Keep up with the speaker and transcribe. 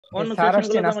অন্য sir session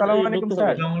আসছেন। গুলোতে আসসালামু আলাইকুম ঢুকতে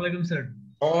স্যার। হবে। আসসালামু আলাইকুম স্যার।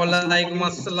 ওয়ালাইকুম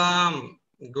আসসালাম।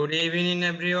 Good evening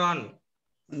everyone.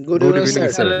 Good evening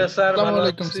sir. আসসালামু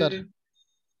আলাইকুম স্যার।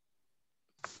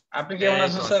 আপনি কেমন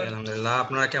আছেন স্যার? আলহামদুলিল্লাহ,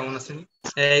 আপনারা কেমন আছেন?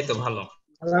 এই তো ভালো।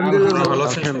 আলহামদুলিল্লাহ আপনারা ভালো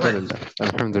আছেন সবাই?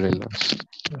 আলহামদুলিল্লাহ।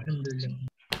 আলহামদুলিল্লাহ।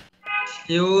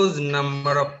 Huge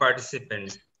number of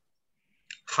participants.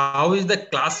 How is the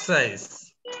class size?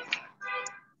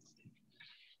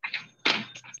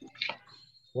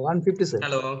 150 sir.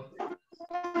 Hello.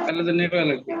 তাহলে তো নেট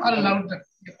হলো। আরে loud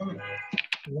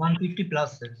 150 plus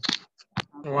sir.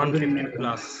 150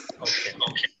 plus. Okay.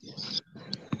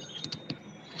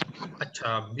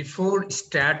 Acha, before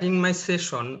starting my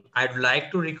session, I'd like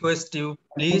to request you,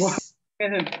 please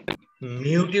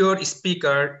mute your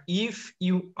speaker if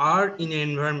you are in an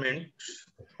environment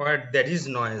where there is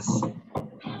noise.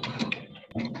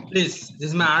 Please, this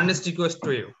is my earnest request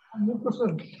to you.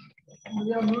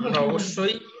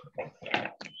 অবশ্যই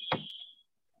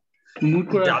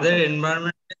যাদের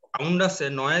এনভায়রনমেন্টে sound আছে,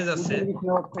 noise আছে,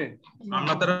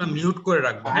 আমরা তারা mute করে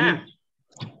রাখবো, হ্যাঁ?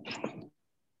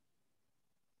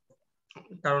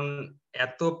 কারণ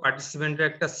এত পার্টিসিপেন্টের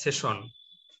একটা সেশন,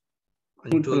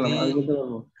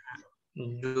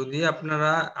 যদি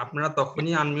আপনারা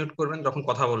তখনই আনমিউট করবেন যখন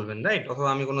কথা বলবেন, রাইট? অথবা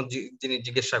আমি কোনো জিনিস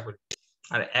জিজ্ঞাসা করি,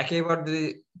 আর একেবারে যদি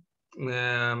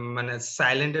মানে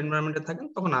সাইলেন্ট এনভায়রনমেন্টে থাকেন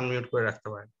তখন আনমিউট করে রাখতে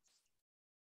পারেন।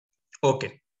 ওকে,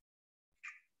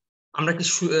 আমরা কি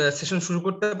সেশন শুরু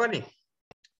করতে পারি?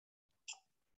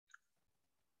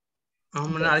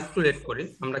 আমরা আরেকটু লেট করি,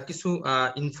 আমরা কিছু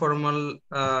ইনফর্মাল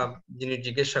জিনিস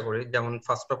জিজ্ঞাসা করি, যেমন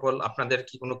ফার্স্ট অফ অল আপনাদের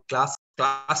কি কোনো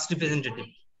class representative?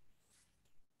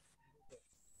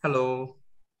 Hello,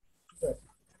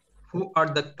 who are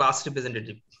the class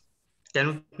representative? Can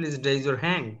you please raise your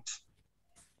hand?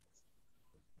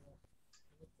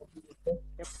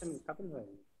 Captain Kapil ভাই।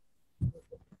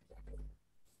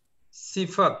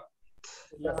 Sifat,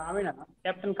 আমি না,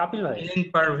 ক্যাপ্টেন কাপিল ভাই।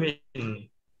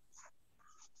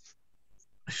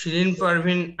 শিরিন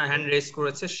পারভিন হ্যান্ড রেজ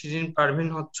করেছে। শিরিন পারভিন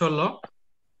হচ্ছে হলো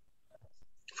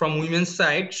from women's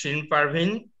side. Shirin Parvin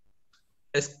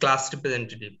is class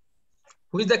representative.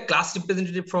 Who is the class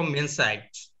representative from men's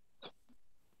side?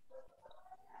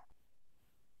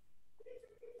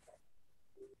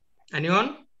 Anyone?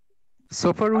 So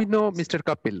far we know Mr.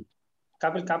 Kapil.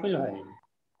 Kapil ভাই।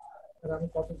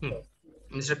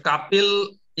 Mr. Kapil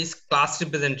is class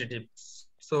representative.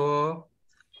 So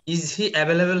is he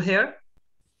available here?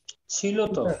 ছিল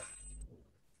তো।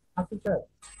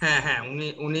 হ্যাঁ,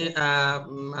 উনি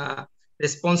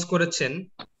response করেছেন।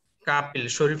 Kapil,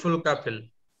 Shariful Kapil,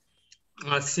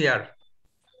 CR.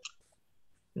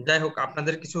 যাই হোক,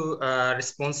 আপনাদের কিছু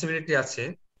রেসপন্সিবিলিটি আছে,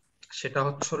 সেটা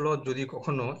হচ্ছে হলো যদি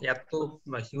কখনো এত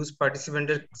হিউজ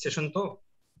পার্টিসিপেন্টের সেশন, তো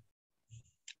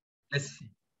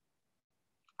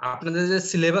আপনাদের যে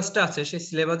সিলেবাসটা আছে সেই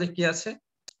সিলেবাসে কি আছে?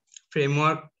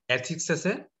 ফ্রেমওয়ার্ক, এথিক্স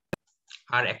আছে,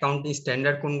 আর অ্যাকাউন্টিং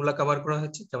স্ট্যান্ডার্ড কোনগুলো কভার করা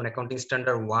হচ্ছে, যেমন accounting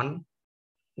standard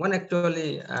 1 actually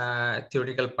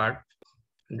theoretical part,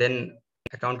 দেন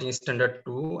অ্যাকাউন্টিং স্ট্যান্ডার্ড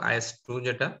 2 IAS-2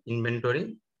 যেটা ইনভেন্টরি,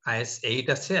 IAS-8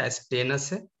 আছে, IAS-10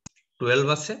 আছে, 12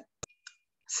 আছে,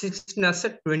 16 আছে,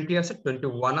 20 আছে,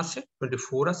 21 আছে,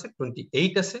 24 আছে,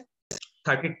 28 আছে,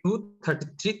 32,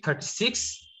 33, 36,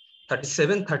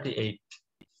 37, 38।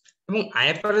 এবং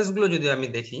IFRS গুলো যদি আমি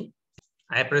দেখি,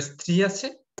 IFRS 3 আছে,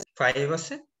 5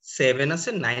 আছে, 7 আছে,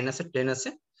 9 আছে, 10 আছে,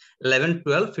 11,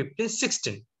 12, 15,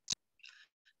 16।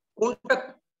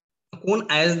 কোন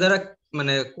আইএস দ্বারা,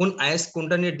 মানে কোন আইএস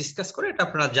কোনটা নিয়ে ডিসকাস করে এটা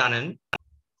আপনারা জানেন,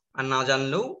 আর না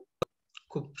জানলেও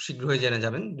খুব শীঘ্রই জেনে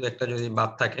যাবেন, দু একটা যদি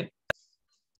বাদ থাকে।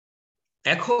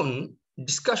 এখন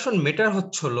ডিসকাশন মেটার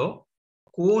হচ্ছিল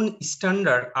কোন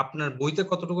স্ট্যান্ডার্ড আপনার বইতে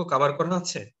কতটুকু কভার করা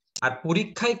আছে আর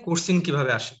পরীক্ষায় কোশ্চেন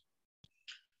কিভাবে আসে।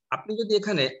 আপনি যদি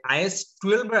এখানে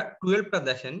IAS-12টা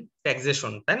দেখেন,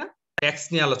 ট্যাক্সেশন, তাই না? ট্যাক্স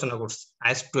নিয়ে আলোচনা করছি,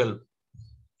 IAS-12।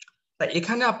 তাই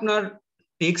এখানে আপনার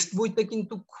টেক্সট বইতে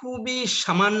কিন্তু খুবই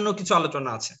সামান্য কিছু আলোচনা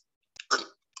আছে,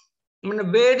 মানে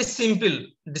ভেরি সিম্পল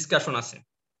ডিসকাশন আছে,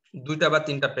 2টা বা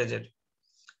 3টা পেজের।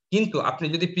 কিন্তু আপনি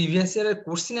যদি প্রিভিয়াস ইয়ারের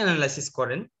কোশ্চেন অ্যানালাইসিস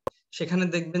করেন, সেখানে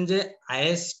দেখবেন যে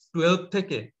IAS-12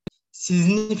 থেকে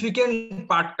সিগনিফিকেন্ট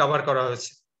পার্ট কভার করা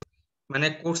হয়েছে। মানে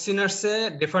কোশ্চেন আসছে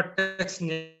ডেফার্ড ট্যাক্স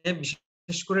নিয়ে,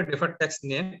 বিশেষ করে ডেফার্ড ট্যাক্স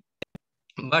নিয়ে,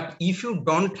 but if you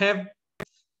don't have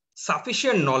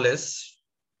sufficient knowledge,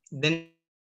 then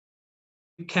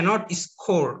you cannot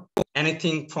score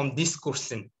anything from this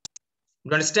question.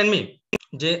 You understand me?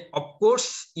 Of course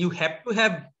you have to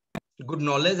have good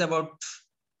knowledge about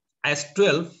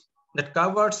IAS-12 that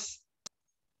covers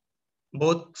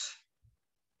both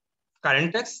current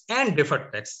tax and deferred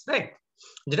tax, right?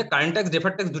 যেটা current tax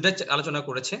deferred tax দুটাই আলোচনা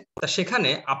করেছে। তা সেখানে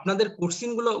আপনাদের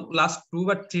question গুলো last 2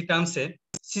 বা 3 টার্মসে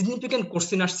significant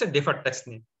question আসছে ডেফার্ড ট্যাক্স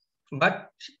নিয়ে, বাট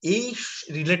এই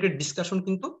রিলেটেড ডিসকাশন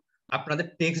কিন্তু আপনাদের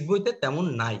টেক্সট বইতে তেমন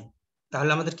নাই।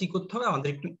 তাহলে আমাদের কি করতে হবে? আমাদের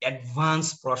একটু অ্যাডভান্স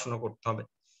পড়াশোনা করতে হবে।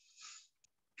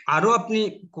 আরো আপনি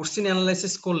কোশ্চিন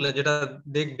অ্যানালাইসিস করলে যেটা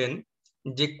দেখবেন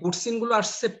যে কোশ্চিন গুলো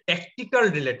আসছে প্র্যাকটিক্যাল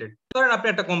রিলেটেড। ধরেন আপনি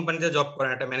একটা কোম্পানিতে জব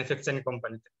করেন, একটা ম্যানুফ্যাকচারিং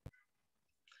কোম্পানিতে,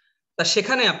 তা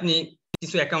সেখানে আপনি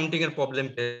কিছু অ্যাকাউন্টিং এর প্রবলেম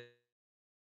পেয়েছেন,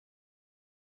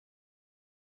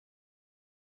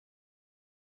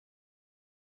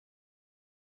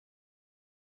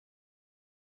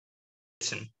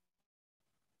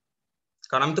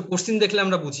 কারণ আমি তো কোশ্চিন দেখলে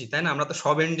আমরা বুঝি, তাই না? আমরা তো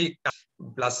সব এনডি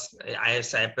প্লাস আইএস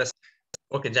আইএফএস।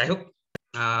 ওকে, যাই হোক,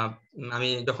 আমি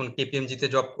যখন কেপিএমজি তে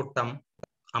জব করতাম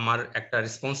আমার একটা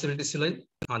রেসপন্সিবিলিটি ছিল,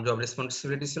 আমার জব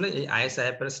রেসপন্সিবিলিটি ছিল এই আইএস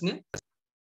আইএফএস নিয়ে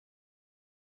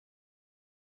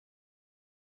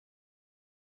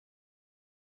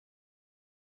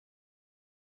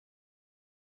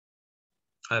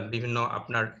বিভিন্ন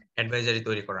আপনার অ্যাডভাইজারি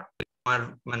তৈরি করা। আমার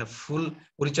মানে ফুল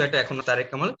পরিচয়টা এখন Tarique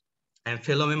Kamal. I am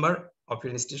fellow member of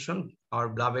your institution or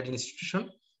beloved institution.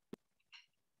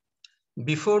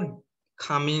 Before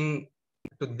coming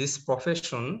to this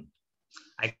profession,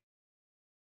 I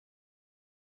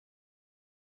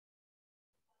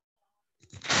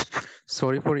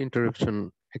sorry for interruption,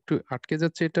 একটু আটকে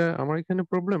যাচ্ছে। এটা আমার এখানে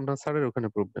প্রবলেম না স্যারের ওখানে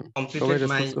প্রবলেম? সবাই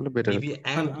completed my রেসপন্স করলে বেটার। BBA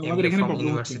and আমাদের MBA এখানে from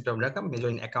প্রবলেম হচ্ছে, University of Dhaka, major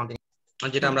in accounting,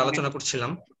 যেটা আমরা আলোচনা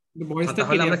করছিলাম। ভয়েসটা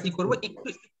তাহলে কেটে আমরা আসছে। কি করব? একটু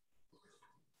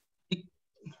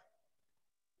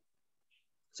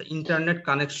ইন্টারনেট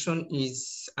কানেকশন ইজ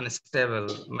আনস্টেবল,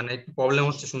 মানে একটু প্রবলেম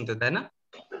হচ্ছে শুনতে, তাই না?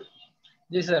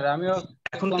 জি স্যার, আমিও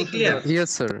এখন কম কি শুনতে ক্লিয়ার? পাচ্ছি। Yes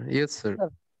sir, yes sir.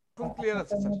 এখন ক্লিয়ার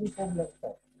আছে স্যার।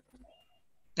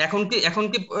 এখন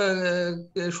কি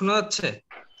শোনা যাচ্ছে?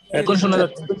 এখন শোনা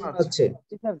যাচ্ছে।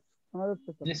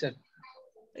 জি স্যার।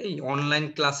 এই অনলাইন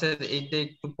ক্লাসের এইটা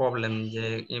একটু প্রবলেম যে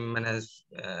মানে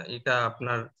এটা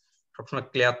আপনার সবসময়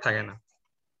ক্লিয়ার থাকে না।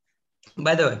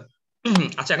 বাই দ্য ওয়ে,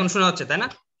 আচ্ছা এখন শোনা যাচ্ছে, তাই না?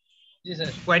 জি স্যার।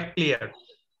 Quite clear?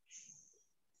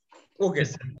 ওকে,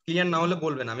 ক্লিয়ার না হলে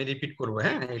বলবেন, আমি রিপিট করবো।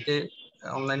 হ্যাঁ, এটা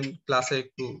অনলাইন ক্লাসে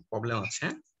একটু প্রবলেম আছে,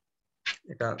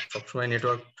 এটা সবসময়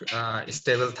নেটওয়ার্ক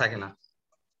স্টেবল থাকে না।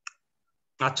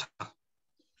 আচ্ছা,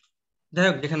 যাই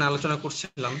হোক, যেখানে আলোচনা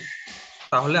করছিলাম,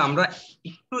 তাহলে আমরা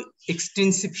একটু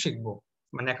এক্সটেন্সিভ শিখবো,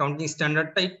 মানে অ্যাকাউন্টিং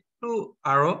স্ট্যান্ডার্ডটা একটু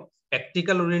আরো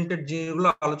প্র্যাকটিক্যাল ওরিয়েন্টেড জিনিসগুলো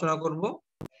আলোচনা করব,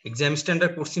 এক্সাম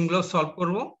স্ট্যান্ডার্ড কোশ্চেন গুলো সলভ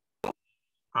করব,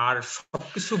 আর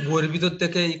সবকিছু বইয়ের ভিতর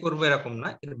থেকে করবো এরকম না,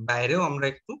 এর বাইরেও আমরা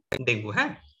একটু দেখবো।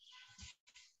 হ্যাঁ,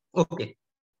 ওকে,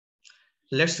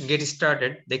 লেটস গেট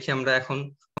স্টার্টেড। দেখি আমরা এখন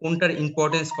কোনটার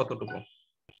ইম্পর্টেন্স কতটুকু।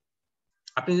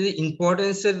 আপনি যদি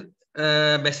ইম্পর্টেন্সের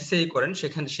বেসিসে করেন,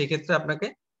 সেক্ষেত্রে আপনাকে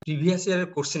প্রিভিয়াস ইয়ারের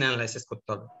কোশ্চেন অ্যানালাইসিস করতে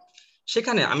হবে।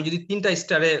 সেখানে আমি যদি 3টা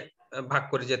স্টারে ভাগ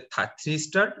করি, যে 3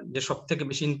 স্টার যে সব থেকে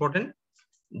বেশি ইম্পর্টেন্ট,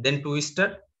 দেন 2 স্টার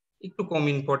একটু কম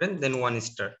ইম্পর্টেন্ট, দেন 1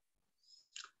 স্টার।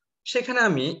 সেখানে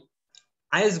আমি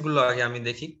আইএস গুলো আগে আমি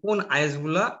দেখি কোন আইএস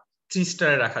গুলা 3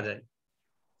 স্টারে রাখা যায়।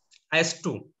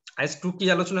 IAS-2 কি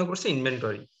আলোচনা করছে?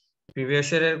 ইনভেন্টরি। প্রিভিয়াস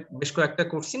ইয়ারের বেশ কয়েকটা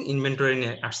কোশ্চেন ইনভেন্টরি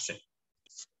নিয়ে আসছে,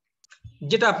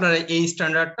 যেটা আপনারা এই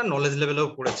স্ট্যান্ডার্ডটা নলেজ লেভেলেও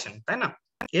পড়েছেন, তাই না?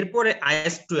 এরপরে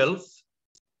IAS-12,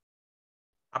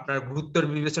 আপনার গুরুত্বের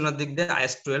বিবেচনার দিক দিয়ে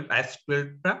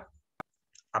IAS-12টা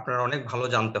আপনার অনেক ভালো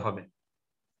জানতে হবে।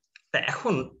 তা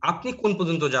এখন আপনি কোন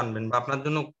পর্যন্ত জানবেন, বা আপনার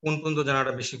জন্য কোন পর্যন্ত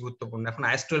জানাটা বেশি গুরুত্বপূর্ণ? এখন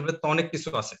IAS-12 এর তো অনেক কিছু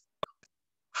আছে।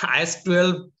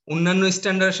 IAS-12 অন্যান্য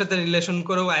স্ট্যান্ডার্ডের সাথে রিলেশন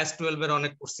করেও IAS-12 এর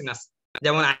অনেক কোশ্চেন আছে,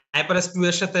 যেমন IFRS 2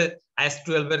 এর সাথে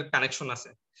IAS-12 এর কানেকশন আছে,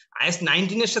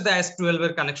 IAS-19 এর সাথে IAS-12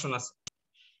 এর কানেকশন আছে।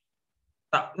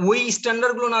 তা ওই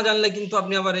স্ট্যান্ডার্ড গুলো না জানলে কিন্তু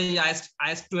আপনি আবার এই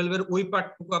IAS-12 এর ওই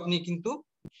পার্টটুকু আপনি কিন্তু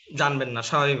জানবেন না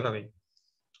স্বাভাবিকভাবে।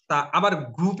 তা আবার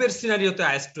গ্রুপের সিনারিওতে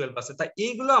IAS-12 আছে। তা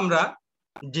এইগুলো আমরা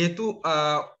যেহেতু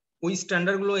ওই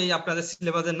স্ট্যান্ডার্ড গুলো এই আপনাদের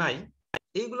সিলেবাসে নাই,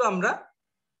 এইগুলো আমরা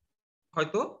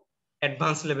হয়তো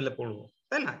অ্যাডভান্স লেভেলে পড়বো,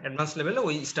 তাই না? অ্যাডভান্স লেভেলে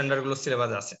ওই স্ট্যান্ডার্ড গুলো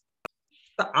সিলেবাসে আছে।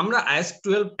 তা আমরা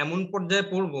IAS-12 এমন পর্যায়ে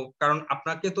পড়বো, কারণ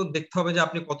আপনাকে তো দেখতে হবে যে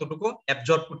আপনি কতটুকু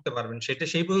অ্যাবজর্ব করতে পারবেন, সেটা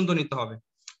সেই পর্যন্ত নিতে হবে।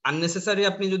 আননেসেসারি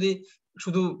আপনি যদি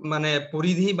শুধু মানে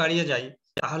পরিধি বাড়িয়ে যায়,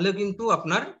 তাহলে কিন্তু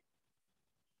আপনার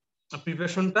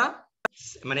প্রিপারেশনটা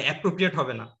মানে অ্যাপ্রোপ্রিয়েট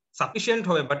হবে না। সাফিসিয়েন্ট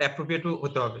হবে, বাট অ্যাপ্রোপ্রিয়েট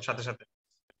হতে হবে সাথে সাথে।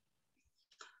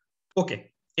 ওকে,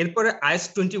 এরপরে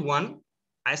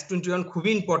IAS-21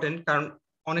 খুবই ইম্পর্টেন্ট, কারণ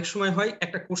অনেক সময় হয়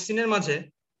একটা কোশ্চেনের মাঝে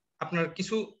আপনার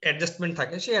কিছু অ্যাডজাস্টমেন্ট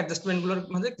থাকে, সেই অ্যাডজাস্টমেন্ট গুলোর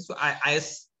মাঝে কিছু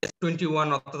IAS-21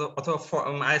 অথবা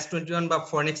IAS-21 বা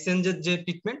ফরেন এক্সচেঞ্জের যে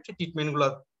ট্রিটমেন্ট, সেই ট্রিটমেন্ট গুলো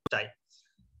চাই।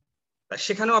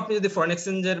 সেখানেও আপনি যদি ফরেন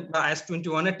এক্সচেঞ্জের বা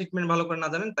IAS-21 এর ট্রিটমেন্ট ভালো করে না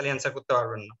জানেন তাহলে অ্যান্সার করতে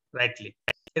পারবেন না রাইটলি।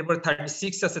 এরপর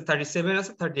 36 আছে, 37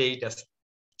 আছে, 38 আছে,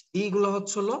 এইগুলো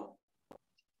হচ্ছে হলো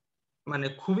মানে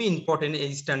খুবই ইম্পর্টেন্ট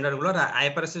এই স্ট্যান্ডার্ড গুলো।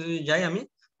 IFRS এ যদি যাই আমি,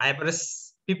 IFRS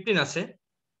 15 আছে।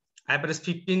 IFRS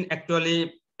 15 অ্যাকচুয়ালি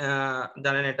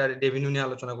জানেন এটা রেভিনিউ নিয়ে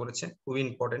আলোচনা করেছে, খুবই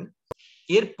ইম্পর্টেন্ট।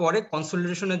 এরপরে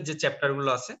কনসলিডেশনের যে চ্যাপ্টার গুলো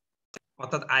আছে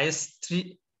অর্থাৎ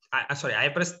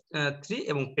IFRS 3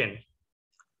 এবং 10।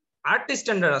 আরেকটা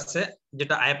স্ট্যান্ডার্ড আছে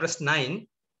যেটা IFRS 9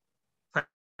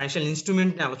 ফাইন্যান্সিয়াল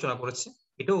ইনস্ট্রুমেন্ট নিয়ে আলোচনা করেছে,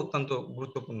 এটাও অত্যন্ত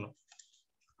গুরুত্বপূর্ণ।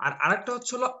 আর আরেকটা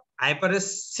হচ্ছে হলো IFRS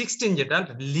 16 যেটা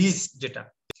লিজ, যেটা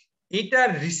এটা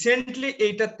রিসেন্টলি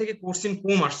এইটার থেকে কোশ্চেন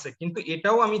কম আসছে, কিন্তু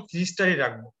এটাও আমি 3 স্টারই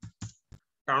রাখবো।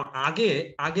 কারণ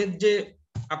আগের যে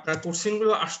আপনার কোশ্চেন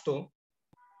গুলো আসতো,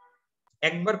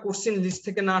 একবার কোশ্চেন লিস্ট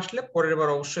থেকে না আসলে পরের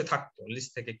বার অবশ্যই থাকতো,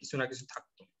 লিস্ট থেকে কিছু না কিছু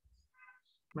থাকতো,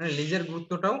 মানে লিজের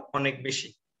গুরুত্বটাও অনেক বেশি,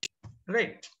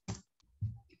 রাইট?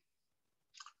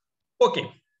 ওকে,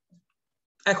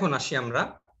 এখন আসি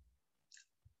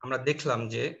আমরা দেখলাম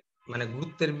যে মানে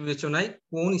গুরুত্বের বিবেচনায়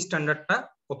কোন স্ট্যান্ডার্ডটা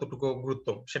কতটুকু গুরুত্ব,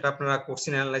 সেটা আপনারা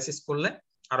কোশ্চেন অ্যানালাইসিস করলে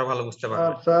আরো ভালো বুঝতে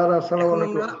পারবেন। স্যার আসসালামু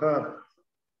আলাইকুম স্যার।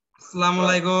 আসসালামু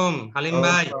আলাইকুম হালিম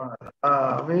ভাই।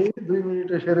 আমি 2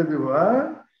 মিনিটে সেরে দিব।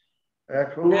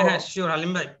 হ্যাঁ শিওর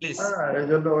হালিম ভাই, প্লিজ। এই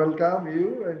জন্য welcome you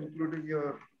including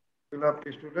your beloved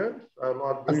students.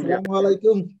 আসসালামু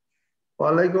আলাইকুম।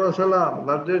 ওয়ালাইকুম আসসালাম।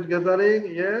 Largest gathering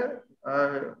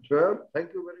sure, thank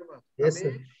you very much. Yes,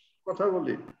 sir. কথা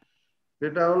বলি,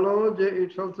 যেটা হলো যে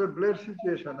it's also blade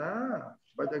situation,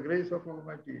 by the grace of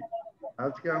Almighty.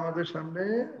 আজকে আমাদের সামনে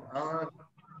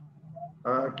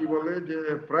কি বলে যে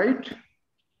pride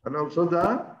and also the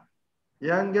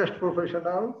youngest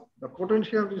professional, the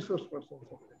potential resource persons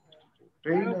of the institute,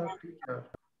 trainer, teacher,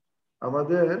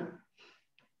 আমাদের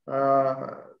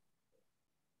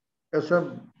SM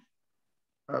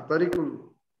তারিকুল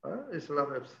ইসলাম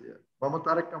FCA, মোহাম্মদ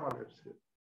তারেক কামাল FCA।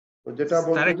 তো যেটা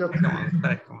বলতে যাচ্ছি,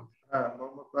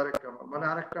 মোহাম্মদ তারেক কামাল মানে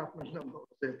আরেকটা আপনার নাম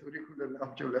বলছে, তরিকুলের নাম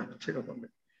চলে আসছে ওখানে,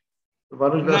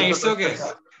 মানুষ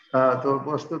তো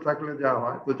ব্যস্ত থাকলে যা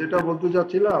হয়। তো যেটা বলতে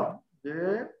চাচ্ছিলাম যে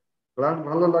ক্লাস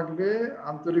ভালো লাগবে,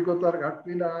 আন্তরিকতার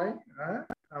ঘাটতি নাই,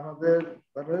 আমাদের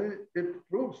মানে it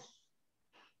proves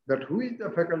that who is the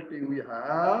faculty we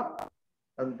have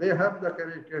and they have the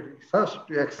characteristics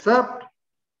to accept,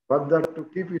 but that to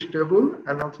keep it stable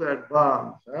and also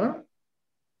advance.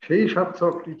 সেই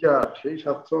সার্থক টিচার, সেই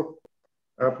সার্থক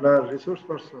আপনার রিসোর্স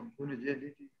পারসন, উনি যে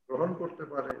নীতি গ্রহণ করতে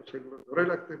পারে, সেগুলো ধরে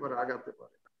রাখতে পারে, আগাতে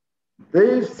পারে।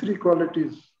 These 3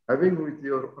 qualities having with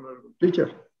your honorable teacher.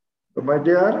 তো মাই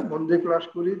ডিয়ার, মন দিয়ে ক্লাস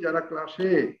করি। যারা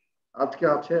ক্লাসে আজকে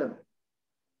আছেন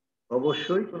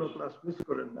অবশ্যই কোনো ক্লাস মিস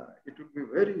করেন না। ইট উইল বি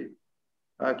ভেরি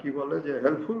কি বলে যে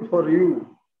helpful for you.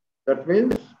 That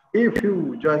means if you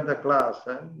join the class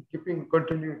and keeping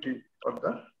continuity for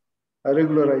the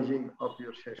রেগুলারাইজিং of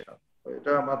your session.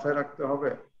 এটা মাথায় রাখতে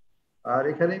হবে। আর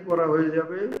এখানেই পড়া হয়ে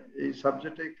যাবে। এই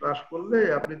সাবজেক্টে ক্লাস করলে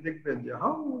আপনি দেখবেন যে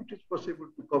how it is possible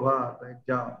to cover the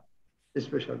exam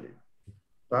specially.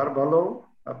 তার ভালো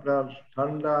আপনার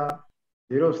ঠান্ডা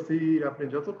ধীরস্থির, আপনি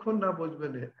যতক্ষণ না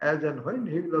বুঝবেন as and when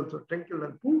he will also ট্যাঙ্কেল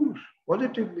and push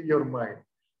positively your mind.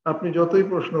 আপনি যতই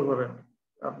প্রশ্ন করেন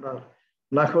আপনার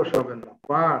নাখোশ হবেন না।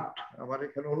 বাট আমার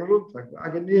এখানে অনুরোধ থাকবে,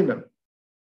 আগে নিয়ে নেন।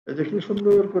 এই যে কি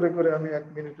সুন্দর করে করে আমি 1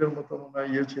 মিনিটের মতো মনে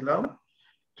হয় ছিলাম,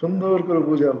 সুন্দর করে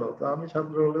বুঝালো। তো আমি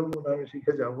ছাত্র হলেও মনে হয়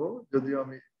শিখে যাব, যদিও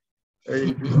আমি এই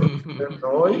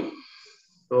নই।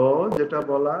 তো যেটা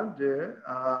বলা যে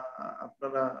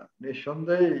আপনারা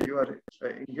নিঃসন্দেহে you R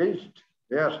engaged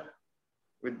there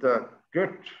with the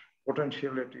great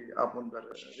potentiality upon the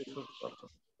resource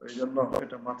person. এই জন্য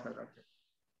এটা মাথায় রাখে।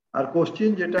 আর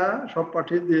কোশ্চিন যেটা সব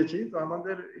পাঠিয়ে দিয়েছি। তো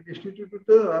আমাদের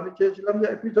ইনস্টিটিউটে আমি চেয়েছিলাম যে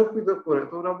পৃথক পৃথক করে,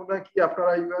 তো ওরা মনে হয় কি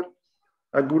আপনারা you R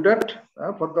good at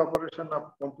for the operation of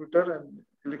computer and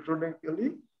electronically,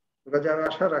 কাজে আমি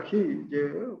আশা রাখি যে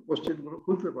কোশ্চেন গুলো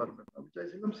খুলতে পারবেন। আমি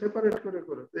চাইছিলাম সেপারেট করে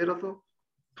করে, এরা তো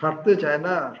খাটতে চায়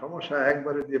না, সমস্যা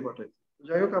একবারে দিয়ে পাঠাই।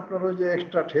 যাই হোক, আপনার ওই যে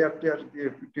এক্সট্রা ঠেয়ার দিয়ে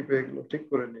টিপে এগুলো ঠিক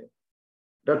করে নিয়ে,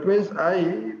 that means I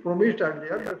promised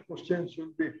earlier that question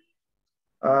should be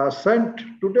sent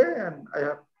today and I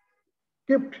have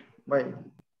kept my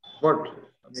word.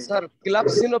 Sir club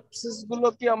synopsis গুলো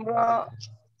কি আমরা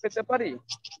পেতে পারি?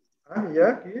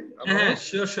 হ্যাঁ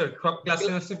শিওর শিওর, ক্লাস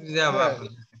সিনপসিস দেওয়া হবে।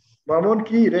 মামুন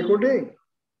কি রেকর্ডিং?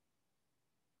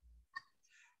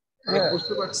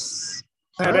 বুঝতে পারছি,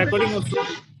 রেকর্ডিং আছে।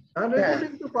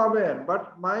 রেকর্ডিং তো পাবেন, but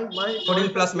my recording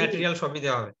plus material সবই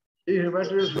দেওয়া হবে। এই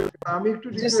ম্যাটেরিয়াল আমি একটু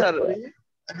রিকোয়েস্ট করি,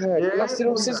 ক্লাব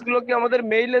সিনপসিস গুলো কি আমাদের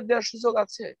মেইলে দেওয়ার সুযোগ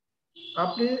আছে?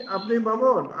 আপনি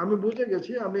মামুন, আমি বুঝে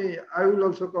গেছি। আমি I will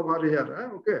also cover here.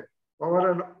 Okay,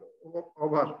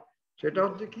 over সেটা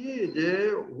হচ্ছে কি যে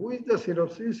who is the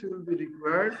synopsis will be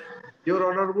required your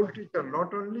honourable teacher not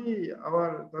only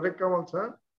hour Tarique Kamal sir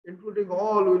including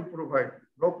all will provide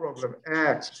no problem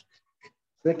এক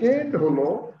সেকেন্ড হলো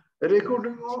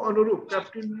রেকর্ডিং অনুরূপ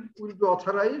captain will be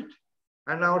authorised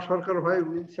and our সরকার ভাই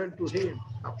will send to him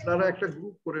আপনারা একটা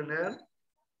group করে নেন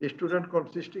student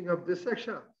consisting of this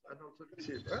section and also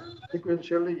receive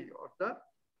sequentially or the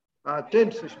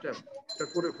 10 system এটা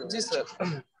করে ফেলুন জি স্যার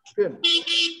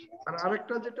আর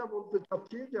আরেকটা যেটা বলতে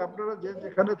চাচ্ছি যে আপনারা যে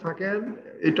যেখানে থাকেন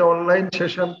এটা অনলাইন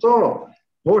সেশন তো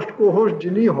হোস্ট কো-হোস্ট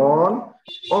যিনি হন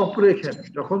অফ রেখেন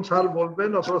যখন স্যার বলবেন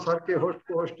অথবা স্যারকে হোস্ট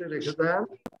কো-হোস্টে রেখে দেন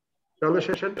তাহলে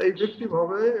সেশনটা ইফেক্টিভ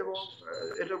হবে এবং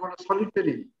এটা মানে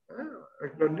সলিটারি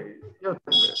একটা ইয়ে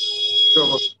থাকবে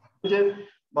যে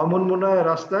মামুন মুনা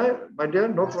রাস্তায় বাই ডিয়ার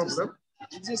নো প্রবলেম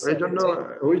জি এই স্যার জন্য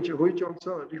হুইচ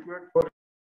অলসো রিকোয়ার্ড ফর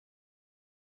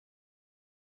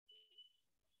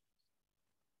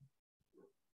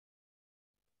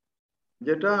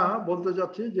যেটা বলতে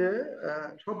যাচ্ছি যে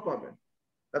সব পাবেন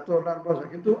এত নার্ভাস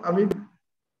কিন্তু আমি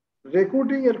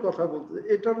রেকর্ডিং এর কথা বলতে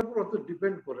এটার উপর অত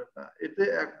ডিপেন্ড করে না এতে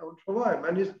এখন সবাই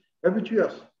মানে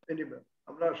হ্যাবিচুয়াস এনিওয়ে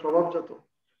আমরা স্বভাবজাত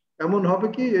এমন হবে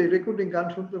কি এই রেকর্ডিং গান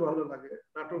শুনতে ভালো লাগে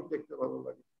নাটক দেখতে ভালো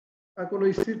লাগে আর কোনো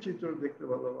স্থির চিত্র দেখতে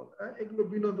ভালো লাগে এগুলো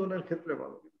বিনোদনের ক্ষেত্রে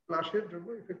ভালো ক্লাসের জন্য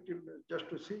effectiveness just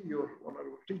two C your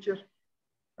honourable teacher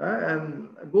and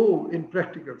go in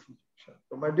practical situation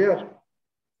তো মাই ডিয়ার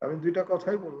আমি দুইটা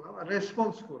কথাই বললাম আর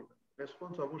রেসপন্স করবেন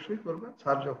রেসপন্স অবশ্যই করবেন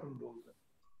স্যার যখন বলবেন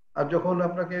আর যখন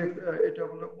আপনাকে এটা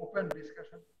হলো ওপেন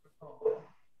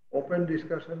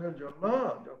ডিসকাশনের জন্য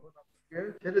যখন আপনাকে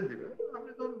ছেড়ে দিবে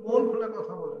আপনি তখন মন খুলে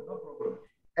কথা বলেন নো প্রবলেম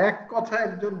এক কথা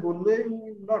একজন বললেই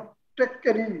নট টেক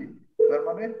ক্যারি তার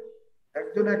মানে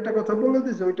একজন একটা কথা বলে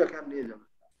দিয়েছে ওইটাকে আর নিয়ে যাবেন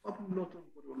আপনি নতুন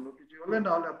করে অন্য কিছু হলে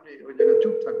না হলে আপনি ওই জায়গায়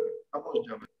চুপ থাকবেন আপস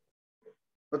যাবেন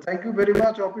তো থ্যাংক ইউ ভেরি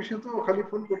মাচ অফিসে তো খালি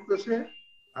ফোন করতেছে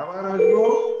আবার আসবো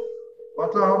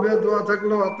কথা হবে দোয়া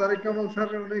থাকলো তারেক কামাল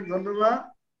স্যারের অনেক ধন্যবাদ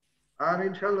আর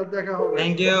ইনশাআল্লাহ দেখা হবে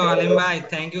থ্যাংক ইউ আলিম ভাই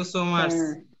thank you so much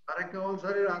Tarique Kamal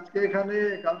স্যারের আজকে এখানে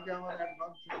কালকে আমার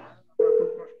অ্যাডভান্স আমরা খুব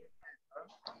কষ্ট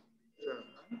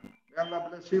আল্লাহ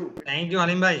ব্লেস ইউ থ্যাংক ইউ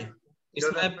আলিম ভাই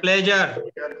ইটস মাই প্লেজার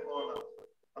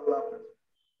আল্লাহ হাফেজ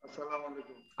আসসালামু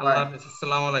আলাইকুম আল্লাহ হাফেজ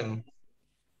আসসালামু আলাইকুম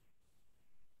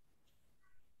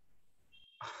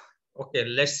Okay,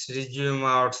 let's resume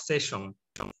our session.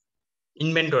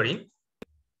 Inventory.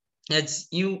 As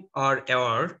you are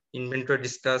aware, inventory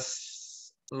discuss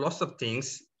lots of things.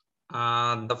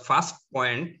 The first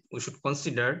point we should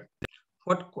consider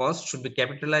what cost should be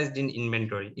capitalized in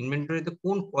inventory. Inventory the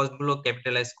কোন cost গুলো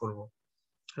capitalize করব,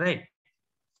 right?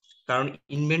 কারণ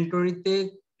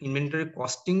inventory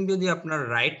costing যদি আপনার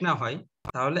right না হয়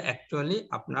তাহলে actually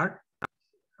আপনার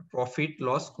প্রফিট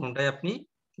লস কোনটাই আপনি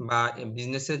বা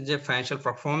বিজনেসের যে ফাইনান্সিয়াল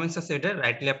পারফরম্যান্স আছে এটা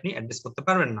রাইটলি আপনি অ্যাড্রেস করতে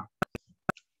পারবেন না।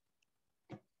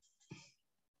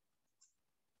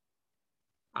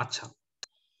 আচ্ছা,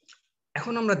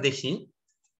 এখন আমরা দেখি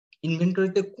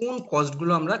ইনভেন্টরিতে কোন কস্ট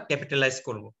গুলো আমরা ক্যাপিটালাইজ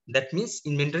করব। দ্যাট মিন্স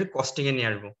ইনভেন্টরি কস্টিং এ নিয়ে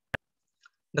আসবো।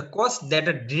 The costs that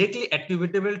are directly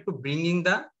attributable to bringing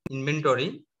the inventory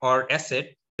or asset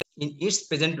in its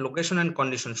present location and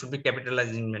condition should be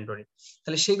capitalized in inventory.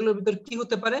 তাহলে সেগুলোর ভিতর কি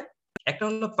হতে পারে? একটা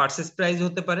হলো পারচেজ প্রাইস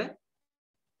হতে পারে,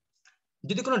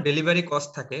 যদি কোনো ডেলিভারি কস্ট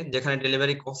থাকে যেখানে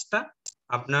ডেলিভারি কস্টটা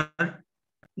আপনার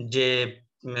যে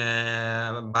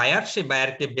বায়ার সেই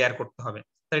বায়ারকে বেয়ার করতে হবে,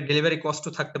 তাহলে ডেলিভারি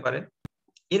কস্টও থাকতে পারে।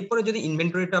 এরপরে যদি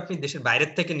ইনভেন্টরিটা আপনি দেশের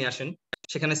বাইরের থেকে নিয়ে আসেন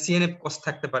সেখানে সিএনএফ কস্ট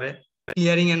থাকতে পারে,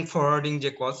 ক্লিয়ারিং এন্ড ফরওয়ার্ডিং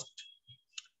যে কস্ট,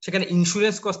 সেখানে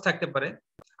ইন্স্যুরেন্স কস্ট থাকতে পারে।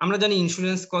 আমরা জানি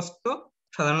ইন্স্যুরেন্স কস্ট তো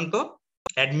সাধারণত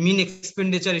অ্যাডমিন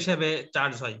এক্সপেন্ডিচার হিসেবে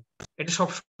চার্জ হয়, এটা সব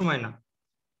সময় না।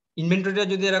 ইনভেন্টরিটা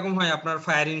যদি এরকম হয় আপনার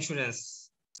fire insurance,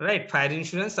 right, fire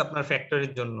insurance আপনার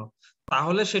ফ্যাক্টরির জন্য,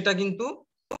 তাহলে সেটা কিন্তু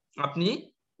আপনি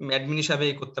অ্যাডমিন হিসাবে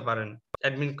করতে পারেন,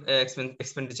 অ্যাডমিন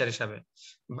এক্সপেন্ডিচার হিসাবে।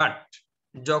 বাট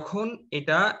যখন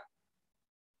এটা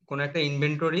কোন একটা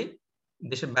ইনভেন্টরি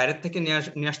দেশের বাইরে থেকে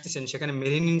নিয়ে আসতেছেন, সেখানে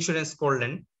মেরিন ইন্স্যুরেন্স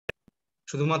করলেন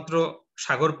শুধুমাত্র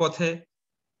সাগর পথে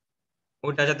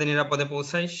ওইটা যাতে নিরাপদে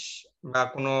পৌঁছায়, বা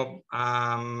কোনো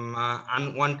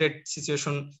আনওয়ান্টেড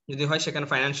সিচুয়েশন যদি হয় সেখানে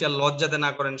ফাইনান্সিয়াল লস যাতে না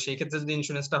করেন, সেই ক্ষেত্রে যদি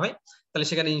ইন্স্যুরেন্সটা হয় তাহলে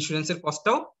সেখানে ইন্স্যুরেন্সের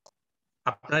কস্টটাও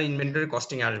আপনার ইনভেন্টরি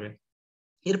কস্টিং এ আসবে।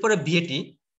 এরপরে ভিএটি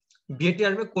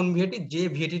আসবে। কোন ভিএটি? যে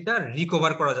ভিএটিটা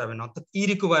রিকভার করা যাবে না, অর্থাৎ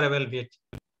ইরিকভারেবল ভিএটি,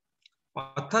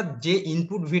 অর্থাৎ যে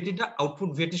ইনপুট ভিএটিটা আউটপুট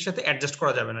ভিএটির সাথে অ্যাডজাস্ট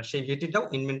করা যাবে না, সেই ভিএটিটাও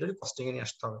ইনভেন্টরি কস্টিং এ নিয়ে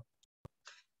আসতে হবে।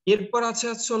 এরপর আছে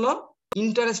হলো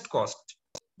ইন্টারেস্ট কস্ট।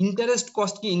 ইন্টারেস্ট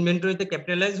কস্ট কি ইনভেন্টরিতে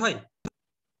ক্যাপিটালাইজ হয়?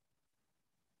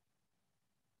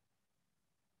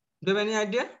 Do you have any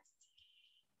idea?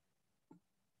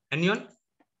 Anyone?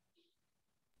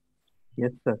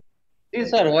 Yes, sir. G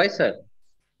sir, হয় স্যার।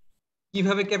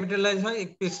 কিভাবে ক্যাপিটালাইজ হয়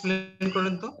একটু এক্সপ্লেন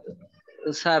করেন তো।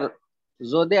 স্যার,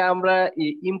 যদি আমরা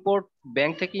ইম্পোর্ট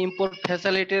ব্যাংক থেকে ইম্পোর্ট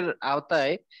ফ্যাসিলিটির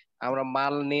আওতায় আমরা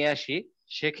মাল নিয়ে আসি,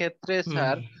 সেক্ষেত্রে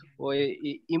স্যার ওই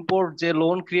ইম্পোর্ট যে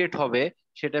লোন ক্রিয়েট হবে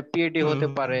সেটা পিএডি হতে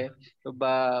পারে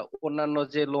বা অন্যান্য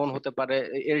যে লোন হতে পারে,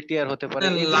 এলটিআর হতে পারে,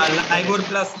 লাইবর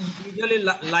প্লাস, ইউজুয়ালি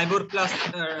লাইবর প্লাস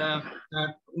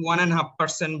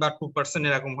 1.5% বা 2%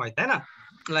 এরকম হয়, তাই না?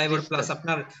 লাইবর প্লাস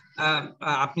আপনার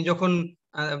আপনি যখন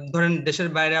ধরেন দেশের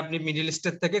বাইরে আপনি মিডল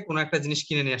ইস্টের থেকে কোনো একটা জিনিস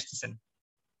কিনে নিয়ে আসতেছেন,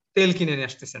 তেল কিনে নিয়ে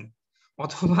আসতেছেন,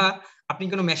 অথবা আপনি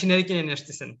কোনো মেশিনারি কিনে নিয়ে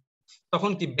আসতেছেন,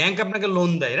 তখন কি ব্যাংক আপনাকে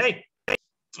লোন দেয়, রাইট?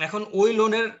 এখন ওই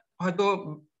লোনের হয়তো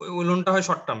ওই লোনটা হয়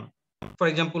short term, for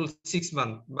example 6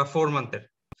 month বা 4 মান্থের,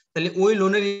 তাহলে ওই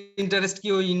লোনের ইন্টারেস্ট কি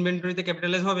ওই ইনভেন্টরিতে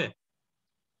ক্যাপিটালাইজ হবে?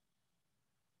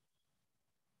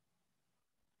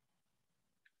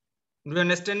 Do you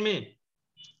understand me?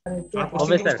 R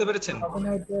question কি বুঝতে পেরেছেন?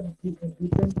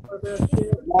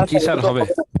 জি স্যার, হবে।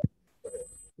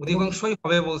 অধিকাংশই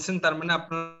হবে বলছেন, তার মানে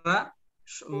আপনারা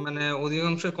মানে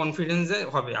অধিকাংশ কনফিডেন্সে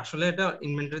হবে। আসলে এটা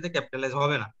ইনভেন্টরিতে ক্যাপিটালাইজ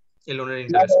হবে না এই লোনের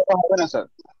ইন্টারেস্ট। হবে না স্যার।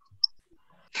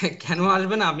 কেন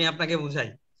আসবে না আমি আপনাকে বুঝাই।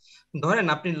 ধরেন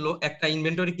আপনি একটা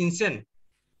ইনভেন্টরি কিনছেন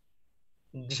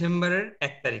ডিসেম্বরের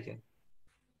 1 তারিখে।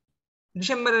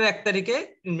 ডিসেম্বরের 1 তারিখে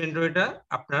ইনভেন্টরিটা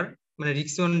আপনার মানে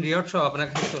রিস্ক অন রিওয়ার্ড সহ আপনার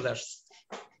কাছে চলে আসছে।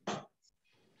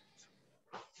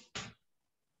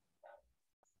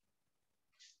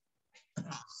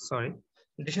 সরি,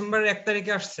 ডিসেম্বরের 1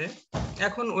 তারিখে আসছে।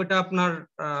 এখন ওইটা আপনার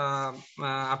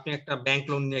আপনি একটা ব্যাংক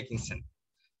লোন নিয়ে কিনছেন,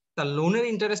 তার লোনের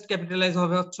ইন্টারেস্ট ক্যাপিটালাইজ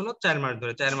হবে হচ্ছিল 4 মাস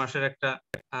ধরে, 4 মাসের একটা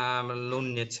লোন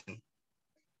নিয়েছেন।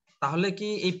 তাহলে কি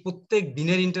এই প্রত্যেক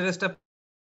দিনের ইন্টারেস্টটা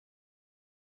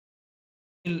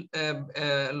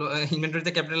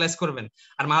ইনভেন্টরিতে ক্যাপিটালাইজ করবেন?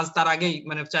 আর মাস তার আগেই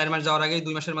মানে 4 মাস যাওয়ার আগেই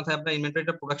 2 মাসের মাথায় আপনার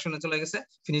ইনভেন্টরিটা প্রোডাকশনে চলে গেছে,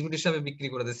 ফিনিশ গুড হিসাবে বিক্রি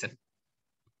করে দিয়েছেন।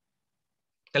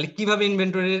 তাহলে কিভাবে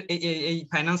ইনভেন্টরির এই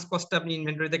ফাইন্যান্স কস্টটা আপনি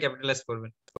ইনভেন্টরিতে ক্যাপিটালাইজ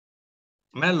করবেন?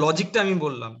 মানে লজিকটা আমি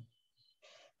বললাম,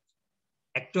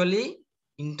 অ্যাকচুয়ালি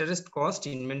ইন্টারেস্ট কস্ট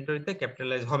ইনভেন্টরিতে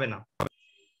ক্যাপিটালাইজ হবে না।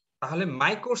 তাহলে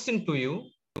মাই question to you,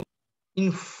 in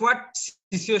what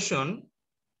situation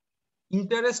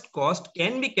interest cost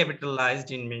can be capitalised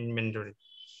in inventory?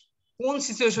 কোন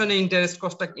সিচুয়েশনে ইন্টারেস্ট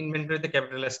কস্টটা ইনভেন্টরিতে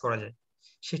ক্যাপিটালাইজ করা যায়?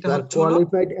 সেটা হচ্ছে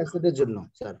কোয়ালিফাইড অ্যাসেটের জন্য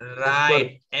sir. Right,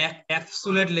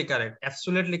 absolutely correct,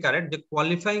 absolutely correct. যে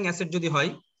কোয়ালিফাইং অ্যাসেট যদি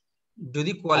হয়,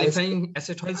 যদি কোয়ালিফাইং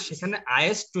অ্যাসেট হয় সেখানে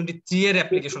IAS-23 এর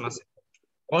অ্যাপ্লিকেশন আছে।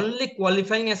 অনলি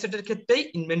কোয়ালিফাইং অ্যাসেটের ক্ষেত্রেই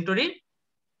ইনভেন্টরি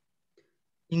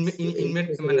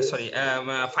মানে সরি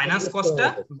ফাইন্যান্স কস্টটা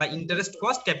বা ইন্টারেস্ট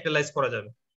কস্ট ক্যাপিটালাইজ করা যাবে।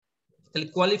 তাহলে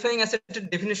কোয়ালিফাইং অ্যাসেটের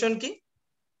ডেফিনিশন কি?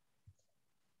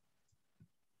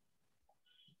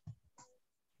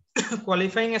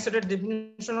 কোয়ালিফাইং অ্যাসেটের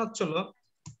ডেফিনিশন হচ্ছিল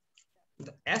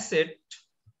the asset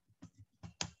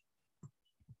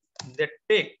that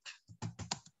take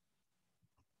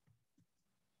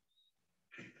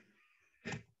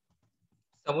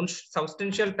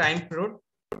substantial time period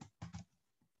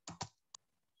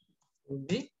to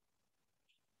be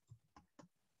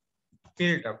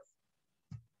built up.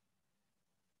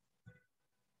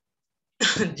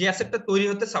 যে অ্যাসেটটা তৈরি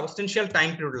হতে সাবস্টেনশিয়াল টাইম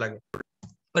পিরিয়ড লাগে,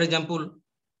 ফর এক্সাম্পল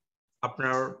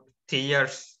আপনার 3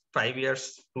 ইয়ার্স, 5 ইয়ার্স,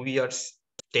 2 ইয়ার্স,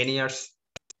 10 ইয়ার্স।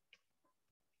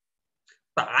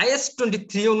 তা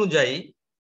IAS-23 অনুযায়ী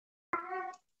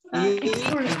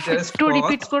একটু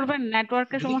রিপিট করবেন,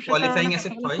 নেটওয়ার্কের সমস্যার কোয়ালিফাইং কারণে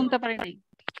অ্যাসেট কথা শুনতে পারি নাই।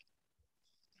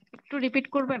 একটু রিপিট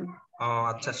করবেন?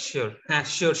 আচ্ছা শিওর, হ্যাঁ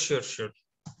শিওর শিওর শিওর।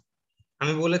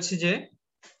 আমি বলেছি যে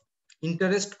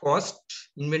ইন্টারেস্ট কস্ট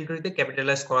ইনভেন্টরিতে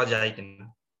ক্যাপিটালাইজ করা যায় কিনা।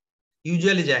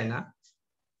 ইউজুয়ালি যায় না।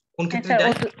 কোন ক্ষেত্রে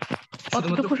যায়?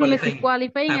 শুধুমাত্র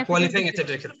কোয়ালিফাইং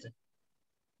অ্যাসেটের ক্ষেত্রে।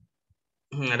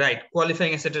 রাইট,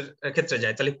 কোয়ালিফাইং অ্যাসেটের ক্ষেত্রে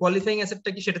যায়। তাহলে কোয়ালিফাইং অ্যাসেটটা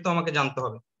কি সেটা তো আমাকে জানতে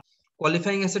হবে।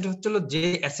 কোয়ালিফাইং অ্যাসেট হচ্ছিল যে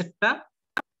অ্যাসেটটা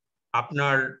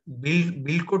আপনার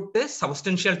বিল্ড করতে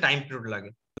সাবস্টেনশিয়াল টাইম পিরিয়ড লাগে,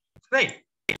 রাইট?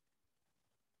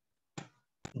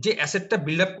 যে অ্যাসেটটা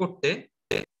বিল্ড আপ করতে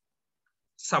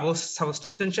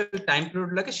সাবস্টেনশিয়াল টাইম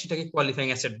পিরিয়ড লাগে সেটাকে কোয়ালিফাইং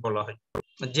অ্যাসেট বলা হয়।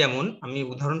 যেমন আমি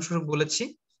উদাহরণস্বরূপ বলেছি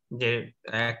যে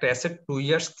একটা অ্যাসেট 2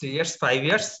 ইয়ার্স, 3 ইয়ার্স, 5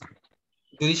 ইয়ার্স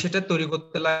যদি সেটা তৈরি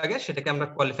করতে লাগে সেটাকে আমরা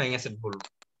কোয়ালিফাইং অ্যাসেট বলবো।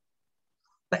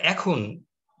 তা এখন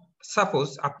সাপোজ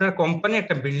আপনার কোম্পানি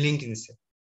একটা বিল্ডিং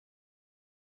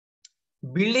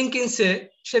কিনছে,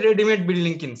 সে রেডিমেড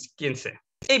বিল্ডিং কিনছে,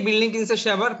 এই বিল্ডিং কিনছে সে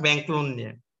আবার ব্যাংক লোন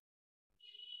নিয়ে।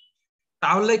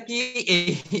 তাহলে কি এই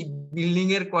বিল্ডিং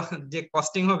এর যে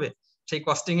কস্টিং হবে সেই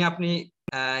কস্টিং এ আপনি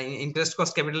ইন্টারেস্ট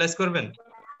কস্ট ক্যাপিটালাইজ করবেন?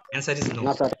 Answer is no.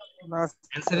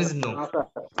 Answer is no.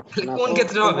 কোন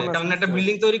ক্ষেত্রে হবে? কারণ একটা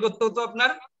বিল্ডিং তৈরি করতেও তো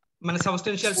আপনার মানে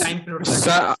সাবস্টেনশিয়াল টাইম পিরিয়ড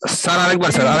স্যার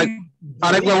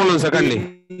আরেকবার বলুন স্যার কাইন্ডলি।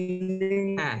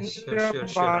 হ্যাঁ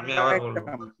শিওর আমি আবার বলবো।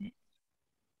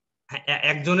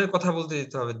 একজনের কথা বলতে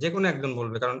দিতে হবে, যে কোনো একজন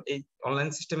বলবে, কারণ এই অনলাইন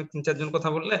সিস্টেমে 3-4 জন কথা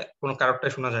বললে কোনো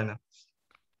কারোরটাই শোনা যায় না।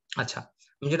 আচ্ছা,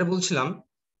 আমি যেটা বলছিলাম,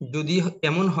 যদি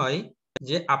এমন হয়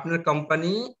যে আপনার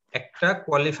কোম্পানি একটা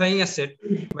কোয়ালিফাইং অ্যাসেট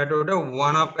বাট ওটা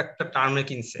ওয়ান অফ একটা টার্মে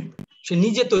কিনছে, সে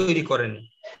নিজে তৈরি করেনি,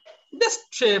 জাস্ট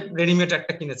সে রেডিমেড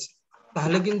একটা কিনেছে,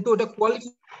 তাহলে কিন্তু ওটা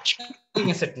কোয়ালিফাইং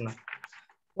অ্যাসেট না।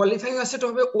 কোয়ালিফাইং অ্যাসেট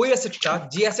হবে ওই অ্যাসেটটা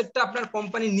যে অ্যাসেটটা আপনার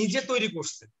কোম্পানি নিজে তৈরি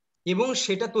করছে এবং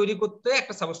সেটা তৈরি করতে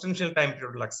একটা সাবস্টেনশিয়াল টাইম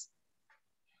পিরিয়ড লাগছে।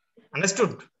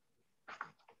 আন্ডারস্টুড?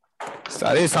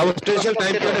 স্যার এই সাবস্টেনশিয়াল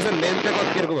টাইম পিরিয়ডের লেন্থটা কত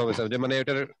কিরকম হবে স্যার, যে মানে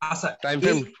এটার টাইম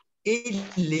ফ্রেম? এই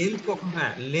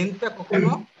লেন্থটা কখনো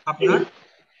আপনার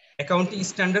অ্যাকাউন্টিং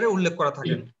স্ট্যান্ডার্ডে উল্লেখ করা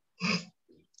থাকে না।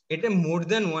 এটা মোর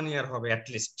দেন 1 ইয়ার হবে, অ্যাট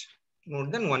লিস্ট মোর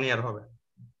দেন 1 ইয়ার হবে।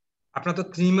 আপনার তো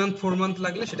 3 মান্থ 4 মান্থ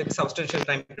লাগলে সেটাকে সাবস্টেনশিয়াল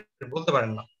টাইম পিরিয়ড বলতে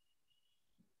পারেন না।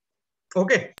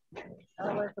 ওকে,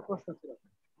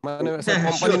 মানে স্যার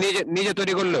কোম্পানি নিজে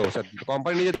তৈরি করলেও, স্যার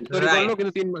কোম্পানি নিজে তৈরি করলেও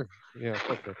কিন্তু 3 মাস।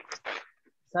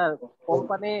 স্যার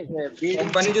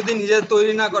কোম্পানি যদি নিজে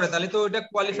তৈরি না করে তাহলে তো ওটা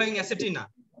কোয়ালিফাইং অ্যাসেটই না।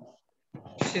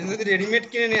 সে যদি রেডিমেড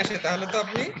কিনে নিয়ে আসে তাহলে তো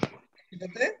আপনি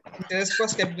এটাতে ইন্টারেস্ট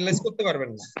কস্ট ক্যাপিটালাইজ করতে পারবেন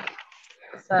না।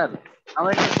 স্যার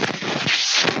আমার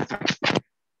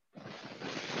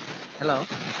হ্যালো,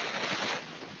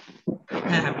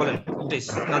 হ্যাঁ বলেন প্লিজ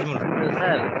নাজমুল।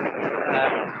 স্যার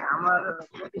আমার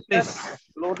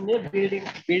লোন নিয়ে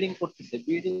বিল্ডিং করতেছে,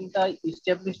 বিল্ডিংটা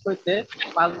এস্টাবলিশ হইতে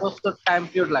 5 বছর টাইম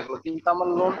পিরিয়ড লাগলো, কিন্তু আমার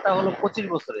লোনটা হলো 25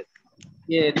 বছরের,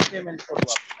 রিপেমেন্ট করব।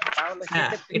 তাহলে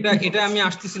এটা আমি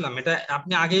আসতেছিলাম, এটা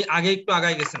আপনি আগে একটু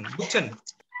আগায় গেছেন, বুঝছেন?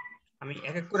 আমি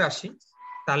এক এক করে আসি,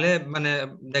 তাহলে মানে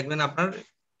দেখবেন আপনার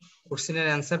কোশ্চেনের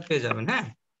অ্যানসার পেয়ে যাবেন। হ্যাঁ,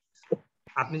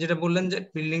 আপনি যেটা বললেন যে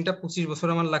বিল্ডিংটা 25 বছর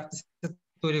আমার লাগতেছে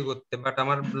তৈরি করতে, বাট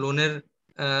আমার লোনের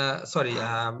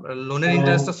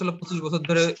ইন্টারেস্ট আসলে 25 বছর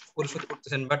ধরে পরিশোধ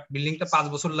করতেছেন, বাট বিল্ডিংটা 5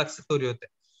 বছর লাগছে তৈরি হতে।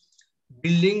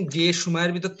 বিল্ডিং যে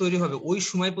সময়ের ভিতর তৈরি হবে ওই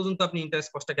সময় পর্যন্ত আপনি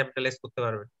ইন্টারেস্ট কস্টটা ক্যাপিটালাইজ করতে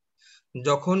পারবেন।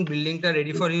 যখন বিল্ডিংটা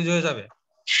রেডি ফর ইউজ হয়ে যাবে,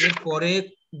 এরপরে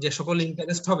যে সকল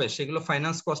ইন্টারেস্ট হবে সেগুলো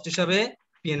ফাইন্যান্স কস্ট হিসাবে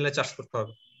পিএনএল এ চার্জ করতে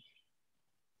হবে।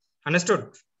 আন্ডারস্টুড?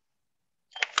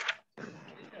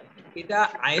 এটা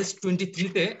IAS-23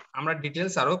 তে আমরা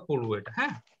ডিটেইলস আরো পড়বো এটা।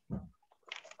 হ্যাঁ,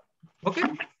 ওকে।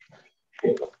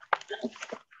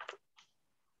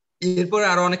 এরপরে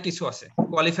আরো অনেক কিছু আছে।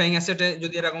 কোয়ালিফাইং অ্যাসেটে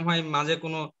যদি এরকম হয় মাঝে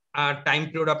কোনো টাইম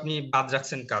পিরিয়ড আপনি বাদ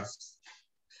রাখছেন,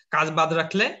 কাজ বাদ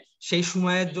রাখলে সেই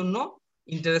সময়ের জন্য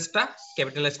ইন্টারেস্টটা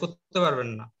ক্যাপিটালাইজ করতে পারবেন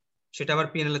না, সেটা আবার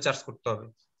পিএনএল এ চার্জ করতে হবে।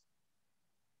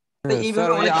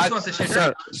 এইভাবে অনেক কিছু আছে।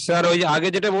 স্যার ওই যে আগে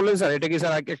যেটা বললেন স্যার, এটা কি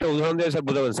স্যার একটা উদাহরণ দিয়ে স্যার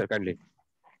বোঝাবেন স্যার কাইন্ডলি?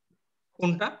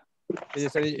 কোনটা? এই যে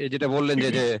স্যার যেটা বললেন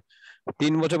যে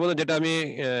 3 বছর পর্যন্ত, যেটা আমি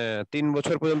 3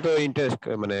 বছর পর্যন্ত ইন্টারেস্ট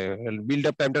মানে বিল্ড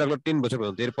আপ টাইমটা রাখলো 3 বছর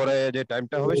পর্যন্ত, এরপরে যে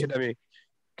টাইমটা হবে সেটা আমি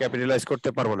ক্যাপিটালাইজ করতে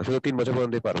পারবো না, শুধু 3 বছর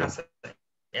পর্যন্তই পারবো।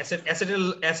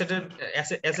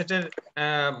 অ্যাসেটের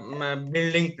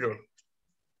বিল্ডিং পিরিয়ড।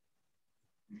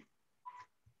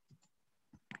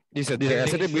 জি স্যার,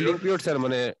 অ্যাসেটের বিল্ডিং পিরিয়ড স্যার,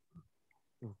 মানে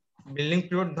বিল্ডিং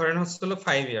পিরিয়ড ধরেন হচ্ছে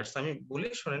 5 ইয়ার্স। আমি বলি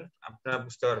শুনেন, আপনারা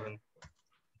বুঝতে পারবেন।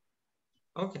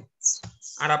 ওকে,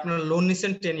 আর আপনার লোন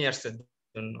নিছেন 10 ইয়ার্স এর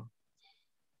জন্য,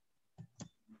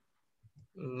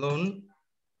 লোন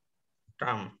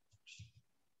টার্ম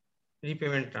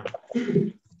রিপেমেন্ট টার্ম।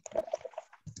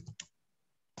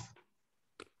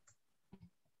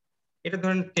 এটা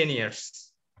ধরেন 10 ইয়ার্স।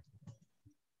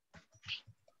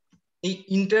 এই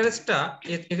ইন্টারেস্টটা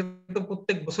তো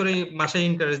প্রত্যেক বছরে মাসে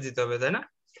ইন্টারেস্ট দিতে হবে, তাই না?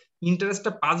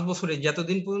 ইন্টারেস্টটা 5 বছরে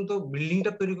যতদিন পর্যন্ত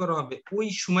বিল্ডিংটা তৈরি করা হবে ওই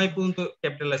সময় পর্যন্ত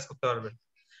ক্যাপিটালাইজ করতে পারবেন।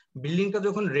 বিল্ডিংটা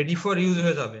যখন রেডি ফর ইউজ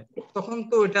হয়ে যাবে তখন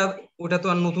তো ওটা তো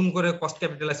আর নতুন করে কস্ট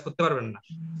ক্যাপিটালাইজ করতে পারবেন না।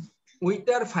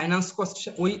 ওইটার ফাইন্যান্স কস্ট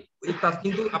তার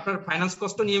কিন্তু আপনার ফাইন্যান্স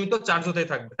কস্ট নিয়মিত চার্জ হতেই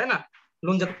থাকবে, তাই না?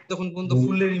 লোন যতক্ষণ পর্যন্ত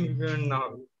ফুললি রিপেমেন্ট না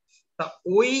হবে, তা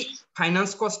ওই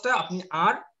ফাইন্যান্স কস্টটা আপনি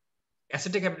আর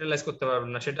অ্যাসেটে ক্যাপিটালাইজ করতে পারবেন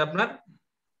না, সেটা আপনার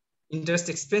ইন্টারেস্ট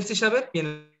এক্সপেন্স হিসাবে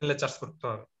পিএনএল এ চার্জ করতে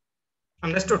হবে।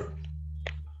 আন্ডারস্টুড?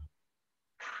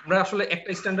 আমরা আসলে একটা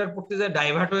স্ট্যান্ডার্ড পড়তে যাই,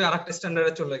 ডাইভার্ট হয়ে আরেকটা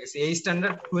স্ট্যান্ডার্ডে চলে গেছি। এই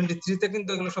স্ট্যান্ডার্ড 23 তে কিন্তু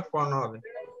এগুলো সব পড়ানো হবে।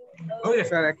 ওকে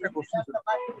স্যার, একটা কোশ্চেন ছিল।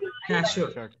 হ্যাঁ শিওর।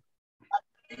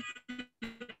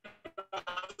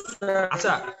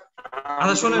 আচ্ছা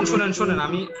শুনেন,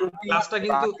 আমি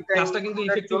ক্লাসটা কিন্তু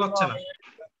ইফেক্টিভ হচ্ছে না।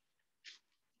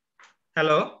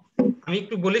 হ্যালো, আমি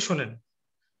একটু বলি শুনেন।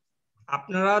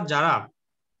 আপনারা যারা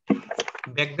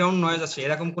ব্যাকগ্রাউন্ড নয়েজ আছে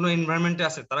এরকম কোন এনভায়রনমেন্টে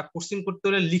আছে, তারা কোশ্চেন করতে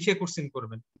হলে লিখে কোশ্চেন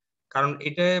করবেন, কারণ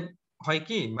এটা হয়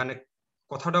কি মানে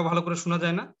কথাটাও ভালো করে শোনা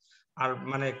যায় না, আর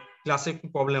মানে ক্লাসে একটু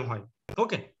প্রবলেম হয়।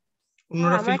 ওকে,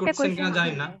 অন্যরা আমার ফিল একটা করতেছেন কিনা কোয়েশ্চেন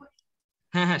জানি ছিল না।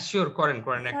 হ্যাঁ হ্যাঁ শিওর, করেন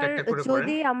একটা স্যার। একটা করে করেন।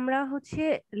 যদি আমরা হচ্ছে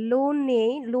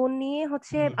লোন নিয়ে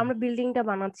হচ্ছে আমরা বিল্ডিংটা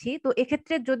বানাচ্ছি, তো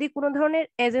এক্ষেত্রে যদি কোনো ধরনের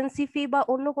এজেন্সি ফি বা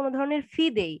অন্য কোনো ধরনের ফি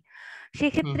দেই,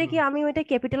 সেক্ষেত্রে কি আমি ওইটা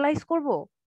ক্যাপিটালাইজ করব?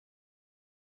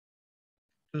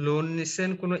 লোন নিছেন,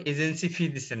 কোনো এজেন্সি ফি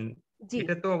দিছেন, জি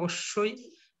এটা তো অবশ্যই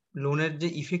লোনের যে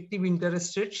ইফেক্টিভ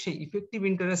ইন্টারেস্ট রেট, সেই ইফেক্টিভ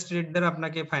ইন্টারেস্ট রেট দ্বারা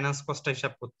আপনাকে ফাইন্যান্স কস্টটা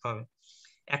হিসাব করতে হবে।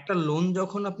 একটা লোন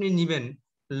যখন আপনি নিবেন,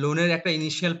 লোনের একটা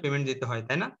ইনিশিয়াল পেমেন্ট দিতে হয়,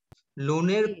 তাই না?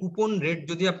 লোনের কুপন রেট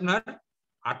যদি আপনার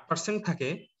 8% থাকে,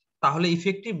 তাহলে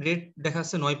ইফেক্টিভ রেট দেখা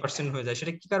যাচ্ছে 9% হয়ে যায়।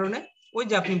 সেটা কি কারণে? ওই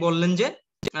যে আপনি বললেন যে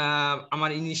আমার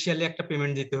ইনিশিয়ালি একটা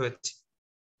পেমেন্ট দিতে হয়েছে,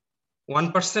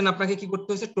 1% আপনাকে কি করতে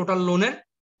হয়েছে, টোটাল লোনের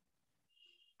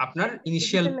আপনার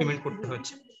ইনিশিয়াল রিপেমেন্ট। পেমেন্ট করতে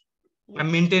হচ্ছে,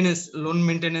 maintenance, loan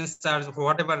maintenance charge,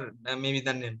 what ever maybe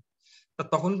the name.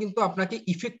 তখন কিন্তু আপনাকে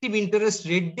ইফেক্টিভ ইন্টারেস্ট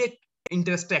রেট দিয়ে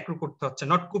ইন্টারেস্টটা অ্যাক্রু করতে হচ্ছে,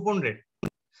 নট কুপন রেট।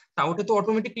 তা ওটা তো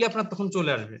অটোমেটিক্যালি আপনার তখন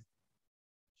চলে আসবে।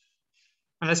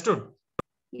 Understood?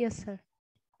 Yes sir,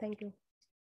 thank you.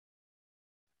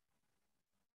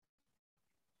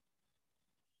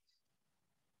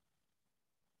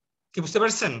 কি বুঝতে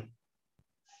পারছেন?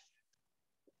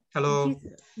 হ্যালো?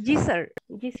 জি স্যার,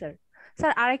 জি স্যার।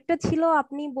 স্যার আরেকটা ছিল,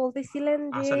 আপনি বলতেছিলেন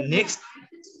যে আচ্ছা নেক্সট।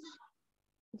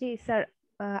 জি স্যার,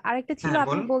 আরেকটা ছিল, হ্যাঁ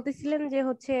আপনি বলুন। বলতেছিলেন যে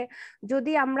হচ্ছে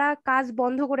যদি আমরা কাজ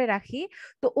বন্ধ করে রাখি,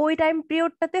 তো ওই টাইম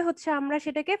পিরিয়ডটাতে হচ্ছে আমরা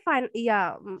সেটাকে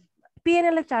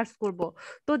পিএনএল এ চার্জ করব।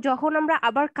 তো যখন আমরা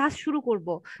আবার কাজ শুরু করব,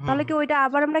 তাহলে কি ওইটা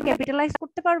আবার আমরা ক্যাপিটালাইজ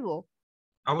করতে পারবো?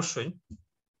 অবশ্যই।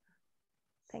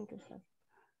 Thank you sir.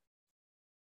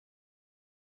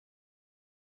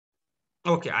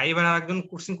 ওকে, এবার আরেকজন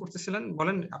কোশ্চেন করতেছিলেন,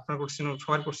 বলেন আপনার কোশ্চেন,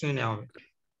 সবার কোশ্চেন নেওয়া হবে।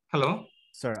 হ্যালো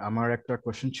স্যার, আমার একটা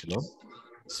কোশ্চেন ছিল।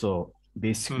 সো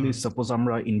বেসিক্যালি সাপোজ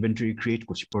আমরা ইনভেন্টরি ক্রিয়েট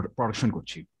করছি, প্রোডাকশন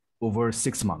করছি ওভার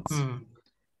 6 মান্থস।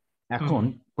 এখন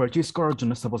পারচেজ করার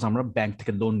জন্য সাপোজ আমরা ব্যাংক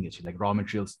থেকে লোন নিয়েছি, লাইক র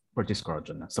মেটেরিয়ালস পারচেজ করার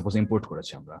জন্য, সাপোজ ইম্পোর্ট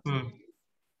করেছি আমরা।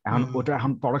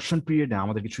 এখন প্রোডাকশন পিরিয়ডে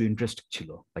আমাদের কিছু ইন্টারেস্ট ছিল,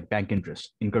 লাইক ব্যাংক ইন্টারেস্ট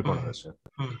ইনকার করা হয়েছে।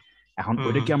 এখন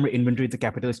ওইটা কি আমরা ইনভেন্টরিতে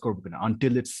ক্যাপিটালাইজ করবো কিনা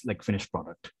until it's like finish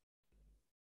product,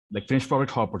 like finish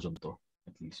product হওয়া পর্যন্ত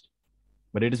at least,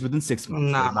 but it is within 6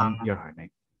 months, না like 1 year হয় নাই।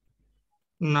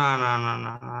 না না না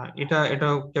না না,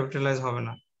 এটাও ক্যাপিটালাইজ হবে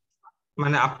না।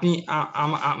 মানে আপনি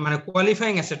মানে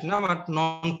কোয়ালিফাইং অ্যাসেট না, বাট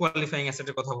নন কোয়ালিফাইং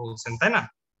অ্যাসেটের কথা বলছেন, তাই না?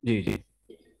 জি জি।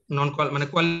 মানে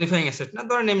কোয়ালিফাইং অ্যাসেট না,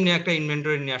 ধরেন এমনি একটা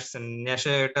ইনভেন্টরি নিয়ে আসছেন, নিয়ে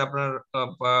এসে এটা আপনার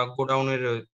গোডাউনে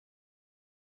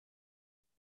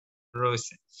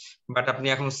রয়েছে, বাট আপনি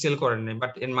এখন সেল করেন নাই,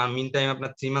 বাট এর মিন টাইম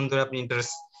আপনার 3 মান্থ ধরে আপনি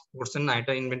ইন্টারেস্ট করছেন না,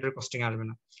 এটা ইনভেন্টরি কস্টিং আসবে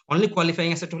না। অনলি কোয়ালিফাইং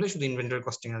অ্যাসেট হলে শুধু ইনভেন্টরি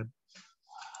কস্টিং আসবে।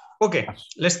 ওকে,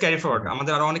 লেটস ক্যারি ফরওয়ার্ড।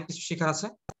 আমাদের আরো অনেক কিছু শেখার আছে,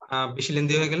 বেশি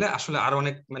লেন্দি হয়ে গেলে আসলে আরো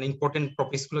অনেক মানে ইম্পর্টেন্ট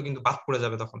টপিকস গুলো কিন্তু বাদ পড়ে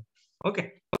যাবে তখন। ওকে,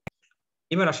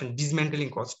 এবার আসেন ডিসমেন্টেলিং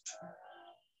কস্ট।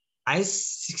 IAS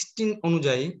 16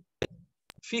 অনুযায়ী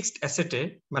ফিক্সড অ্যাসেটে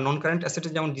বা নন কারেন্ট অ্যাসেটে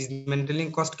যেমন ডিসমেন্টেলিং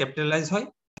কস্ট ক্যাপিটালাইজ হয়,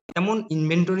 তেমন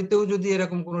ইনভেন্টরিতেও যদি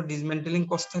এরকম কোনো ডিসমেন্টেলিং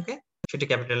কস্ট থাকে, সেটা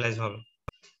ক্যাপিটালাইজ হবে।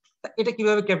 এটা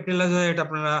কিভাবে ক্যাপিটালাইজ হয় এটা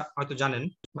আপনারা হয়তো জানেন,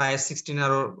 বা IAS 16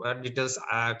 আরো ডিটেইলস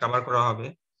কভার করা হবে।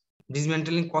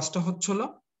 ডিসমেন্টেলিং কস্টটা হলো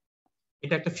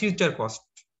এটা একটা future cost.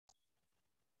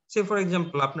 Say for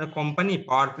example আপনার কোম্পানি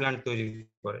পাওয়ার প্ল্যান্ট তৈরি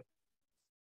করে,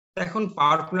 এখন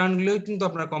পাওয়ার প্ল্যান্ট গুলোই কিন্তু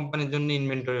আপনার কোম্পানির জন্য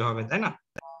ইনভেন্টরি হবে, তাই না?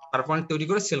 পাওয়ার প্ল্যান্ট তৈরি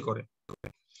করে সেল করে।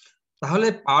 তাহলে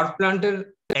পাওয়ার প্ল্যান্টের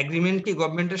এগ্রিমেন্ট কি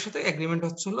গভর্নমেন্টের সাথে? এগ্রিমেন্ট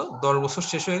হলো 10 বছর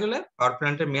শেষ হয়ে গেলে, পাওয়ার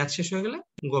প্ল্যান্টের মেয়াদ শেষ হয়ে গেলে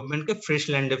গভর্নমেন্টকে ফ্রেশ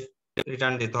ল্যান্ডে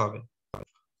রিটার্ন দিতে হবে,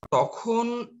 তখন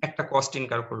একটা কস্ট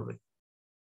ইনকার করবে।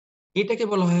 এটাকে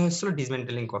বলা হয়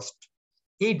ডিসমেন্টেলিং কস্ট।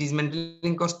 এই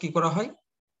ডিসমেন্টেলিং কস্ট কি করা হয়?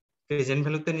 প্রেজেন্ট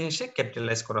ভ্যালুতে নিয়ে এসে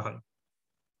ক্যাপিটালাইজ করা হয়।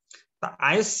 তা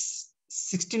IAS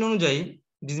 16 অনুযায়ী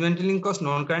ডিসমেন্টেলিং কস্ট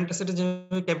নন কারেন্ট অ্যাসেটে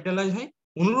যেভাবে ক্যাপিটালাইজ হয়,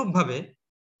 অনুরূপভাবে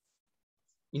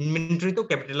ইনভেন্টরিতেও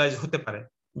ক্যাপিটালাইজ হতে পারে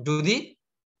যদি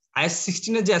IAS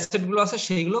 16 এর যে অ্যাসেট গুলো আছে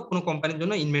সেইগুলো কোনো কোম্পানির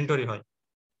জন্য ইনভেন্টরি হয়।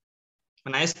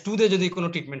 মানে IAS 2 তে যদি কোনো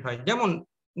ট্রিটমেন্ট হয়, যেমন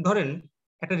ধরেন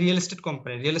একটা রিয়েল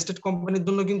এস্টেট কোম্পানির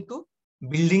জন্য কিন্তু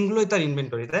বিল্ডিং গুলোই তার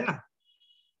ইনভেন্টরি, তাই না?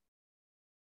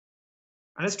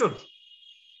 আন্ডারস্টুড?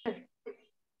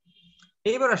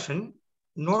 এইবার আসেন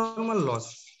নরমাল লস।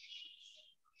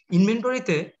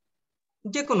 ইনভেন্টরিতে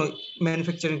যে কোনো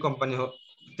ম্যানুফ্যাকচারিং কোম্পানি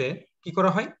হতে কি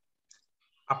করা হয়,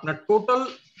 আপনার টোটাল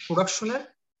প্রোডাকশনের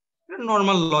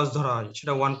নরমাল লস ধরা হয়,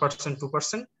 সেটা 1%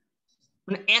 2%,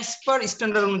 মানে অ্যাজ পার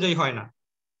স্ট্যান্ডার্ড অনুযায়ী হয় না,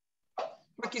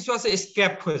 বা কিছু আছে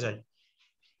স্ক্র্যাপ হয়ে যায়।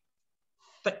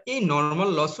 তা এই নরমাল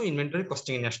লসও ইনভেন্টরি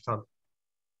কস্টিং এ নিয়ে আসতে হবে,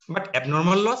 but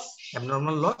abnormal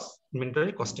loss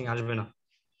inventory costing আসবে না।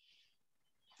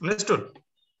 আন্ডারস্টুড?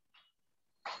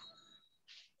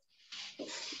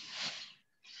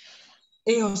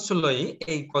 এই হচ্ছিল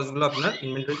এই কস্টগুলো আপনার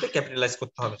ইনভেন্টরিতে ক্যাপিটালাইজ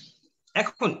করতে হবে।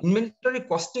 এখন ইনভেন্টরি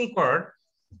কস্টিং করার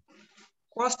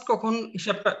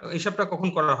হিসাবটা কখন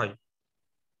করা হয়?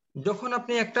 যখন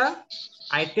আপনি একটা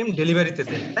আইটেম ডেলিভারিতে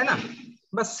দেন, তাই না,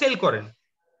 বা সেল করেন।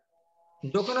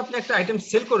 যখন আপনি একটা আইটেম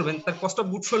সেল করবেন তার cost of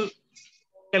goods sold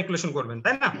calculation করবেন,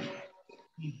 তাই না?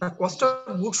 তার কস্ট অফ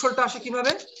গুডস সোল্ডটা আসে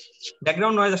কিভাবে?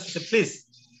 ব্যাকগ্রাউন্ড নয়েজ আসছে please,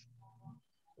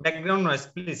 background noise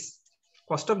please.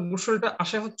 Cost of goods সোল্ডটা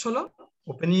আসে হচ্ছে হলো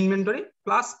opening inventory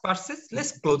plus purchase less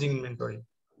closing inventory.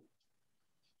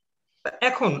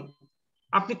 এখন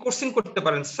আপনি কোশ্চেন করতে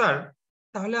পারেন, স্যার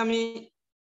তাহলে আমি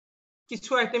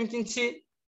কিছু আইটেম কিনছি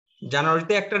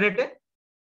জানুয়ারিতে একটা রেটে,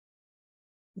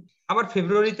 আবার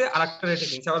ফেব্রুয়ারিতে আরেকটা রেটে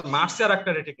কিনছি, আবার মার্চে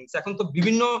আরেকটা রেটে কিনছি, এখন তো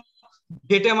বিভিন্ন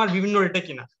ডেটে আমার বিভিন্ন রেটে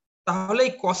কিনা, তাহলে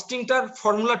এই কস্টিংটার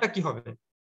ফর্মুলাটা কি হবে?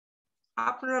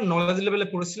 আপনারা নলেজ লেভেলে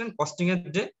পড়েছিলেন কস্টিং এর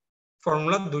যে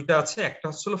ফর্মুলা দুইটা আছে, একটা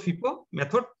হচ্ছে ফিফো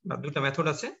মেথড, বা দুইটা মেথড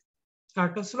আছে, আর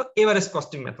একটা হচ্ছে এভারেজ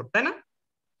কস্টিং মেথড, তাই না?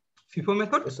 ফিফো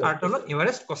মেথড আর একটা হলো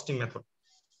এভারেজ কস্টিং মেথড।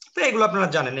 তো এগুলো আপনারা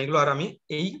জানেন, এগুলো আর আমি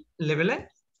এই লেভেলে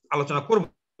আলোচনা করব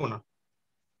না।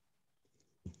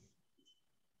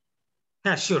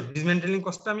 হ্যাঁ শিওর, ডিসমেন্টেলিং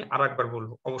কস্টটা আমি আরেকবার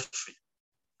বলবো অবশ্যই।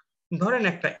 ধরেন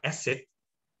একটা অ্যাসেট,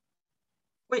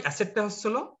 ওই অ্যাসেটটা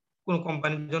হচ্ছিল কোন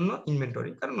কোম্পানির জন্য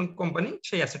ইনভেন্টরি, কারণ ওই কোম্পানি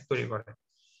সেই অ্যাসেট তৈরি করে।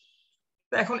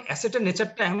 তো এখন অ্যাসেটের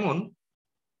নেচারটা এমন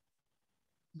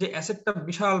যে অ্যাসেটটা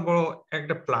বিশাল বড়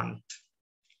একটা প্লান্ট।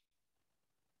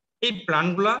 এই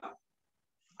প্লান্টগুলা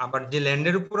আবার যে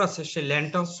ল্যান্ডের উপর আছে সেই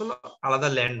ল্যান্ডটা হচ্ছিল আলাদা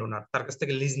ল্যান্ড ওনার, তার কাছ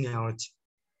থেকে লিজ নেওয়া হয়েছে।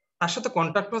 তার সাথে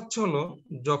কন্ট্রাক্ট হচ্ছে হলো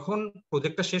যখন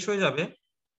প্রজেক্টটা শেষ হয়ে যাবে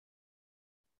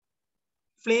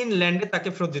প্লেন ল্যান্ডে তাকে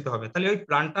ফেরত দিতে হবে। তাহলে ওই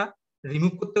প্ল্যানটা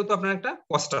রিমুভ করতেও তো আপনার একটা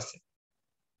কস্ট আছে,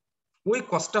 ওই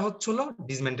কস্টটা হচ্ছে হলো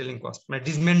ডিসমেন্টেলিং কস্ট, মানে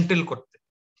ডিসমেন্টেল করতে,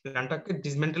 প্ল্যানটাকে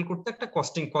ডিসমেন্টেল করতে একটা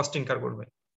কস্ট ইনকার করবে,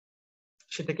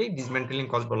 সেটাকেই ডিসমেন্টেলিং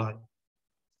কস্ট বলা হয়।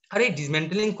 আর এই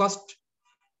ডিসমেন্টেলিং কস্ট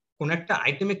কোন একটা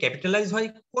আইটেমে ক্যাপিটালাইজ হয়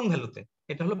কোন ভ্যালুতে?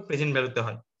 এটা হলো প্রেজেন্ট ভ্যালুতে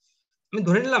হয়। আমি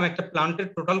ধরে নিলাম একটা প্ল্যান্টের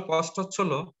টোটাল কস্ট হচ্ছে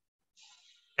হলো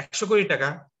 100 কোটি টাকা,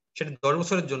 সেটা 10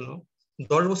 বছরের জন্য।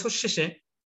 10 বছর শেষে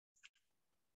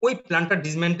ওই প্ল্যানটা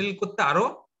ডিসমেন্টেল করতে আরো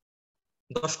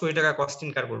 10 কোটি টাকা কস্ট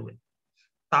ইনকার করবে।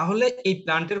 তাহলে এই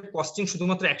প্ল্যান্টের কস্টিং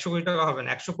শুধুমাত্র 100 কোটি টাকা হবে না,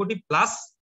 100 কোটি প্লাস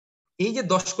এই যে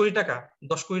 10 কোটি টাকা,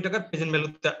 10 কোটি টাকার প্রেজেন্ট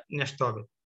ভ্যালুতে নিয়ে আসতে হবে।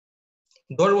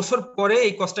 10 বছর পরে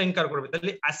এই কস্টটা ইনকার করবে,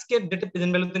 তাহলে আজকের ডেটে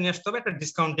প্রেজেন্ট ভ্যালুতে নিয়ে আসতে হবে একটা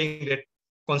ডিসকাউন্টিং রেট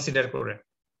কনসিডার করে।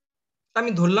 আমি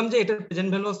ধরলাম যে এটার প্রেজেন্ট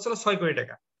ভ্যালু হচ্ছে 6 কোটি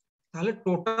টাকা, তাহলে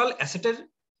টোটাল অ্যাসেটের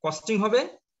কস্টিং হবে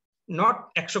নট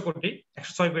 100 কোটি,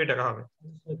 106 কোটি টাকা হবে।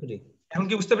 এখন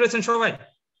কি বুঝতে পেরেছেন সবাই?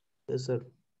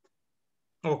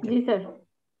 ওকে, জি স্যার।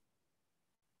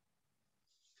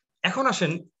 এখন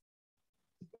আসেন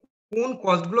কোন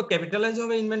কস্টগুলো ক্যাপিটালাইজ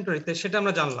হবে ইনভেন্টরিতে সেটা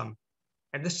আমরা জানলাম।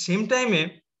 এট দ্য সেম টাইমে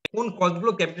কোন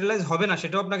কস্টগুলো ক্যাপিটালাইজ হবে না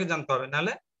সেটাও আপনাকে জানতে হবে,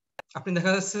 নাহলে আপনি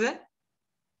দেখা যাচ্ছে যে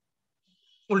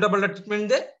উল্টাপাল্টা ট্রিটমেন্ট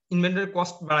দিয়ে ইনভেন্টরি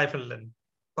কস্ট বাড়াই ফেললেন,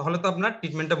 তাহলে তো আপনার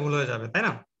ট্রিটমেন্টটা ভুল হয়ে যাবে, তাই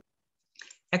না?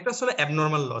 একটা হচ্ছে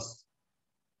abnormal loss.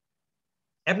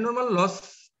 Abnormal loss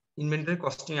inventory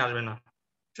costing আসবে না।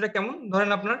 সেটা কেমন?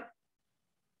 ধরেন আপনার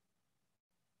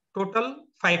টোটাল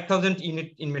 5000 ইউনিট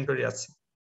ইনভেন্টরি আছে,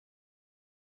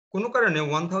 কোনো কারণে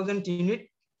 1000 ইউনিট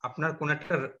আপনার কোন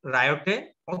একটা রায়টে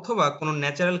অথবা কোন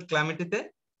ন্যাচারাল ক্লাইমেটিতে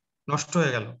নষ্ট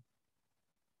হয়ে গেল,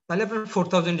 তাহলে আপনার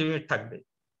 4000 ইউনিট থাকবে।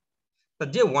 তা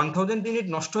যে 1000 ইউনিট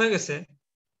নষ্ট হয়ে গেছে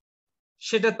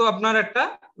সেটা তো আপনার একটা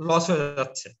লস হয়ে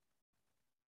যাচ্ছে।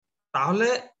 তাহলে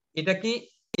এটা কি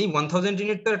এই 1000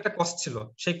 ইউনিটের একটা কস্ট ছিল,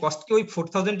 সেই কস্ট কি ওই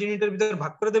 4000 ইউনিটের ভিতরে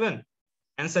ভাগ করে দেবেন?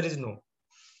 Answer is no.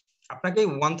 আপনাকে এই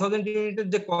 1000 ইউনিটের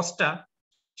যে কস্টটা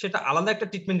সেটা আলাদা একটা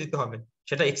ট্রিটমেন্ট দিতে হবে,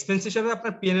 সেটা এক্সপেন্স হিসেবে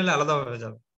আপনার পিএনএল এ আলাদা হয়ে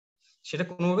যাবে, সেটা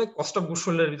কোনোভাবে কস্ট অফ গুডস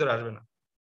সোল্ড এর ভিতরে আসবে না।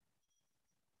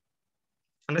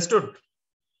 আন্ডারস্টুড?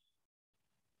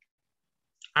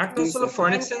 আরেকটা হলো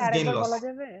ফরেন এক্সচেঞ্জ গেইন লস।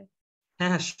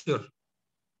 হ্যাঁ হ্যাঁ শিওর।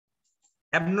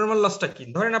 অ্যাবনর্মাল লসটা কি?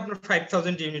 ধরেন আপনার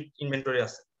 5000 ইউনিট ইনভেন্টরি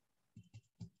আছে,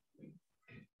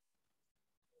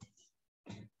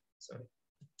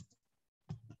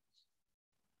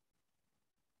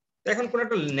 এখন কোন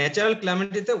একটা ন্যাচারাল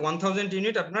ক্লাইমেটিতে 1000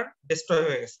 ইউনিট আপনার ডিস্ট্রয়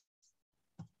হয়ে গেছে,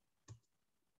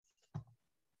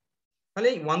 তাহলে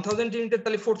 1000 ইউনিটের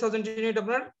তাহলে 4000 ইউনিট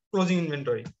আপনার ক্লোজিং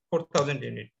ইনভেন্টরি, 4000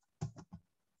 ইউনিট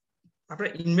আপনার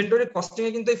ইনভেন্টরি কস্টিং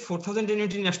এ কিন্তু এই 4000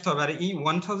 ইউনিট নিয়ে আসতে হবে, আর এই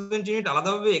 1000 ইউনিট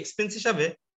আলাদাভাবে এক্সপেন্স হিসাবে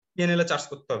পিএনএল এ চার্জ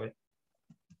করতে হবে,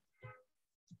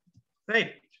 রাইট?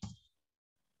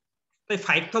 তাই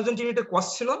 5000 ইউনিটের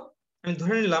কস্ট ছিল আমি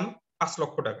ধরে নিলাম 5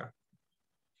 লক্ষ টাকা,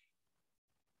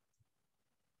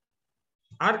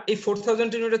 আর এই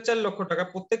 4000 ইউনিটের 4 লক্ষ টাকা,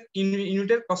 প্রত্যেক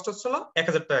ইউনিটের কস্ট হচ্ছিল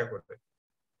 1000 টাকা করে।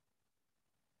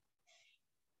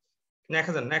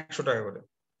 1000 না 100 টাকা করে,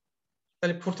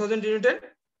 তাহলে 4000 ইউনিটের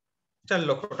 4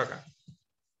 লক্ষ টাকা।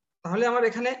 তাহলে আমার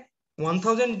এখানে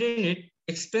 1000 ইউনিট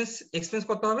এক্সপেন্স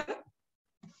কত হবে?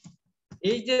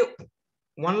 এই যে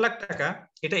 1 লাখ টাকা,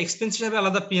 এটা এক্সপেন্স হিসেবে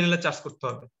আলাদা পিএনএল এ চার্জ করতে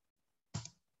হবে,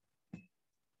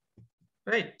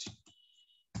 রাইট?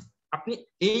 আপনি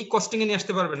এই কস্টিং এ নিয়ে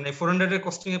আসতে পারবেন না, 400 এর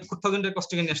কস্টিং এ 4000 এর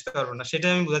কস্টিং এ নিয়ে আসতে পারবেন না,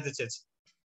 সেটাই আমি বোঝাতে চেয়েছি।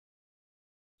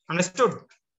 আন্ডারস্টুড?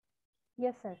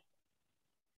 Yes sir.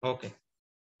 ওকে,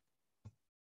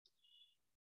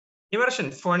 এবার আসেন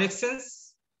ফরেন এক্সচেঞ্জ।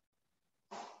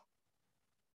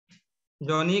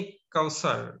 জনি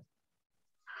কাউসার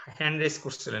হ্যান্ড রেজ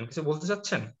করছিলেন, কিছু বলতে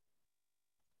চাচ্ছেন?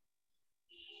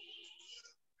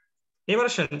 এবার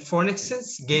আসেন ফরেন এক্সচেঞ্জ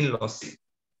গেইন লস।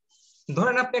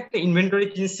 ধরেন আপনি একটা ইনভেন্টরি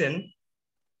কিনছেন,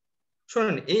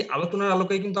 শুনুন এই আলোচনার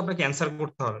আলোকে কিন্তু আপনাকে অ্যান্সার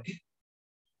করতে হবে,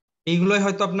 এইগুলোই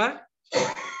হয়তো আপনার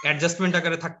অ্যাডজাস্টমেন্ট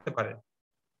আকারে থাকতে পারে,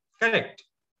 কারেক্ট?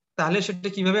 তাহলে সেটা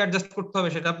কিভাবে অ্যাডজাস্ট করতে হবে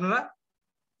সেটা আপনারা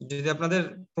যদি আপনাদের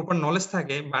প্রপার নলেজ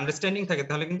থাকে বা আন্ডারস্ট্যান্ডিং থাকে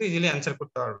তাহলে কিন্তু ইজিলি অ্যান্সার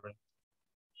করতে পারবেন।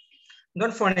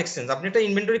 ধরুন ফরেন এক্সচেঞ্জ, আপনি একটা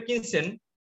ইনভেন্টরি কিনছেন,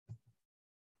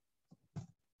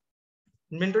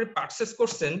 ইনভেন্টরি পারচেজ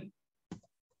করছেন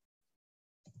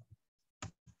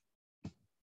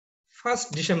 1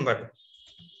 ডিসেম্বর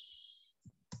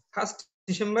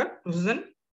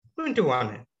 2021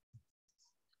 এ।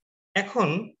 এখন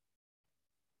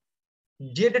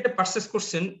যে ডেটে পারচেজ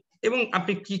করছেন, এবং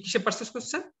আপনি কিসে পারচেজ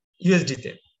করছেন?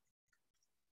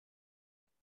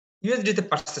 ইউএসডি তে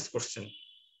পারচেজ করছেন।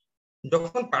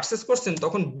 যখন পারচেজ করছেন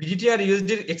তখন বিডিটি আর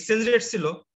ইউএসডি এর এক্সচেঞ্জ রেট ছিল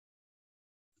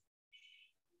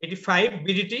 85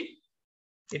 বিডিটি,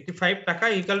 85 টাকা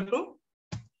ইকুয়াল টু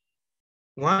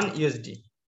 1 ইউএসডি।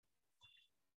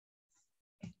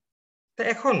 তো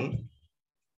এখন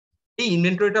এই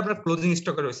ইনভেন্টরিটা আপনার ক্লোজিং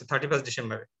স্টকে রয়েছে 31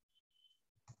 ডিসেম্বরে,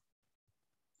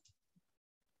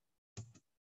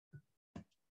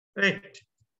 রাইট?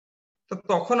 তো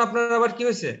তখন আপনার আবার কি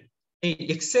হয়েছে, এই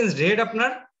এক্সচেঞ্জ রেট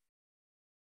আপনার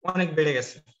অনেক বেড়ে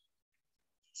গেছে।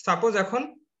 সাপোজ এখন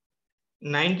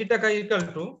 90 টাকা ইকুয়াল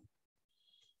টু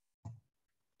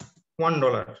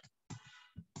 $1।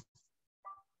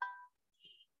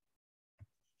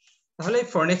 তাহলে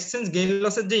ফরেন এক্সচেঞ্জ গেইন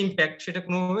লসের যে ইম্প্যাক্ট সেটা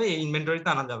কোনোভাবে এই ইনভেন্টরিতে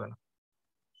আনা যাবে না।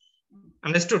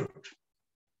 আন্ডারস্টুড?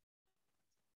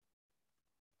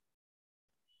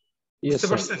 বুঝতে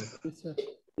পারছেন?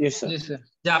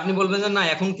 যে আপনি বলবেন যে না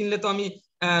এখন কিনলে তো আমি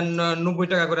 90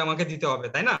 টাকা করে আমাকে দিতে হবে,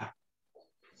 তাই না?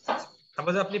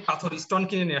 তারপরে আপনি পাথর স্টোন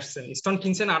কিনে নিয়ে আসছেন, স্টোন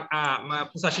কিনছেন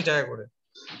 85 টাকা করে,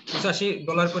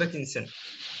 $85 করে কিনছেন।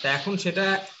 তা এখন সেটা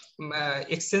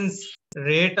এক্সচেঞ্জ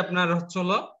রেট আপনার হচ্ছে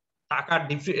হলো টাকা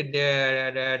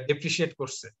ডেপ্রিসিয়েট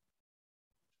করছে,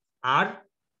 আর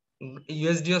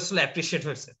ইউএসডি আসলে অ্যাপ্রিসিয়েট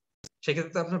হয়েছে,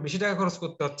 সেক্ষেত্রে আপনার বেশি টাকা খরচ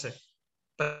করতে হচ্ছে।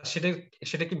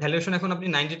 সেটা কি ভ্যালুয়েশন এখন আপনি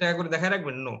 90 টাকা করে দেখায়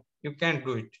রাখবেন? No, you can't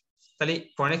do it. তাহলে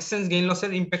ফরেন এক্সচেঞ্জ গেইন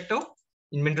লসের ইম্প্যাক্টটাও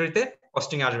ইনভেন্টরিতে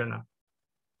কস্টিং আসবে না।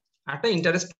 একটা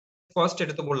ইন্টারেস্ট কস্ট,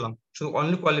 এটা তো বললাম শুধু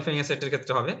অনলি কোয়ালিফাইং অ্যাসেটের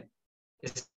ক্ষেত্রে হবে,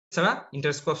 এছাড়া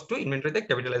ইন্টারেস্ট কস্ট টু ইনভেন্টরিতে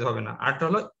ক্যাপিটালাইজ হবে না। আরটা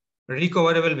হলো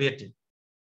রিকভারেবল ভিএটি,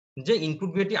 যে ইনপুট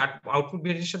ভিএটি আউটপুট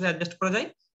ভিএটির সাথে অ্যাডজাস্ট করা যায়,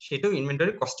 সেটাও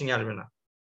ইনভেন্টরি কস্টিং এ আসবে না।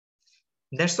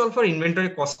 That's all for inventory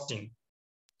costing.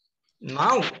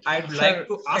 Now I'd like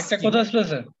to ask একটা কথা ছিল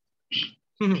স্যার,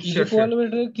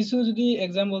 ইকুয়ালিটির কিছু যদি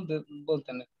एग्जांपल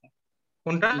বলতেন।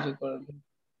 কোনটা?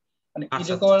 মানে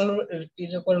ইকুয়ালিটি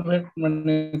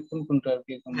মানে কোনটা আর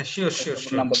কি? হ্যাঁ শিওর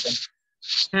নাম্বার দেন।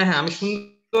 হ্যাঁ আমি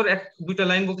সুন্দর এক দুইটা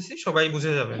লাইন বলতেছি, সবাই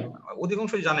বুঝে যাবেন,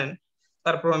 অধিকাংশই জানেন,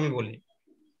 তারপর আমি বলি।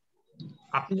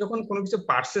 আপনি যখন কোনো কিছু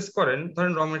পারচেজ করেন,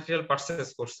 ধরেন র ম্যাটেরিয়াল পারচেজ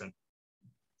করছেন,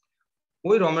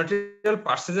 ওই র ম্যাটেরিয়াল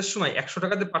পারচেজের সময় 100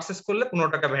 টাকাতে পারচেজ করলে 15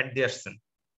 টাকা ভ্যাট দিয়ে আসছেন,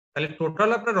 তাহলে টোটাল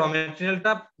আপনার র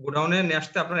ম্যাটেরিয়ালটা গোডাউনে নিয়ে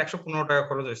আসতে আপনার 115 টাকা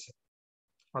খরচ হয়েছে,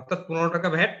 অর্থাৎ 15 টাকা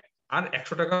ভ্যাট আর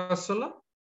 100 টাকা হলো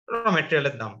র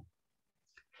ম্যাটেরিয়ালের দাম।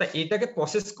 তা এটাকে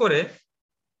প্রসেস করে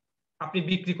আপনি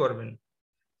বিক্রি করবেন,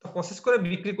 তো প্রসেস করে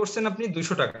বিক্রি করছেন আপনি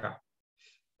 200 টাকা।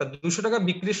 তা 200 টাকা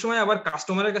বিক্রির সময় আবার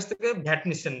কাস্টমারের কাছ থেকে ভ্যাট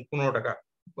নিচ্ছেন 15 টাকা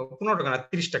না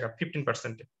 30 টাকা,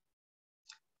 15%।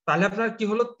 তাহলে আপনার কি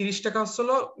হলো, 30 টাকা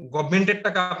হলো গভর্নমেন্টের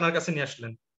টাকা আপনার কাছে নিয়ে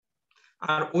আসলেন,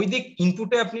 আর ওই দিক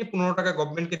ইনপুটে আপনি 15 টাকা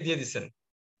গভর্নমেন্টকে দিয়ে দিচ্ছেন।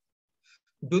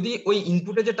 যদি ওই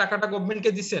ইনপুটে যে টাকাটা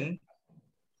গভর্নমেন্টকে দিচ্ছেন,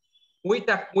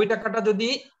 ওই টাকাটা যদি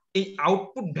এই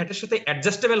আউটপুট ভ্যাটের সাথে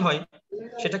অ্যাডজাস্টেবল হয়,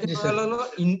 সেটাকে বলা হলো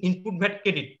ইনপুট ভ্যাট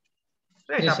ক্রেডিট,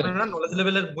 রাইট? আপনারা নলেজ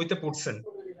লেভেলের বইতে পড়ছেন।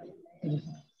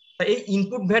 এই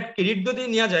ইনপুট ভ্যাট ক্রেডিট যদি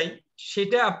নেওয়া যায়,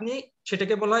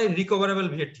 সেটাকে বলা হয় রিকভারেবল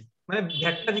ভ্যাট, মানে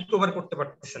ভ্যাটটা রিকভার করতে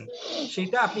পারতেছেন,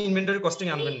 সেটা আপনি ইনভেন্টরি কস্টিং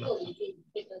আনবেন না।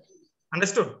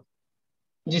 আন্ডারস্টুড?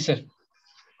 জি স্যার।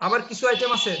 আবার কিছু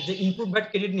আইটেম আছে যে ইনপুট ভ্যাট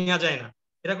ক্রেডিট নেওয়া যায় না,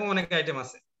 এরকম অনেক আইটেম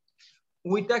আছে।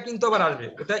 ওইটা কিন্তু আবার আসবে,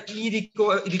 ওটা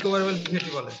ইরিকভারেবল ভ্যাট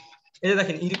বলে। এই যে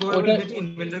দেখেন ইরিকভারেবল ভ্যাট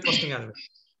ইনভেন্টরি কস্টিং এ আসবে।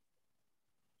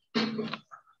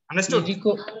 আন্ডারস্টুড?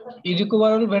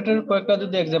 ইরিকভারেবল ভ্যাটের কয়েকটা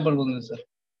যদি एग्जांपल বলেন স্যার।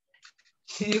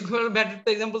 ইরিকভারেবল ভ্যাটের তো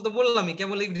एग्जांपल তো বললামই,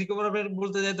 কেবল রিকভারেবল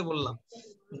বলতে যাইতে বললাম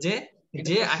যে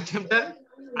যে আইটেমটা,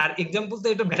 আর एग्जांपल তো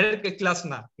এটা ভ্যাটের ক্লাস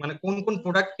না, মানে কোন কোন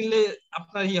প্রোডাক্ট কিনলে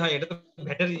আপনার হয়, এটা তো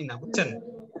ভ্যাটেরই না, বুঝছেন?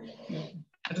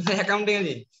 এটা তো অ্যাকাউন্টিং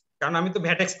এরই, কারণ আমি তো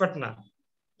ভ্যাট এক্সপার্ট না।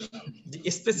 যে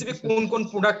স্পেসিফিক কোন কোন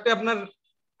প্রোডাক্টে আপনার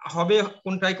হবে,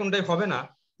 কোনটাই কোনটাই হবে না।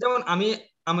 যেমন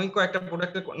আমি কয়েকটা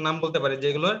প্রোডাক্টের নাম বলতে পারি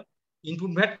যেগুলোর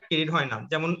ইনপুট ভ্যাট ক্রেডিট হয় না,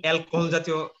 যেমন অ্যালকোহল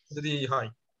জাতীয় যদি হয়,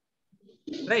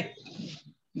 রাইট?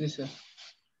 জি স্যার।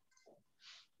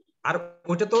 আর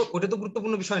ওটা তো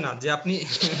গুরুত্বপূর্ণ বিষয় না যে আপনি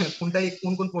কোনটাই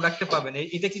কোন কোন প্রোডাক্টে পাবেন,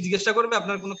 এটা কি জিজ্ঞাসা করবে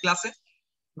আপনার কোনো ক্লাসে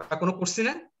বা কোনো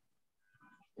কোশ্চেনে?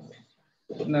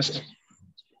 না স্যার।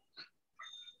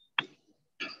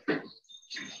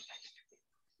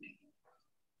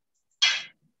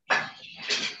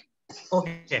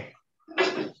 ওকে,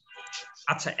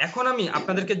 আচ্ছা এখন আমি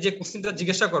আপনাদেরকে যে কোশ্চেনটা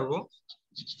জিজ্ঞাসা করব,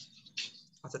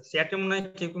 আচ্ছা চ্যাটে মনে হয়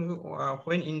কেউ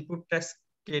when input tax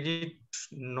credit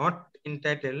not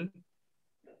entitled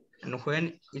and when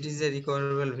it is a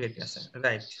recoverable VAT, আছে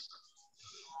রাইট?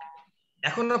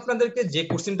 এখন আপনাদেরকে যে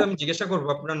কোশ্চেনটা আমি জিজ্ঞাসা করব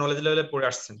আপনারা নলেজ লেভেলে পড়ে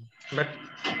আসছেন, but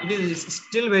it is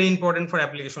still very important for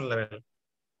application level.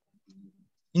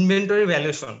 Inventory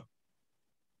valuation,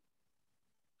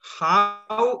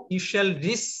 how you shall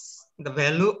risk the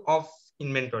value of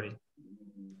inventory.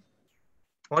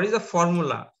 What is the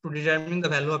formula to determine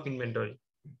the value of inventory?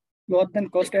 Lower than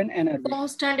cost and NRV.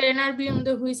 Cost and NRV on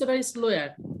the whichever is lower.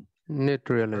 Net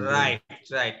realizable.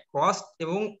 Right. Cost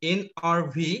এবং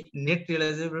NRV, net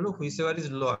realizable value, whichever is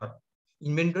lower.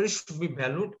 Inventory should be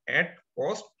valued at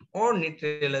cost or net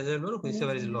realizable value,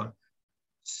 whichever is lower.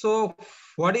 So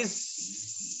what is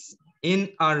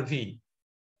NRV?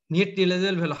 Net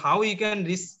realizable value. How you can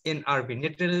risk NRV?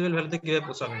 Net realizable value তে কিভাবে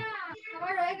পৌঁছাবেন?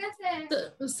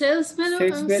 Sales value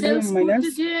করতে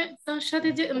যে তার সাথে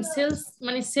যে sales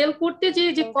মানে sell করতে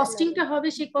যে কস্টিংটা হবে,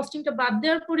 সেই কস্টিংটা বাদ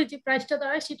দেওয়ার পরে যে প্রাইসটা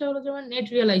দাঁড়ায় সেটা হলো যেমন net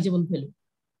রিয়ালাইজেবল value.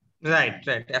 Right,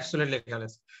 absolutely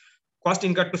correct. Cost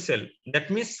incur to sell, that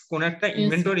means কোন একটা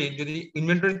ইনভেন্টরি, যদি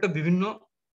ইনভেন্টরি তো বিভিন্ন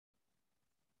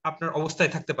আপনার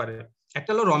অবস্থায় থাকতে পারে, একটা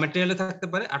হলো র ম্যাটেরিয়ালে থাকতে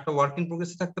পারে, একটা ওয়ার্ক ইন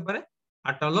প্রোগ্রেসে থাকতে পারে,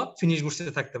 একটা হলো ফিনিশ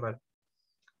গুডসে থাকতে পারে।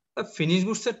 ফিনিশ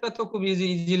গুডসেরটা তো খুব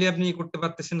ইজিলি আপনি করতে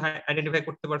পারতেছেন, আইডেন্টিফাই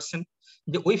করতে পারছেন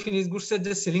যে ওই ফিনিশ গুডসের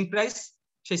যে সেলিং প্রাইস,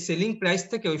 সেই সেলিং প্রাইস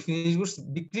থেকে ওই ফিনিশ গুডস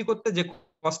বিক্রি করতে যে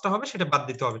কস্টটা হবে সেটা বাদ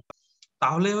দিতে হবে।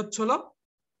 তাহলে হচ্ছে হলো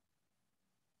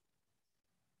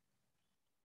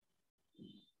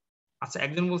আচ্ছা,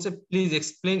 একজন বলছে please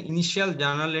explain initial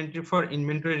journal entry for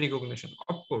inventory recognition.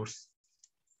 Of course,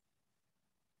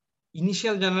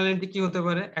 initial journal entry কি হতে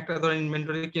পারে? একটা ধরেন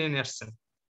ইনভেন্টরি কিনে নিয়ে আসছেন,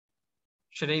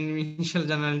 সেটা ইনিশিয়াল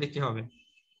জার্নাল এন্ট্রি কি হবে?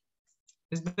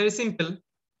 It's very simple.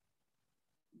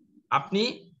 আপনি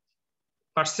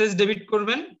পারচেজ ডেবিট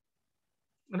করবেন,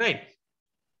 রাইট,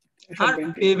 আর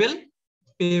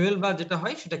পেয়েবল বা যেটা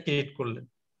হয় সেটা ক্রেডিট করলেন।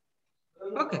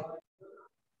 ওকে,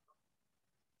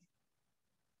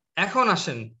 এখন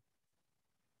আসেন,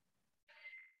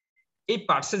 এই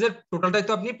পারচেজের টোটালটাই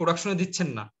তো আপনি প্রোডাকশনে দিচ্ছেন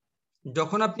না।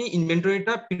 যখন আপনি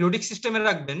ইনভেন্টরিটা পিরিয়ডিক সিস্টেমে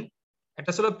রাখবেন,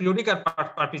 একটা ছিল পিরিয়ডিক আর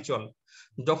পারপিচুয়াল,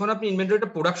 যখন আপনি ইনভেন্টরিটা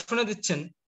প্রোডাকশনে দিচ্ছেন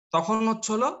তখন হচ্ছে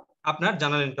হলো আপনার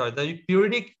জার্নাল এন্ট্রি হয়। তাই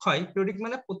পিরিয়ডিক হয়, পিরিয়ডিক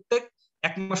মানে প্রত্যেক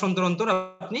 1 মাস অন্তর অন্তর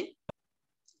আপনি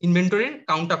ইনভেন্টরির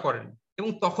কাউন্টটা করেন এবং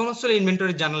তখন হচ্ছে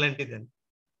ইনভেন্টরির জার্নাল এন্ট্রি দেন।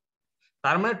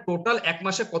 তার মানে টোটাল 1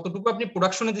 মাসে কতটুকু আপনি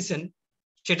প্রোডাকশনে দিচ্ছেন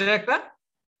সেটার একটা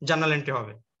জার্নাল এন্ট্রি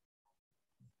হবে।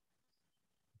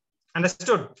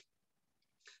 আন্ডারস্টুড?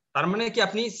 তার মানে কি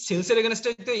আপনি সেলসের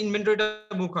এগেইনস্টে ইনভেন্টরিটা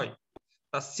বুক হয়,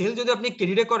 তার সেল যদি আপনি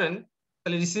ক্রেডিটে করেন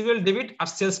তাহলে রিসিভেবল ডেবিট আর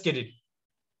সেলস ক্রেডিট।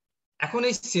 এখন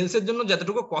এই সেলসের জন্য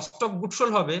যতটুকু কস্ট অফ গুডস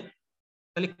সোল্ড হবে,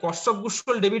 তাহলে cost of goods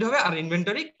sold debit হবে আর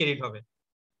ইনভেন্টরি ক্রেডিট হবে।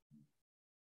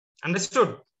 আন্ডারস্টুড?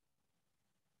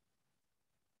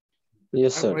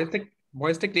 Yes sir.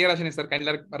 ভয়েসটা ক্লিয়ার আসেনি স্যার, কাইন্ডলি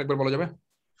আরেকবার বলা যাবে?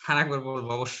 হ্যাঁ, আরেকবার বলবো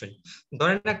অবশ্যই।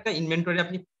 ধরেন একটা ইনভেন্টরি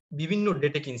আপনি বিভিন্ন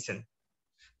ডেটে কিনছেন,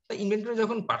 তা ইনভেন্টরি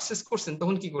যখন পারচেজ করছেন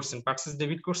তখন কি করছেন? পারচেজ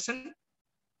ডেবিট করছেন,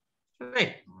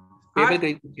 রাইট,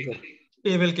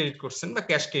 পেয়েবল ক্রেডিট করছেন বা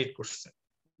ক্যাশ ক্রেডিট করছেন।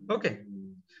 ওকে,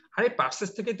 আর এই পারচেজ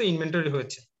থেকে তো ইনভেন্টরি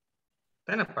হয়েছে,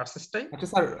 তাই না? পারচেজটাই। আচ্ছা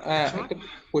স্যার, একটা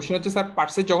কোশ্চেন হচ্ছে স্যার,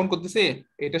 পারচেজ যখন করতেছে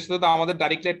এটার সাথে তো আমাদের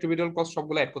ডাইরেক্টলি অ্যাট্রিবিউটেবল কস্ট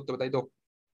সবগুলো অ্যাড করতে হবে, তাই তো?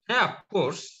 হ্যাঁ, অফ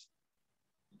কোর্স,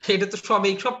 এটা তো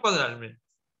সব কাজ আসবে,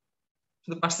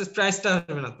 শুধু পারচেজ প্রাইসটা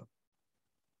আসবে না তো।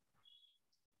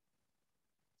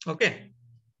 ওকে,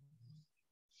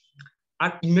 আর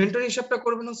ইনভেন্টরি হিসাবটা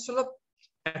করবেন হচ্ছে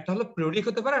একটা হলো পিরিয়ডিক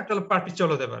হতে পারে, একটা হলো পারপিচুয়াল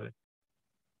হতে পারে।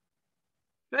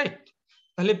 রাইট?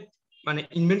 তাহলে মানে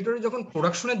ইনভেন্টরি যখন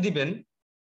প্রোডাকশনে দিবেন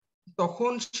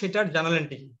তখন সেটার জার্নাল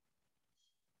এন্ট্রি কি?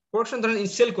 প্রোডাকশন ধরেন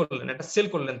সেল করলেন, একটা সেল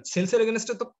করলেন, সেলস এর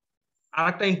এগেইনস্টে তো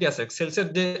আরেকটা এন্ট্রি আছে, সেলস এর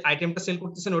যে আইটেমটা সেল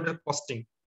করতেছেন ওটার কস্টিং,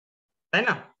 তাই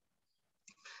না?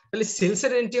 তাহলে সেলস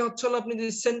এর এন্ট্রি হচ্ছে হলো আপনি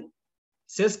দিচ্ছেন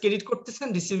সেলস ক্রেডিট করতেছেন,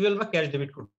 রিসিভেবল বা ক্যাশ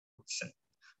ডেবিট করতেছেন,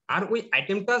 আর ওই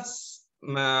আইটেমটা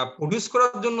প্রডিউস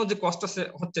করার জন্য যে কস্ট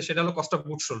হচ্ছে সেটা হলো কস্ট অফ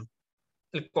গুডস সোল্ড।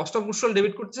 তাহলে cost of goods sold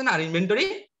debit করতেছেন আর ইনভেন্টরি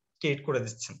ক্রেডিট করে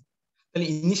দিচ্ছেন। তাহলে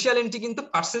ইনিশিয়াল এন্ট্রি কিন্তু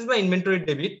পারচেজ বা ইনভেন্টরি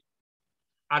ডেবিট,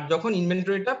 আর যখন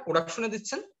ইনভেন্টরিটা প্রোডাকশনে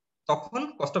দিচ্ছেন তখন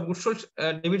cost of goods sold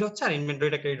debit হচ্ছে আর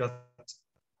ইনভেন্টরিটা ক্রেডিট হচ্ছে।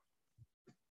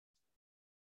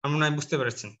 আমরা মনে হয় বুঝতে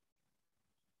পেরেছেন।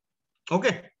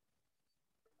 ওকে,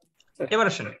 এবার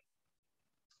আসেন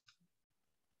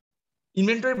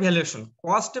ইনভেন্টরি ভ্যালুয়েশন,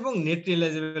 কস্ট এবং নেট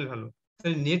রিয়েলাইজেবল ভ্যালু।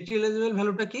 তাহলে নেট রিয়েলাইজেবল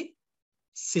ভ্যালুটা কি?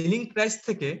 সেলিং প্রাইস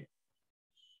থেকে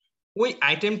ওই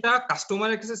আইটেমটা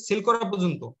কাস্টমারের কাছে সেল করা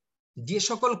পর্যন্ত যে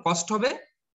সকল কস্ট হবে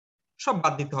সব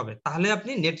বাদ দিতে হবে, তাহলে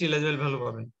আপনি নেট রিয়েলাইজেবল ভ্যালু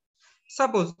পাবেন।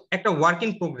 সাপোজ একটা work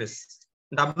in progress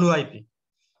WIP,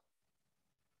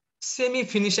 semi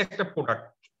finish একটা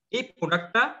প্রোডাক্ট, এই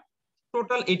প্রোডাক্টটা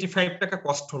টোটাল 85 টাকা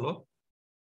কস্ট হলো,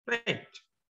 রাইট?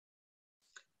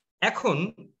 এখন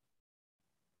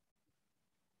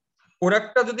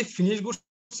প্রোডাক্টটা যদি ফিনিশ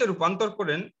গুডসে রূপান্তর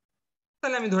করেন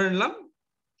তাহলে আমি ধরে নিলাম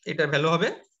এটা ভ্যালু হবে,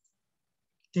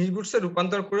 ফিনিশ গুডসে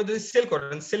রূপান্তর করে যদি সেল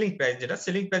করেন, সেলিং প্রাইস যেটা,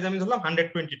 সেলিং প্রাইস আমি ধরলাম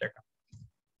 120 টাকা,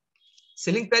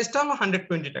 সেলিং প্রাইসটা হলো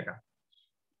 120 টাকা।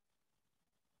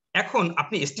 এখন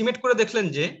আপনি এস্টিমেট করে দেখলেন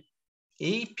যে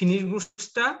এই ফিনিশ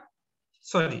গুডসটা,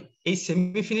 সরি এই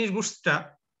সেমি ফিনিশ গুডসটা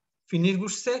ফিনিশ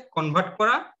গুডসে কনভার্ট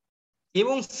করা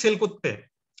এবং সেল করতে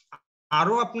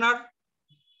আরো আপনার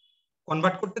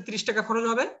কনভার্ট করতে 30 টাকা খরচ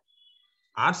হবে,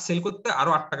 আর সেল করতে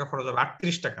আরো 8 টাকা খরচ হবে,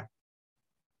 38 টাকা।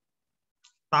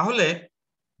 তাহলে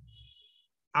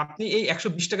আপনি এই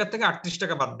 120 টাকা থেকে 38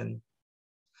 টাকা বাদ দেন,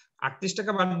 38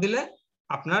 টাকা বাদ দিলে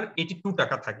আপনার 82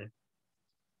 টাকা থাকে।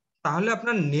 তাহলে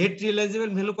আপনার নেট রিয়েলাইজেবল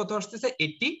ভ্যালু কত আসতেছে?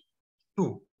 82।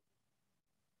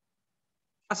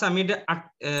 আচ্ছা আমি এটা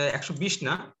 120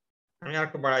 না, আমি আর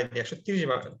একটু বাড়াই দিই,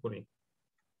 130 করি।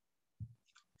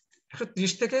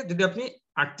 130 থেকে যদি আপনি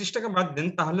 38 টাকা বাদ দেন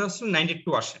তাহলে হচ্ছে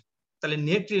 92 আসে। তাহলে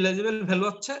নেট রিয়েলাইজেবল ভ্যালু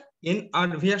হচ্ছে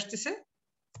NRV আসতেছে,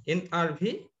 NRV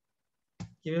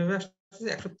কিভাবে আসতেছে?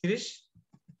 130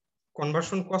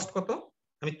 কনভার্সন কস্ট কত?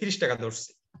 আমি 30 টাকা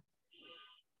ধরছি,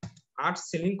 আর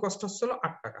সেলিং কস্ট হচ্ছে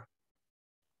 8 টাকা,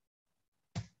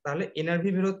 তাহলে NRV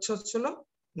বের হচ্ছে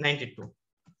 92,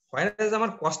 হোয়ারএজ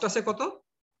আমার কস্ট আছে কত?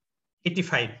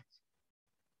 85।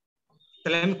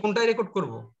 তাহলে আমি কোনটা রেকর্ড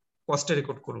করব? কস্টে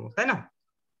রেকর্ড করব, তাই না?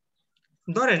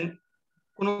 ধরেন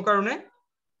কোনো কারণে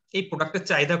এই প্রোডাক্টের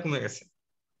চাহিদা কমে গেছে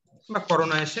বা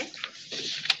করোনা এসে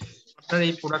আপনার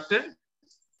এই প্রোডাক্টের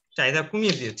চাহিদা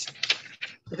কমিয়ে দিয়েছে,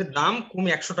 এটার দাম কমে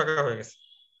 100 টাকা হয়ে গেছে।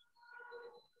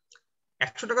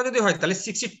 100 টাকা যদি হয় তাহলে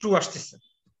 62 আসতেছে,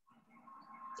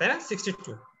 তাই না?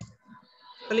 62,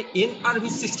 তাহলে NRV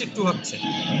 62 হচ্ছে,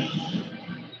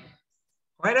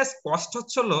 হোয়ারএজ কস্ট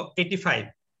হচ্ছে 85।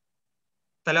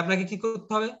 তাহলে আপনাকে কি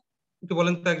করতে হবে একটু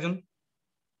বলেন তো একজন?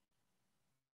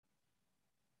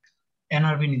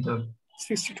 NRV নিতে হবে।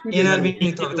 NRV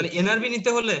নিতে হবে। তাহলে NRV নিতে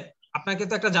হলে আপনাকে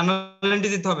তো একটা জার্নাল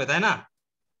এন্ট্রি দিতে হবে, তাই না?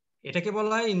 এটাকে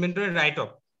বলা হয় inventory right of.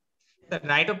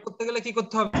 Right of করতে গেলে কি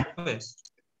করতে হবে?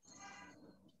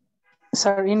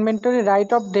 Sir inventory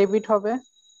right of debit হবে।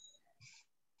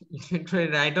 ইনভেন্টরি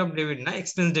রাইট অফ ডেবিট না,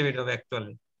 এক্সপেন্স ডেবিট হবে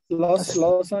অ্যাকচুয়ালি। লস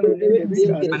অন ডেবিট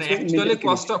মানে actually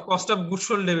cost of goods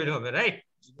sold debit হবে, right?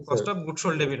 Cost of goods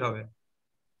sold debit হবে,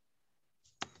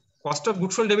 cost of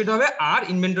goods sold debit হবে, আর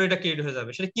ইনভেন্টরিটা credit হয়ে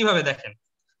যাবে। সেটা কিভাবে দেখেন?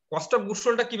 কস্ট অফ গুডস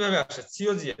সোল্ডটা কিভাবে আসে?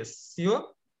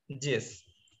 COGS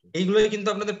এইগুলোই কিন্তু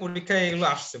আপনাদের পরীক্ষায় এগুলো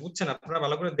আসছে, বুঝছেন? আপনারা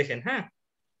ভালো করে দেখেন। হ্যাঁ,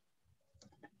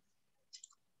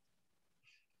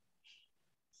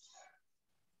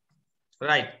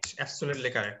 right,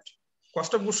 absolutely correct.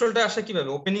 Cost of goods সোল্ডটা আসে কিভাবে?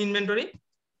 Opening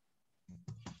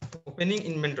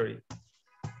inventory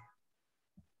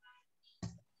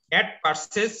at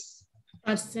purchase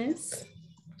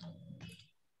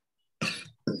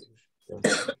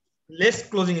less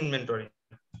closing inventory.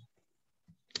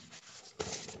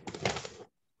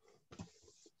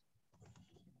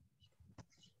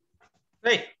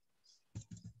 Right?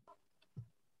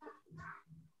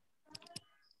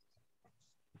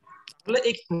 তাহলে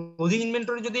এই ক্লোজিং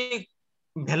ইনভেন্টরি যদি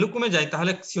ভ্যালু কমে যায়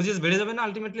তাহলে সিওজিএস বেড়ে যাবে না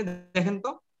আলটিমেটলি? দেখেন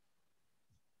তো,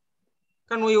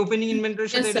 কারণ ওই ওপেনিং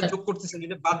ইনভেন্টরির সাথে এটা যোগ করতেছেন,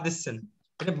 এটা বাদ দিচ্ছেন,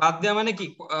 এটা বাদ দেওয়া মানে কি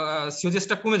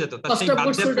সিওজিএসটা কমে যেত, তার সেই বাদ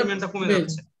দেওয়ার পরিমাণটা কমে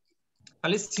যাচ্ছে,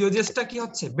 তাহলে সিওজিএসটা কি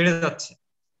হচ্ছে? বেড়ে যাচ্ছে।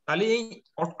 তাহলে এই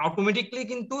অটোমেটিক্যালি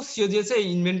কিন্তু সিওজিএস এর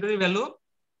ইনভেন্টরি ভ্যালু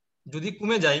যদি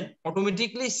কমে যায়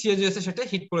অটোমেটিকলি সিওজিএস এর সাথে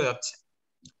হিট করে যাচ্ছে,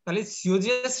 তাহলে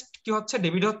সিওজিএস কি হচ্ছে,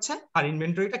 ডেবিট হচ্ছে, আর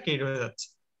ইনভেন্টরিটা ক্রেডিট হয়ে যাচ্ছে।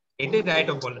 এটাই রাইট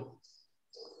অফ বলে।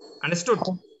 আন্ডারস্টুড?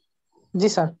 জি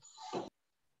স্যার।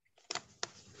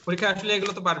 পরীক্ষা আসলে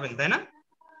এগুলো তো পারবেন তাই না?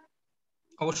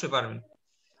 অবশ্যই পারবেন।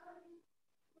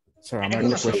 স্যার আমার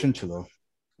একটা কোশ্চেন ছিল।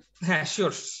 হ্যাঁ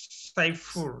শিওর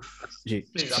সাইফুর। জি,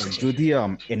 যদি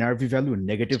এনআরভি ভ্যালু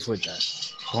নেগেটিভ হয়ে যায়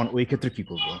তখন ওই ক্ষেত্রে কি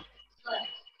করব?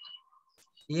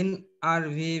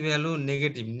 NRV value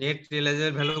negative, net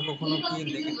realisable value কখনো কি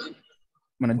নেগেটিভ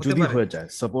মানে হতে যদি পারে? হয়ে যায়,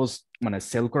 সাপোজ মানে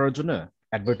সেল করার জন্য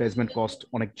অ্যাডভার্টাইজমেন্ট কস্ট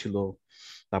অনেক ছিল,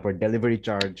 তারপর ডেলিভারি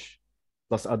চার্জ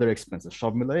প্লাস আদার এক্সপেন্সেস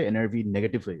সব মিলিয়ে এনআরভি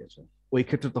নেগেটিভ হয়ে গেছে, ওই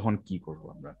ক্ষেত্রে তখন কি করব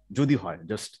আমরা যদি হয়?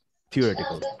 Just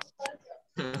theoretical.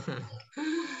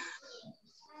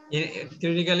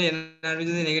 থিওরিটিক্যালি এনআরভি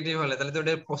যদি নেগেটিভ হলে তাহলে তো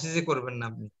ওটা প্রসেসই করবেন না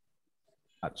আপনি।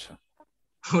 আচ্ছা,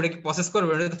 ওটা কি প্রসেস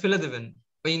করবেন? ওটা তো ফেলে দেবেন।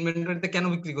 ওই ইনভেন্টরিতে কেন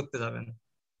বিক্রি করতে যাবেন?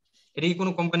 এটা কি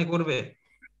কোনো কোম্পানি করবে?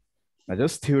 না,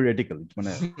 জাস্ট থিওরিটিক্যাল,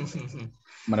 মানে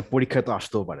মানে পরীক্ষায় তো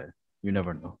আসতেও পারে, ইউ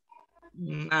নেভার নো।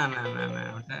 না না না না,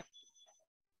 ওটা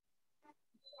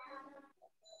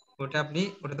ওটা আপনি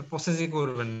ওটা তো প্রসেসই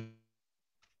করবেন।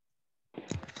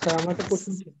 স্যার আমার একটা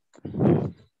কোশ্চেন ছিল।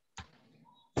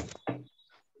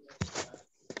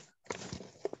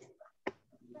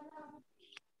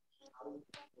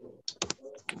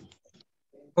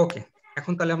 ওকে,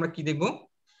 এখন তাহলে আমরা কি দেখবো?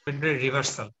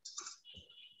 Reversal.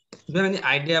 Do you have any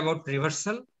idea about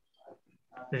reversal?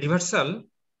 Reversal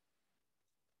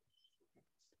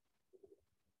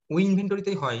ওই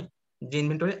ইনভেন্টরিতেই হয় যে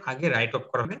ইনভেন্টরি আগে রাইট অফ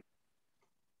করা হবে।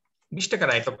 20 টাকা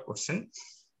রাইট অফ করছেন,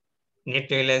 নেট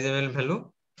রিয়েলাইজেবল ভ্যালু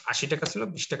 80 টাকা ছিল,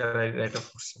 20 টাকা রাইট অফ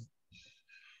করছেন।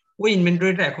 ওই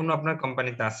ইনভেন্টরিটা এখনো আপনার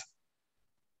কোম্পানিতে আছে।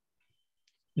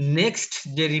 নেক্সট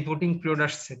যে রিপোর্টিং পিরিয়ড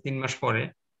আসছে 3 মাস পরে,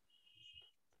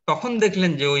 তখন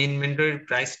দেখলেন যে ওই ইনভেন্টরির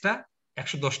প্রাইসটা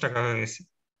 110 টাকা হয়ে গেছে।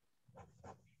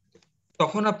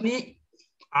 তখন আপনি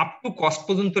আপ টু কস্ট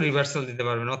পর্যন্ত রিভার্সাল দিতে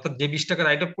পারবেন, অর্থাৎ যে 20 টাকা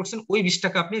রাইট অফ করছেন ওই 20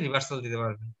 টাকা আপনি রিভার্সাল দিতে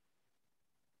পারবেন।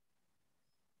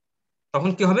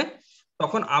 তখন কি হবে?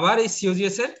 তখন আবার এই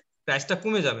সিওজিএস এর প্রাইসটা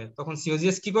কমে যাবে, তখন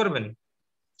সিওজিএস কি করবেন?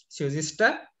 সিওজিএসটা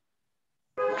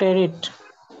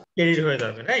ক্রেডিট হয়ে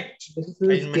যাবে, রাইট?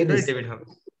 ইনভেন্টরি ডেবিট হবে।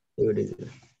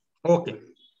 ওকে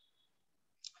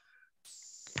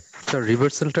স্যার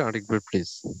রিভার্সালটা আরেকবার please.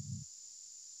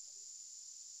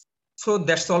 So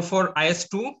that's all for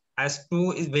IAS-2. IAS-2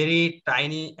 is very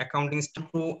tiny accounting step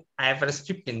to IFRS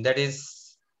 15, that is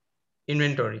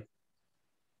inventory.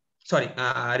 Sorry,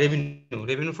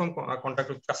 revenue from contract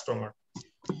with customer.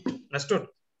 Understood?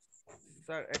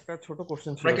 Sir একটা ছোট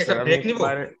question ছিল আমরা কি sir, একটা আমি break নিব?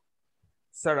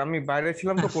 স্যার আমি বাইরে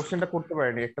ছিলাম তো কোশ্চেনটা করতে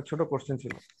পারিনি, একটা ছোট কোশ্চেন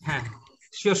ছিল। হ্যাঁ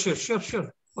শিওর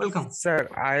ওয়েলকাম। স্যার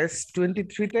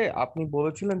IAS-23 তে আপনি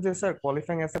বলেছিলেন যে স্যার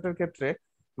কোয়ালিফাইং অ্যাসেটের ক্ষেত্রে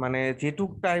মানে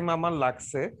যেটুক টাইম আমার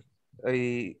লাগছে এই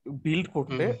বিল্ড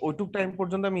করতে ওইটুক টাইম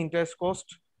পর্যন্ত আমি ইন্টারেস্ট কস্ট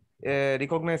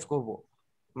রিকগনাইজ করব,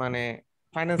 মানে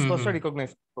ফাইন্যান্স কস্টটা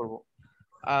রিকগনাইজ করব।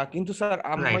 কিন্তু স্যার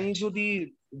আমি যদি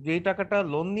যে টাকাটা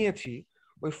লোন নিয়েছি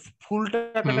ওই ফুল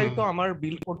টাকাটাই তো আমার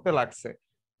বিল্ড করতে লাগছে,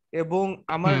 এবং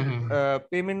আমার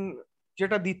পেমেন্ট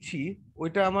যেটা দিচ্ছি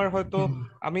ওইটা আমার হয়তো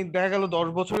আমি দেখা গেল 10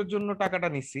 বছরের জন্য টাকাটা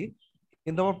নিছি,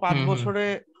 কিন্তু আমার 5 বছরে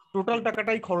টোটাল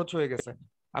টাকাটাই খরচ হয়ে গেছে।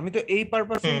 আমি তো এই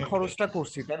পারপাসেই খরচটা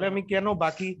করছি, তাহলে আমি কেন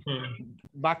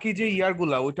বাকি যে ইয়ার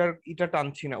গুলা এটা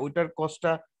টানছি না, ওইটার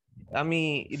কস্টটা আমি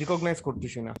রিকগনাইজ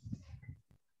করতেছি না?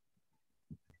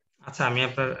 আচ্ছা, আমি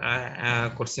আপনার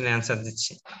কোশ্চেনের অ্যান্সার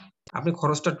দিচ্ছি। আপনি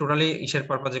খরচটা টোটালি ইসের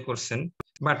পারপাজে করছেন,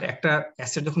 বাট একটা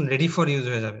অ্যাসেট যখন রেডি ফর ইউজ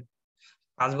হয়ে যাবে,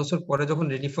 5 বছর পরে যখন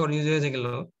রেডি ফর ইউজ হয়ে গেল,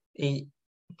 এই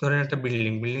ধরেন একটা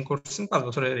বিল্ডিং করছেন, 5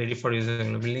 বছরে রেডি ফর ইউজ হয়ে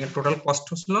গেল, বিল্ডিং এর টোটাল কস্ট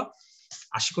হচ্ছিল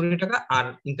 80 কোটি টাকা, আর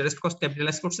ইন্টারেস্ট কস্ট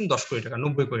ক্যাপিটালাইজ করছেন 10 কোটি টাকা,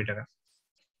 90 কোটি টাকা।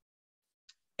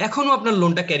 এখনো আপনার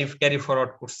লোনটা ক্যারি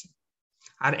ফরওয়ার্ড করছে,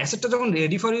 আর অ্যাসেটটা যখন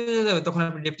রেডি ফর ইউজ হয়ে যাবে তখন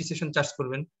আপনি ডেপ্রিসিয়েশন চার্জ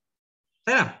করবেন,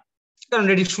 তাই না? কারণ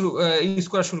ইউজ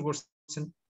করা শুরু করছেন।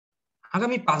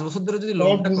 আগামী 5 বছর ধরে যদি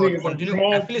লোনটা কন্টিনিউ,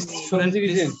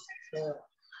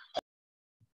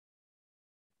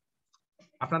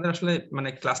 আপনাদের আসলে মানে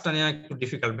ক্লাসটা নেওয়া একটু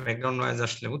ডিফিকাল্ট, ব্যাকগ্রাউন্ড নয়েজ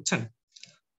আসলে, বুঝছেন?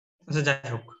 আচ্ছা যাই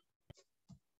হোক,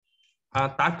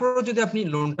 তারপরও যদি আপনি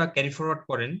লোনটা ক্যারি ফরওয়ার্ড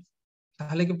করেন,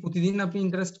 তাহলে কি প্রতিদিন আপনি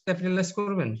ইন্টারেস্ট ক্যাপিটালাইজ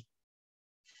করবেন?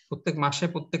 প্রত্যেক মাসে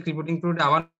প্রত্যেক রিপোর্টিং পিরিয়ডে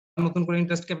আবার নতুন করে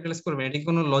ইন্টারেস্ট ক্যাপিটালাইজ করবেন? এটা কি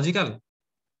কোনো লজিক্যাল?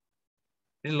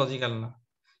 এটা লজিক্যাল না।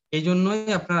 এই জন্যই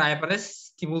আপনার আইএফআরএস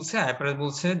কি বলছে? আইএফআরএস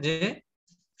বলছে যে,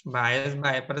 বা আইএস বা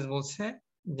আইএফআরএস বলছে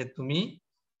যে তুমি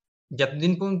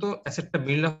যতদিন পর্যন্ত অ্যাসেটটা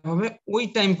বিল্ড আপ হবে ওই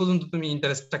টাইম পর্যন্ত তুমি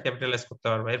ইন্টারেস্টটা ক্যাপিটালাইজ করতে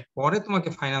পারবে, এরপরে তোমাকে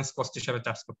ফাইন্যান্স কস্ট হিসাবে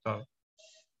চার্জ করতে হবে।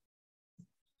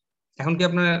 এখন কি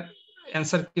আপনার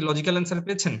অ্যানসার কি লজিক্যাল অ্যানসার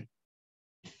পেয়েছেন?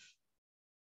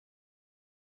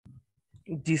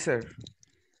 জি sir.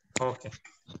 Okay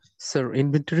sir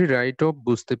inventory right of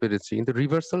বুঝতে পেরেছি, কিন্তু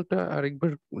রিভার্সালটা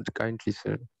আরেকবার কাইন্ডলি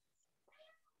স্যার।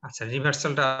 আচ্ছা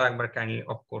রিভার্সালটা আরেকবার কাইন্ডলি,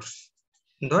 অফ কোর্স।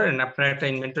 ধরেন আপনার একটা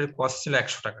ইনভেন্টরি কস্ট ছিল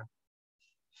 100 টাকা,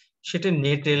 সেটা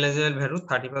নেট রিয়েলাইজেবল ভ্যালু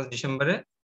 31 ডিসেম্বরে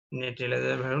নেট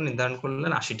রিয়েলাইজেবল ভ্যালু নির্ধারণ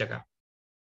করলেন 80 টাকা,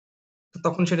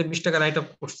 তখন সেটা 20 টাকা রাইট অফ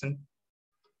করছেন।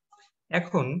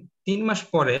 এখন 3 মাস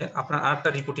পরে আপনার আরেকটা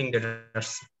রিপোর্টিং ডেট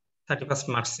আসছে 31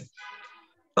 মার্চে,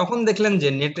 তখন দেখলেন যে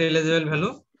নেট রিয়েলাইজেবল ভ্যালু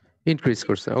ইনক্রিজ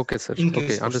করছে। ওকে স্যার,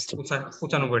 ওকে আন্ডারস্ট্যান্ড।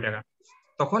 95 টাকা,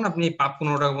 তখন আপনি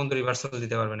 15 টাকা পর্যন্ত রিভার্সাল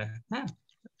দিতে পারবেন। হ্যাঁ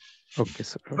ওকে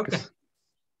স্যার। ওকে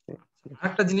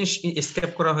আরেকটা জিনিস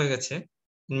এসকেপ করা হয়ে গেছে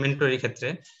ইনভেন্টরি ক্ষেত্রে,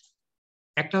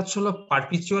 একটা হচ্ছে হলো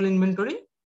পারপিচুয়াল ইনভেন্টরি,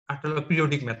 একটা হলো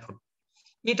পিরিয়ডিক মেথড।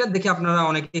 এটা দেখে আপনারা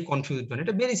অনেকেই কনফিউজ হন,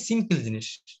 এটা ভেরি সিম্পল জিনিস।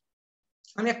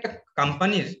 আমি একটা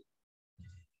কোম্পানির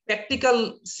প্র্যাকটিক্যাল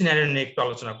সিনারিও নিয়ে একটু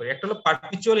আলোচনা করি। একটা হলো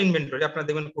পারপিচুয়াল ইনভেন্টরি, আপনারা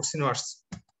দেখবেন কোশ্চেনও আসছে।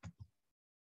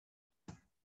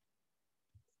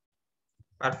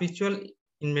 Perpetual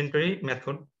inventory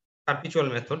method, perpetual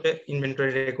method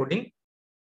inventory recording,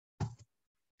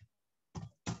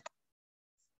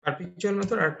 perpetual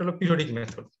method আর একটা হলো পিরিয়ডিক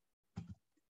মেথড।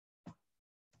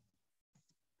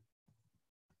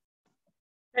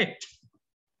 রাইট,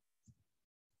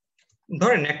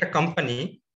 ধরেন একটা কোম্পানি,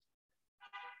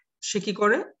 সে কি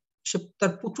করে, সে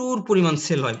তার প্রচুর পরিমাণ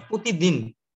সেল হয় প্রতিদিন,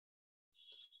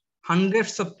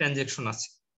 হান্ড্রেডস অফ ট্রানজাকশন আছে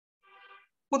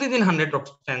প্রতিদিন, 100 অফ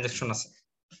ট্রানজাকশন আছে।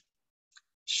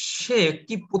 সে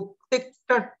কি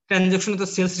প্রত্যেকটা ট্রানজাকশনে তো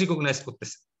সেলস রিকগনাইজ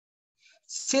করতেছে,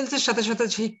 সেলস এর সাথে সাথে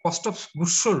সেই কস্ট অফ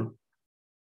গুডস সোল্ড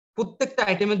প্রত্যেকটা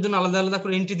আইটেমের জন্য আলাদা আলাদা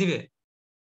করে এন্ট্রি দিবে,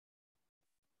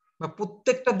 বা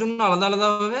প্রত্যেকটার জন্য আলাদা আলাদা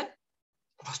ভাবে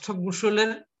কস্ট অফ গুডস সোল্ড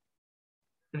এর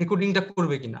রেকর্ডিংটা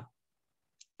করবে কিনা?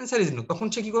 Answer is no. তখন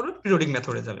সে কি করবে, পিরিয়ডিক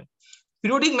মেথডে যাবে।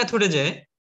 পিরিয়ডিক মেথডে যে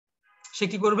সে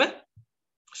কি করবে,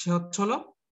 সে হচ্ছে হলো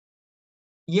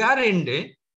ইয়ার এন্ডে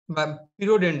বা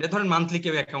পিরিয়ড এন্ডে, ধরেন মান্থলি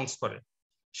কেউ অ্যাকাউন্টস করে,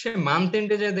 সে মান্থ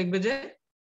এন্ডে যে দেখবে যে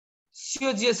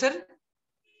সিওজিএস এর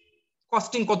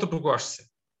কস্টিং কতটুকু আসছে,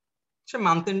 সে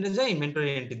মান্থ এন্ডে যায় ইনভেন্টরি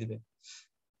এন্ট্রি দিবে।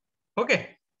 ওকে,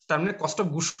 তার মানে কস্ট অফ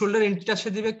গুডস সোল্ড এর এন্ট্রিটা সে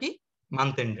দিবে কি,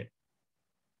 মান্থ এন্ডে।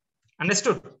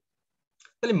 আন্ডারস্টুড?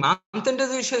 তাহলে মান্থ এন্ডে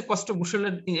যদি সে কস্ট অফ গুডস সোল্ড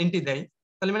এর এন্ট্রি দেয়,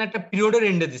 তাহলে মানে একটা পিরিয়ডের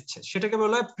এন্ডে দিচ্ছে, সেটাকে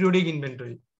বলা হয় পিরিয়ডিক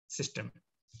ইনভেন্টরি সিস্টেম।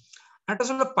 একটা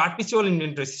হলো perpetual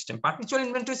inventory system. Perpetual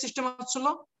inventory system হচ্ছে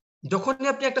হলো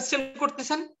যখনই আপনি একটা সেল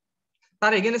করতেছেন,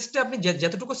 তার এগেইনস্টে আপনি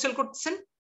যতটুকু সেল করতেছেন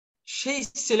সেই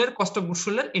সেলের কস্ট অফ গুডস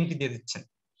সোল্ড এর এন্ট্রি দিয়ে দিচ্ছেন,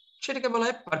 সেটাকে বলা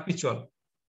হয় পারপিচুয়াল।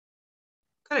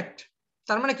 কারেক্ট?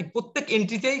 তার মানে কি প্রত্যেক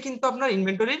এন্ট্রিতেই কিন্তু আপনার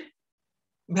ইনভেন্টরির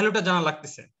ভ্যালুটা জানা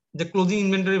লাগতেছে, যে ক্লোজিং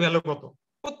ইনভেন্টরি ভ্যালু কত,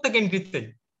 প্রত্যেক এন্ট্রিতেই,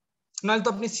 নাহলে তো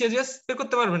আপনি সিএজিএস বের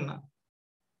করতে পারবেন না।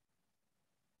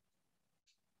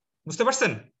 বুঝতে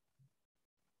পারছেন?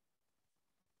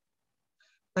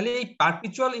 তাহলে এই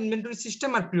পারপিচুয়াল ইনভেন্টরি সিস্টেম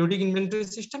আর পিরিয়ডিক ইনভেন্টরি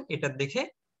সিস্টেম, এটা দেখে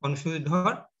কনফিউজ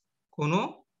হওয়ার কোনো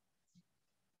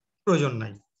প্রয়োজন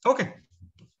নাই। ওকে,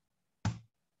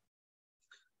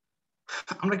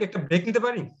 আমরা কি একটা ব্রেক নিতে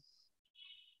পারি?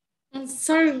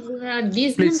 স্যার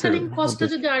ডিসমেন্টালিং কস্টটা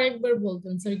যদি আরেকবার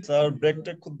বলতেন স্যার। স্যার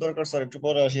ব্রেকটা খুব দরকার স্যার, একটু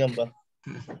পরে আসি আমরা।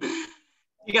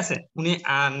 ঠিক আছে, উনি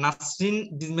নাসরিন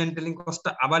ডিসমেন্টালিং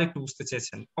কস্টটা আবার একটু বুঝতে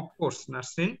চেয়েছেন। অফকোর্স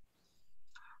নাসরিন,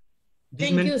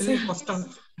 ডিসমেন্টালিং কস্টটা,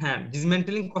 হ্যাঁ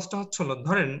ডিসমেন্টালিং কস্টটা হচ্ছে হলো,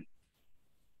 ধরেন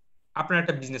আপনার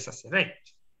একটা বিজনেস আছে, রাইট?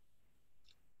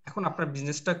 এখন আপনার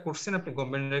বিজনেসটা করছেন আপনি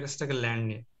গভর্নমেন্টের কাছ থেকে ল্যান্ড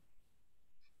নিয়ে।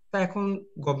 তা এখন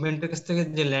গভর্নমেন্টের কাছ থেকে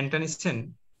যে ল্যান্ডটা নিচ্ছেন,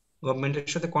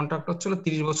 গভর্নমেন্টের সাথে কন্ট্রাক্ট হচ্ছিল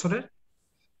 30 বছরের।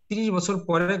 30 বছর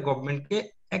পরে গভর্নমেন্টকে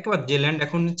একেবারে যে ল্যান্ড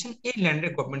এখন নিচ্ছেন, এই ল্যান্ডে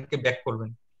গভর্নমেন্টকে ব্যাক করবেন।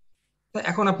 তা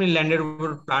এখন আপনি ল্যান্ডের উপর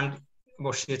প্ল্যান্ট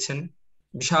বসিয়েছেন,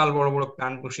 বিশাল বড় বড়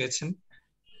প্ল্যান্ট বসিয়েছেন,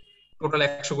 টোটাল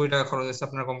 100 কোটি টাকা খরচ হয়েছে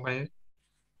আপনার কোম্পানির।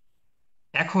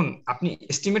 এখন আপনি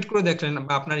এস্টিমেট করে দেখলেন,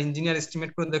 বা আপনার ইঞ্জিনিয়ার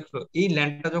এস্টিমেট করে দেখলো, এই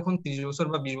ল্যান্ডটা যখন 30 বছর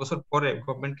বা 20 বছর পরে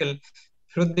গভর্নমেন্টকে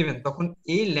ফেরত দিবেন, তখন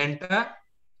এই ল্যান্ডটা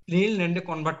প্লেন ল্যান্ডে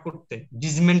কনভার্ট করতে,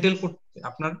 ডিসমেন্টেল করতে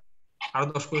আপনার আরো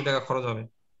 10 কোটি টাকা খরচ হবে।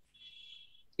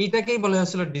 এইটাকেই বলা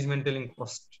হচ্ছিল ডিসমেন্টেলিং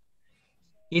কস্ট।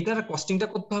 এটার কস্টিংটা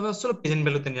করতে হবে হচ্ছিল প্রেজেন্ট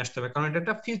ভ্যালুতে নিয়ে আসতে হবে, কারণ এটা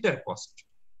একটা ফিউচার কস্ট।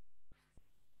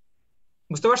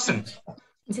 বুঝতে পারছেন?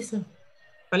 জি স্যার।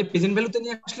 তাহলে প্রেজেন্ট ভ্যালুতে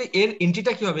নিয়ে আসলে এর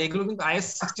এন্ট্রিটা কি হবে, এগুলো কিন্তু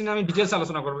IAS-16 আমি ডিটেইলস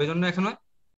আলোচনা করব, এজন্য এখন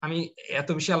আমি এত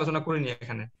বেশি আলোচনা করিনি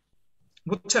এখানে,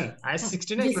 বুঝছেন?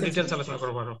 IAS-16 এ একটু ডিটেইলস আলোচনা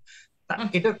করব আরো।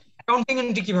 এটা অ্যাকাউন্টিং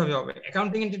এন্ট্রি কিভাবে হবে?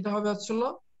 অ্যাকাউন্টিং এন্ট্রিটা হবে হচ্ছিল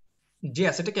যে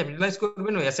অ্যাসেটে ক্যাপিটালাইজ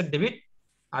করবেন ওই asset debit,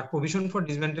 R provision for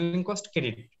ডিসমেন্টেলিং cost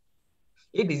credit.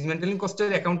 এই ডিসমেন্টেলিং কস্টের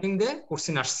অ্যাকাউন্টিং দিয়ে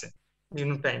কোশ্চেন আসছে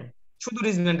বিভিন্ন টাইম, শুধু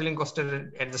ডিসমেন্টেলিং কস্টের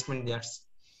অ্যাডজাস্টমেন্ট দিয়ে আসছে।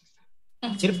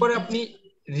 এরপরে আপনি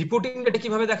রিপোর্টিং ডেটে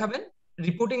কিভাবে দেখাবেন?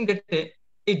 রিপোর্টিং ডেটে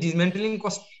এই ডিসমেন্টলিং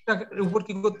কস্টটার উপর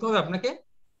কি করতে হবে আপনাকে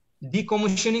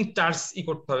ডিকমিশনিং চার্জ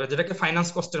করতে হবে, যেটাকে ফাইন্যান্স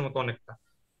কস্টের মতো অনেকটা।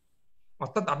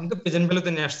 অর্থাৎ আপনি তো প্রেজেন্ট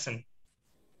ভ্যালুতে নিয়ে আসছেন,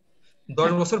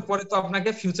 10 বছর পরে তো আপনাকে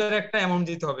ফিউচারে একটা অ্যামাউন্ট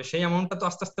দিতে হবে, সেই অ্যামাউন্টটা তো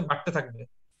আস্তে আস্তে বাড়তে থাকবে,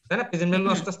 তাই না? প্রেজেন্ট ভ্যালু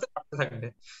আস্তে আস্তে বাড়তে থাকবে,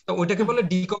 তো ওইটাকে বলে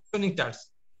ডিকমিশনিং চার্জ।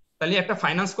 তাহলে একটা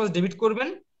ফাইন্যান্স কস্ট ডেবিট করবেন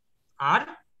আর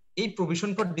এই প্রভিশন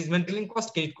ফর ডিসমেন্টলিং কস্ট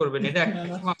ক্রেডিট করবেন। এটা একটা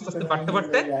আস্তে আস্তে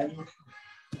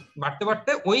বাড়তে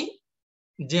বাড়তে ওই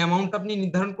যে অ্যামাউন্ট আপনি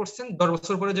নির্ধারণ করছেন 10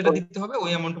 বছর পরে যেটা দিতে হবে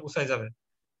ওই অ্যামাউন্ট পৌঁছায় যাবে।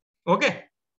 ওকে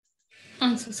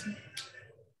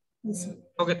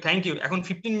ওকে, থ্যাংক ইউ। এখন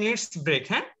 15 মিনিটস ব্রেক।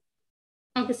 হ্যাঁ,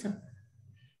 ওকে স্যার।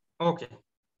 ওকে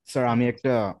স্যার, আমি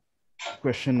একটা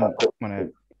কোশ্চেন মানে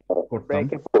করতাম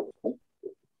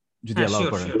যদি অ্যালাউ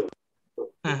করেন।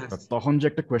 তখন যে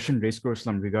একটা কোয়েশ্চেন রেজ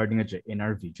করেছিলাম রিগার্ডিং এ যে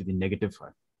এনআরভি যদি নেগেটিভ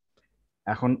হয়,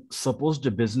 এখন সাপোজ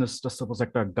যে বিজনেসটা সাপোজ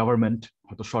একটা গভর্নমেন্ট,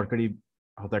 হয়তো সরকারি,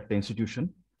 হয়তো একটা ইনস্টিটিউশন,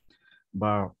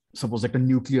 বা সাপোজ একটা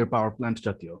নিউক্লিয়ার পাওয়ার প্ল্যান্ট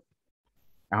জাতীয়,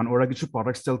 এখন ওরা কিছু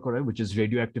প্রোডাক্ট সেল করে which is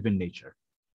radio active in nature,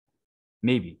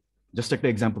 maybe just একটা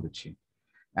এক্সাম্পল দিচ্ছি।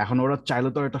 এখন ওরা চাইলে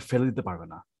তো এটা ফেলে দিতে পারবে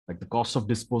না, like the cost of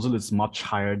disposal is much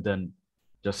higher than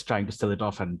just trying to sell it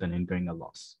off and then ইনকারিং a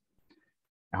loss.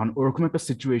 এখন ওরকম একটা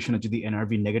সিচুয়েশনে যদি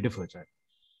এনআরভি নেগেটিভ হয়ে যায়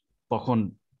তখন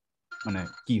মানে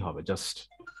কি হবে, জাস্ট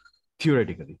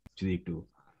থিওরিটিক্যালি যদি একটু।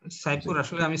 সাইফুর,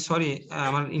 আসলে আমি সরি,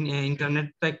 আমার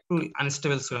ইন্টারনেটটা একটু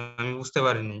আনস্টেবল ছিল, আমি বুঝতে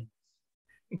পারিনি,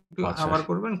 একটু আবার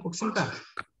করবেন কোশ্চেনটা?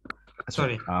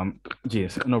 সরি। জি,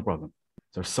 নো প্রবলেম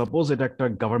স্যার। সাপোজ এটা একটা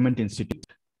গভর্নমেন্ট ইনস্টিটিউট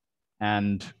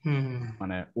এন্ড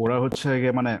মানে ওরা হচ্ছে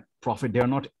মানে প্রফিট, দে আর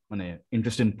নট মানে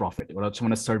ইন্টারেস্টেড ইন প্রফিট, ওরা হচ্ছে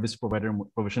মানে সার্ভিস প্রোভাইডার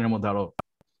মধ্যে আরো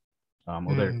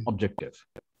ওদের অবজেক্টিভ।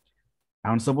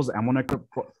 এখন সাপোজ এমন একটা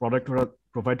প্রোডাক্ট ওরা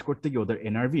প্রোভাইড করতে গিয়ে ওদের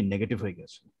এনআরভি নেগেটিভ হয়ে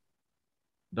গেছে,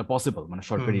 এটা পসিবল মানে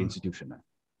সরকারি ইনস্টিটিউশনে,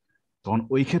 তখন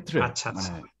ওই ক্ষেত্রে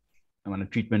মানে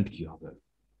ট্রিটমেন্ট কি হবে?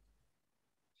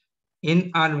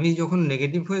 এনআরভি যখন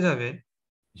নেগেটিভ হয়ে যাবে,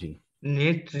 জি,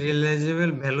 নেট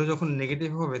রিয়েলাইজেবল ভ্যালু যখন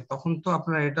নেগেটিভ হবে, তখন তো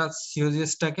আপনার এটা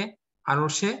সিওজিএসটাকে আরো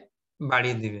সে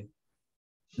বাড়িয়ে দিবে।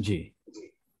 জি,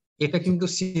 এটা কিন্তু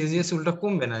সিওজিএস উল্টা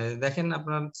কমবে না। দেখেন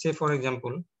আপনার সে ফর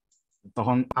এক্সাম্পল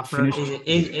তখন আপনার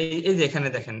এই যে এখানে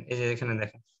দেখেন, এই যে এখানে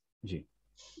দেখেন, জি,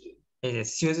 এই যে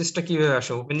সিওজিএসটা কিভাবে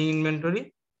আসে, ওপেনিং ইনভেন্টরি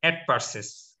এট purchase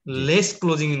less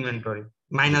closing inventory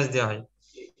minus দেওয়া হয়।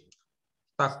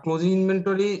 তা ক্লোজিং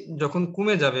ইনভেন্টরি যখন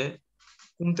কমে যাবে,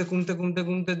 কমতে কমতে কমতে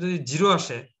কমতে যদি জিরো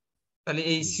আসে, তাহলে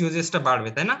এই সিওজিএসটা বাড়বে,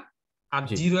 তাই না? আর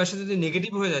জিরো আসে যদি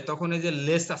নেগেটিভ হয়ে যায়, তখন এই যে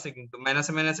লেস আছে কিন্তু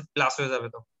মাইনাসে মাইনাসে প্লাস হয়ে যাবে,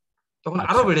 তখন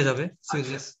আরো বেড়ে যাবে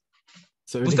সিওজিএস।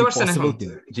 বুঝতে পারছেন এখন?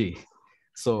 জি।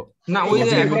 সো না, ওই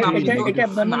যে এখন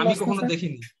আমি কখনো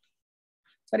দেখিনি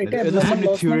স্যার, এটা অ্যাবনরমাল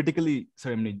লস থিওরিটিক্যালি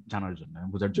স্যার, এমনি জানার জন্য,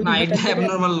 বোঝার জন্য। না, এটা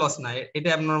অ্যাবনরমাল লস না, এটা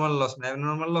অ্যাবনরমাল লস না,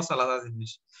 অ্যাবনরমাল লস আলাদা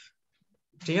জিনিস,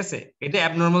 ঠিক আছে? এটা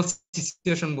অ্যাবনরমাল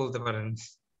সিচুয়েশন বলতে পারেন।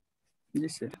 জি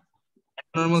স্যার,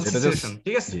 অ্যাবনরমাল সিচুয়েশন,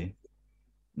 ঠিক আছে?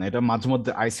 না, এটা মাঝে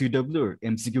মধ্যে আইসিডব্লিউ এর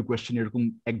এমসিকিউ কোশ্চেন এরকম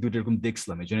এক দুইটা এরকম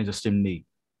দেখছিলাম, এই জন্য জাস্ট এমনি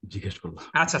জিজ্ঞেস করলাম।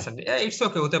 আচ্ছা আচ্ছা, ইটস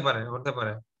ওকে, হতে পারে হতে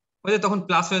পারে। ওই যে তখন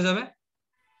প্লাস হয়ে যাবে।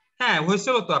 হ্যাঁ,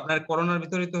 হয়েছিল তো, আপনার করোনার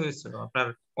ভিতরেই তো হয়েছিল, আপনার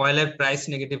অয়েলের প্রাইস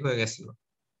নেগেটিভ হয়ে গেছিল,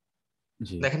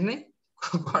 দেখেন নাই?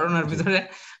 করোনার ভিতরে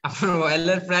আপনার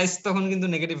অয়েলের প্রাইস তখন কিন্তু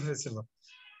নেগেটিভ হয়েছিল,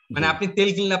 মানে আপনি তেল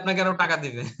কিনলে আপনাকে আরো টাকা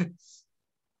দিবে,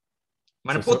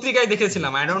 মানে পত্রিকায়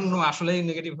দেখেছিলাম, আই ডোন্ট নো আসলে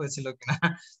নেগেটিভ হয়েছিল কিনা।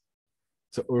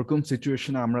 সো ওরকম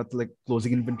সিচুয়েশনে আমরা তো লাইক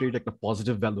ক্লোজিং ইনভেন্টরিটা একটা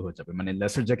পজিটিভ ভ্যালু হয়ে যাবে, মানে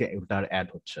লেসের জায়গায় ওটা আর অ্যাড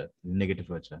হচ্ছে, নেগেটিভ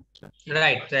হচ্ছে।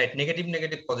 Right right, negative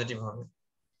negative positive হবে।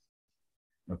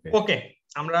 ওকে,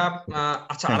 আমরা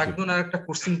আচ্ছা, আরেকজন আরেকটা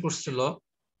কোশ্চেন করছিল,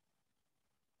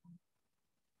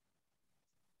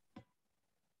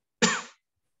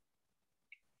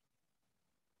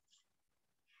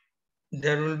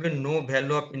 there will be no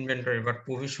value of inventory but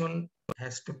provision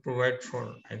has to provide for,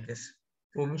 I guess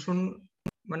provision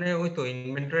মানে ওই তো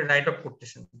ইনভেন্টরি রাইট অফ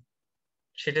করতেছেন,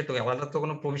 সেটা তো আলাদা, তো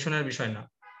কোনো প্রভিশনের বিষয় না।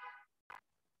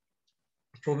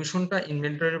 প্রভিশনটা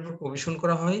ইনভেন্টরির উপর প্রভিশন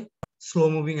করা হয় স্লো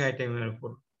মুভিং আইটেমের উপর,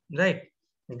 রাইট?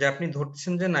 যে আপনি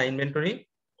ধরতেছেন যে না,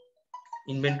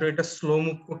 ইনভেন্টরিটা স্লো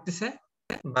মুভ করতেছে,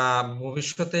 বা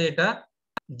ভবিষ্যতে এটা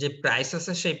যে প্রাইস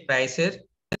আছে সেই প্রাইসের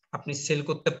আপনি সেল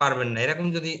করতে পারবেন না, এরকম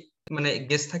যদি মানে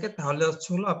গেস থাকে, তাহলে হচ্ছে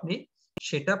হলো আপনি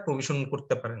সেটা প্রভিশন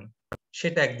করতে পারেন,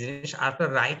 সেটা এক জিনিস। আর আপনার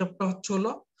রাইট অফটা হচ্ছে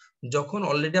হলো যখন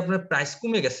অলরেডি আপনার প্রাইস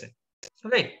কমে গেছে,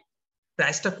 রাইট?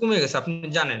 প্রাইসটা কমে গেছে, আপনি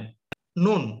জানেন,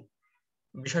 নোন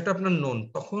বিষয়টা আপনার নোন,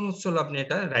 তখন হচ্ছে হলো আপনি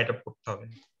এটা রাইট অফ করতে হবে।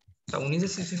 তা উনি যে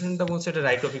সিচুয়েশনটা বলছে, এটা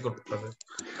রাইট অফই করতে হবে।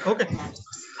 Okay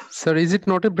sir, is it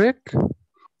not a break?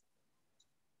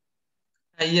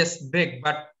 Yes, break,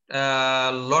 but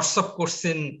lots of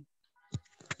questions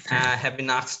have been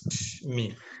asked me.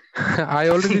 I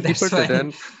already That's departed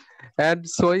why. and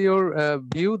saw your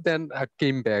view, then I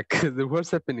came back.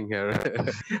 What's happening here?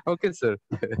 Okay, sir.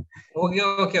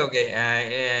 Okay.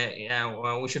 Yeah,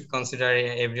 well, we should consider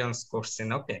everyone's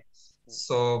question. Okay.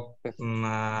 So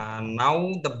now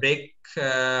the break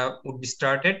would be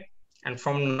started, and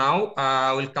from now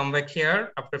we'll come back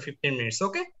here after 15 minutes.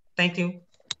 Okay. Thank you.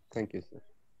 Thank you, sir.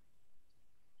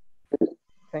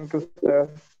 Thank you, sir.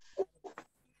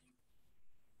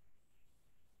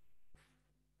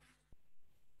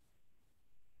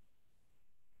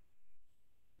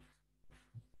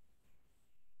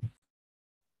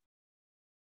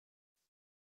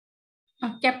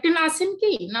 Captain আছেন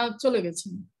কি না চলে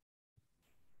গেছেন?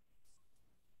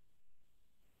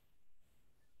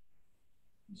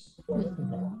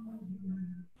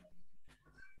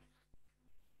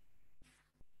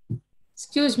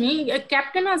 Excuse me,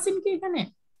 captain আছেন কি এখানে?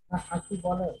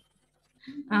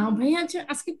 ভাইয়া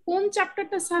আজকে কোন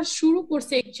চ্যাপ্টারটা স্যার শুরু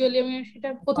করছে? অ্যাকচুয়ালি আমি সেটা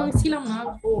প্রথমে ছিলাম না।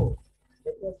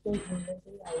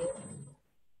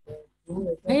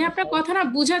 ভাইয়া আপনার কথা না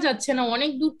বোঝা যাচ্ছে না,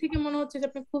 অনেক দূর থেকে মনে হচ্ছে যে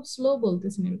আপনি খুব স্লো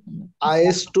বলতেছেন এরকম।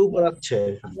 IAS-2 পড়াচ্ছে।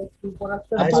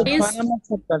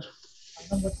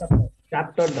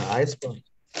 চ্যাপ্টার না, IAS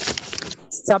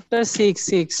চ্যাপ্টার 6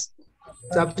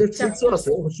 চ্যাপ্টার 6 ও আছে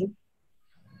অবশ্য।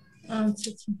 আচ্ছা,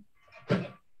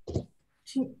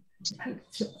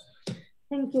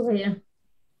 থ্যাংক ইউ ভাইয়া।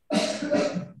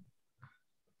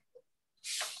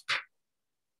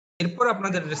 এরপর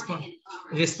আপনাদের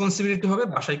রেসপন্সিবিলিটি হবে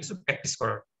বাসায় কিছু প্র্যাকটিস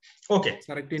করার। ওকে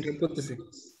স্যার, একটু ইন্টারাপ্ট করতেছি।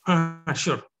 হ্যাঁ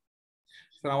শিওর।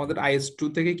 স্যার, আমাদের IAS-2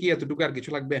 থেকে কি এতটুকু আর কিছু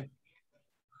লাগবে?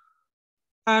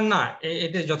 না,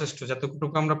 এটা যথেষ্ট,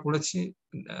 যতটুকু আমরা পড়েছি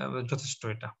যথেষ্ট।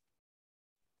 এটা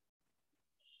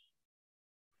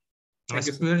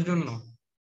এর জন্য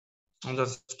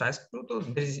তো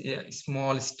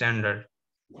স্মল স্ট্যান্ডার্ড।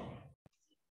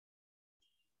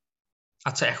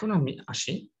 আচ্ছা, এখন আমি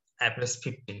আসি IFRS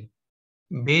 15,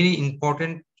 ভেরি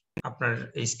ইম্পর্টেন্ট আপনার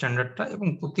এই স্ট্যান্ডার্ডটা, এবং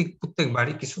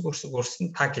প্রত্যেকবারই কিছু কোশ্চেন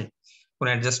থাকে, কোন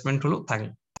অ্যাডজাস্টমেন্ট হলো থাকে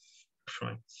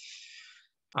সময়।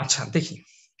 আচ্ছা দেখি,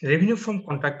 revenue from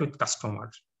contract with customer.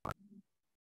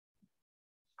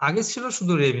 আগে ছিল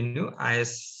শুধু রেভিনিউ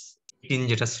IAS 18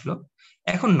 যেটা ছিল,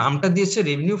 এখন নামটা দিয়েছে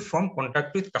revenue from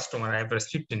contract with customer IFRS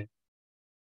 15।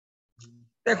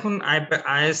 এখন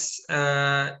IAS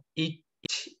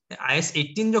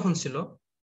 18 যখন ছিল,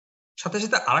 সাথে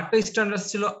সাথে আরেকটা স্ট্যান্ডার্ড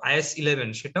ছিল IAS 11,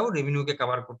 সেটাও রেভিনিউকে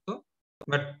কভার করতো,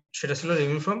 বাট সেটা ছিল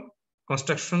revenue from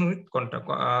construction with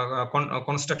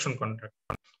construction contract,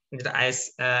 যেটা IAS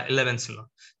 11 ছিল।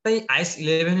 তাই IAS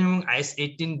 11 এবং IAS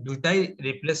 18 দুইটাই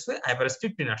রিপ্লেস হয়ে IFRS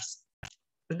 15 আসছে।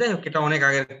 যাই হোক, এটা অনেক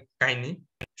আগের কাহিনী,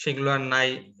 সেগুলো আর নাই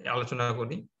আলোচনা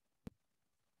করি।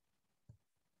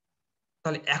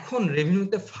 তাহলে এখন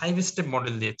রেভিনিউতে 5 স্টেপ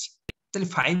মডেল দিয়েছে। তাহলে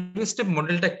 5 স্টেপ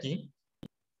মডেলটা কি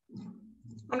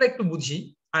আমরা একটু বুঝি,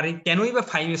 আর এই কেনই বা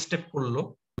 5 স্টেপ করলো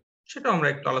সেটা আমরা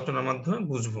একটু আলোচনার মাধ্যমে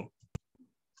বুঝবো।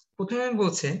 প্রথমে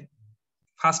বলছে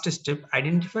first step,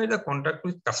 identify the contract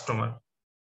with customer.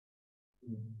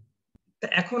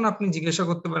 এখন আপনি জিজ্ঞাসা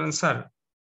করতে পারেন, স্যার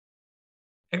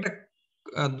একটা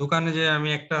দোকানে যে আমি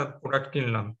একটা প্রোডাক্ট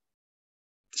কিনলাম,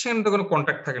 সেখানে তো কোনো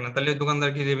কন্ট্রাক্ট থাকে না, তাহলে দোকানদার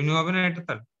কি রেভিনিউ হবে না? এটা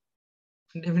তার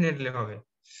ডেফিনেটলি হবে।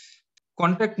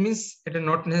 কন্ট্রাক্ট মিনস এটা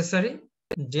নট নেসেসারি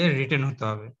যে রিটেন হতে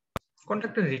হবে।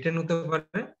 কন্ট্রাক্টটা রিটেন হতে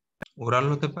পারে, ওরাল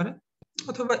হতে পারে,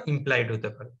 অথবা ইমপ্লাইড হতে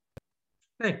পারে,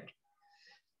 রাইট?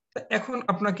 এখন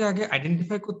আপনাকে আগে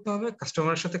আইডেন্টিফাই করতে হবে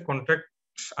কাস্টমারের সাথে কন্ট্রাক্ট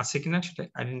আছে কিনা, সেটা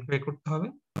আইডেন্টিফাই করতে হবে।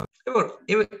 এবার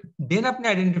দেন আপনি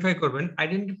আইডেন্টিফাই করবেন,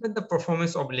 আইডেন্টিফাই দ্য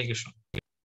পারফরম্যান্স অব্লিগেশন।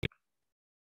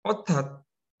 অর্থাৎ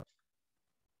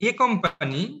এই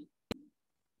কোম্পানি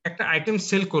একটা আইটেম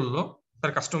সেল করলো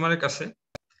তার কাস্টমারের কাছে,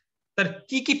 তার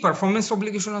কি কি পারফরম্যান্স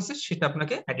অব্লিগেশন আছে সেটা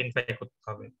আপনাকে আইডেন্টিফাই করতে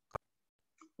হবে।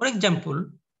 ফর এক্সাম্পল,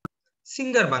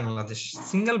 সিঙ্গেল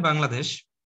বাংলাদেশ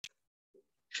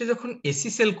সে যখন এসি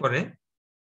সেল করে,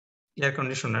 এয়ার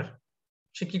কন্ডিশনার,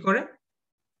 সে কি করে,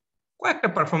 কয়েকটা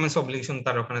পারফরম্যান্স অব্লিগেশন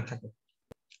তার ওখানে থাকে।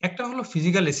 একটা হলো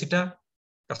ফিজিক্যাল এসিটা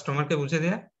কাস্টমারকে বুঝে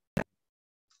দেয়া,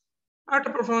 আর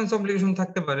একটা পারফরম্যান্স অব্লিগেশন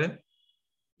থাকতে পারে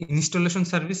ইনস্টলেশন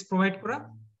সার্ভিস প্রোভাইড করা,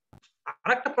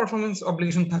 আর একটা পারফরম্যান্স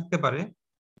অব্লিগেশন থাকতে পারে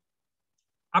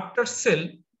after sale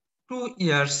 2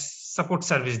 years support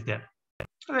service দেয়া,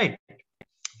 রাইট?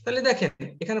 তাহলে দেখেন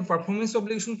এখানে পারফরম্যান্স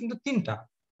অব্লিগেশন কিন্তু 3টা।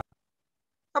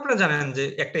 আপনারা জানেন যে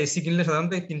একটা এসি কিনলে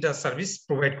সাধারণত এই 3টা সার্ভিস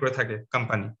প্রোভাইড করে থাকে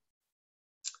কোম্পানি।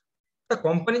 তা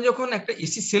কোম্পানি যখন একটা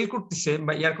এসি সেল করতেছে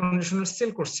বা এয়ার কন্ডিশনার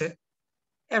সেল করছে,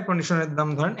 এয়ার কন্ডিশনারের দাম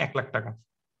ধরেন 1 লাখ টাকা,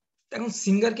 এখন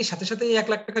সিঙ্গার কি সাথে সাথে 1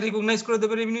 লাখ টাকা রিকগনাইজ করে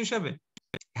দেবে রেভিনিউ হিসাবে?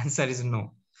 Answer is no.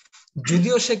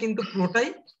 যদিও সে কিন্তু পুরোটাই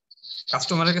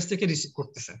কাস্টমারের কাছ থেকে রিসিভ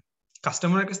করতেছে,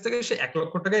 কাস্টমারের কাছ থেকে সে 1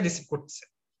 লক্ষ টাকায় রিসিভ করতেছে,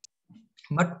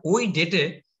 বাট ওই ডেটে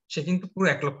সে কিন্তু পুরো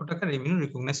 1 লক্ষ টাকা রেভিনিউ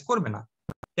রিকগনাইজ করবে না।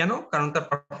 কেন? কারণ তার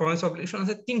পারফরম্যান্স অবলিগেশন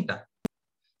আছে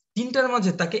 3টার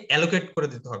মাঝে তাকে অ্যালোকেট করে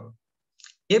দিতে হবে।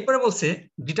 এরপরে বলছে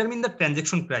determine the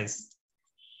transaction price.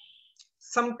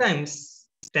 Sometimes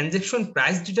transaction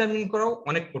price determine করাও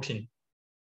অনেক কঠিন,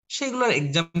 সেগুলোর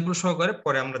এক্সাম্পল সহকারে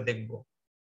পরে আমরা দেখব।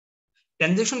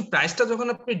 ট্রানজাকশন প্রাইসটা যখন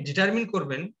আপনি ডিটারমিন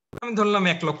করবেন, আমি ধরলাম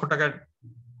 1 লক্ষ টাকার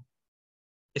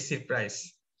এসির প্রাইস,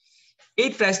 এই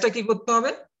প্রাইসটা কি করতে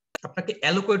হবে? আপনাকে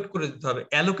অ্যালোকেট করে দিতে হবে।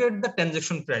 Allocate the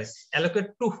transaction price. Allocate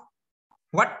two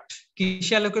what?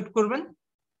 কিসে অ্যালোকেট করবেন?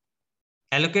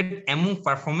 Allocate among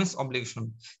performance obligation.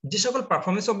 যে সকল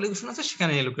পারফরম্যান্স অবলিগেশন আছে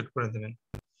সেখানে অ্যালোকেট করে দেবেন।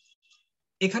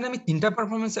 এখানে আমি 3টা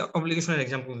পারফরম্যান্স অবলিগেশনের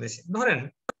এক্সাম্পল দিয়েছি। ধরেন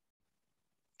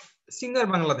সিঙ্গার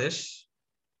বাংলাদেশ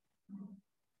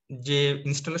যে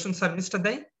ইনস্টলেশন সার্ভিসটা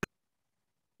দেয়,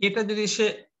 এটা যদি সে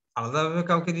আলাদাভাবে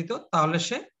কাউকে দিত তাহলে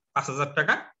সে 5,000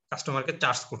 টাকা কাস্টমারকে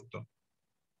চার্জ করত।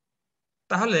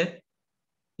 তাহলে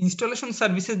ইনস্টলেশন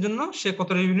সার্ভিসের জন্য সে কত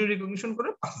রেভিনিউ রিকগনিশন করে?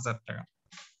 5,000 টাকা।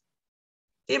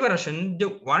 এবার আসেন যে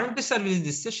ওয়ারেন্টি সার্ভিস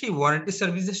দিচ্ছে, সেই ওয়ারেন্টি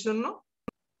সার্ভিসের জন্য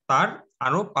তার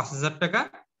আরো 5,000 টাকা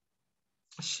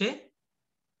সে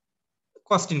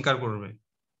কস্ট ইনকার করবে,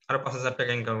 আরো 5,000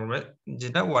 টাকা ইনকার করবে,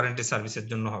 যেটা ওয়ারেন্টি সার্ভিসের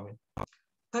জন্য হবে।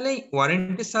 তাহলে এই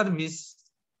ওয়ারেন্টি সার্ভিস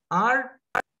আর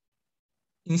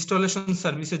ইনস্টলেশন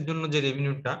সার্ভিসের জন্য যে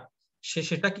রেভিনিউটা, সে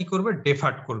সেটা কি করবে?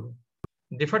 ডেফার্ড করবে।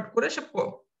 ডেফার্ড করে সে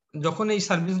যখন এই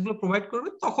সার্ভিসগুলো প্রোভাইড করবে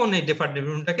তখন এই ডেফার্ড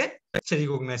রেভিনিউটাকে সে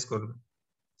রিকগনাইজ করবে,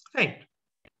 রাইট?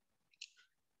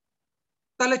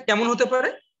 তাহলে কেমন হতে পারে?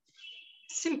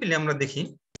 সিম্পলি আমরা দেখি,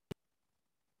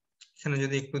 এখানে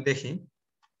যদি একটু দেখি,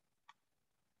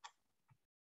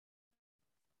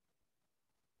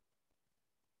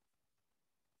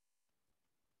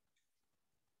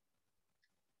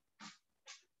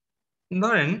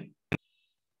 ধরেন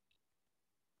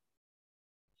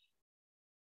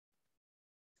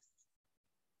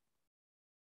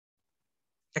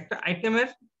একটা আইটেমের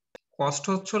কস্ট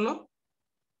হচ্ছিল,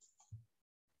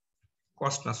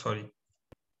 কস্ট না সরি,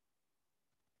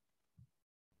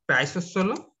 প্রাইস হচ্ছিল,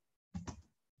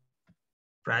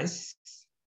 প্রাইস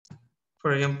ফর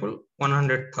এক্সাম্পল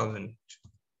 100,000,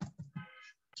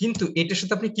 কিন্তু এটার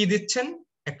সাথে আপনি কি দিচ্ছেন?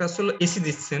 একটা হলো এসি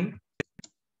দিচ্ছেন,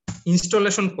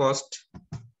 ইনস্টলেশন কস্ট,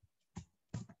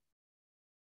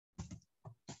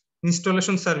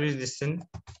 ইনস্টলেশন সার্ভিস দিচ্ছেন,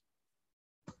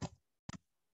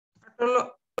 একটা হলো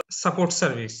সাপোর্ট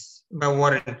সার্ভিস বা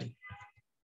ওয়ারেন্টি,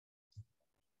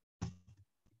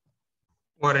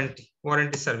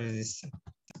 ওয়ারেন্টি সার্ভিস দিচ্ছেন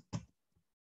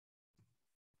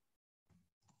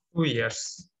 2 ইয়ার্স।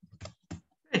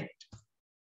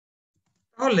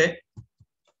 তাহলে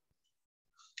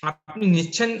আপনি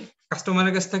নিচ্ছেন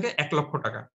কাস্টমারের কাছ থেকে 1 লক্ষ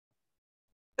টাকা।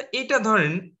 এইটা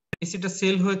ধরেন এসিটা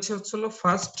সেল হয়েছে হচ্ছিল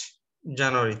 1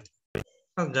 জানুয়ারি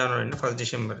না 1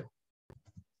 ডিসেম্বরে,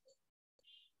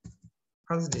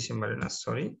 1 ডিসেম্বরে না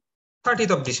সরি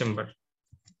 30th of ডিসেম্বর,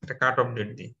 এটা কাট অফ ডেট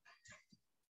দিই,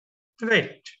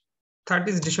 রাইট?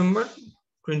 30th ডিসেম্বর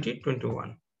 2021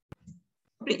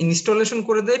 আপনি ইনস্টলেশন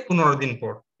করে দেয় 15 দিন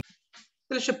পর।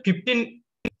 তাহলে সে 15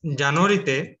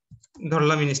 জানুয়ারিতে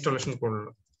ধরলাম ইনস্টলেশন করলো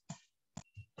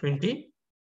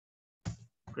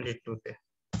 2022 তে,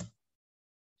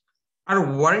 আর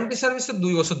ওয়ারেন্টি সার্ভিসে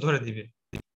 2 বছর ধরে দিবে।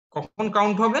 কখন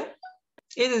কাউন্ট হবে?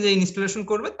 এই যে ইনস্টলেশন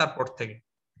করবে তারপর থেকে,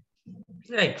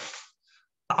 রাইট?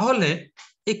 তাহলে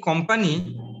এই কোম্পানি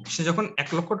সে যখন 1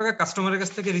 লক্ষ টাকা কাস্টমারের কাছ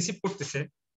থেকে রিসিভ করতেছে,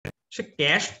 সে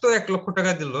ক্যাশ তো 1 লক্ষ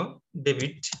টাকা দিল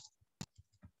ডেবিট,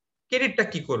 ক্রেডিটটা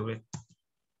কি করবে?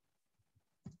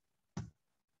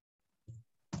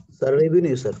 Sir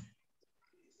revenue, sir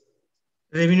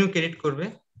revenue credit করবে,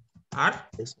 আর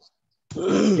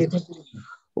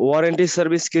ওয়ারেন্টি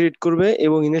সার্ভিস ক্রেডিট করবে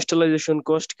এবং ইনস্টলেশন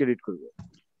কস্ট ক্রেডিট করবে।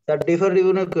 স্যার ডিফার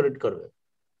রেভিনিউ ক্রেডিট করবে,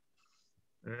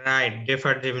 রাইট,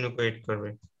 ডেফার্ড রেভিনিউ ক্রেডিট করবে,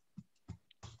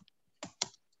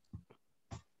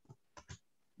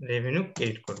 রেভিনিউ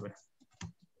ক্রেডিট করবে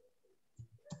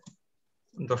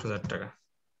 10,000 টাকা।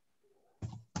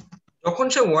 যখন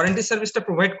সে ওয়ারেন্টি সার্ভিসটা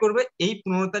প্রোভাইড করবে এই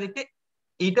 15 তারিখে,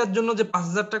 এইটার জন্য যে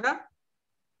 5,000 টাকা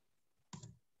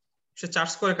সে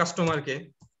চার্জ করে কাস্টমারকে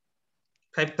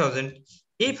 5,000,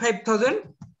 এই 5,000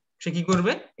 সে কি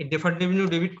করবে? এই ডেফার্ড রেভিনিউ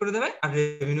ডেবিট করে দেবে আর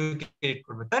রেভিনিউ ক্রেডিট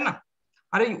করবে, তাই না?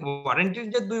 আর এই ওয়ারেন্টির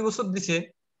যে 2 বছর দিছে,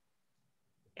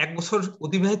 1 বছর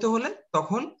অতিবাহিত হলে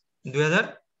তখন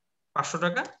 2,500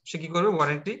 টাকা সে কি করবে?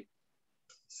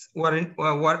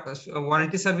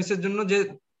 ওয়ারেন্টি সার্ভিসের জন্য যে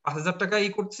 5,000 টাকা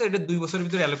করতেছে, এটা 2 বছরের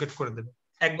ভিতরে অ্যালোকেট করে দেবে।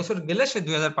 1 বছর গেলে সে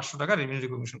 2,500 টাকা রেভিনিউ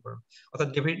রিকগনিশন করবে, অর্থাৎ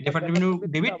deferred revenue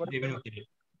debit, revenue credit.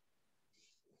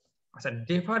 আচ্ছা,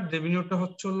 ডেফার্ড রেভিনিউটা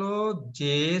হচ্ছিল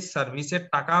যে সার্ভিসের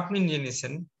টাকা আপনি নিয়ে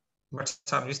নিয়েছেন বাট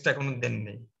সার্ভিসটা এখনো দেন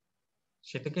নেই,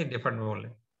 সেটাকে ডেফার্ড বলে,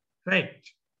 রাইট?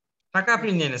 টাকা আপনি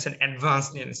নিয়ে নিয়েছেন, অ্যাডভান্স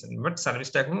নিয়ে নিয়েছেন, বাট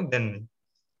সার্ভিসটা এখনো দেন নেই।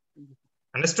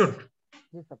 আন্ডারস্টুড?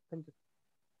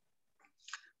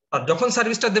 আর যখন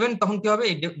সার্ভিসটা দেবেন তখন কি হবে?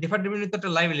 এই ডেফার্ড রেভিনিউ তো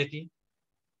একটা লায়াবিলিটি,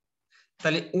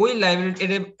 তাহলে ওই লায়াবিলিটি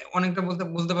অনেকটা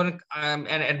বলতে পারেন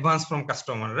অ্যাডভান্স ফ্রম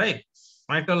কাস্টমার, রাইট?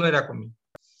 অনেকটা হলো এরকমই।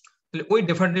 তাহলে ওই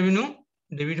ডেফার্ড রেভিনিউ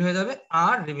ডেবিট হয়ে যাবে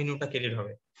আর রেভিনিউটা ক্রেডিট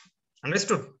হবে।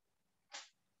 আন্ডারস্টুড?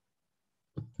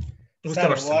 বুঝতে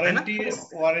পারছেন তাই না?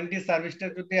 ওয়ারেন্টি সার্ভিসটা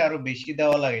যদি আরো বেশি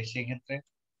দেওয়া লাগে সেক্ষেত্রে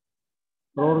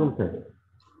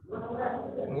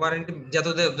ওয়ারেন্টি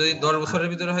যদি 10 বছরের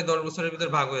ভিতরে হয় 10 বছরের ভিতরে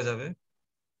ভাগ হয়ে যাবে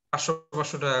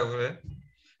 500 টাকা করে,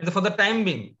 কিন্তু for the time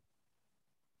being,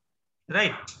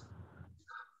 right?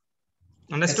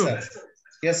 Understood?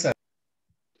 Yes sir.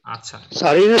 আচ্ছা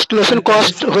স্যার, ইনস্টলেশন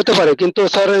কস্ট হতে পারে, কিন্তু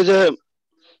স্যার এই যে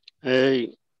এই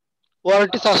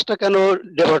ওয়ারেন্টি চার্জটা কেন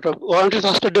ডেফার্ট হবে? ওয়ারেন্টি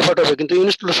চার্জটা ডেফার্ট হবে কিন্তু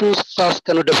ইনস্টলেশন চার্জ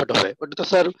কেন ডেফার্ট হবে? ওটা তো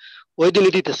স্যার ওই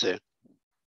দিনই দিতেছে।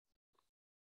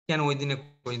 কেন ওই দিনে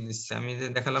কই দিচ্ছে? আমি যে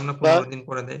দেখালাম না 15 দিন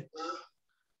পরে দেয়,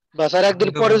 বা স্যার একদিন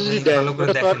পরে যদি দেয় ভালো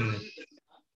করে ওটা তো দেখেন না।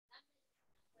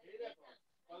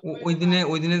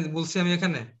 ওই দিনে বলছি আমি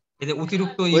এখানে এই যে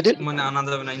অতিরিক্ত মানে আনা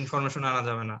যাবে না, ইনফরমেশন আনা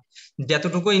যাবে না।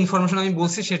 যতটুকু ইনফরমেশন আমি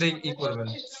বলছি সেটাই করবেন,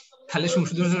 খালি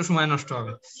শুধু সময় নষ্ট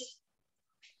হবে।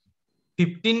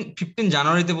 15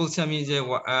 জানুয়ারিতে বলছি আমি যে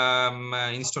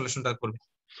ইনস্টলেশনটা করবে।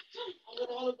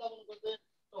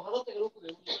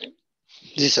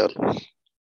 জি স্যার।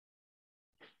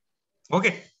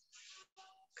 ওকে।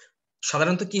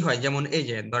 সাধারণত কি হয়, যেমন এই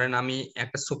যে ধরেন আমি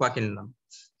একটা সোফা কিনলাম,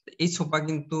 এই সোফা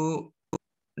কিন্তু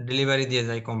ডেলিভারি দিয়ে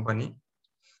যায় কোম্পানি,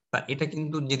 তা এটা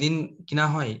কিন্তু যেদিন কিনা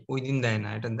হয় ওই দিন দেয় না,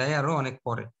 এটা দেয় আরো অনেক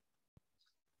পরে।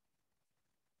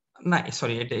 না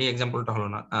সরি, এটা এই এক্সাম্পলটা হলো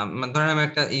না। ধরেন আমি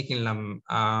একটা কিনলাম,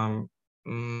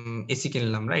 এসি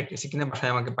কিনলাম, রাইট? এসি কিনে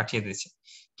বাসায় আমাকে পাঠিয়ে দিয়েছে,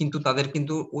 কিন্তু তাদের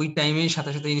কিন্তু ওই টাইমেই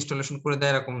সাথে সাথে ইনস্টলেশন করে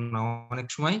দেয় এরকম না, অনেক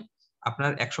সময়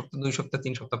আপনার 1 সপ্তাহ 2 সপ্তাহ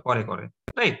 3 সপ্তাহ পরে করে,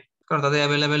 রাইট? কারণ তাদের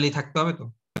অ্যাভেলেবেলই থাকতে হবে তো।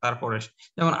 তারপরে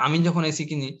যেমন আমি যখন এসি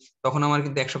কিনি তখন আমার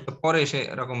কিন্তু 1 সপ্তাহ পরে এসে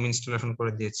এরকম ইনস্টলেশন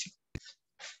করে দিয়েছি।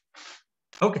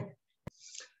 ওকে,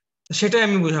 সেটাই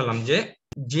আমি বুঝালাম যে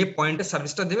যে পয়েন্টে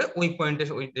সার্ভিসটা দেবে ওই পয়েন্টে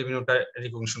ওই রেভিনিউটা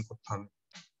রিকগনিশন করতে হবে।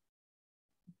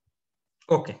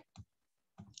 ওকে,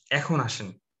 এখন আসেন,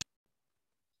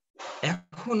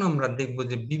 এখন আমরা দেখব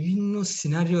যে বিভিন্ন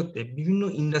সিনারিওতে বিভিন্ন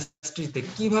ইন্ডাস্ট্রিতে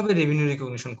কিভাবে রেভিনিউ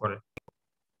রিকগনিশন করে,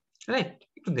 রাইট?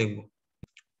 একটু দেখব।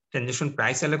 ট্রানজাকশন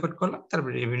প্রাইস অ্যালোকেট করলাম,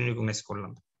 তারপরে রেভিনিউ রিকগনাইজ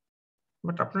করলাম,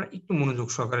 বাট আপনারা একটু মনোযোগ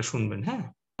সহকারে শুনবেন। হ্যাঁ,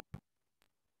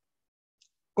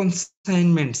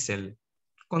 কনসাইনমেন্ট সেল।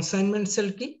 কনসাইনমেন্ট সেল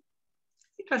কি?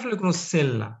 এটা আসলে কোনো সেল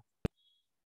না।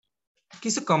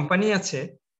 কিছু কোম্পানি আছে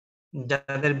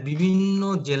যাদের বিভিন্ন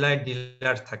জেলায়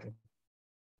ডিলার থাকে,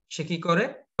 সে কি করে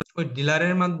ওই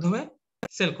ডিলারের মাধ্যমে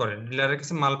সেল করে, ডিলারের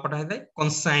কাছে মাল পাঠায় দেয়,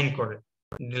 কনসাইন করে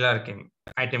ডিলারকে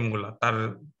আইটেম গুলা, তার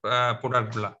প্রোডাক্ট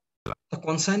গুলা।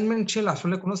 কনসাইনমেন্ট সেল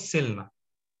আসলে কোনো সেল না,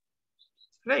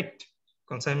 রাইট?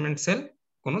 কনসাইনমেন্ট সেল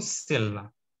কোনো সেল না।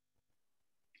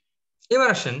 এবার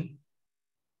আসেন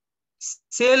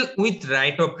sell with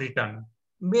right of return,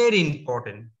 very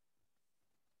important.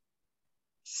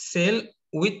 Sell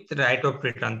with right of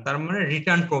return তার মানে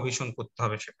রিটার্ন প্রভিশন করতে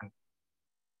হবে সেখানে।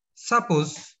 সাপোজ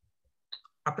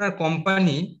আপনার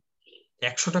কোম্পানি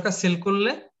 100 টাকা সেল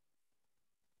করলে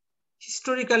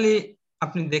হিস্টোরিক্যালি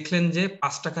আপনি দেখলেন যে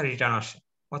 5 টাকা রিটার্ন আসে,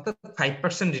 অর্থাৎ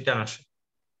 5% রিটার্ন আসে।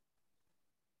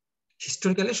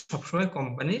 হিস্টোরিক্যালি সবসময়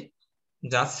কোম্পানির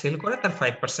যা সেল করে তার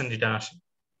 5% রিটার্ন আসে।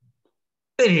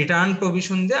 তাই রিটার্ন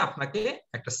প্রভিশন দিয়ে আপনাকে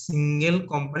একটা সিঙ্গেল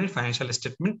কোম্পানির ফাইন্যান্সিয়াল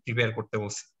স্টেটমেন্ট প্রিপেয়ার করতে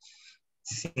বলছে।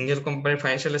 সিঙ্গেল কোম্পানির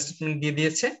ফাইন্যান্সিয়াল স্টেটমেন্ট দিয়ে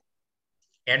দিয়েছে।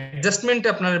 অ্যাডজাস্টমেন্টে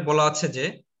আপনার বলা আছে যে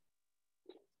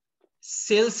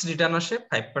সেলস রিটার্ন আসে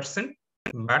 5%,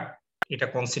 বাট এটা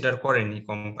কনসিডার করেনি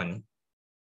কোম্পানি।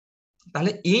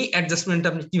 তাহলে এই অ্যাডজাস্টমেন্ট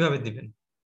আপনি কিভাবে দিবেন?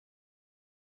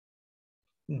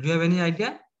 Do you have any idea?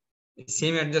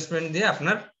 Same adjustment দিয়ে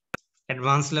আপনার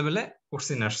অ্যাডভান্স লেভেলে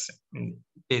কোশ্চেন আসছে,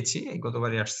 পেয়েছি এই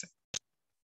গতবারই আসছে।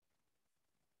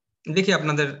 দেখি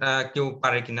আপনাদের কেউ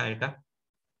পারে কিনা এটা।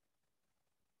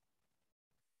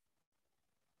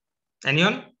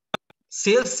 এনিওন?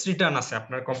 সেলস রিটার্ন আছে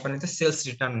আপনার কোম্পানিতে, সেলস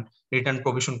রিটার্ন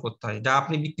প্রভিশন করতে হয়, যা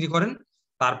আপনি বিক্রি করেন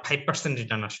তার 5%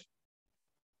 রিটার্ন আসে।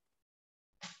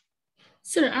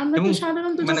 স্যার আমরা তো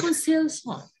সাধারণত যখন সেলস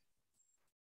হয়,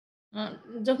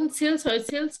 যখন সেলস হয়,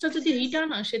 সেলসটা যদি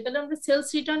রিটার্ন আসে তাহলে আমরা সেলস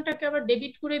রিটার্নটাকে আবার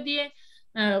ডেবিট করে দিয়ে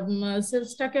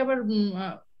সেলসটাকে আবার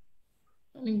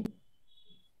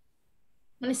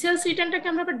মানে সেলস রিটার্নটাকে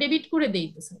আমরা আবার ডেবিট করে দেই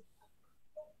তো স্যার।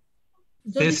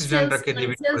 যদি সেলস সেলস রিটার্নটাকে মানে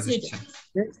ডেবিট করে সেলস দিচ্ছেন।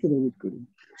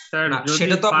 স্যার না যদি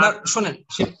সেটা তো আপনার শোনেন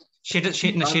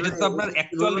সেটা তো আপনার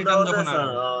অ্যাকচুয়াল রিটার্ন যখন আসবে।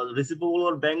 Receivable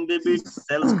or bank debit,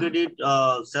 sales credit,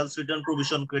 sales return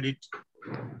provision credit.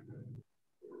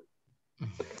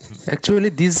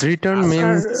 Actually, this return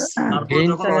means তারপর gain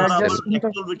যখন or স্যার আবার sell.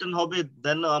 অ্যাকচুয়াল রিটার্ন হবে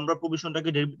দেন আমরা প্রভিশনটাকে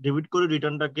ডেবিট করে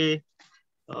রিটার্নটাকে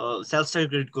সেলসটাকে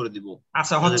ক্রেডিট করে দিব।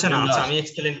 আচ্ছা হচ্ছে না, আচ্ছা আমি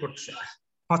এক্সপ্লেইন করছি,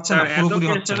 হচ্ছে না পুরোপুরি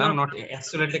হচ্ছে না, নট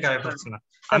অ্যাবসলিউটলি কারেক্ট হচ্ছে না।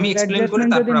 আমি এক্সপ্লেইন করি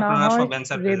তারপর আপনারা সব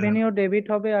অ্যানসার পেয়ে যাবেন। রেভিনিউ ডেবিট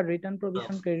হবে আর রিটার্ন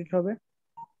প্রভিশন ক্রেডিট হবে।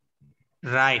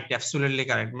 Right, absolutely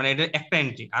correct. মানে এটা একটা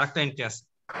এন্ট্রি, আরেকটা এন্ট্রি আছে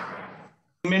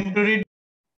ইনভেন্টরি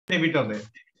ডেবিট হবে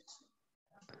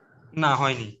না,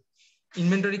 হয়নি।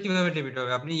 ইনভেন্টরি কিভাবে ডেবিট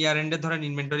হবে? আপনি ইয়ার এন্ডে ধরেন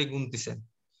ইনভেন্টরি গুনতেছেন,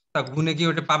 তা গুনে কি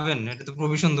ওটা পাবেন? এটা তো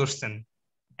প্রভিশন ধরছেন,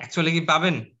 অ্যাকচুয়ালি কি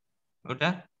পাবেন ওটা?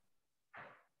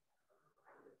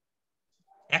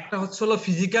 একটা হচ্ছে হলো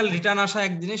ফিজিক্যাল রিটার্ন আসা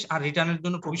এক জিনিস, আর রিটার্নের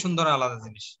জন্য প্রভিশন ধরা আলাদা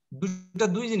জিনিস,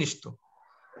 দুই জিনিস। তো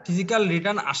ফিজিক্যাল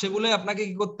রিটার্ন আসে বলে আপনাকে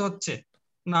কি করতে হচ্ছে?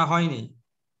 না, হয়নি।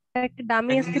 একটা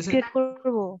ডামি অ্যাসেট ক্রিয়েট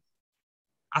করব।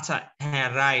 আচ্ছা হ্যাঁ,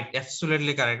 right,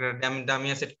 absolutely correct, dummy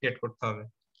asset create করতে হবে,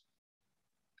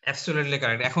 অ্যাবসলিউটলি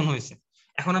কারেক্ট। এখন হয়েছে,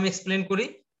 এখন আমি এক্সপ্লেইন করি,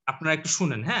 আপনারা একটু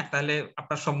শুনেন, হ্যাঁ, তাহলে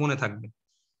আপনার সব মনে থাকবে।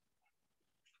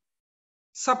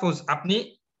 সাপোজ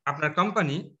আপনার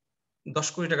কোম্পানি 10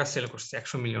 কোটি টাকা সেল করছে,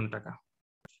 100 মিলিয়ন টাকা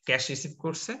ক্যাশ রিসিভ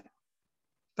করছে।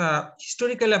 তা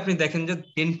হিস্টোরিক্যালি আপনি দেখেন যে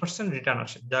 10% রিটার্ন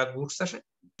আসে, যা গুডস আসে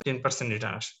 10%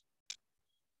 রিটার্ন আসে।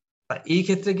 তা এই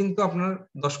ক্ষেত্রে কিন্তু আপনার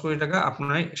 10 কোটি টাকা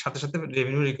আপনার সাথে সাথে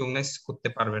রেভিনিউ রিকগনাইজ করতে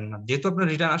পারবেন না, যেহেতু আপনার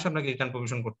রিটার্ন আসে, আপনাকে রিটার্ন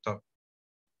প্রভিশন করতে হবে।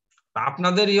 তা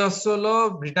আপনাদের হলো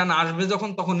রিটার্ন আসবে যখন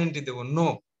তখন এন্ট্রি দেবো? নো,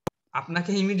 আপনাকে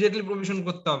ইমিডিয়েটলি প্রভিশন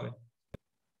করতে হবে।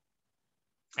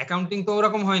 অ্যাকাউন্টিং তো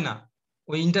ওরকম হয় না,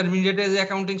 ওই ইন্টারমিডিয়েটে যে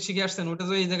অ্যাকাউন্টিং শিখে আসছেন ওটা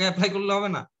তো এই জায়গায় অ্যাপ্লাই করলে হবে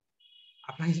না।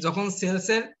 আপনাকে যখন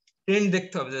সেলসের ট্রেন্ড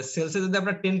দেখতে হবে, যে সেলসে যদি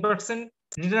আপনার 10%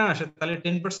 রিটার্ন আসে তাহলে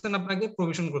 10% আপনাকে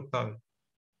প্রভিশন করতে হবে।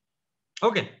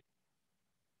 ওকে,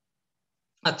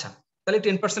 আচ্ছা, তাহলে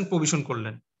 10% প্রভিশন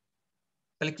করলেন,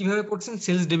 তাহলে কিভাবে করছেন?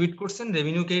 সেলস ডেবিট করছেন,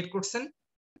 রেভিনিউ ক্রেডিট করছেন,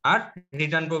 আর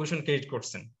রিটার্ন প্রভিশন ক্রেডিট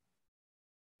করছেন।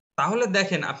 তাহলে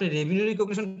দেখেন আপনি রেভিনিউ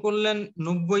রিকগনিশন করলেন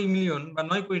 90 মিলিয়ন বা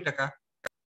 9 কোটি টাকা,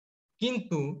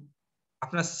 কিন্তু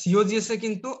আপনার সিওজিএস এ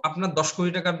কিন্তু আপনার 10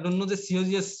 কোটি টাকার জন্য যে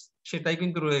সিওজিএস সেটাই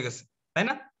কিন্তু রয়ে গেছে, তাই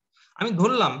না? আমি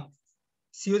ধরলাম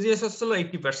সিওজিএস হচ্ছে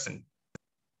 80%,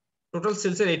 টোটাল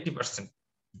সেলসের 80%।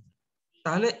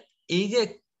 তাহলে এই যে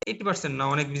 80% না,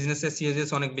 অনেক বিজনেসে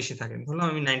সিওজিএস অনেক বেশি থাকে, ধরলাম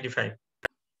আমি 95।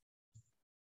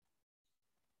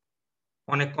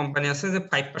 অনেক কোম্পানি আছে যে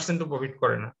 5% প্রফিট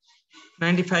করে না,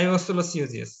 95 হচ্ছে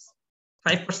সিওজিএস,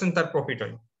 5% তার প্রফিট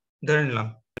হয়, ধরে নিলাম।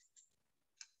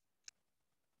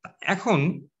 এখন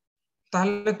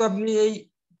তাহলে তো আপনি এই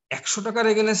 100 টাকার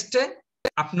এগেনস্টে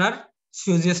আপনার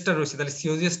সিওজিএসটা রয়েছে, তাহলে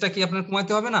সিওজিএসটা কি আপনার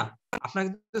কমাইতে হবে না? আপনাকে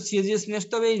তো সিওজিএস নিয়ে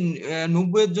আসতে হবে, এই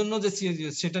 90 এর জন্য যে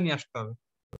সিওজিএস সেটা নিয়ে আসতে হবে,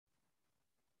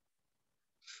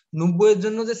 90 এর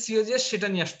জন্য যে সিওজিএস সেটা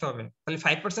নিয়ে আসতে হবে। তাহলে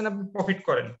 5% আপনি প্রফিট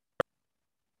করেন,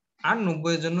 আর 90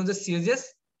 এর জন্য যে সিওজিএস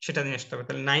সেটা নিয়ে আসতে হবে,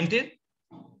 তাহলে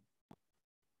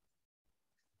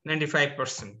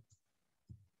 95%।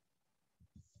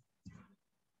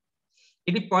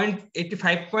 এটি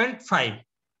 85.5,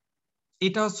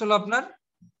 এটা হচ্ছে আপনার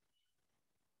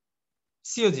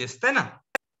সিওজিএস, তাই না?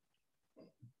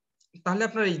 তাহলে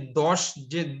আপনার এই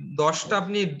 10টা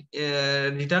আপনি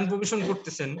রিটার্ন প্রভিশন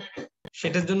করতেছেন,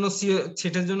 সেটার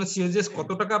জন্য সিওজিএস কত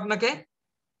টাকা আপনাকে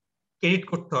ক্রেডিট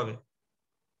করতে হবে?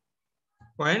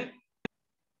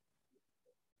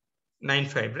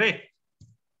 0.95, রাইট?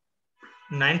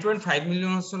 9.5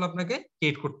 মিলিয়ন হচ্ছে আপনাকে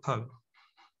ক্রেডিট করতে হবে।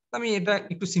 আমি এটা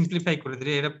একটু সিম্পলিফাই করে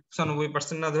দিই, এটা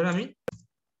 95% না ধরে আমি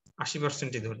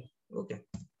 80%ই ধরি। ওকে,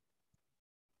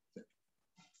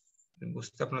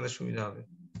 বুঝতে আপনাদের সুবিধা হবে।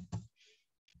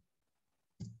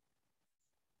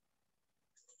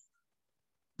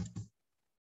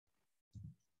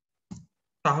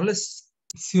 তাহলে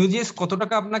সিওজিএস কত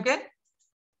টাকা আপনাকে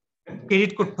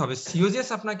ক্রেডিট করতে হবে? সিওজিএস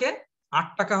আপনাকে 8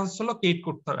 টাকা হচ্ছিল ক্রেডিট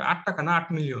করতে হবে, 8 টাকা না, 8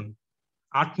 মিলিয়ন,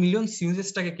 8 মিলিয়ন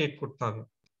সিওজিএসটাকে ক্রেডিট করতে হবে।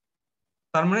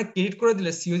 তার মানে ক্রেডিট করে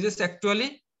দিলে সিওজিএস অ্যাকচুয়ালি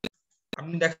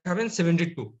আপনি দেখাবেন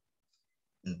 72,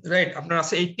 রাইট? আপনার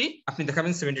আছে 80, আপনি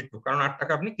দেখাবেন 72, কারণ 8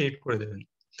 টাকা আপনি ক্রেডিট করে দেবেন।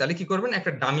 তাহলে কি করবেন?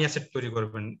 একটা ডামি অ্যাসেট তৈরি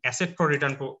করবেন, asset for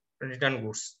return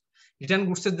goods. Return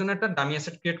goods এর জন্য একটা ডামি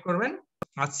অ্যাসেট ক্রিয়েট করবেন,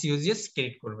 আর সিওজিএস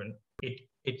ক্রেডিট করবেন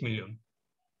 8 মিলিয়ন।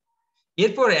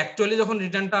 এরপরে অ্যাকচুয়ালি যখন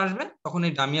রিটার্নটা আসবে তখন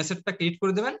এই ডামি অ্যাসেটটা ক্রেডিট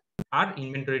করে দেবেন আর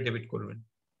ইনভেন্টরি ডেবিট করবেন।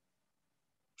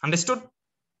 আন্ডারস্টুড?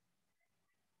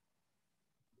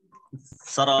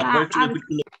 স্যার আবার একটু রিপিট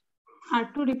করুন।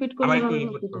 রিপিট করলে ভালো হবে।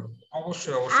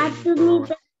 অবশ্যই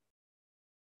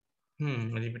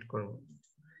রিপিট করব।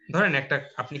 ধরেন একটা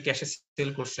আপনি ক্যাশে সেল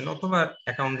করছেন অথবা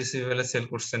অ্যাকাউন্ট রিসিভেবলে সেল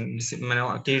করছেন, মানে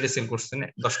ক্রেডিটে সেল করছেন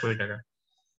 10 কোটি টাকা।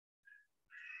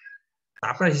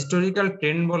 আপনার হিস্টোরিক্যাল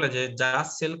ট্রেন্ড বলে যে যা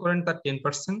সেল করেন তার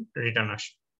 10% রিটার্ন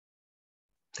আসে।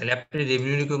 তাহলে আপনি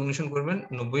রেভিনিউ রিকগনিশন করবেন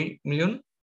 90 মিলিয়ন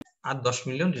আর 10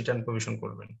 মিলিয়ন রিটার্ন প্রভিশন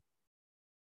করবেন।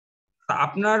 তা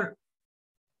আপনার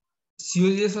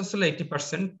সিওজিএস আসলে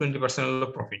 80%, 20% হলো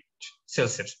প্রফিট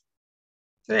সেলসের,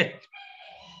 রাইট?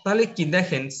 তাহলে কি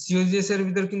দেখেন সিওজিএস এর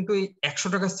ভিতর কিন্তু 100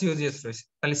 টাকা সিওজিএস রয়েছে,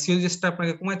 তাহলে সিওজিএসটা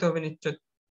আপনাকে কমাইতে হবে নিশ্চয়,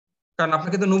 কারণ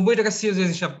আপনাকে তো 90 টাকা সিওজিএস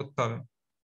হিসাব করতে হবে।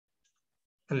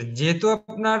 তাহলে যেহেতু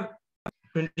আপনার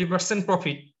 20%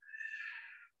 প্রফিট,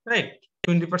 রাইট,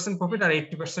 20% প্রফিট আর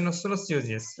 80% হলো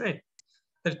সিওজিএস, রাইট?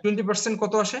 তাহলে 20%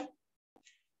 কত আসে?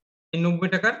 এই 90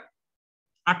 টাকার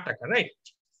 8 টাকা, রাইট?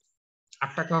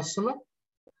 8 টাকা হলো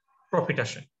প্রফিট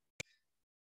আসে,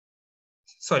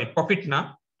 সরি প্রফিট না,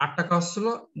 8 টাকা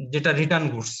হলো যেটা রিটার্ন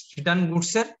গুডস, রিটার্ন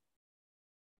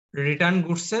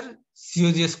গুডস এর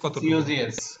সিওজিএস কত?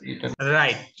 সিওজিএস,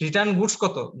 রাইট, রিটার্ন গুডস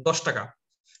কত? 10 টাকা,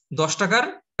 10 টাকার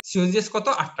সিওজিএস কত?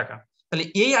 8 টাকা। তাহলে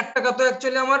এই 8 টাকা তো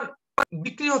অ্যাকচুয়ালি আমার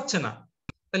বিক্রি হচ্ছে না,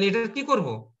 তাহলে এটার কি করব?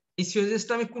 এই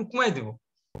সিওজিএসটা আমি কমাই দেব।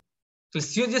 তাহলে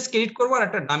সিওজিএস ক্রেডিট করব আর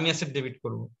একটা ডামি অ্যাসেট ডেবিট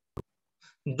করব।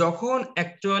 যখন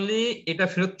অ্যাকচুয়ালি এটা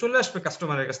ফেরত চলে আসবে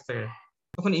কাস্টমারের কাছ থেকে,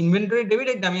 তখন ইনভেন্টরি ডেবিট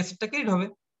এই ডামি অ্যাসেটটা ক্রেডিট হবে।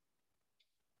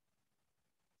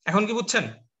 এখন কি বুঝছেন?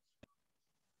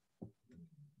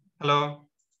 হ্যালো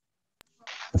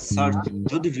স্যার,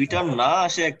 যদি রিটার্ন না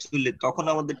আসে অ্যাকচুয়ালি তখন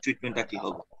আমাদের ট্রিটমেন্টটা কি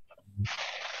হবে?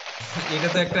 এটা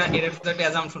তো একটা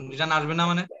অ্যাজাম্পশন, রিটার্ন আসবে না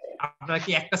মানে আপনার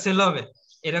কি একটা সেল হবে?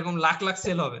 এরকম লাখ লাখ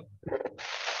সেল হবে।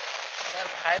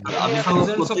 আমি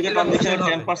প্রত্যেকটা ট্রানজাকশনে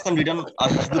 10% রিটার্ন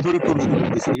আসবে ধরে প্রভিশন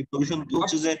করতেছি। এই প্রভিশন তো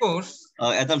হচ্ছে যে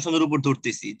অ্যাজাম্পশনের উপর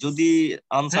ধরতেছি, যদি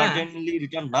আনসার্টেনলি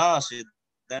রিটার্ন না আসে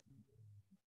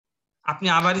আপনি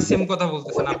আবারই সেম কথা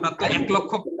বলতেছেন। আপনার তো 1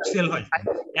 লক্ষ সেল হয়,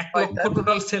 1 লক্ষ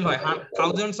টোটাল সেল হয়,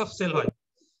 থাউজেন্ডস অফ সেল হয়,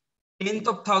 10th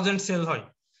of 1000 সেল হয়।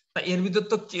 তা এর ভিতর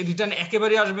তো রিটার্ন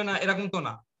একেবারে আসবে না এরকম তো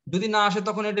না। যদি না আসে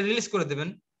তখন এটা রিলিজ করে দেবেন,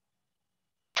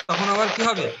 তখন আবার কি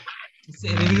হবে?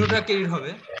 রেভিনিউটা ক্রেডিট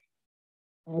হবে।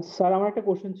 স্যার আমার একটা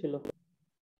কোশ্চেন ছিল।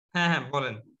 হ্যাঁ হ্যাঁ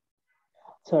বলেন।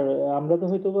 স্যার আমরা তো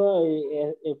হয়তো বা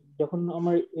যখন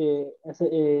আমার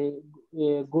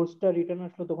গুডসটা রিটার্ন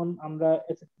আসলো তখন আমরা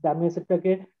দামি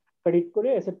অ্যাসেটটাকে ক্রেডিট করে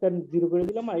অ্যাসেটটা জিরো করে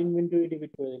দিলাম আর ইনভেন্টরি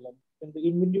ডেবিট করে দিলাম, কিন্তু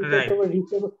ইনভেন্টরিটা তো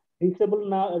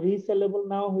রিসেলেবল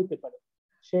নাও হইতে পারে।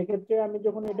 সেক্ষেত্রে আমি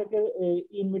যখন এটাকে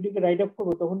ইনভেন্টরিকে রাইট আপ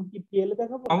করবো তখন কি পিএল এ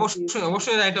দেখাবো? অবশ্যই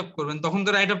অবশ্যই রাইট আপ করবেন, তখন তো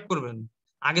রাইট আপ করবেন।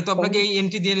 আগে তো আপনাকে এই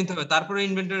এন্ট্রি দিয়ে নিতে হবে, তারপরে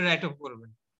ইনভেন্টরি রাইট আপ করবেন,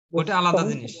 ওটা আলাদা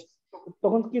জিনিস।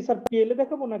 তখন কি স্যার পিএল এ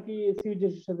দেখাবো নাকি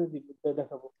সিওজিএস এর সাথে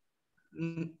দেখাবো?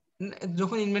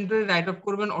 যখন ইনভেন্টরি রাইট আপ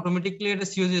করবেন অটোমেটিক্যালি এটা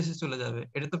সিওজিএস এ চলে যাবে,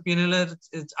 এটা তো পিএনএল এর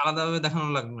আলাদাভাবে দেখানো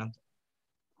লাগবে না।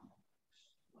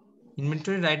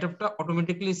 ইনভেন্টরি রাইট আপটা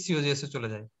অটোমেটিক্যালি সিওজিএস এ চলে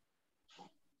যায়,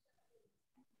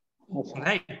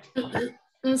 রাইট?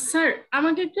 স্যার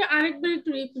আমাকে একটু আরেকবার একটু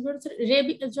রিপিট করতে,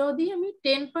 যদি আমি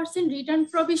 10% রিটার্ন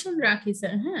প্রভিশন রাখি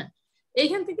স্যার, হ্যাঁ,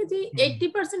 এইখান থেকে যে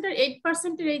 80% আর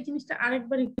 8% এর এই জিনিসটা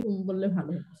আরেকবার একটু বললে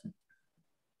ভালো হতো।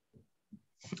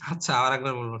 আচ্ছা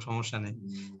আরেকবার বলবো, সমস্যা নেই।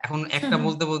 এখন একটা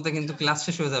বলতে বলতে কিন্তু ক্লাস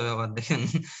শেষ হয়ে যাবে আবার, দেখেন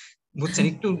বুঝছেন,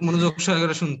 একটু মনোযোগ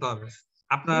সহকারে শুনতে হবে।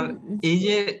 আপনার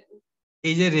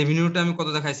এই যে রেভিনিউটা আমি কত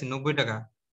দেখাইছি, 90 টাকা,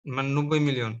 মানে 90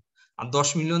 মিলিয়ন, আর 10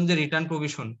 মিলিয়ন যে রিটার্ন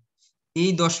প্রভিশন, এই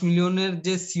 10 মিলিয়নের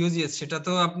যে সিওজিএস সেটা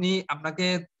তো আপনাকে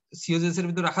সিওজিএস এর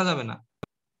ভিতর রাখা যাবে না।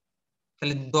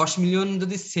 তাহলে 10 মিলিয়ন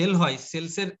যদি সেল হয়,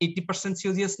 সেলসের 80%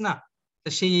 সিওজিএস না,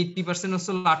 সেই 80%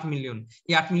 হচ্ছে 8 মিলিয়ন।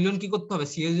 এই 8 মিলিয়ন কি করতে হবে?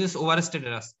 সিওজিএস ওভার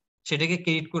স্টেটাস, সেটাকে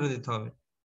ক্রেডিট করে দিতে হবে।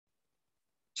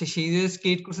 সে সিওজিএস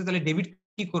ক্রেডিট করছে, তাহলে ডেবিট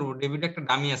কি করব? ডেবিট একটা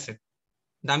ডামি অ্যাসেট।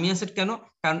 ডামি অ্যাসেট কেন?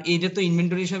 কারণ এইটা তো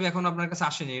ইনভেন্টরি হিসেবে এখন আপনার কাছে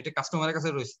আসেনি, এটা কাস্টমারের কাছে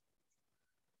রয়েছে।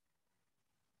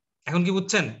 এখন কি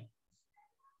বুঝছেন?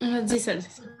 জি স্যার।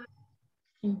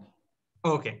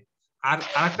 ওকে। আর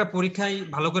আরেকটা পরীক্ষায়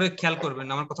ভালো করে খেয়াল করবেন,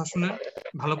 আমার কথা শুনেন,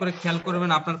 ভালো করে খেয়াল করবেন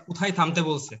আপনার কোথায় থামতে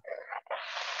বলছে।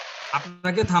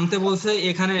 আপনাকে থামতে বলছে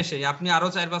এখানে এসে, আপনি আরো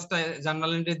 4-5টা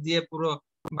জার্নাল এন্ট্রি দিয়ে পুরো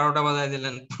 12টা বাজায়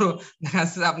দিলেন, পুরো দেখা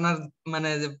যাচ্ছে আপনার মানে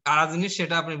পারা জিনিস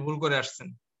সেটা আপনি ভুল করে আসছেন।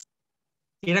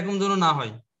 এরকম যেন না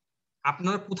হয়।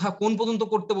 আপনার কোন পর্যন্ত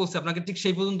করতে বলছে আপনাকে ঠিক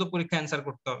সেই পর্যন্ত পরীক্ষা অ্যান্সার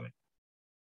করতে হবে।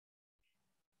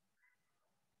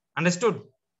 আন্ডারস্টুড?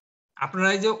 আপনারা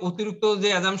এই যে অতিরিক্ত যে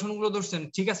অ্যাজাম্পশন গুলো ধরছেন,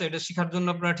 ঠিক আছে, এটা শেখার জন্য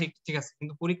আপনারা ঠিক আছে,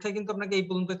 কিন্তু পরীক্ষায় কিন্তু আপনাকে এই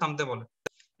পর্যন্ত থামতে বলে।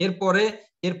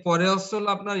 এরপরে হচ্ছে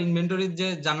আপনার ইনভেন্টরির যে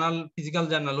জার্নাল, ফিজিক্যাল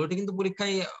জার্নাল, ওটা কিন্তু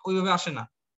পরীক্ষায় ওইভাবে আসে না।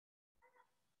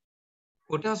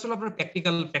 ওটা আসলে আপনার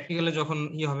প্র্যাকটিক্যালে যখন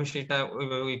হবে সেটা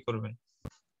ওইভাবে করবেন।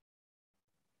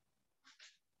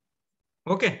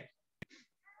 ওকে,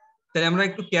 তাহলে আমরা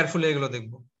একটু কেয়ারফুলি এগুলো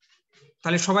দেখবো।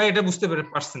 তাহলে সবাই এটা বুঝতে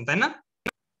পারছেন তাই না?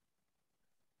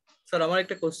 স্যার আমার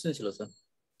একটা কোশ্চেন ছিল স্যার।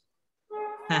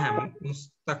 হ্যাঁ হ্যাঁ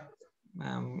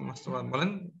মুস্তাফা বলেন।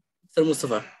 স্যার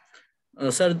মুস্তাফা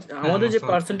স্যার আমাদের যে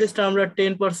পার্সেন্টেজটা আমরা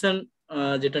 10%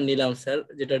 যেটা নিলাম স্যার,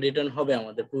 যেটা রিটার্ন হবে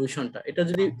আমাদের প্রভিশনটা, এটা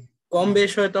যদি কম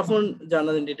বেশ হয় তখন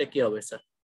জানালেন এটা কি হবে স্যার?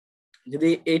 যদি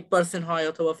 8% হয়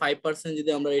অথবা 5% যদি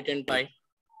আমরা রিটার্ন পাই?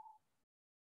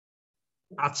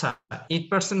 আচ্ছা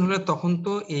 8% হলে তখন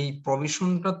তো এই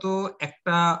প্রভিশনটা তো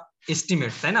একটা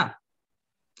এস্টিমেট তাই না?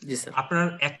 জি স্যার। আপনার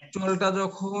অ্যাকচুয়ালটা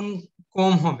যখন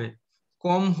কম হবে,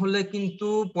 কম হলে কিন্তু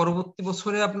পরবর্তী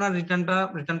বছরে আপনার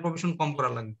রিটার্ন প্রভিশন কম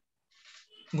করা লাগবে,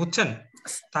 বুঝছেন?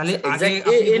 তাহলে আগে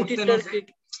আপনি করতেন,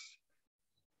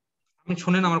 আপনি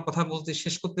শুনেন আমার কথা বলতে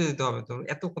শেষ করতে দিতে হবে, তো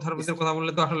এত কথার ভিতরে কথা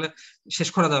বললে তো আসলে শেষ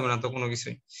করা যাবে না তো কোনো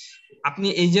কিছুই। আপনি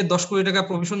এই যে 10 কোটি টাকা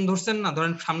প্রভিশন ধরছেন না,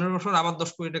 ধরেন সামনের বছর আবার 10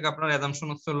 কোটি টাকা আপনার অ্যাজাম্পশন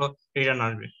হলো রিটার্ন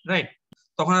আসবে, রাইট?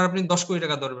 তখন আর আপনি 10 কোটি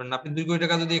টাকা ধরবেন না, আপনি 2 কোটি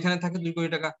টাকা যদি এখানে থাকে 2 কোটি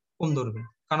টাকা কম ধরবেন,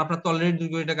 কারণ আপনার তো অলরেডি 2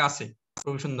 কোটি টাকা আছে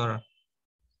প্রভিশন ধরা।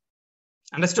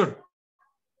 আন্ডারস্টুড?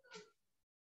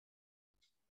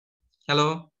 হ্যালো?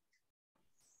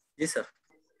 জি স্যার।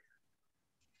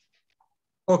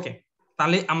 ওকে,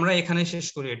 তাহলে আমরা এখানে শেষ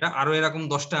করি এটা, আরো এরকম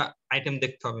 10টা আইটেম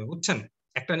দেখতে হবে, বুঝছেন?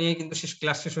 একটা নিয়ে কিন্তু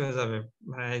ক্লাস শেষ হয়ে যাবে,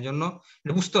 মানে এই জন্য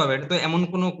এটা বুঝতে হবে, এটা তো এমন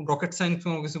কোনো রকেট সায়েন্স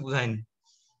কোনো কিছু বুঝায়নি।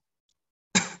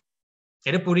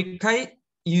 এটা পরীক্ষায়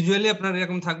ইউজুয়ালি আপনার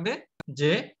এরকম থাকবে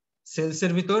যে সেলস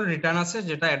এর ভিতর রিটার্ন আছে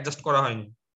যেটা অ্যাডজাস্ট করা হয়নি,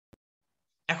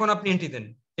 এখন আপনি এন্ট্রি দেন,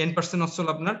 10% অসল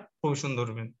আপনার প্রভিশন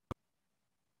ধরবেন।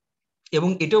 এবং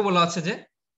এটাও বলা আছে যে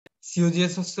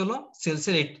সিওজিএস হলো সেলস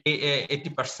এর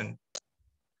 80%,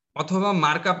 অথবা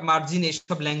মার্কআপ মার্জিন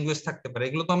এইসব ল্যাঙ্গুয়েজ থাকতে পারে,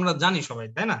 এগুলো তো আমরা জানি সবাই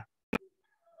তাই না?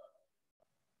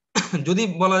 যদি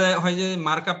বলা যায় হয় যে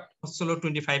মার্কআপ হলো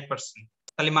 25%,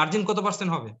 তাহলে মার্জিন কত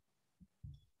পার্সেন্ট হবে?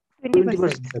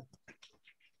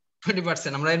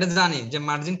 20%। আমরা এটা জানি যে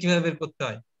মার্জিন কিভাবে বের করতে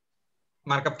হয়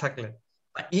মার্কআপ থাকলে।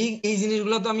 এই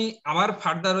জিনিসগুলো তো আমি আবার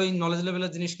ফার্দার ওই নলেজ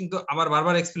লেভেলের জিনিস কিন্তু আবার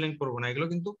বারবার এক্সপ্লেইন করব না, এগুলো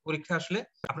কিন্তু পরীক্ষা আসলে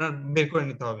আপনার বের করে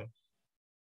নিতে হবে,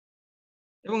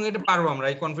 এবং এটা পারবো আমরা,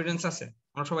 এই কনফিডেন্স আছে,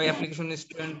 আমরা সবাই অ্যাপ্লিকেশন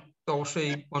স্টুডেন্ট, তো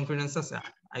অবশ্যই কনফিডেন্স আছে।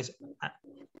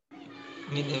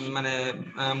 আমি মানে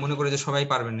মনে করি যে সবাই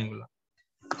পারবেন এগুলো।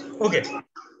 ওকে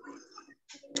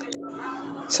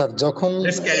স্যার, যখন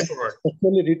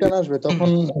অ্যাকচুয়ালি রিটার্ন আসবে তখন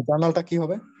জার্নালটা কি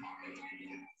হবে?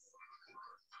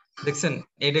 দেখছেন,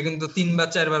 এটা কিন্তু 3 বা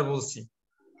 4 বার বলছি,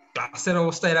 ক্লাসের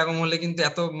অবস্থা এরকম হলে কিন্তু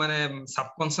এত মানে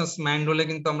সাবকনসিয়াস মাইন্ড হলে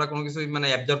কিন্তু আমরা কোনো কিছু মানে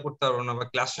অ্যাবজর্ব করতে পারবো না বা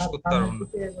ক্লাস শেষ করতে পারবো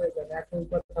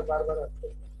না।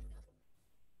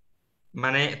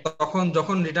 মানে তখন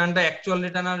যখন রিটার্নটা অ্যাকচুয়াল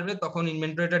রিটার্ন আসবে তখন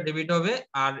ইনভেন্টরিটা ডেবিট হবে,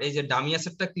 আর এই যে ডামি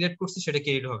অ্যাসেটটা ক্রিয়েট করছি সেটা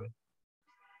ক্রেডিট হবে।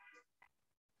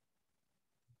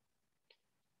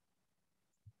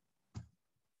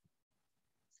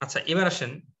 আচ্ছা এবার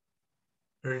আসেন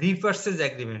রিপারচেজ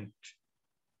এগ্রিমেন্ট।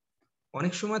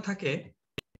 অনেক সময় থাকে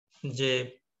যে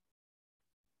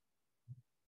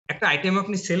একটা আইটেম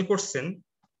আপনি সেল করছেন,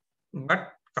 বাট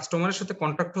কাস্টমারের সাথে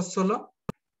কন্ট্রাক্ট হলো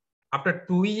আফটার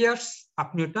 2 ইয়ার্স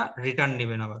আপনি ওটা রিটার্ন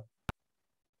নেবেন আবার।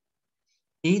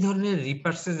 এই ধরনের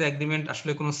রিপারচেজ এগ্রিমেন্ট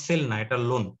আসলে কোনো সেল না, এটা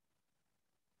লোন।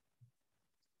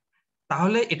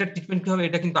 তাহলে এটা ট্রিটমেন্ট কি হবে?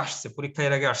 এটা কিন্তু আসছে পরীক্ষা,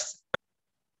 এর আগে আসছে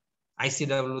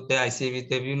আইসিডব্লিউ তে, আইসিএবি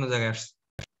তে, বিভিন্ন জায়গায় আসছে।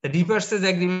 রিপারচেজ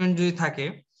এগ্রিমেন্ট যদি থাকে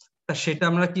তা সেটা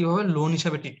আমরা কিভাবে লোন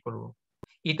হিসাবে ট্রিট করব?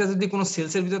 এটা যদি কোনো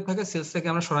সেলস এর ভিতর থাকে, সেলস থেকে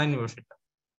আমরা সরাই নিব,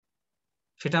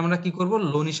 সেটা আমরা কি করব?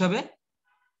 লোন হিসাবে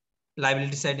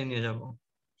লায়াবিলিটি সাইডে নিয়ে যাব।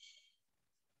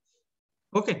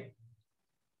 ওকে,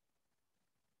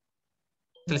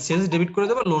 তাহলে সেলস ডেবিট করে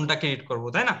দেবো, লোনটা ক্রেডিট করব,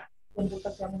 তাই না?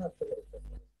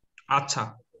 আচ্ছা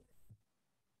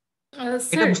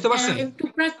এটা বুঝতে পারছেন? একটু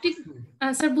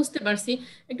স্যার বুঝতে পারছি,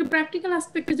 একটু প্র্যাকটিক্যাল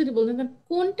অ্যাসপেক্টে যদি বলতেন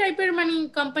কোন টাইপের মানে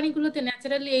কোম্পানিগুলোতে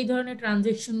ন্যাচারালি এই ধরনের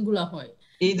ট্রানজাকশন গুলো হয়?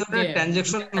 এই ধরনের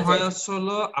ট্রানজাকশন হয়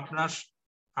হলো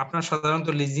আপনার সাধারণত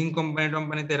লিজিং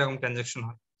কোম্পানিতে এরকম ট্রানজাকশন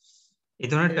হয়। এই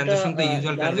ধরনের ট্রানজাকশন তো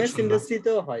ইউজুয়াল ট্রানজাকশন না।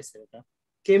 ইন্ডাস্ট্রিতেও হয় স্যার, এটা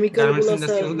কেমিক্যাল গুলো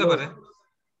স্যার হতে পারে,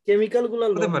 কেমিক্যাল গুলো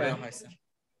লোন নেওয়া হয় স্যার।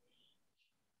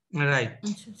 রাইট।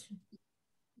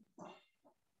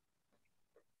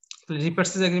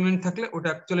 রিপারচেজ এগ্রিমেন্ট থাকলে ওটা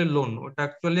অ্যাকচুয়ালি লোন, ওটা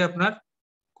অ্যাকচুয়ালি আপনার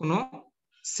কোনো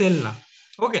সেল না।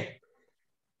 ওকে,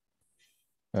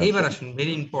 এইবার আসুন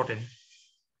very important,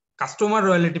 customer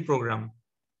royalty programme.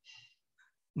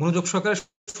 মনোযোগ সহকারে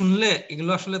শুনলে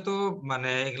এগুলো আসলে তো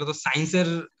মানে এগুলো তো সায়েন্সের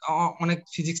অনেক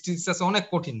ফিজিক্স আছে, অনেক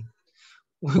কঠিন,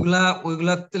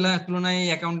 ওইগুলা তুলনায়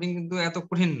অ্যাকাউন্টিং কিন্তু এত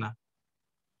কঠিন না,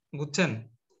 বুঝছেন?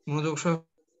 মনোযোগ সহ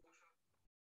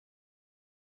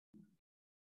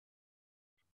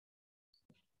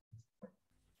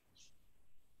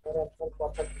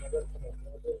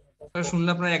শুনলে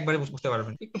আপনারা একবারে বুঝতে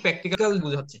পারবেন, একটু প্র্যাকটিক্যাল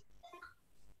বুঝাচ্ছি,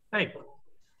 রাইট?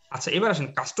 আচ্ছা, এবার আসেন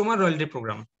কাস্টমার রয়্যালটি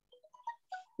প্রোগ্রাম।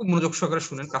 খুব মনোযোগ সহকারে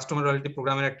শুনেন। কাস্টমার রয়্যালটি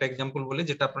প্রোগ্রামের একটা এক্সাম্পল বলি,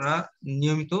 যেটা আপনারা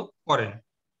নিয়মিত করেন।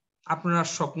 আপনারা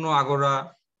স্বপ্ন, আগরা,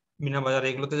 মিনা বাজার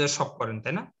এগুলোতে যা সব করেন,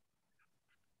 তাই না?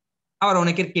 আবার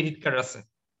অনেকের ক্রেডিট কার্ড আছে,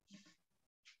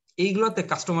 এইগুলোতে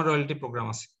কাস্টমার রয়্যালটি প্রোগ্রাম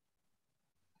আছে।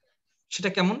 সেটা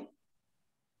কেমন?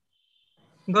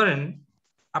 ধরেন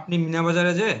আপনি মিনা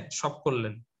বাজারে যে শপ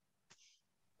করলেন,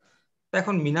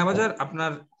 এখন মিনা বাজার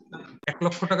আপনার 1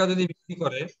 লক্ষ টাকা যদি বিক্রি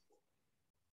করে,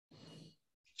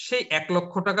 সেই 1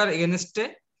 লক্ষ টাকার এগেনস্টে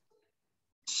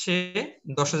সে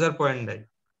 10,000 পয়েন্ট দেয়।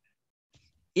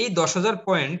 এই 10,000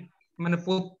 পয়েন্ট মানে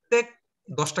প্রত্যেক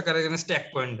 10 টাকার এগেনস্টে 1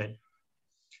 পয়েন্ট দেয়।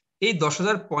 এই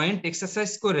 10,000 পয়েন্ট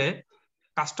এক্সারসাইজ করে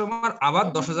কাস্টমার আবার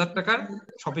 10,000 টাকার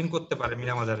শপিং করতে পারে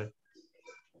মিনা বাজারে।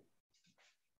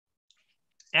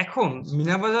 এখন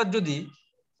মিনা বাজার যদি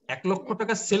 1 লক্ষ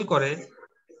টাকা সেল করে,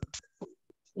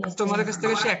 কাস্টমারের কাছ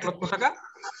থেকে সে 1 লক্ষ টাকা,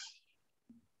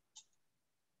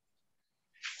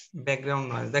 ব্যাকগ্রাউন্ড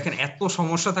নয় দেখেন, এত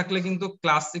সমস্যা থাকলে কিন্তু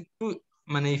ক্লাস একটু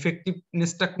মানে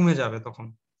ইফেক্টিভনেসটা কমে যাবে। তখন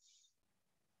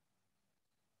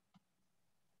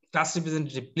class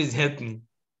representative please help me.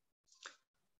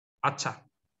 আচ্ছা,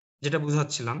 যেটা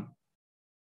বুঝাচ্ছিলাম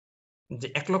যে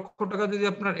 1 লক্ষ টাকা যদি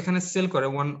আপনার এখানে সেল করে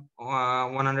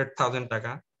 100,000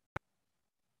 টাকা,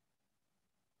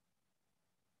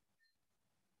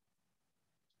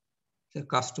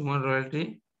 কাস্টমার রয়্যালটি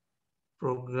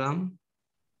প্রোগ্রাম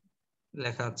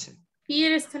লেখা আছে, পি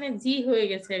এর স্থানে জি হয়ে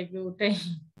গেছে আর কি, ওটাই।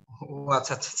 ও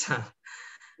আচ্ছা আচ্ছা আচ্ছা,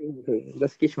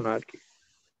 জাস্ট কিছু না আর কি।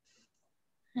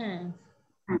 হ্যাঁ,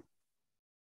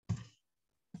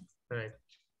 রাইট।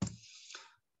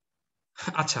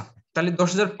 আচ্ছা, তাহলে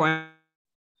 10,000 পয়েন্ট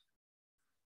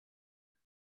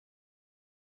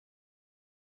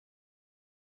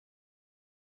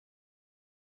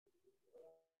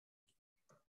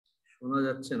শোনা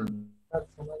যাচ্ছে না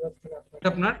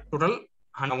আপনার টোটাল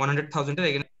 100,000 এর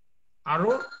এগেইন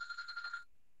আরো।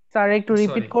 স্যার একটু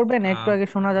রিপিট করবেন, একটু আগে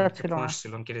শোনা যাচ্ছিল না।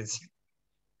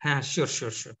 হ্যাঁ শিওর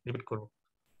শিওর শিওর রিপিট করব।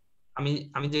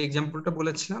 আমি যে এক্সাম্পলটা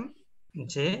বলেছিলাম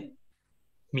যে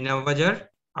মিনা বাজার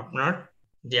আপনার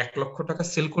যে 1 লক্ষ টাকা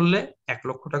সেল করলে 1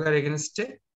 লক্ষ টাকার এগেনস্টে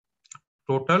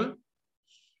টোটাল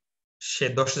সে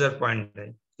 10,000 পয়েন্ট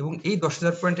দেয়, এবং এই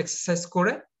 10,000 পয়েন্ট এক্সারসাইজ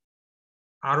করে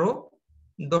আরো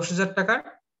 10,000 টাকার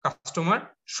কাস্টমার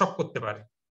শপ করতে পারে।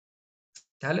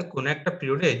 তাহলে কোন একটা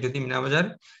পিরিয়ডে যদি মিনা বাজার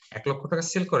 1 লক্ষ টাকা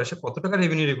সেল করে, সে কত টাকা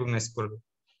রেভিনিউ রিকগনাইজ করবে?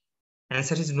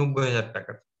 অ্যান্সার ইজ 90,000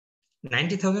 টাকা।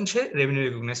 90,000 সে রেভিনিউ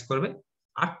রিকগনাইজ করবে,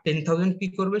 আর 10,000 কি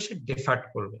করবে? সে ডেফার্ড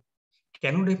করবে।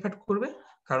 কেন ডেফার্ড করবে?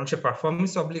 কারণ সে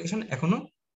পারফরমেন্স অব্লিগেশন এখনো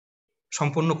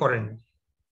সম্পন্ন করেনি।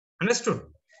 আন্ডারস্টুড?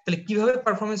 তাহলে কিভাবে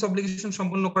পারফরমেন্স অব্লিগেশন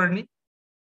সম্পন্ন করেনি?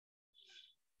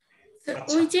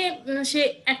 ওই যে সে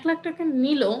 1 লাখ টাকা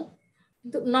নিল,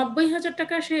 কিন্তু 90,000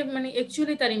 টাকা সে মানে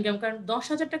অ্যাকচুয়ালি তার ইনকাম, কারণ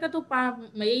 10,000 টাকা তো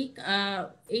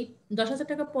এই 10,000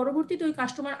 টাকা পরবর্তীতে ওই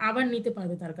কাস্টমার আবার নিতে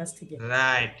পারবে তার কাছ থেকে।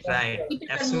 Right right,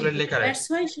 absolutely correct.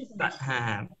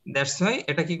 হ্যাঁ, দ্যাটস হোয়াই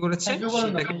এটা কি করেছে,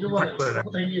 সেটাকে ভাগ করে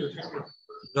রাখে।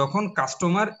 যখন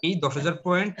কাস্টমার এই 10,000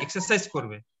 পয়েন্ট এক্সারসাইজ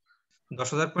করবে,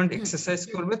 10,000 পয়েন্ট এক্সারসাইজ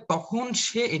করবে, তখন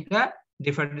সে এটা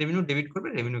ডিফার্ড রেভিনিউ ডেবিট করবে,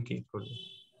 রেভিনিউ ক্রিয়েট করবে।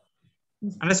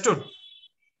 আন্ডারস্টুড?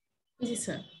 জি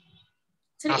স্যার।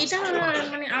 স্যার এটা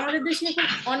মানে আমাদের দেশে এখন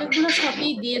অনেকগুলো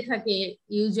শপেই দিয়ে থাকে,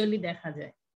 ইউজুয়ালি দেখা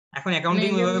যায়। এখন অ্যাকাউন্টিং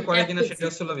ওইভাবে করে কিনা সেটা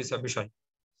হলো বিষয়।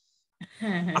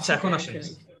 হ্যাঁ হ্যাঁ। আচ্ছা,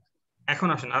 এখন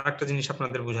আসেন আরেকটা জিনিস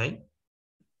আপনাদের বুঝাই।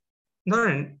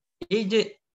 ধরেন এই যে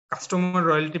কাস্টমার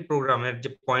রয়্যালটি প্রোগ্রামের যে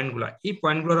পয়েন্টগুলো, এই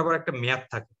পয়েন্টগুলোর আবার একটা মেয়াদ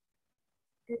থাকে।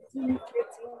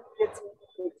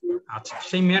 আচ্ছা,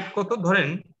 সেই মেয়াদ কত? ধরেন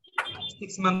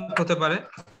 6 মান্থ হতে পারে,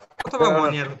 অথবা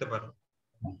 1 ইয়ার হতে পারে।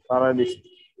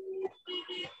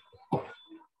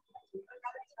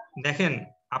 দেখেন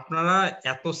আপনারা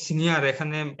এত সিনিয়র,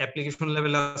 এখানে অ্যাপ্লিকেশন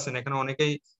লেভেলে আছেন, এখানে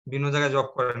অনেকেই বিভিন্ন জায়গায় জব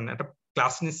করেন। একটা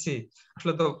ক্লাস নিচ্ছি,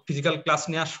 আসলে তো ফিজিক্যাল ক্লাস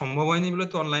নেওয়া সম্ভব হয়নি বলে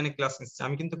তো অনলাইনে ক্লাস নিচ্ছি।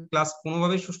 আমি কিন্তু ক্লাস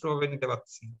কোনোভাবেই সুষ্ঠুভাবে নিতে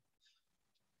পারছি না,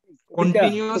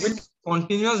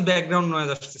 কন্টিনিউয়াস ব্যাকগ্রাউন্ড নয়েজ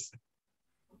আসতেছে।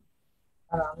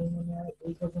 আর আমি মনে হয়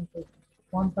এই পর্যন্ত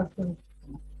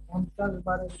 50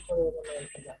 বারের উপরে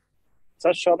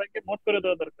স্যার সবাইকে মোড করে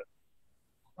দেওয়া দরকার।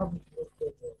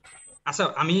 আচ্ছা,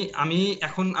 আমি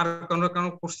এখন আর কোনো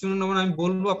কোশ্চেন নেব না, আমি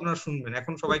বলবো আপনারা শুনবেন।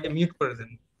 এখন সবাইকে মিউট করে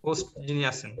দেন। হোস্ট যিনি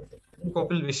আছেন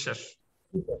কপিল বিশ্বাস,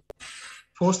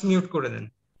 ফোর্স মিউট করে দেন।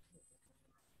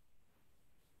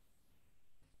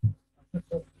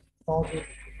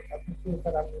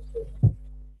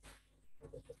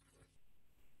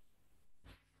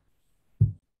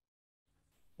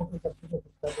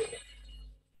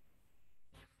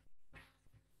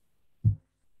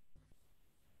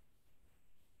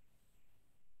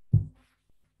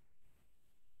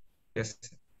 গেছে।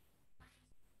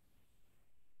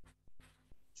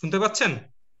 শুনতে পাচ্ছেন?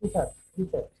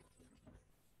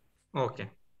 ওকে,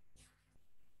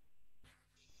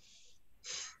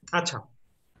 আচ্ছা,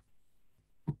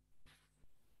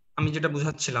 আমি যেটা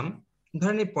বুঝাচ্ছিলাম,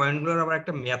 ধরেন এই পয়েন্টগুলোর আবার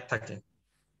একটা মেয়াদ থাকে,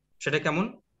 সেটা কেমন?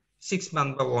 6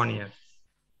 মান্থ বা 1 ইয়ার।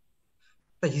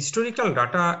 তা হিস্টোরিক্যাল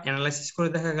ডাটা অ্যানালাইসিস করে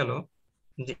দেখা গেল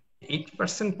যে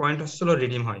 80% পয়েন্ট হচ্ছিল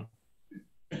রিডিম হয়,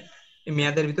 এই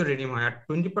মেয়াদের ভিতর রিডিম হয়, আর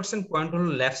 20% পয়েন্ট হলো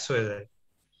ল্যাপস হয়ে যায়,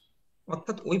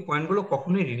 অর্থাৎ ওই পয়েন্টগুলো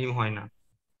কখনোই রিডিম হয় না।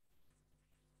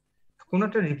 কোন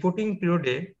একটা রিপোর্টিং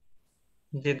পিরিয়ডে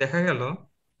যে দেখা গেল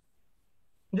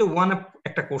যে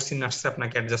একটা কোর্সিন আসছে,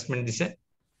 আপনাকে অ্যাডজাস্টমেন্ট দিছে,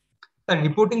 তার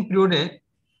রিপোর্টিং পিরিয়ডে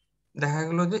দেখা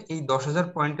গেল যে এই 10,000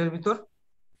 পয়েন্টের ভিতর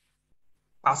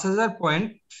 5,000 পয়েন্ট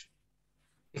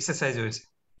এক্সারসাইজ হয়েছে।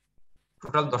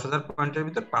 টোটাল 10,000 পয়েন্টের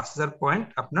ভিতর 5,000 পয়েন্ট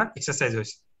আপনার এক্সারসাইজ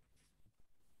হয়েছে।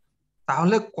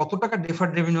 তাহলে কত টাকা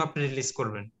ডেফার্ড রেভিনিউ আপনি রিলিজ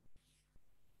করবেন?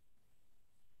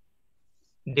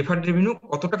 ডেফার্ড রেভিনিউ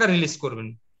কত টাকা রিলিজ করবেন?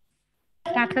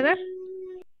 7,000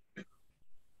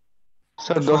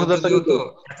 স্যার 10,000 টাকা হতো,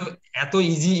 এত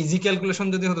ইজি ক্যালকুলেশন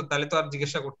যদি হতো তাহলে তো আর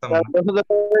জিজ্ঞাসা করতাম না। 10,000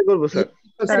 টাকা করব স্যার।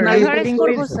 এভারেজ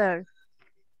করব স্যার।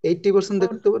 80%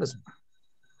 দেখতে পারেন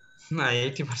না,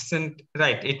 80%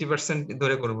 রাইট, 80%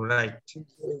 ধরে করব, রাইট,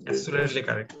 অ্যাবসলিউটলি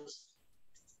কারেক্ট।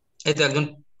 এই তো একজন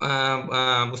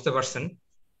বুঝতে পারছেন,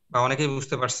 বা অনেকেই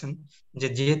বুঝতে পারছেন যে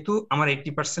যেহেতু আমার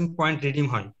 80% পয়েন্ট রিডিম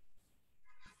হয়,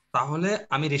 তাহলে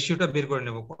আমি রেশিওটা বের করে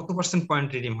নেব কত পার্সেন্ট পয়েন্ট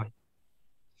রিডিম হয়।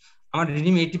 আমার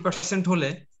রিডিম 80% হলে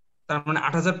তার মানে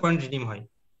 8,000 পয়েন্ট রিডিম হয়।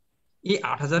 এই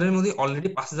 8,000 এর মধ্যে অলরেডি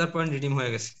 5,000 পয়েন্ট রিডিম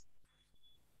হয়ে গেছে,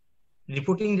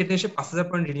 রিপোর্টিং ডেটে এসে 5,000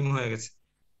 পয়েন্ট রিডিম হয়ে গেছে।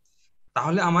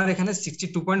 তাহলে আমার এখানে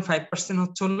 62.5%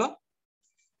 হচ্ছে হলো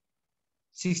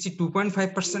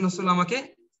 62.5% হচ্ছে আমাকে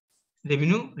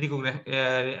রেভিনিউ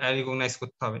রিকগনাইজ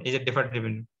করতে হবে, এই যে ডেফার্ড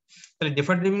রেভিনিউ। তাহলে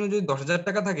ডেফার্ড রেভিনিউ যদি 10,000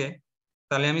 টাকা থাকে,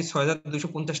 তাহলে আমি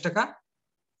 6,250 টাকা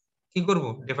কি করব?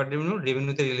 ডেফার্ড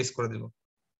রেভিনিউতে রিলিজ করে দেব।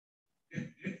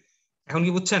 এখন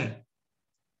কি বুঝছেন?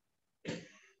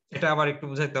 এটা আবার একটু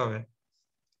বুঝাইতে হবে।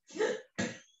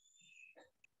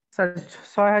 স্যার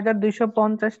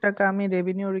 6,250 টাকা আমি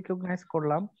রেভিনিউ রিকগনাইজ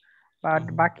করলাম, বাট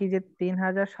বাকি যে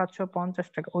 3,750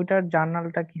 টাকা ওইটার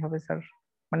জার্নালটা কি হবে স্যার?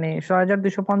 মানে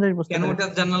 6,250 বুঝতে কেন পেরেছি। ওটা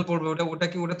জার্নাল পড়বে?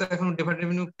 ওটা তো এখনো ডেফার্ড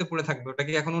রেভিনিউতে পড়ে থাকবে। ওটা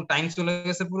কি এখনো টাইম চলে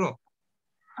গেছে পুরো?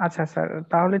 আচ্ছা স্যার,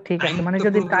 তাহলে ঠিক আছে। মানে তো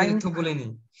যদি পুরোপুরি টাইম তো বলেনি,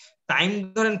 টাইম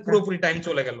ধরেন পুরোপুরি টাইম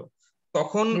চলে গেল,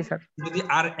 তখন যদি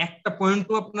আর একটা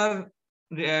পয়েন্টও আপনার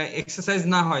এক্সারসাইজ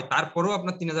না হয়, তারপরেও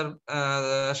আপনার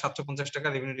 3,750 টাকা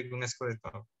রেভিনিউ রিকগনাইজ করে দিতে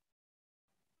হবে।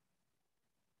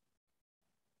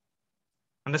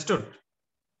 আন্ডারস্টুড?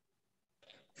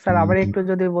 স্যার আবার একটু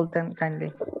যদি বলতেন কাইন্ডলি।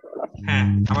 হ্যাঁ,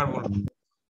 আবার বলবো।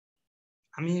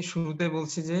 আমি শুরুতে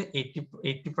বলছি যে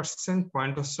 80%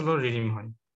 পয়েন্ট হচ্ছিল রিডিম হয়,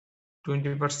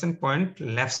 20% পয়েন্ট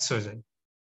ল্যাপস হয়ে যায়।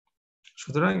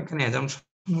 সুতরাং এখানে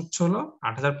অ্যাজাম্পশন হচ্ছে হলো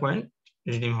 8,000 পয়েন্ট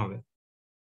রিডিম হবে।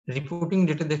 রিপোর্টিং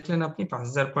ডেটে দেখলেন আপনি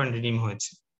 5,000 পয়েন্ট রিডিম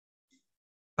হয়েছে।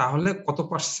 তাহলে কত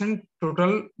পার্সেন্ট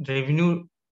টোটাল রেভিনিউ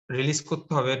রিলিজ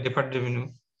করতে হবে, ডেফার্ড রেভিনিউ,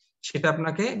 সেটা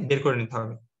আপনাকে বের করে নিতে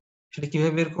হবে। সেটা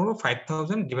কিভাবে বের করবো?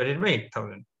 5,000 ডিভাইডেড বাই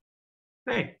 8,000,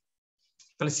 রাইট?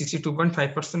 তাহলে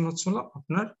 62.5% হচ্ছে হলো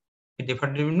আপনার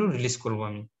ডেফার্ড রেভিনিউ রিলিজ করবো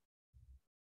আমি।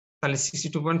 তাহলে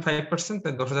 62.5%,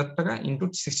 তাই 10,000 টাকা ইন্টু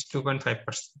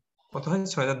 62.5% কত হয়?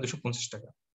 6,250 টাকা।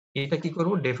 এটা কি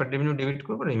করবো? ডেফার্ড রেভিনিউ ডেবিট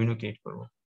করবো, রেভিনিউ ক্রিয়েট করবো।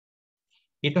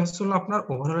 এটা হচ্ছে হলো আপনার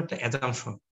ওভারঅল একটা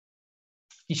অ্যাজাম্পশন।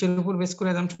 কিসের উপর বেস করে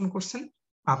অ্যাজাম্পশন করছেন?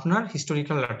 আপনার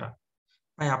হিস্টোরিক্যাল ডাটা।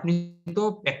 ভাই আপনি তো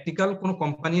প্র্যাকটিক্যাল কোনো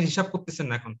কোম্পানির হিসাব করতেছেন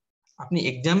না এখন, আপনি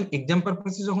এক্সাম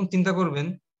পারপাসে যখন চিন্তা করবেন,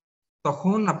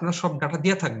 তখন আপনার সব ডাটা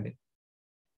দেয়া থাকবে।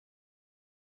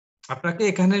 আপনাকে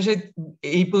এখানে এসে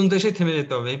এই পর্যন্ত এসে থেমে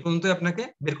যেতে হবে, এই পর্যন্ত আপনাকে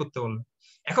বের করতে বলবে।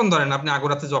 এখন ধরেন আপনি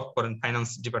আগরাতে জব করেন ফাইন্যান্স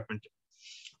ডিপার্টমেন্টে,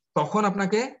 তখন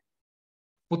আপনাকে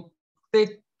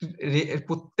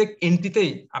প্রত্যেক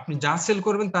এন্ট্রিতেই আপনি যা সেল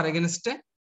করবেন তার এগেনস্টে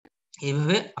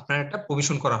এইভাবে আপনার একটা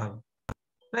প্রভিশন করা হয়,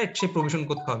 রাইট? সেই প্রভিশন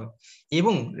করতে হবে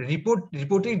এবং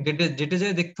রিপোর্টিং ডেটে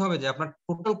যায় দেখতে হবে যে আপনার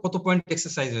টোটাল কত পয়েন্ট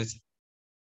এক্সারসাইজ হয়েছে,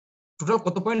 টোটাল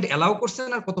কত পয়েন্ট অ্যালাউ করছেন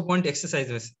আর কত পয়েন্ট এক্সারসাইজ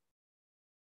হয়েছে,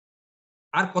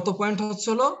 আর কত পয়েন্ট হচ্ছে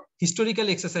হলো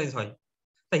হিস্টোরিক্যালি এক্সারসাইজ হয়।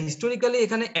 তাই হিস্টোরিক্যালি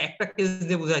এখানে একটা কেস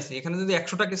দিয়ে বোঝাইছি, এখানে যদি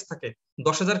 100টা কেস থাকে,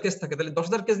 10,000 কেস থাকে, তাহলে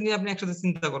 10,000 কেস নিয়ে আপনি একসাথে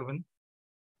চিন্তা করবেন।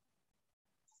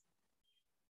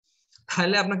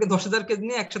 তাহলে আপনাকে 10,000 কেস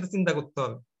নিয়ে একসাথে চিন্তা করতে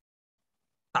হবে।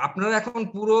 আপনারা এখন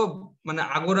পুরো মানে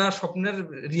আগোরা স্বপ্নের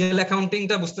রিয়েল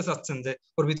অ্যাকাউন্টিংটা বুঝতে চাচ্ছেন যে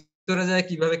ওর ভিতরে যায়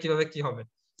কিভাবে কিভাবে কি হবে,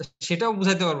 সেটাও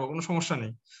বুঝাইতে পারবো, কোনো সমস্যা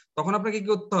নেই। তখন আপনাকে কি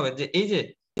করতে হবে? যে এই যে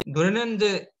ধরে নেন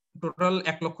যে টোটাল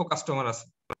 1 লক্ষ কাস্টমার আছে,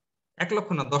 1 লক্ষ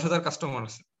না 10,000 কাস্টমার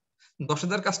আছে,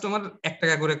 10,000 কাস্টমার 1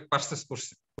 টাকা করে পারচেজ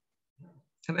করছে,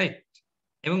 রাইট?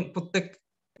 এবং প্রত্যেক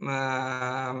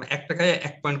 1 টাকায়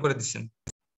 1 পয়েন্ট করে দিচ্ছেন,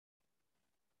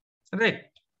 রাইট?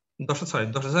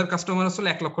 10,000 কাস্টমার আসলে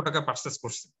 1 লক্ষ টাকা পারচেজ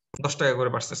করছে, 10 টাকা করে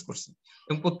পারচেজ করছে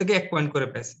এবং প্রত্যেকে 1 পয়েন্ট করে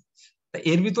পেয়েছে। তা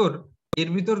এর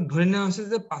ভিতর ধরে নেওয়া হয়েছে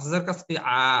যে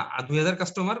 2,000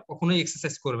 কাস্টমার কখনোই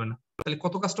এক্সারসাইজ করবে না। তাহলে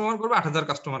কত কাস্টমার করবে? 8,000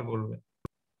 কাস্টমার করবে।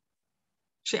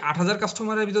 সেই 8,000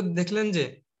 কাস্টমারের ভিতর দেখলেন যে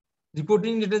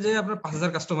রিপোর্টিং ডেটে যে আপনার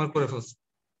 5,000 কাস্টমার করে ফেলছে,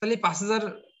 তাহলে 5,000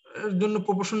 এর জন্য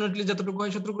প্রপোর্শনালি যতটুকু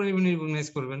হয় ততটুকু রেভিনিউ রিকগনাইজ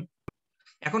করবেন।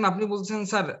 এখন আপনি বলছেন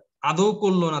স্যার আদৌ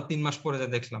করলো না, 3 মাস পরে যা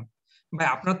দেখলাম। ভাই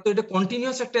আপনার তো এটা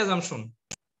কন্টিনিউয়াস একটা অ্যাজাম্পশন,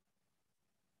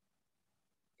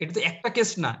 এটা তো একটা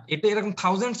কেস না, এটা এরকম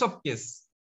থাউজেন্ডস অফ কেস।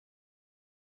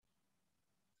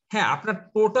 হ্যাঁ, আপনার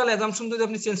টোটাল অ্যাজাম্পশন যদি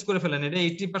আপনি চেঞ্জ করে ফেলেন, এটা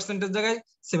 80% এর জায়গায়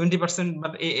 70% বা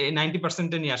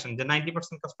 90% নিয়ে আসেন, যে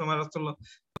 90% কাস্টমার আসলে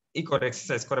ই করে,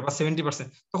 এক্সারসাইজ করে, বা 70%,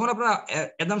 তখন আপনার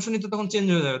অ্যাজাম্পশনই তো তখন চেঞ্জ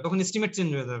হয়ে যাবে, তখন এস্টিমেট চেঞ্জ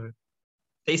হয়ে যাবে।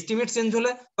 তাই এস্টিমেট চেঞ্জ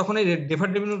হলে তখন এই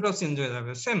ডেফার্ড রেভিনিউটাও চেঞ্জ হয়ে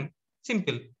যাবে। Same,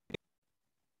 simple.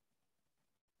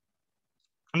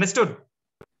 আন্ডারস্টুড?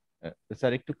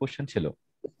 স্যার একটু কোশ্চেন ছিল।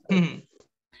 হুম,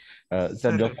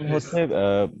 স্যার যখন হচ্ছে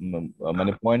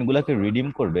মানে পয়েন্ট গুলাকে রিডিম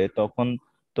করবে, তখন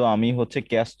তো আমি হচ্ছে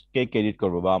ক্যাশকে ক্রেডিট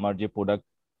করব, বা আমার যে প্রোডাক্ট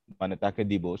মানে তাকে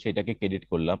দিব সেটাকে ক্রেডিট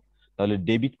করলাম, তাহলে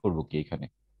ডেবিট করব কি এখানে?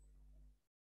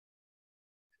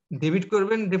 ডেবিট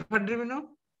করবেন ডেফার্ড রেভিনিউ।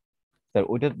 স্যার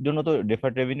ওইটার জন্য তো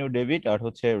ডেফার্ড রেভিনিউ ডেবিট, আর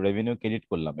হচ্ছে রেভিনিউ ক্রেডিট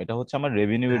করলাম, এটা হচ্ছে আমার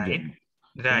রেভিনিউ এর জন্য।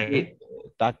 কিন্তু রাইট,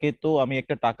 তাকে তো আমি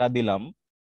একটা টাকা দিলাম,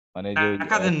 মানে যে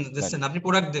টাকা দিচ্ছেন, আপনি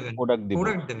প্রোডাক্ট দেবেন, প্রোডাক্ট দিব,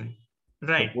 প্রোডাক্ট দেবেন,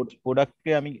 রাইট।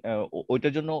 প্রোডাক্টকে আমি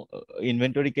ওইটার জন্য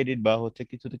ইনভেন্টরি ক্রেডিট বা হচ্ছে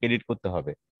কিছুতে ক্রেডিট করতে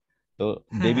হবে, তো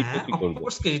ডেবিটে কি করব?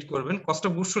 অফকোর্স ক্রেডিট করবেন, cost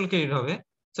of goods sold credit হবে,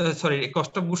 sorry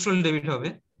cost of goods sold debit হবে।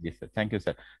 জি sir, thank you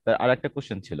sir. Sir আরেকটা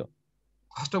কোশ্চেন ছিল।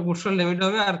 Cost of goods sold debit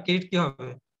হবে, আর ক্রেডিট কি হবে?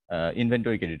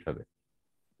 ইনভেন্টরি ক্রেডিট হবে।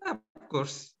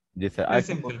 অফকোর্স। জি স্যার,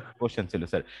 আরেকটা কোশ্চেন ছিল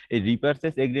স্যার, এই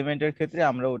রিপারচেজ এগ্রিমেন্টের ক্ষেত্রে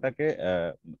আমরা ওটাকে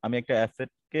আমি একটা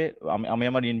অ্যাসেটকে আমি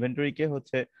আমার ইনভেন্টরিকে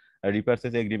হচ্ছে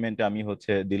রিপারচেজ এগ্রিমেন্টে আমি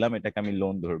হচ্ছে দিলাম, এটাকে আমি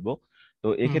লোন ধরবো। তো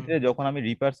এক্ষেত্রে যখন আমি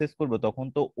রিপারচেজ করব তখন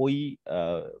তো ওই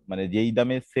মানে যেই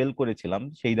দামে সেল করেছিলাম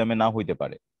সেই দামে না হইতে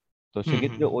পারে, তো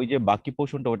সেক্ষেত্রে ওই যে বাকি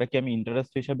পোর্শনটা ওটা কি আমি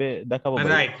ইন্টারেস্ট হিসাবে দেখাবো?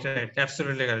 Right, right,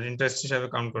 absolutely correct, interest হিসাবে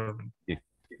কাউন্ট করবেন। জি,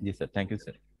 জি sir, thank you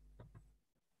sir.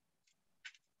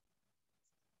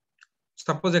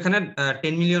 Suppose এখানে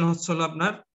 10 মিলিয়ন হচ্ছিল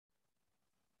আপনার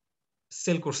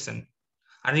সেল করছেন,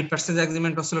 আর রিপারচেজ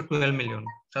এগ্রিমেন্ট হচ্ছিল 12 মিলিয়ন,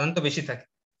 সাধারণত বেশি থাকে,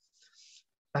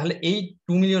 তাহলে এই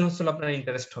 2 মিলিয়ন হচ্ছিল আপনার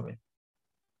ইন্টারেস্ট হবে।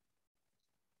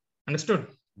 আন্ডারস্টুড?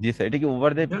 জি স্যার, এটা কি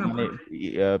ওভার দ্য মানে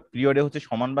পিরিয়ডে হচ্ছে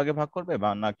সমান ভাগে ভাগ করবে, বা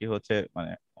নাকি হচ্ছে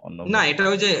মানে অন্য? না, এটা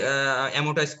ওই যে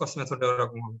অ্যামোর্টাইজ কস্ট মেথডে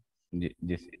ওরকম হবে। জি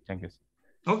জি থ্যাংক ইউ স্যার।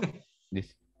 ওকে, জি।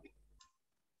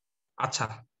 আচ্ছা,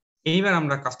 এইবার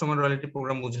আমরা কাস্টমার লয়্যালটি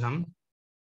প্রোগ্রাম বুঝলাম।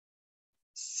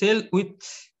 সেল উইথ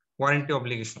ওয়ারেন্টি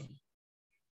অব্লিগেশন,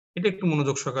 এটা একটু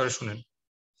মনোযোগ সহকারে শুনেন।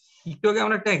 একটু আগে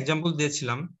আমরা একটা এক্সাম্পল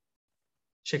দিয়েছিলাম,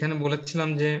 সেখানে বলেছিলাম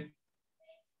যে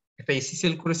একটা এসি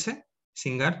সেল করেছে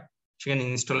সিঙ্গার, সেখানে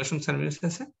ইনস্টলেশন সার্ভিস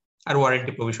আছে আর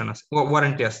ওয়ারেন্টি প্রভিশন আছে,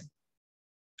 ওয়ারেন্টি আছে,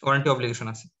 ওয়ারেন্টি অব্লিগেশন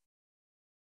আছে।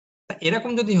 তা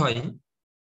এরকম যদি হয়,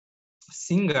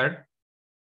 সিঙ্গার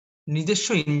নিজস্ব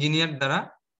ইঞ্জিনিয়ার দ্বারা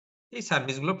এই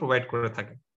সার্ভিসগুলো প্রোভাইড করে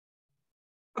থাকে,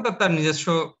 অর্থাৎ তার নিজস্ব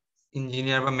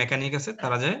ইঞ্জিনিয়ার বা মেকানিক আছে,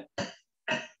 তারা যায়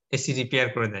এসি রিপেয়ার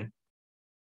করে দেয়,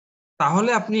 তাহলে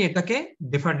আপনি এটাকে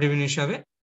ডেফার্ড রেভিনিউ হিসাবে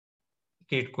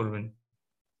ক্রিয়েট করবেন।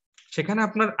 সেখানে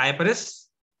আপনার IFRS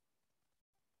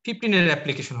 15 এর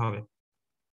অ্যাপ্লিকেশন হবে।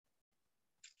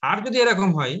 আর যদি এরকম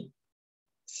হয়,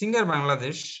 সিঙ্গার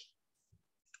বাংলাদেশ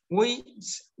ওই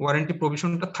ওয়ারেন্টি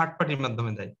প্রভিশনটা থার্ড পার্টির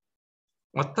মাধ্যমে দেয়,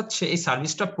 অর্থাৎ সে এই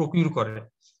সার্ভিসটা প্রকিউর করে,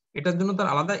 এটার জন্য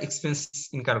তার আলাদা এক্সপেন্স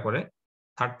ইনকার করে।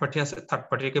 থার্ড পার্টি আছে, থার্ড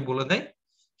পার্টিকে বলে দেয়,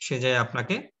 সে যায়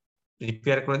আপনাকে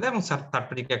রিপেয়ার করে দেয় এবং থার্ড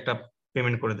পার্টিকে একটা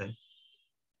পেমেন্ট করে দেয়।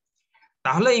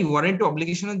 তাহলে এই ওয়ারেন্টি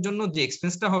অব্লিগেশনের জন্য যে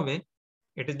এক্সপেন্সটা হবে,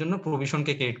 এটার জন্য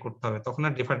প্রভিশনকে ক্রিয়েট করতে হবে, তখন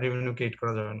আর ডিফার্ড রেভিনিউ ক্রিয়েট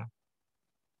করা যাবে না।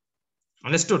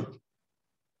 আন্ডারস্টুড?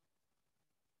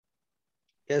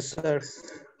 Yes sir.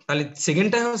 তাহলে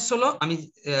সেকেন্ডটা হলো আমি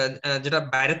যেটা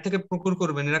বাইরের থেকে প্রকিউর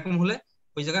করবেন, এরকম হলে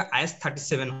ওই জায়গায় IAS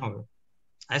 37 হবে,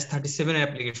 IAS 37 এর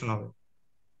অ্যাপ্লিকেশন হবে।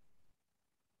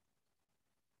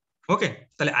 ওকে,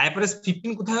 তাহলে IFRS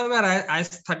 15 কোথায় হবে আর IAS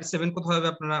 37 কোথায় হবে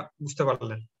আপনারা বুঝতে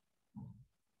পারলেন?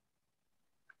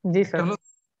 জি স্যার।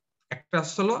 একটা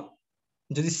হলো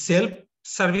যদি সেলফ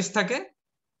সার্ভিস থাকে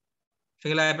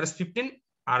সেগুলো IFRS 15,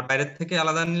 আর বাইরের থেকে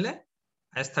আলাদা নিলে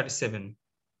IAS 37।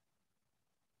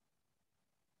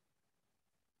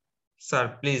 Sir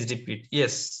please repeat.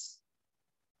 Yes,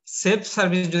 self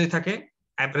service যদি থাকে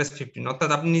IFRS 15, অর্থাৎ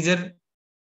আপনি নিজের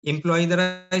এমপ্লয়ি দ্বারা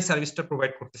এই সার্ভিসটা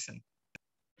প্রোভাইড করতেছেন,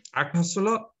 আরেকটা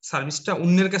হলো সার্ভিসটা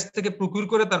অন্যের কাছ থেকে প্রকিউর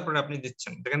করে তারপরে আপনি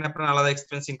দিচ্ছেন, যেখানে আপনার আলাদা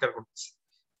এক্সপেন্স ইনকার করতেছে,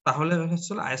 তাহলে হলো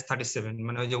IAS 37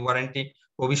 মানে ওই যে ওয়ারেন্টি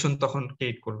প্রভিশন তখন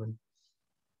ক্রিয়েট করবেন।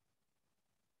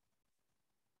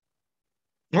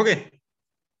 ওকে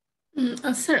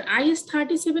স্যার IAS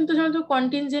 37 তো সাধারণত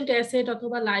কন্টিনজেন্ট অ্যাসেট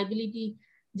অথবা লাইবিলিটি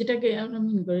যেটাকে আমরা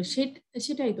মিন করি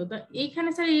সেটাই তো। এইখানে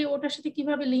স্যার ওটার সাথে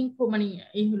কিভাবে লিংক মানে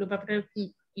এই হলো ব্যাপারটা কি?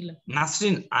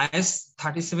 নাসরিন, IAS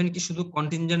 37 কি শুধু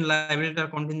কন্টিনজেন্ট লায়াবিলিটি আর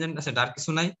কন্টিনজেন্ট অ্যাসেট আর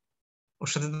কিছু নাই? ওর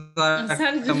সাথে তো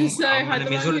একটা মানে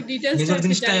মেজর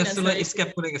জিনিসটাই হলো স্ক্যাপ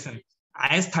করে গেছেন।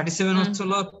 IAS 37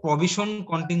 হলো provision,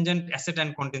 contingent asset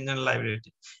and contingent liability,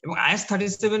 এবং IAS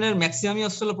 37 এর ম্যাক্সিমামই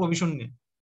হলো প্রভিশন নিয়ে,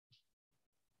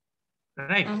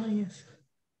 রাইট?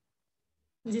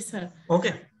 জি স্যার।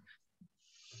 ওকে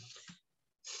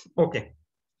ওকে,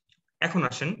 এখন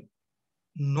আসেন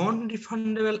নন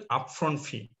রিফান্ডেবল আপফ্রন্ট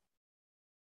ফি।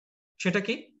 সেটা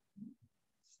কি?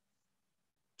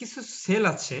 কিছু সেল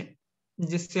আছে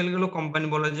যে সেলগুলো কোম্পানি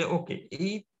বলে যে ওকে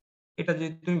এটা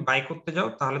যদি তুমি বাই করতে যাও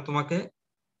তাহলে তোমাকে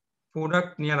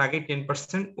প্রোডাক্ট নেওয়ার আগে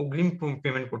 10% অগ্রিম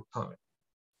পেমেন্ট করতে হবে,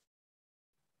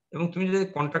 এবং তুমি যদি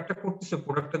কন্ট্রাক্টটা করতেছো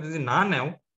প্রোডাক্টটা যদি না নাও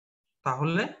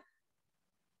তাহলে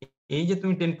এই যে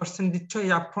তুমি 10% দিচ্ছ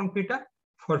এই আপফ্রন্ট ফিটা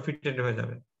ফরফিটেড হয়ে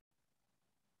যাবে।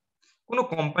 কোনো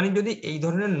কোম্পানি যদি এই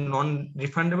ধরনের নন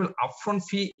রিফান্ডেবল আপফ্রন্ট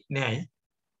ফি নেয়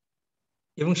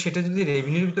এবং সেটা যদি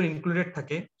রেভিনিউর ভিতর ইনক্লুডেড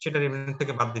থাকে, সেটা রেভিনিউ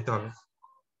থেকে বাদ দিতে হবে।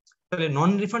 তাহলে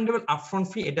নন রিফান্ডেবল আপফ্রন্ট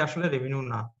ফি এটা আসলে রেভিনিউ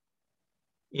না।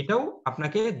 এটাও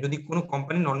আপনাকে যদি কোনো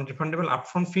কোম্পানি নন রিফান্ডেবল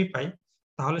আপফ্রন্ট ফি পায়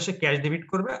তাহলে সে ক্যাশ ডেবিট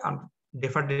করবে আর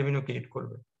ডেফার্ড রেভিনিউ ক্রেডিট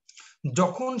করবে।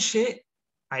 যখন সে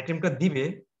আইটেমটা দিবে,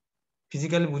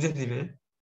 ফিজিক্যালি বুঝে দিবে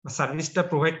বা সার্ভিসটা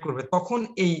প্রোভাইড করবে, তখন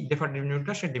এই ডেফার্ড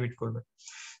রেভিনিউটা সে ডেবিট করবে।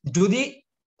 যদি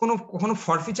কখনো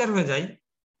ফরফিচার হয়ে যায়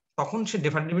তখন সে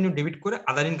ডেফার্ড রেভিনিউ ডেবিট করে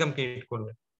আদার ইনকাম ক্রেডিট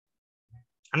করবে।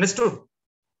 আন্ডারস্টুড?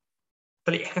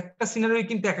 তাহলে এক একটা সিনারিও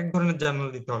কিন্তু এক এক ধরনের জার্নাল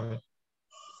দিতে হবে।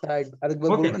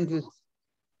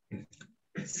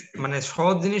 মানে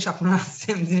সহজ জিনিস আপনারা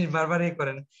সেম জিনিস বারবারই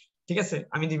করেন, ঠিক আছে?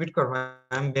 আমি রিপিট করব।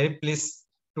 I am very please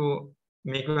to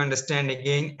make you understand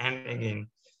again and again.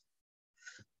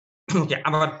 ওকে,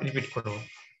 আবার রিপিট করব।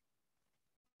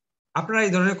 আপনারা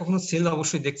এই ধরনের কখনো সেল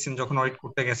অবশ্যই দেখছেন যখন অডিট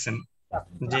করতে গেছেন,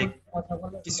 যে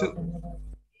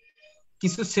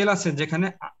কিছু সেল আছে যেখানে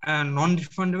নন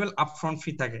রিফান্ডেবল আপফ্রন্ট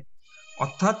ফি থাকে,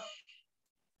 অর্থাৎ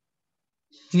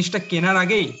জিনিসটা কেনার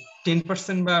আগেই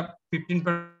 10% বা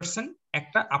 15%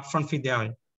 একটা আপফ্রন্ট ফি দেওয়া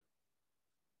হয়,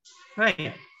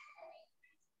 রাইট?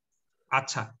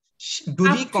 আচ্ছা,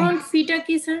 যদি আপফ্রন্ট ফিটা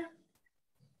কি স্যার?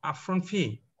 আপফ্রন্ট ফি,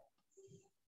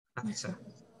 আচ্ছা,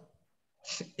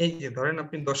 এই যে ধরেন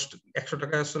আপনি 100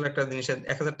 টাকা আসলে একটা জিনিসের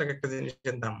 1000 টাকা একটা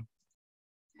জিনিসের দাম,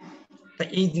 তা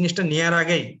এই জিনিসটা নেওয়ার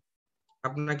আগেই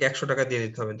আপনাকে 100 টাকা দিয়ে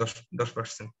দিতে হবে,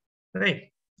 10%, রাইট?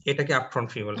 এটাকে আপফ্রন্ট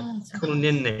ফি বলে। এখনো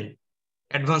নেন নেই,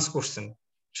 অ্যাডভান্স করছেন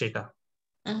সেটা।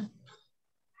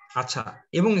 আচ্ছা,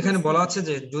 এবং এখানে বলা আছে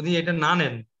যে যদি এটা না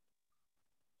নেন,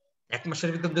 1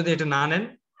 মাসের ভিতর যদি এটা না নেন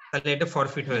তাহলে এটা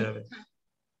ফরফিট হয়ে যাবে।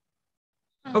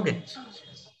 ওকে,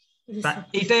 তা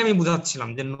এইটাই আমি বুঝাচ্ছিলাম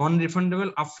যে নন রিফান্ডেবল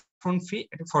আপফ্রন্ট ফি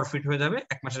এটা ফরফিট হয়ে যাবে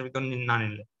 1 মাসের ভিতর না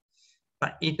নিলে। তা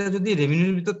এটা যদি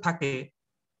রেভিনিউর ভিতর থাকে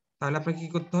তাহলে আপনাকে কি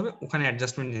করতে হবে? ওখানে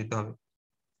অ্যাডজাস্টমেন্ট দিতে হবে।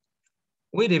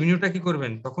 ওই রেভিনিউটা কি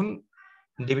করবেন? তখন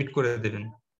ডেবিট করে দেবেন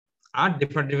আর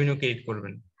ডেফার্ড রেভিনিউ ক্রেডিট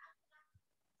করবেন।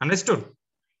 আন্ডারস্টুড?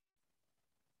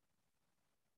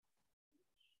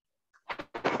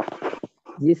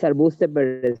 জি স্যার, বুঝতে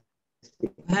পেরেছি।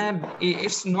 হ্যাঁ,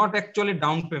 it's not actually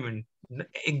down payment,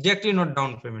 exactly not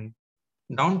down payment.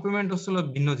 Down payment হচ্ছিল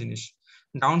ভিন্ন জিনিস।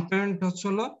 ডাউন পেমেন্ট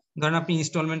হচ্ছিল ধরেন আপনি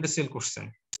ইনস্টলমেন্টে সেল করছেন,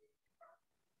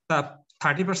 তা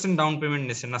 30% ডাউন পেমেন্ট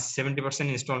নিয়েছেন না 70%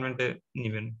 ইনস্টলমেন্টে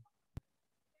নিবেন,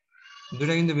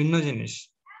 দুটা কিন্তু ভিন্ন জিনিস,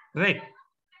 রাইট?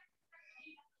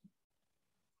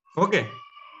 ওকে,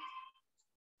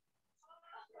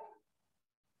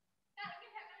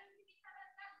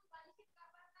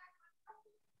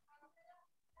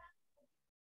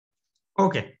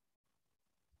 ওকে,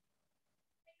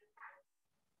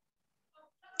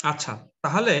 আচ্ছা,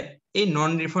 তাহলে এই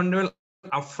নন রিফান্ডেবল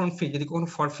আপফ্রন্ট ফি যদি কোনো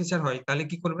ফরফিচার হয় তাহলে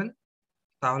কি করবেন?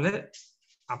 তাহলে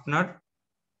আপনার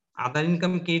আদার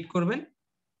ইনকাম ক্রেডিট করবেন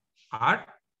আর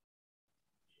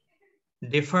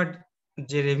ডেফার্ড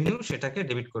যে রেভিনিউ সেটাকে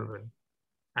ডেবিট করবেন।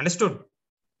 Understood?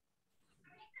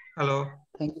 Hello,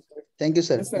 thank you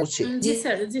sir, বুঝছি। জি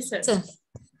sir, G sir.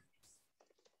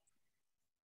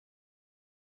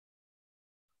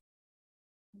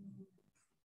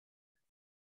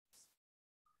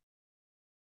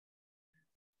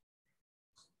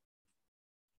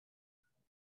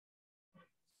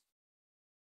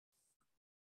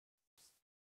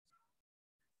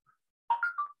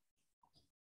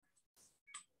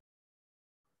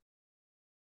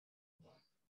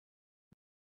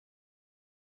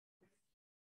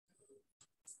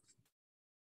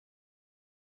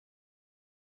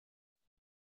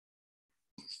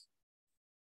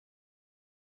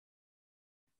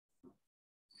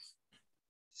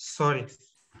 Sorry.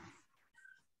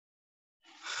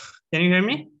 Can you hear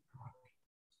me?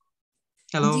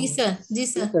 Hello. Ji sir, ji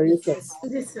sir,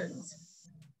 ji sir.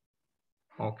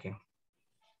 Okay.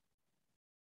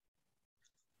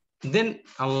 Then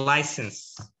a license,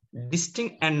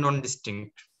 distinct and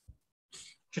non-distinct.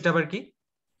 সেটা আবার কি?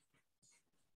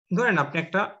 ধরেন আপনি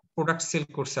একটা প্রোডাক্ট সেল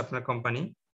করছে আপনার কোম্পানি,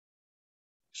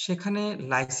 সেখানে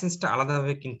লাইসেন্সটা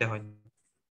আলাদাভাবে কিনতে হয়,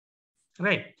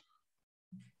 রাইট?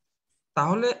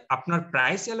 তাহলে আপনার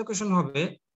প্রাইস অ্যালোকেশন হবে,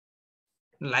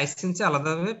 লাইসেন্সে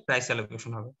আলাদাভাবে প্রাইস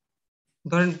অ্যালোকেশন হবে।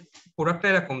 ধরেন প্রোডাক্টটা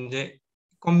এরকম যে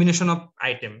combination of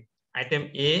item, item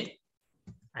A,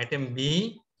 item B,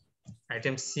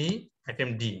 item C, item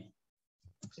D,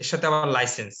 এর সাথে আবার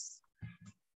লাইসেন্স।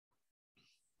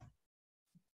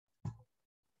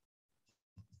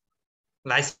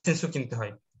 লাইসেন্সও কিনতে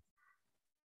হয়।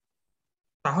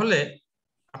 তাহলে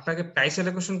আপনাকে প্রাইস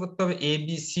অ্যালোকেশন করতে হবে এ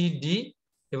বি সি ডি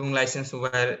এবং লাইসেন্স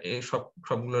উভয়ের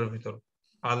সবগুলোর ভিতর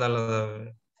আলাদা আলাদা।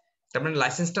 তার মানে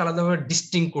লাইসেন্সটা আলাদাভাবে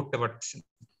ডিস্টিং করতে পারছেন।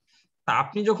 তা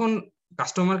আপনি যখন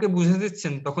কাস্টমারকে বুঝে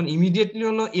দিচ্ছেন তখন ইমিডিয়েটলি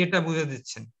হলো এটা বুঝে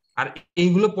দিচ্ছেন আর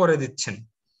এইগুলো পরে দিচ্ছেন,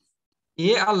 এ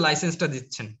আর লাইসেন্সটা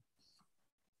দিচ্ছেন।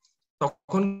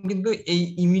 তখন কিন্তু এই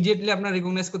ইমিডিয়েটলি আপনারা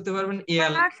রিকগনাইজ করতে পারবেন এ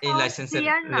আর এই লাইসেন্সের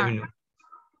revenue.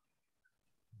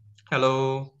 Hello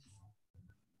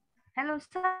hello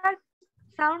sir,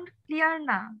 sound clear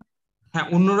না। হ্যাঁ,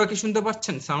 অন্যরা কি শুনতে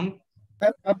পাচ্ছেন সাউন্ড?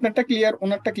 আপনারটা ক্লিয়ার,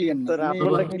 ওনারটা ক্লিয়ার না। স্যার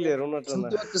আপনারটা ক্লিয়ার, ওনারটা না।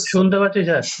 শুনতে পাচ্ছি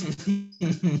স্যার।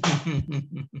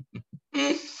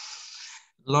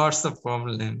 Lots of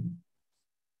problem.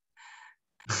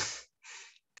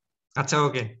 আচ্ছা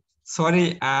ওকে, সরি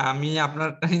আমি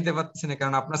আপনারটা নিতে পারছি না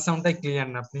কারণ আপনার সাউন্ডটাই ক্লিয়ার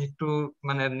না। আপনি একটু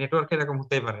মানে নেটওয়ার্ক এরকম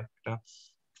হতেই পারে একটা।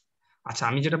 আচ্ছা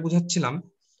আমি যেটা বুঝাচ্ছিলাম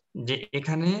যে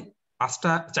এখানে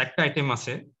 4টা আইটেম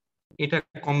আছে, এটা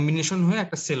কম্বিনেশন হয়ে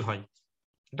একটা সেল হয়,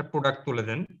 একটা প্রোডাক্ট তুলে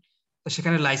দেন, তো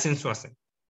সেখানে লাইসেন্সও আছে।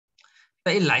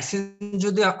 তাই এই লাইসেন্স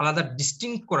যদি আলাদা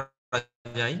ডিস্টিংক্ট করা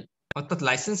যায়, অর্থাৎ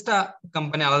লাইসেন্সটা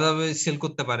কোম্পানি আলাদাভাবে সেল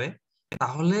করতে পারে,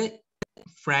 তাহলে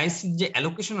প্রাইস যে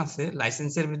অ্যালোকেশন আছে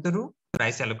লাইসেন্সের ভিতরেও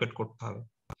প্রাইস অ্যালোকেট করতে হবে।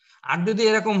 আর যদি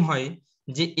এরকম হয়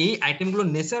যে এই আইটেমগুলো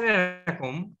নেচার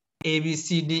এরকম A B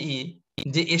C D E,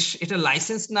 যে এটা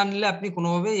লাইসেন্স না নিলে আপনি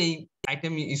কোনোভাবে এই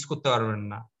আইটেম ইউজ করতে পারবেন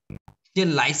না, যে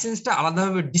লাইসেন্সটা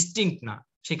আলাদাভাবে ডিস্টিংক্ট না,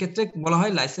 সেক্ষেত্রে বলা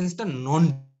হয় লাইসেন্সটা নন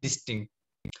ডিস্টিংক্ট।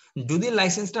 যদি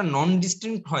লাইসেন্সটা নন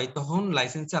ডিস্টিংক্ট হয় তখন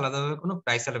লাইসেন্সে আলাদাভাবে কোনো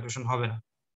প্রাইস অ্যালোকেশন হবে না,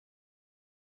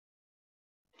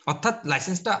 অর্থাৎ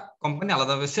লাইসেন্সটা কোম্পানি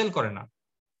আলাদাভাবে সেল করে না।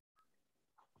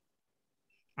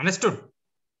 Understood?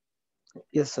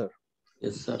 Yes sir.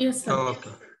 Yes sir.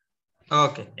 ওকে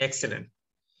ওকে, এক্সেলেন্ট।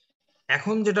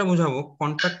 এখন যেটা বোঝাবো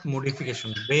contract modification,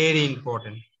 very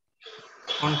important.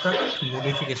 Contract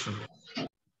modification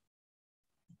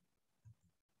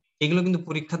এগুলো কিন্তু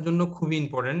পরীক্ষার জন্য খুবই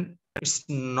important. It's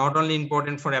not only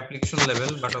important for application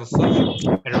level but also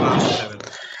advance level.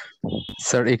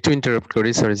 Sir একটু ইন্টারাপ্ট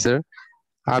করি, সরি স্যার।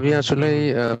 আমি আসলে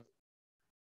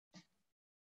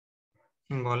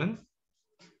বলেন।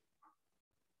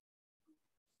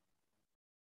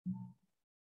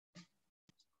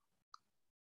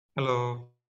 হ্যালো,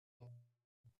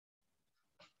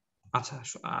 আচ্ছা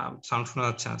সাউন্ড শোনা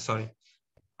যাচ্ছে না, সরি।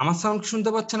 আমার সাউন্ড শুনতে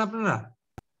পাচ্ছেন আপনারা?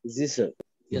 জি স্যার।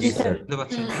 জি স্যার, শুনতে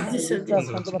পাচ্ছেন?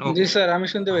 জি স্যার, আমি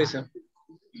শুনতে পাইছি।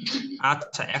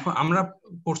 আচ্ছা, এখন আমরা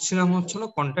পড়ছিলাম হচ্ছিল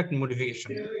কন্ট্রাক্ট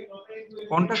মডিফিকেশন।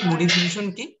 কন্ট্রাক্ট মডিফিকেশন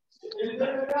কি?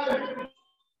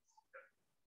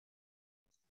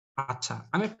 আচ্ছা,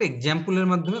 আমি একটা এক্সাম্পলের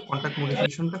মাধ্যমে কন্ট্রাক্ট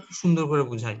মডিফিকেশনটা খুব সুন্দর করে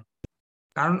বুঝাই।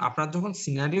 কারণ আপনার যখন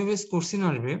সিনারিও বেস কোশ্চেন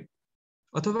আসবে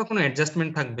অথবা কোনো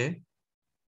অ্যাডজাস্টমেন্ট থাকবে,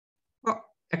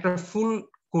 একটা ফুল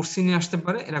কোশ্চেনই আসতে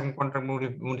পারে এরকম কন্ট্রাক্ট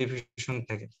মডিফিকেশন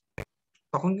থেকে,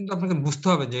 তখন কিন্তু আপনাকে বুঝতে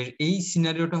হবে যে এই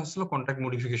সিনারিওটা হচ্ছিল কন্ট্রাক্ট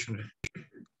মডিফিকেশনের।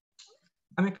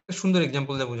 আমি একটা সুন্দর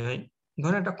এক্সাম্পল দিয়ে বোঝাই।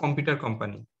 ধরেন একটা কম্পিউটার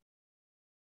কোম্পানি,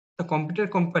 একটা কম্পিউটার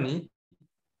কোম্পানি,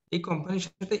 এই কোম্পানির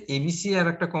সাথে এবিসি আর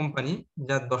একটা কোম্পানি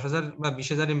যার 10,000 বা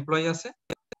 20,000 এমপ্লয়ি আছে,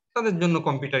 তাদের জন্য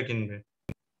কম্পিউটার কিনবে।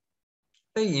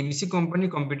 তাই এবিসি কোম্পানি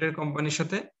কম্পিউটার কোম্পানির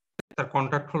সাথে তার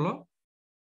কন্ট্রাক্ট হলো।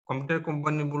 কম্পিউটার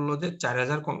কোম্পানি বললো যে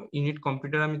 4,000 ইউনিট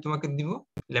কম্পিউটার আমি তোমাকে দিব,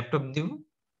 ল্যাপটপ দিব,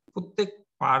 প্রত্যেক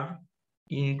পার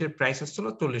ইউনিটের প্রাইস আসছিল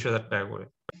 40,000 টাকা করে।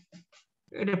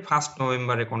 এটা 1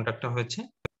 নভেম্বরে কন্ট্রাক্টটা হয়েছে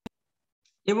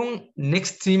এবং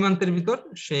নেক্সট 3 মান্থের ভিতর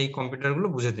সেই কম্পিউটার গুলো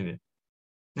বুঝে দিবে।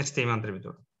 নেক্সট 3 মান্থের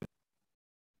ভিতর।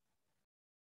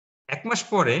 1 মাস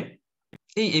পরে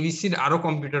এই এবিসির আরো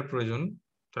কম্পিউটার প্রয়োজন,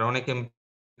 তার অনেক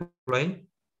এমপ্লয়ি।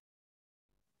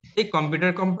 এই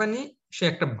কম্পিউটার কোম্পানি সে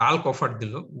একটা বাল্ক অফার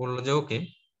দিল, বললো যে ওকে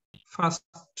 1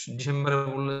 ডিসেম্বরে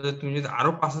বললো যে তুমি যদি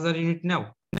আরো 5,000 ইউনিট নাও,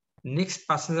 নেক্সট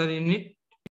 5,000 ইউনিট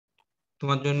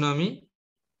তোমার জন্য আমি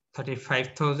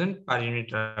 35,000 পার ইউনিট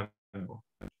রাখবো।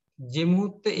 যে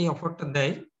মুহূর্তে এই অফারটা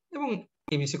দেয় এবং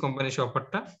এবিসি কোম্পানি সে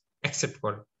অফারটা অ্যাকসেপ্ট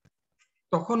করে,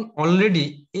 তখন অলরেডি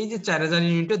এই যে 4000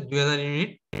 ইউনিটের 2000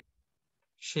 ইউনিট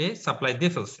সে সাপ্লাই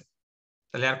দিয়ে ফেলছে।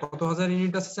 তাহলে আর কত হাজার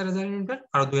ইউনিট আছে? 4000 ইউনিটের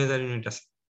আরো 2000 ইউনিট আছে,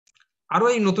 আরো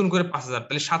এই নতুন করে 5000,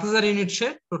 তাহলে 7000 ইউনিট সে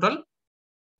টোটাল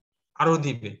আরো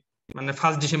দিবে। মানে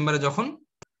 1 ডিসেম্বরে যখন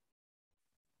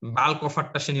বাল্ক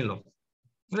অফারটা সে নিল,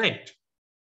 রাইট,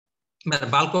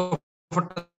 বাল্ক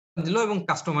অফারটা দিল এবং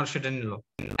কাস্টমার সেটা নিল।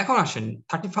 এখন আসেন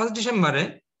 31 ডিসেম্বরে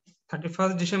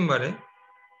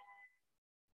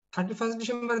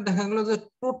দেখা গেল যে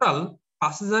টোটাল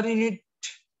 5000 ইউনিট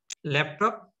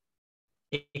ল্যাপটপ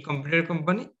এই কম্পিউটার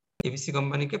কোম্পানি এবিসি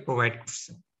কোম্পানিকে প্রোভাইড করছে।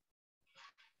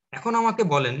 এখন আমাকে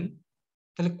বলেন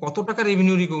তাহলে কত টাকা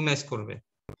রেভিনিউ রিকগনাইজ করবে?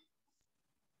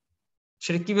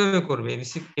 সেটা কিভাবে করবে?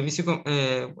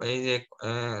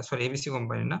 এবিসি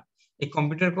কোম্পানি না, এই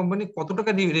কম্পিউটার কোম্পানি কত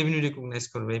টাকা রেভিনিউ রিকগনাইজ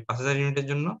করবে এই 5000 ইউনিটের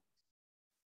জন্য?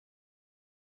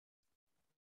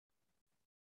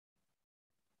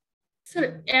 স্যার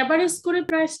এভারেজ করে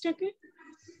প্রাইসটাকে,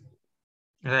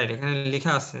 রাইট, এখানে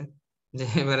লেখা আছে যে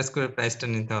এভারেজ করে প্রাইসটা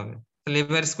নিতে হবে। তাহলে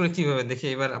এভারেজ করে কিভাবে, দেখি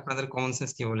এবার আপনাদের কমন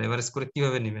সেন্স কি বলে, এভারেজ করে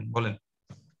কিভাবে নেবেন বলেন।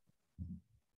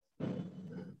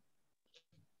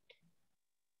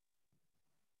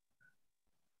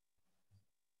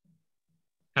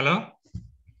 হ্যালো,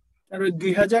 আর ওই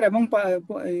 2000 এবং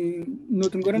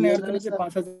নতুন করে নেওয়ার জন্য যে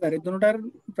 5000, এই দুটোটার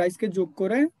প্রাইসকে যোগ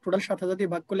করে টোটাল 7000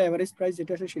 দিয়ে ভাগ করলে এভারেজ প্রাইস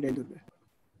যেটা আসে সেটাই ধরবে।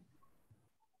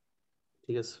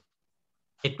 ঠিক আছে,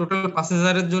 এই টোটাল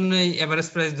 5000 এর জন্য এই এভারেজ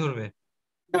প্রাইস ধরবে?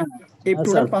 না, এই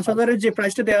টোটাল 5000 এর যে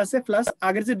প্রাইসটা দেয়া আছে প্লাস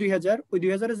আগের যে 2000, ওই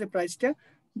 2000 এর যে প্রাইসটা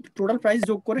টোটাল প্রাইস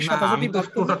যোগ করে 7000 দিয়ে ভাগ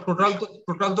করলে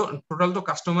টোটাল তো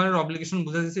কাস্টমারের অব্লিগেশন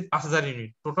বুঝা দিয়েছি 5000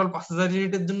 ইউনিট, টোটাল 5000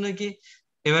 ইউনিটের জন্য কি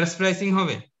এভারেজ প্রাইসিং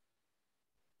হবে?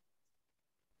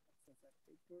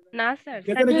 না স্যার,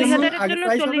 2000 এর জন্য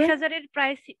 40000 এর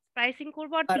প্রাইসিং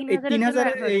করব আর 3000 এর জন্য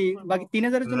এই বাকি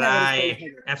 3000 এর জন্য এভারেজ প্রাইস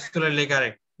হবে। অ্যাবসলিউটলি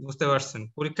কারেক্ট, বুঝতে পারছেন।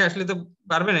 পরীক্ষা আসলে তো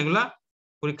পারবেন এগুলা,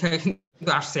 পরীক্ষায়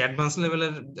কিন্তু আসছে অ্যাডভান্স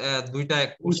লেভেলের দুইটা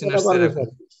কোশ্চেন আসছে এরকম।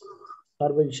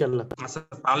 পারবো ইনশাআল্লাহ। আচ্ছা,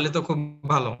 পারলে তো খুব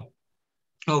ভালো।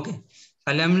 ওকে,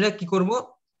 তাহলে আমরা কি করব?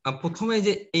 প্রথমে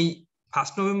যে এই 1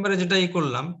 নভেম্বরে যেটা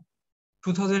করলাম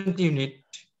 2000 ইউনিট,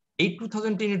 এই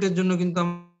 2000 ইউনিটের জন্য কিন্তু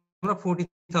আমরা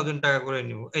 40,000 টাকা করে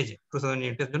নিব। এই যে 2000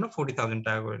 ইউনিটের জন্য 40,000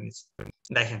 টাকা করে নিচ্ছি,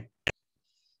 দেখেন।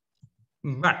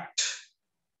 বাট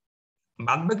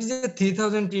বাদ বাকি যে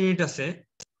 3000 ইউনিট আছে,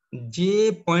 যে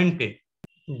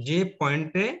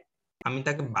পয়েন্টে আমি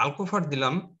তাকে বাল্ক অফার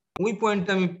দিলাম, ওই পয়েন্টে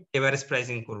আমি এভারেজ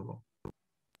প্রাইসিং করব।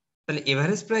 তাহলে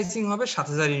এভারেজ প্রাইসিং হবে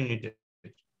 7000 ইউনিটের।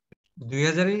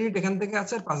 2000 ইউনিট এখান থেকে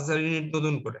আছে আর 5000 ইউনিট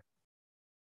নতুন করে।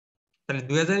 তাহলে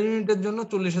 2000 ইউনিটের জন্য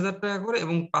 40,000 টাকা করে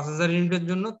এবং 5000 ইউনিটের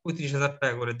জন্য 35,000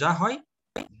 টাকা করে, যা হয়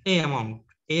এই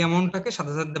অ্যামাউন্টটাকে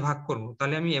 7000 দিয়ে ভাগ করব।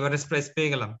 তাহলে আমি এভারেজ প্রাইস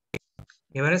পেয়ে গেলাম।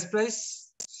 এভারেজ প্রাইস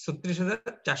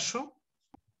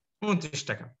 36,429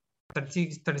 টাকা,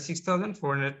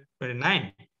 36,429।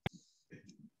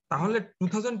 তাহলে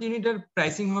 2000 ইউনিটের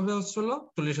প্রাইসিং হবে হচ্ছিল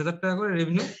 40,000 টাকা করে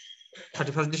রেভিনিউ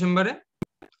 31 ডিসেম্বরে,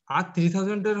 আর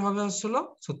 3000 এর হবে হচ্ছিল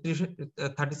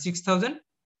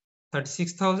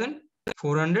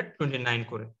 36,429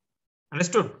 করে।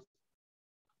 আন্ডারস্টুড?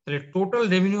 তাহলে টোটাল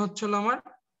রেভিনিউ হচ্ছিল আমার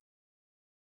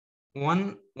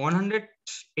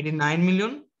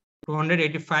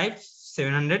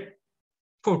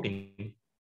 189,285,714।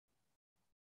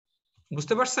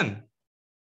 বুঝতে পারছেন?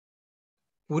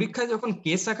 পরীক্ষায় যখন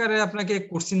কেস আকারে আপনাকে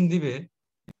কোশ্চেন দিবে,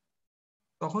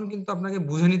 তখন কিন্তু আপনাকে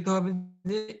বুঝে নিতে হবে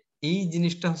যে এই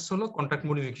জিনিসটা হলো কন্ট্রাক্ট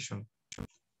মডিফিকেশন।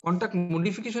 কন্ট্রাক্ট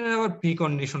মডিফিকেশনের আবার প্রি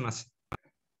কন্ডিশন আছে,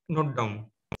 নোট ডাউন।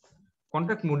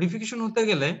 কন্ট্রাক্ট মডিফিকেশন হতে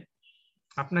গেলে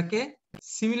আপনাকে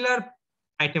সিমিলার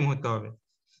আইটেম হতে হবে।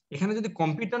 এখানে যদি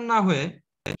কম্পিউটার না হয়ে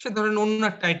সে ধরেন অন্য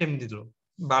একটা আইটেম দিল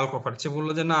বাল্ক অফার, সে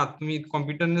বললো যে না তুমি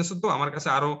কম্পিউটার নিয়েছো তো আমার কাছে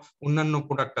আরো অন্যান্য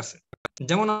প্রোডাক্ট আছে,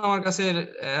 যেমন আমার কাছে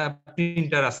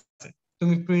প্রিন্টার আছে,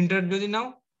 তুমি প্রিন্টার যদি নাও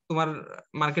তোমার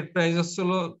মার্কেট প্রাইস হচ্ছিল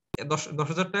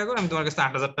 10,000 টাকা করে, আমি তোমার কাছে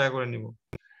 8,000 টাকা করে নিব।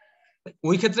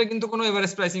 ওই ক্ষেত্রে কিন্তু কোনো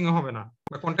এভারেজ প্রাইসিং হবে না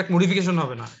বা কন্ট্রাক্ট মডিফিকেশন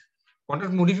হবে না।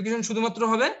 কন্ট্রাক্ট মডিফিকেশন শুধুমাত্র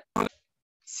হবে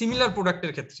সিমিলার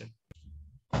প্রোডাক্টের ক্ষেত্রে।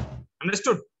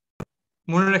 আন্ডারস্টুড?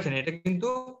 মনে রাখেন, এটা কিন্তু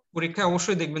পরীক্ষায়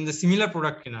অবশ্যই দেখবেন যে সিমিলার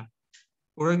প্রোডাক্ট কিনা।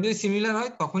 প্রোডাক্ট যদি সিমিলার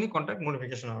হয় তখনই কন্ট্রাক্ট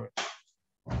মডিফিকেশন হবে,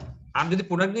 আর যদি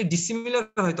প্রোডাক্ট যদি ডিসিমিলার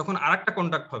হয় তখন আরেকটা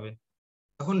কন্ট্রাক্ট হবে,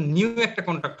 তখন নিউ একটা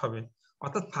কন্ট্রাক্ট হবে।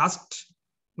 অর্থাৎ 1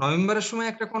 নভেম্বরের সময়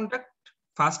একটা কন্ট্রাক্ট,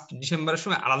 1 ডিসেম্বরের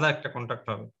সময় আলাদা একটা কন্ট্রাক্ট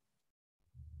হবে।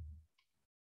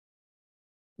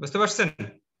 বুঝতে পারছেন?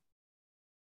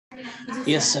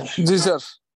 Yes sir. জি স্যার।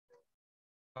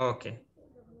 ওকে,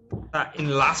 তা ইন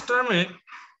লাস্ট টার্মে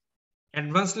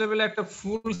অ্যাডভান্স লেভেলে একটা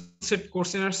ফুল সেট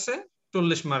কোশ্চেন আসছে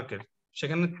 40 মার্কের,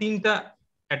 সেখানে 3টা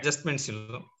অ্যাডজাস্টমেন্ট ছিল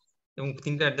এবং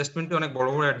 3টা অ্যাডজাস্টমেন্টে অনেক বড়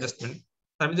বড় অ্যাডজাস্টমেন্ট।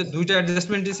 তার ভিতরে 2টা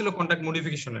অ্যাডজাস্টমেন্টই ছিল কন্ট্রাক্ট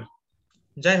মডিফিকেশনের।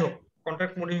 যাই হোক,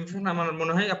 কন্ট্রাক্ট মডিফিকেশন আমার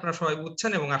মনে হয় আপনারা সবাই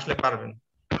বুঝছেন এবং আসলে পারবেন।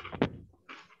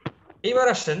 এবার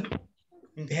আসেন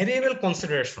ভ্যারিয়েবল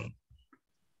কনসিডারেশন।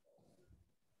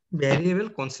 ভ্যারিয়েবল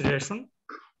কনসিডারেশন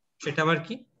সেটা আবার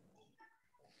কি?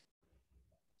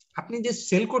 আপনি যে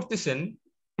সেল করতেছেন,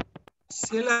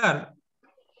 সেলার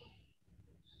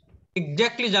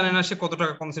এক্স্যাক্টলি জানে না সে কত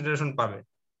টাকা কনসিডারেশন পাবে,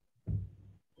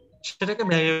 সেটাকে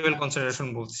ভ্যারিয়েবল কনসিডারেশন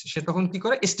বলছি। সে তখন কি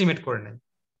করে? এস্টিমেট করে নেয়।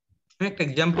 আমি একটা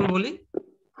এক্সাম্পল বলি।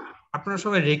 আপনারা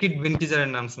সবাই রেকিট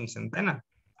বেনকিজারের নাম শুনছেন, তাই না?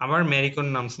 আবার ম্যারিকোর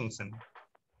নাম শুনছেন।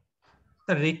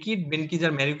 তা রেকিট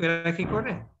বেনকিজার ম্যারিকো এরা কি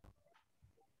করে?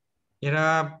 এরা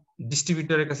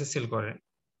ডিস্ট্রিবিউটরের কাছে সেল করে,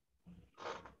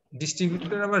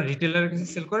 ডিস্ট্রিবিউটর আবার রিটেলারের কাছে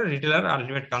সেল করে, রিটেলার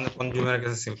আলটিমেট কনজিউমারের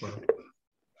কাছে সেল করে,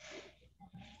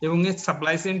 এবং এর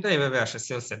সাপ্লাই চেইনটা এভাবে আসে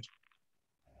সেলসের।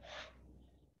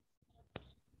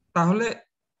 তাহলে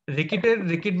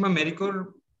রেকিট বা ম্যারিকোর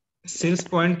সেলস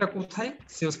পয়েন্টটা কোথায়?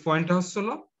 সেলস পয়েন্টটা হচ্ছিল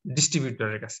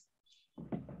ডিস্ট্রিবিউটরের কাছে।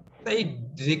 তাই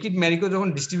রেকিট ম্যারিকো যখন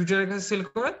ডিস্ট্রিবিউটরের কাছে সেল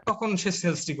করে তখন সে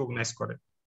সেলস রিকগনাইজ করে।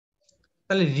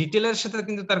 তাহলে রিটেলারের সাথে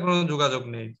কিন্তু তার কোনো যোগাযোগ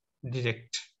নেই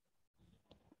ডিরেক্ট,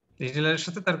 রিটেলারের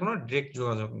সাথে তার কোনো ডিরেক্ট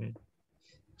যোগাযোগ নেই।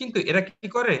 কিন্তু এরা কি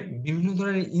করে? বিভিন্ন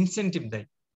ধরনের ইনসেনটিভ দেয়,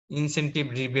 ইনসেনটিভ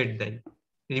রিবেট দেয়,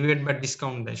 রিবেট বা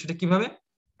ডিসকাউন্ট দেয়। সেটা কিভাবে?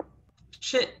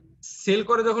 সে সেল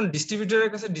করে যখন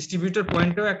ডিস্ট্রিবিউটরের কাছে, ডিস্ট্রিবিউটর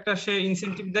পয়েন্টেও একটা সে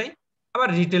ইনসেনটিভ দেয়, আবার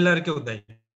রিটেলারকেও দেয়।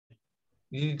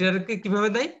 রিটেলারকে কিভাবে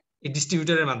দেয়? এই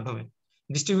ডিস্ট্রিবিউটরের মাধ্যমে।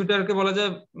 ডিস্ট্রিবিউটরকে বলা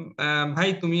যায় ভাই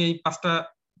তুমি এই 5টা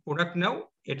প্রোডাক্ট নাও,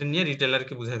 এটা নিয়ে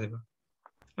রিটেলারকে বুঝিয়ে দেবে,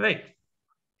 রাইট?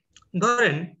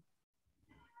 ধরেন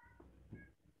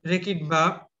রেকিট বা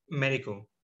ম্যারিকো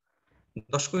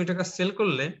 10 কোটি টাকা সেল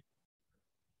করলে,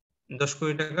 10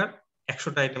 কোটি টাকার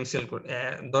 100টা আইটেম সেল করে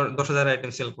 10,000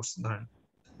 আইটেম সেল করছে ধরেন।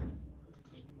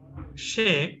 সে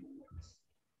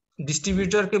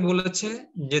ডিস্ট্রিবিউটরকে বলেছে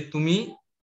যে তুমি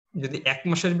যদি 1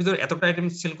 মাসের ভিতর এতটা আইটেম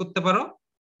সেল করতে পারো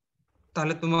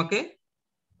তাহলে তোমাকে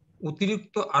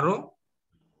অতিরিক্ত আরো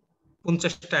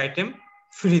 50টা আইটেম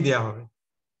ফ্রি দেওয়া হবে।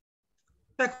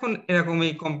 এখন এরকম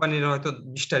এই কোম্পানির হয়তো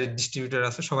 20টা ডিস্ট্রিবিউটর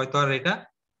আছে, সবাই তো আর এটা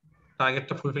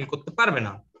টার্গেটটা ফুলফিল করতে পারবে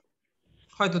না,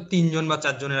 হয়তো 3 জন বা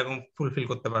 4 জন এরকম ফুলফিল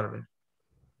করতে পারবে।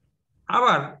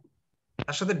 আবার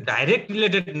তার সাথে ডাইরেক্ট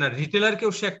রিলেটেড না,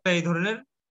 রিটেলারকেও সে একটা এই ধরনের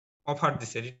অফার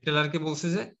দিছে। রিটেলারকে বলছে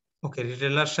যে ওকে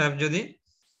রিটেলার সাহেব যদি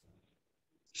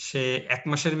সে 1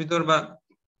 মাসের ভিতর বা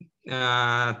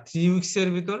 3 উইকস এর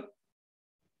ভিতর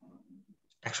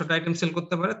 100টা আইটেম সেল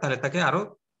করতে পারে তাহলে তাকে আরো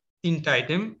 3টা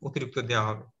আইটেম অতিরিক্ত দেওয়া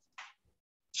হবে।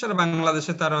 সারা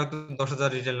বাংলাদেশে তার হয়তো 10,000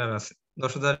 রিটেলার আছে,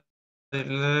 10,000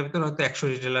 রিটেলারের ভিতর হয়তো 100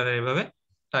 রিটেলার এভাবে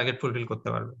টার্গেট ফুলফিল করতে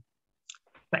পারবে।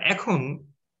 তা এখন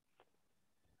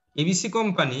এবিসি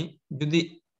কোম্পানি যদি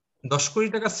 10 কোটি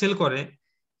টাকা সেল করে,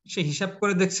 সে হিসাব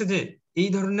করে দেখছে যে এই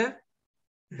ধরনের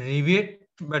রিবেট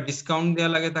বা ডিসকাউন্ট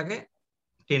দেওয়া লাগে তাকে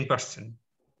 10%,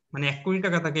 মানে 1 কোটি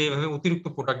টাকা তাকে এইভাবে অতিরিক্ত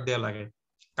প্রোডাক্ট দেওয়া লাগে।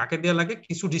 কাকে দেওয়া লাগে?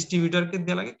 কিছু ডিস্ট্রিবিউটরকে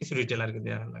দেওয়া লাগে, কিছু রিটেলারকে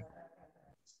দেওয়া লাগে।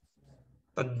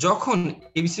 তা যখন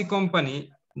এবিসি কোম্পানি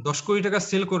 10 কোটি টাকা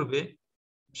সেল করবে,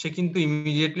 সে কিন্তু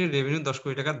ইমিডিয়েটলি রেভিনিউ 10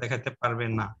 কোটি টাকা দেখাতে পারবে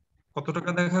না। কত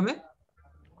টাকা দেখাবে?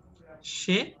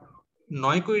 সে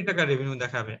 9 কোটি টাকা রেভিনিউ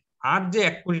দেখাবে। আর যে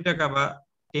 1 কোটি টাকা বা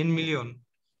 10 মিলিয়ন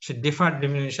সে ডেফার্ড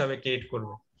রেভিনিউ হিসাবে ক্রিয়েট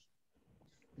করবে।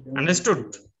 আন্ডারস্টুড?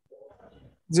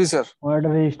 জি স্যার।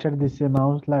 অর্ডার রেজিস্টার দিছে,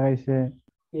 মাউস লাগাইছে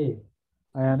কে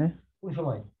আয়ানে ওই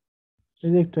সময়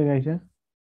রিজেক্ট হয়ে গেছে।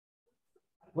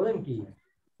 বলেন কি?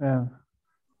 হ্যাঁ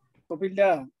কপিলদা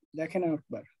দেখেন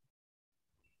একবার।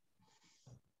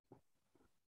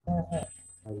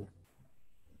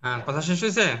 হ্যাঁ, কথা শেষ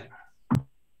হয়েছে?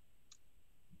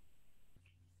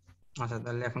 আচ্ছা,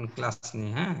 তাহলে এখন ক্লাস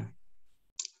নিয়ে। হ্যাঁ,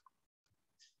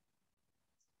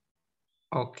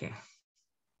 ওকে।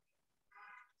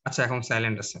 আচ্ছা, এখন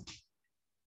সাইলেন্ট আছে।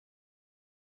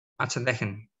 আচ্ছা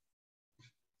দেখেন,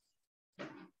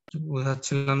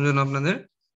 বুঝাচ্ছিলাম যেন আপনাদের।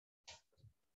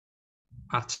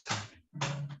 আচ্ছা,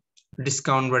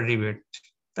 ডিসকাউন্ট বা রিবেট,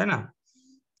 তাই না?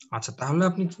 আচ্ছা, তাহলে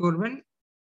আপনি কি করবেন?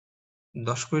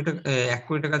 10 কোটি টাকা 1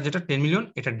 কোটি টাকা যেটা 10 মিলিয়ন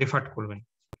এটা ডেফার্ড করবেন।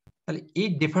 তাহলে এই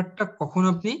ডেফার্ডটা কখন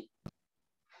আপনি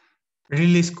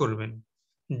রিলিজ করবেন?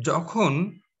 যখন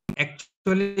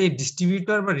অ্যাকচুয়ালি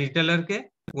ডিস্ট্রিবিউটর বা রিটেলারকে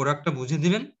প্রোডাক্টটা বুঝে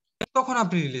দিবেন তখন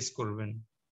আপনি রিলিজ করবেন।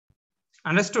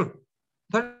 আন্ডারস্টুড?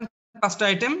 ধরেন 5টা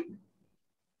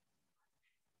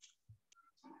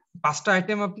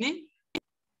আইটেম আপনি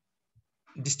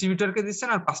ডিস্ট্রিবিউটরকে দিচ্ছেন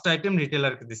আর 5টা আইটেম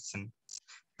রিটেলারকে দিচ্ছেন।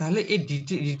 তাহলে এই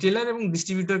রিটেলার এবং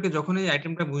ডিস্ট্রিবিউটরকে যখন এই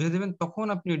আইটেমটা বুঝে দেবেন তখন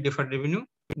আপনি ডিফার্ড রেভিনিউ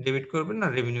ডেবিট করবেন না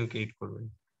রেভিনিউ ক্রেডিট করবেন।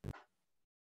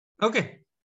 ওকে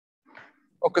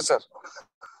ওকে স্যার।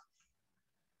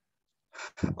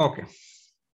 ওকে,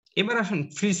 এবার আসুন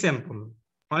ফ্রি স্যাম্পল।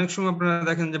 অনেক সময় আপনারা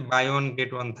দেখেন যে বাই ওয়ান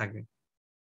গেট ওয়ান থাকে,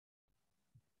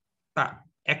 তা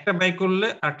একটা বাই করলে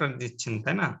আরেকটা দিচ্ছেন,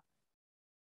 তাই না?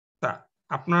 তা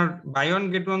আপনার বাই ওয়ান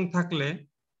গেট ওয়ান থাকলে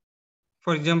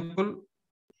ফর এক্সাম্পল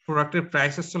প্রোডাক্টের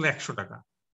প্রাইস হচ্ছে 100 টাকা,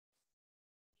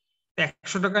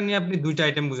 100 টাকা নিয়ে আপনি দুইটা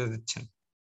আইটেম বুঝে দিচ্ছেন।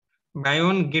 বাই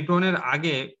ওয়ান গেট ওয়ান এর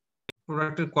আগে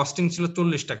প্রোডাক্টের কস্টিং ছিল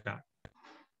 40 টাকা,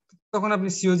 তখন আপনি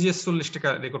সিওজিএস 40 টাকা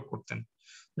রেকর্ড করতেন।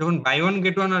 যখন বাই ওয়ান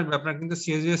গেট ওয়ান আসবে আপনার কিন্তু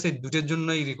সিওজিএস এই দুটোর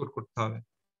জন্যই রেকর্ড করতে হবে,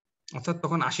 অর্থাৎ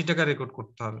তখন 80 টাকা রেকর্ড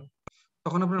করতে হবে।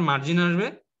 তখন আপনার মার্জিন আসবে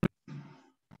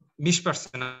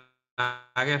 20%,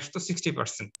 আগে আসতো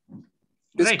 60%,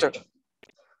 রাইট?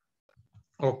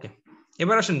 ওকে,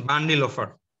 এবার আসেন bundle offer.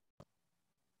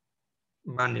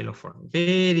 Bundle offer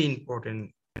very important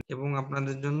এবং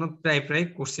আপনাদের জন্য প্রায় প্রায়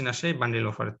কোশ্চেন আসে বান্ডিল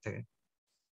অফারের থেকে।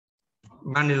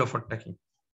 বান্ডিল অফারটা কি?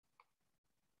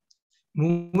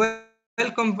 মোবাইল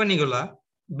কোম্পানিগুলা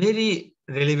ভেরি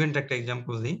রেলিভেন্ট একটা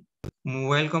এক্সাম্পল দিই।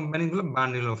 মোবাইল কোম্পানিগুলো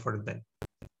বান্ডিল অফার দেয়,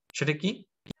 সেটা কি?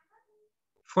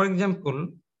 ফর এক্সাম্পল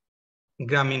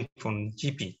গ্রামীণ ফোন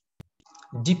জিপি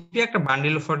একটা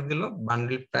বান্ডিল অফার দিল,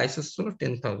 বান্ডিল প্রাইস হচ্ছিল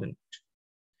 10,000।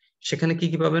 সেখানে কি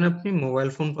কি পাবেন আপনি? মোবাইল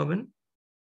ফোন পাবেন,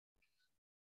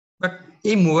 বাট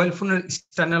এই মোবাইল ফোনের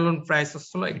স্ট্যান্ডালোন প্রাইস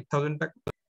হচ্ছিল 8,000 টাকা।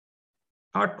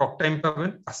 আর টক টাইম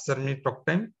পাবেন 5,000 মিনিট টক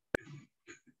টাইম,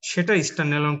 সেটা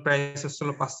স্ট্যান্ডালোন প্রাইস হচ্ছিল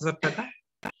 5,000 টাকা।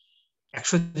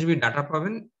 100 জিবি ডাটা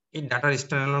পাবেন, এই ডাটার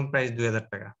স্ট্যান্ডালোন প্রাইস 2,000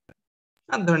 টাকা।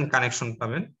 আর ধরেন কানেকশন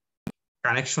পাবেন,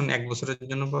 কানেকশন 1 বছরের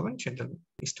জন্য পাবেন, সেটার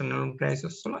স্ট্যান্ডালোন প্রাইস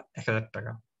হচ্ছিল 1,000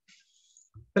 টাকা।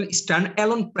 তাহলে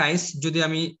স্ট্যান্ডালোন প্রাইস যদি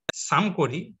আমি সাম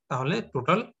করি তাহলে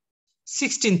টোটাল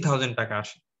 16,000 টাকা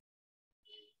আসে।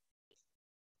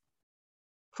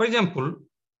 ফর এক্সাম্পল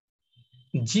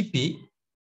জিপি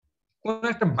কোন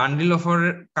একটা বান্ডিল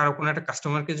অফারের কারো কোন একটা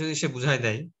কাস্টমারকে যদি সে বুঝাই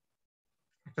দেয়,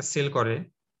 একটা সেল করে,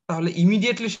 তাহলে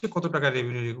ইমিডিয়েটলি সে কত টাকা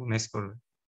রেভিনিউ রিকগনাইজ করবে?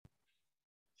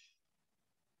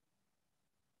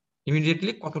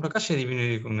 ইমিডিয়েটলি কত টাকা সে রেভিনিউ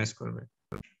রিকগনাইজ করবে?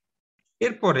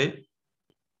 এরপরে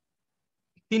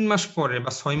 3 মাস পরে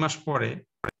বা 6 মাস পরে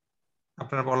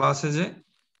আপনার বলা আছে যে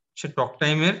সে টক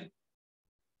টাইমের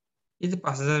এই যে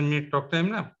 5,000 মিনিট টক টাইম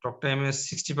না, টক টাইমের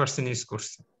 60% ইউজ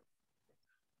করছে,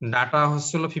 ডাটা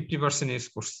হচ্ছিল 50% ইউজ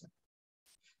করছে।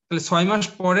 তাহলে 6 মাস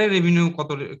পরে রেভিনিউ কত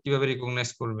কিভাবে রিকগনাইজ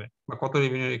করবে বা কত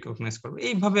রেভিনিউ রিকগনাইজ করবে?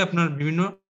 এইভাবে আপনার বিভিন্ন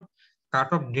কাট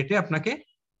অফ ডেটে আপনাকে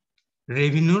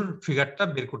রেভিনিউর ফিগারটা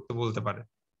বের করতে বলতে পারে।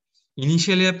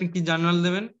 ইনিশিয়ালি আপনি কি জার্নাল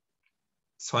দেবেন,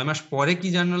 6 মাস পরে কি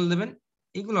জার্নাল দেবেন,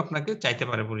 এগুলো আপনাকে চাইতে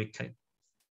পারে পরীক্ষায়।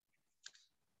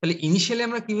 তাহলে ইনিশিয়ালি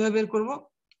আমরা কিভাবে বের করব?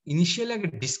 ইনিশিয়ালি আগে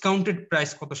ডিসকাউন্টেড প্রাইস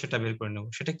কত সেটা বের করে নেব।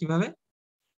 সেটা কিভাবে?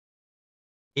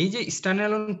 এই যে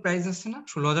স্ট্যান্ডালোন প্রাইস আছে না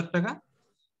 16,000 টাকা,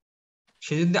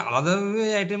 সে যদি আলাদাভাবে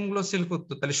আইটেম গুলো সেল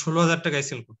করতো তাহলে 16,000 টাকায়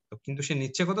সেল করতো, কিন্তু সে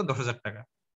নিচ্ছে কত? 10,000 টাকা।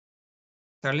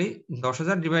 তাহলে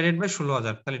 10,000 ডিভাইডেড বাই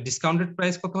 16,000, তাহলে ডিসকাউন্টেড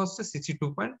প্রাইস কত হচ্ছে?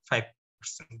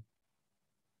 62.5%।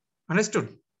 আন্ডারস্টুড?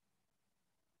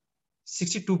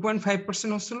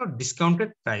 62.5% হচ্ছিল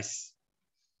ডিসকাউন্টেড প্রাইস।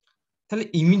 তাহলে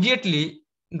ইমিডিয়েটলি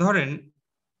ধরেন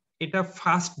এটা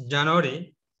 1 জানুয়ারি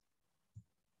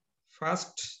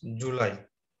 1 জুলাই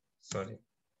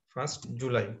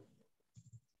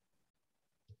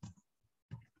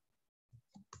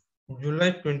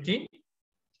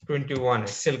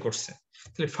 2021 সেল করছে।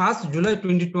 তাহলে 1 জুলাই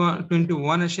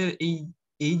 2021 এসে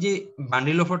এই যে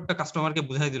বান্ডিল অফারটা কাস্টমারকে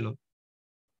বুঝাই দিল,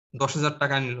 10,000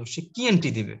 টাকা নিল, সে কি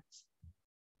এন্ট্রি দিবে?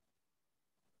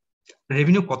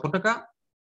 রেভিনিউ কত টাকা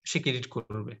সে ক্রেডিট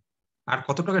করবে আর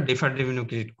কত টাকা ডিফার্ড রেভিনিউ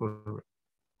ক্রেডিট করবে?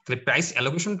 তাহলে প্রাইস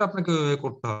অ্যালোকেশনটা আপনাকে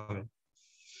করতে হবে।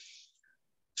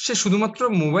 সে শুধুমাত্র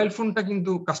মোবাইল ফোনটা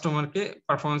কিন্তু কাস্টমারকে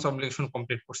পারফরম্যান্স অবলিগেশন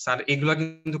কমপ্লিট করছে, আর এগুলা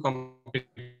কিন্তু কমপ্লিট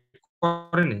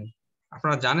করেনি।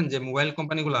 আপনারা জানেন যে মোবাইল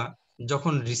কোম্পানিগুলা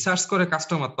যখন রিসার্চ করে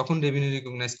কাস্টমার তখন রেভিনিউ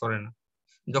রিকগনাইজ করে না,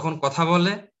 যখন কথা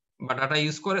বলে বা ডাটা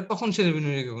ইউজ করে তখন সে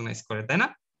রেভিনিউ রিকগনাইজ করে, তাই না?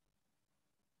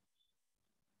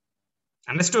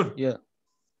 আন্ডারস্টুড?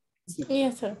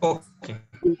 Yes, sir. ওকে,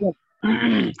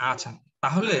 আচ্ছা,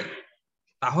 তাহলে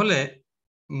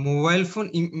মোবাইল ফোন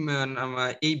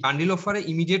এই বান্ডিল অফারে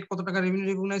ইমিডিয়েট কত টাকা রেভিনিউ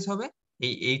রিকগনাইজ হবে?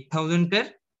 এই 8,000 এর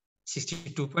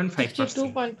 62.5%।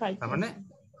 তার মানে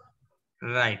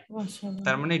রাইট,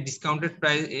 তার মানে ডিসকাউন্টেড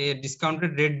প্রাইস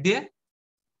ডিসকাউন্টেড রেট দিয়ে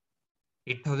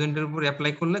 8,000 এর উপর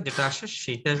অ্যাপ্লাই করলে যেটা আসে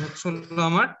সেটা হলো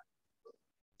আমার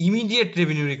ইমিডিয়েট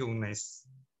রেভিনিউ রিকগনাইজ।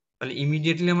 তাহলে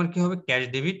ইমিডিয়েটলি আমার কি হবে? ক্যাশ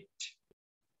ডেবিট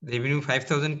রেভিনিউ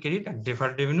 5000 ক্রেডিট আর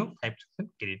ডেফার্ড রেভিনিউ 5000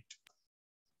 ক্রেডিট।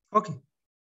 ওকে,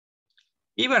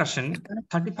 এবার আসেন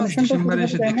 31 ডিসেম্বরে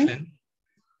এসে দেখলেন,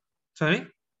 সরি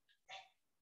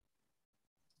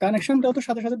কানেকশনটাও তো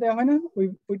সাথে সাথে দেওয়া হয় না,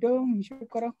 ওইটাও হিসাব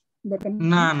করা দরকার।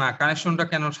 না না, কানেকশনটা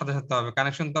কেন সাথে সাথে হবে?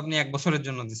 কানেকশন তো আপনি 1 বছরের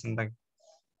জন্য দিচ্ছেন তাকে,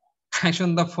 connection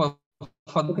the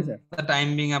for the time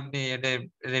being আপনি এটা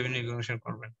রেভিনিউ রিকগনিশন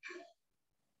করবেন,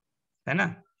 তাই না?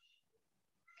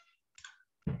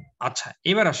 আচ্ছা,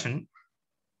 এবার আসেন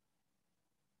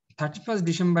 31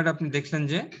 ডিসেম্বর আপনি দেখলেন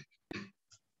যে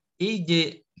এই যে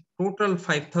টোটাল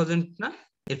 5000 না,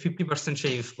 এর 50% সে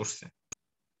ইউজ করছে,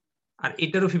 আর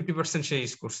এটারও 50% সে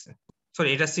ইউজ করছে, সরি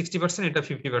এটা 60%, এটা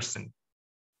 50%,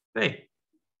 রাইট?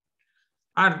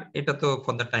 আর এটা তো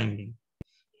ফর দ্য টাইম বিং।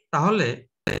 তাহলে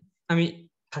আমি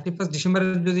 31 ডিসেম্বরে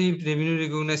যদি রেভিনিউ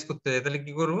রিকগনাইজ করতে যাই তাহলে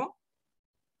কি করব?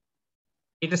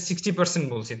 এটা 60%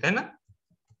 বলছি, তাই না,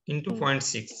 ইনটু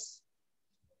 0.6,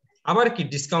 আবার কি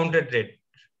discounted rate,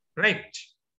 right?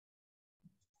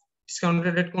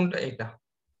 Discounted rate কোনটা? এটা।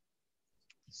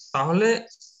 তাহলে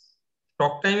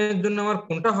টক টাইমের জন্য আমার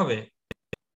কোনটা হবে?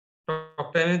 টক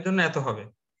টাইমের জন্য এত হবে,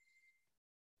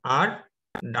 আর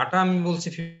ডাটা আমি বলছি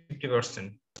 50%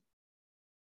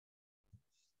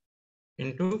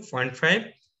 ইনটু 0.5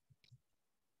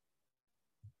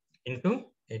 ইনটু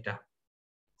এটা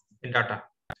ডাটা।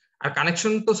 আর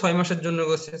কানেকশন তো 6 মাসের জন্য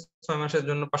গেছে, 6 মাসের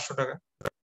জন্য 500 টাকা,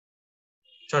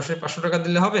 সরাসরি 500 টাকা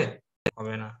দিলে হবে?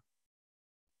 হবে না।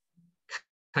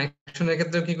 কানেকশনের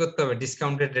ক্ষেত্রে কি করতে হবে?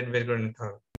 ডিসকাউন্টেড রেট বের করে নিতে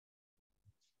হবে,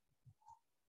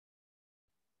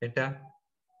 এটা।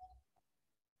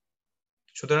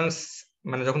 সুতরাং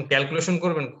মানে যখন ক্যালকুলেশন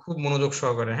করবেন খুব মনোযোগ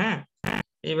সহকারে, হ্যাঁ।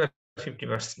 এইবার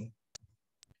 50%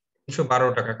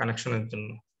 312 টাকা কানেকশনের জন্য,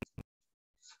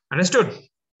 আন্ডারস্টুড?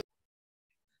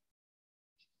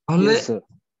 তাহলে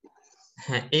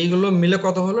হ্যাঁ, এইগুলো মিলে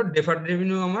কত হলো? ডেফার্ড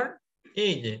রেভিনিউ আমার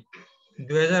এই যে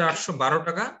 2812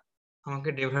 টাকা আমাকে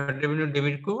ডেফার্ড রেভিনিউ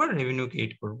ডেবিট করব আর রেভিনিউ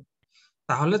ক্রেডিট করব।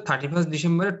 তাহলে 31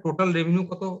 ডিসেম্বরের টোটাল রেভিনিউ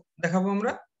কত দেখাবো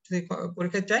আমরা যদি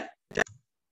পরীক্ষায় চাই?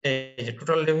 এই যে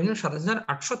টোটাল রেভিনিউ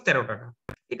 7813 টাকা,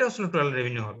 এটা আসলে টোটাল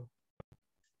রেভিনিউ হবে।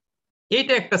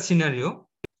 এইটা একটা সিনারিও।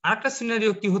 আরেকটা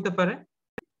সিনারিও কি হতে পারে?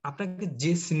 আপনাকে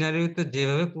যে সিনারিওতে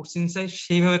যেভাবে কোশ্চেন চাই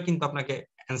সেইভাবে কিন্তু আপনাকে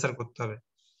অ্যান্সার করতে হবে।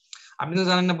 আপনি তো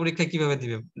জানেন না পরীক্ষায় কিভাবে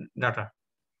দিবে ডাটা,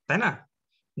 তাই না?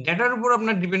 ডেটার উপর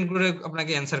আপনার ডিপেন্ড করে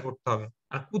আপনাকে অ্যান্সার করতে হবে,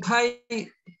 আর কোথায়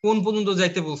কোন পর্যন্ত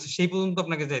যাইতে বলছে সেই পর্যন্ত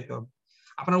আপনাকে যাইতে হবে।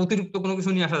 আপনার অতিরিক্ত কোনো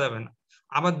কিছু নিয়ে আসা যাবে না,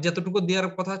 আবার যতটুকু দেওয়ার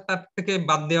কথা তার থেকে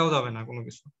বাদ দেওয়াও যাবে না কোনো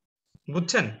কিছু,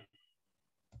 বুঝছেন?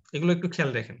 এগুলো একটু খেয়াল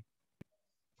রাখেন।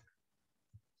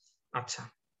 আচ্ছা,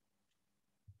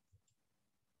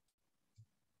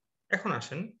 এখন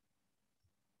আসেন,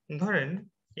 ধরেন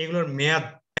এগুলোর মেয়াদ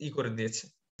ই করে দিয়েছে।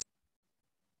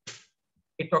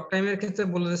 এই টক টাইমের ক্ষেত্রে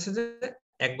বলে দিয়েছে যে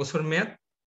 1 বছর মেয়াদ,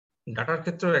 ডাটার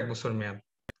ক্ষেত্রেও 1 বছর মেয়াদ,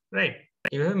 রাইট?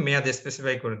 এইভাবে মেয়াদ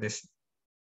স্পেসিফাই করে দিয়েছে।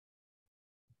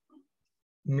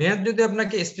 মেয়াদ যদি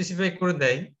আপনাকে স্পেসিফাই করে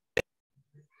দেয়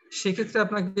সেক্ষেত্রে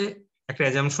আপনাকে একটা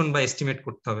অ্যাজাম্পশন বা এস্টিমেট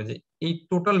করতে হবে যে এই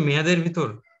টোটাল মেয়াদের ভিতর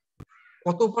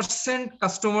কত পার্সেন্ট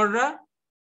কাস্টমাররা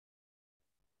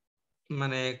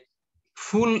মানে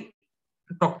ফুল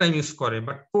টক টাইম ইউজ করে,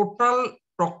 বা টোটাল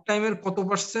টক টাইমের কত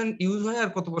পার্সেন্ট ইউজ হয় আর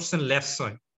কত পার্সেন্ট ল্যাপস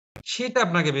হয় সেটা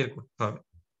আপনাকে বের করতে হবে।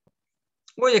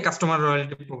 ওই যে কাস্টমার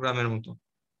রয়্যালটি প্রোগ্রামের মতো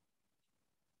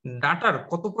ডাটার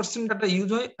কত পার্সেন্ট ডাটা ইউজ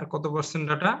হয় আর কত পার্সেন্ট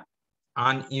ডাটা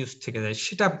আনইউজ থেকে যায়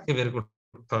সেটা আপনাকে বের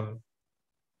করতে হবে,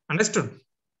 আন্ডারস্টুড?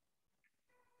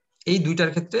 এই দুইটার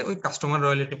ক্ষেত্রে ওই কাস্টমার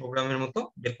রয়্যালটি প্রোগ্রামের মতো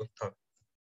বের করতে হবে।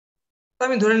 তো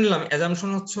আমি ধরে নিলাম অ্যাজাম্পশন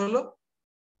হলো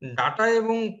ডাটা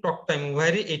এবং টক টাইম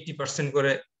উভয়েরই 80%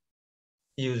 করে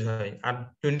ইউজ হয় আর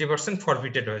 20%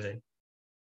 ফরফিটেড হয়ে যায়।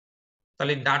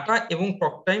 তাহলে ডাটা এবং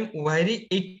টক টাইম উভয়েরই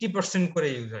 80% করে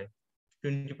ইউজ হয়,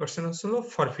 20% হলো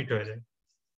ফরফিট হয়ে যায়।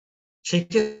 সেই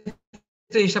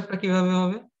ক্ষেত্রে হিসাবটা কিভাবে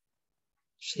হবে?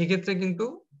 সেই ক্ষেত্রে কিন্তু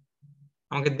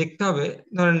আমাকে দেখতে হবে,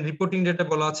 ধরেন রিপোর্টিং ডেটা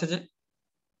বলা আছে যে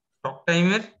টক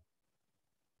টাইমের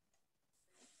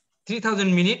 3000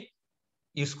 মিনিট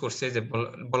ইউজ করছে, যে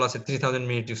বলা আছে 3000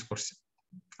 মিনিট ইউজ করছে,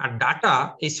 আর ডাটা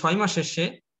এই 6 মাসে সে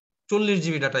 40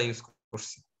 জিবি ডাটা ইউজ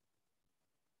করছে।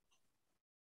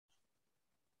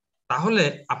 তাহলে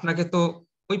আপনাকে তো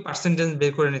ওই পার্সেন্টেজ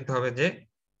বের করে নিতে হবে যে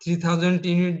 3000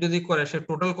 ইউনিট যদি করে সে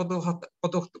টোটাল কত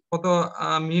কত কত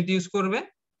মিনিট ইউজ করবে?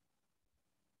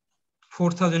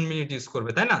 4000 মিনিট ইউজ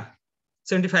করবে, তাই না?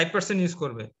 75% ইউজ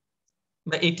করবে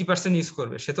বা 80% ইউজ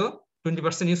করবে, সে তো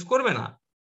 20% ইউজ করবে না,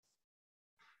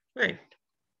 রাইট?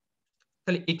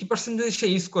 তাহলে 80% যদি সে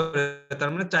ইউজ করে তার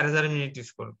মানে 4000 মিনিট ইউজ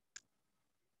করবে।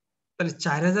 তাহলে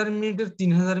 4000 মিনিটের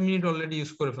 3000 মিনিট অলরেডি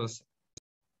ইউজ করে ফেলছে,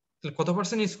 তাহলে কত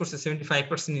পার্সেন্ট ইউজ করছে?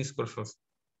 75% ইউজ করে ফেলছে।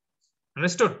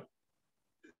 আন্ডারস্টুড?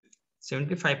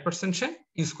 75% সে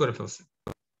ইউজ করে ফেলছে।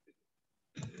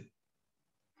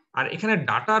 আর এখানে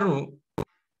ডাটারও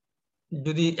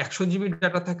যদি 100 জিবি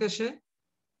ডাটা থাকে সে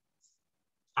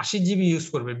 80 জিবি ইউজ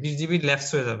করবে, 20 জিবি ল্যাপস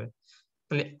হয়ে যাবে,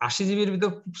 তাহলে 80 জিবির ভিতর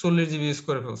 40 জিবি ইউজ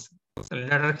করে ফেলছে, তাহলে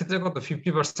ডাটার ক্ষেত্রে কত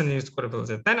 50% ইউজ করে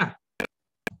ফেলছে, তাই না?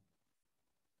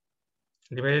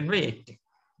 ডিভাইডেড বাই 80,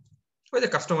 ওই যে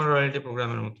কাস্টমার লয়ালটি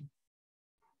প্রোগ্রামের মতো।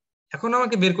 এখন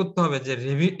আমাকে বের করতে হবে যে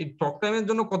টক টাইমের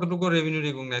জন্য কতটুকু রেভিনিউ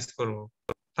রিকগনাইজ করব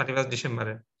 31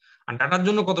 ডিসেম্বরে, আর ডাটার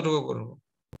জন্য কতটুকু করব।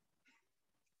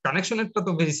 কানেকশনেরটা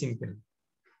তো ভেরি সিম্পল।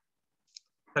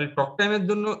 তাহলে টক টাইমের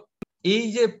জন্য এই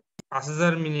যে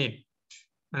 5000 মিনিট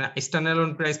মানে স্ট্যান্ডালোন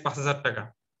প্রাইস 5000 টাকা,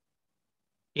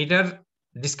 এটার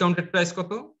ডিসকাউন্টেড প্রাইস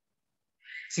কত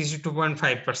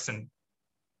 62.5%,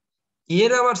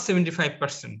 এর আবার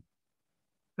 75%,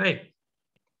 রাইট?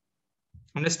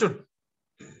 আন্ডারস্টুড?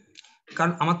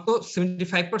 কারণ আমার তো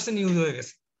 75% ইউজ হয়ে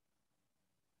গেছে।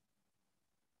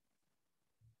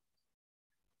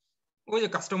 ওই যে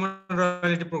কাস্টমার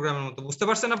লয়ালটি প্রোগ্রামের মতো, বুঝতে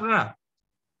পারছেন আপনারা?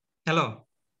 হ্যালো,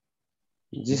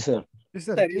 জি sir.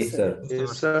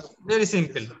 Very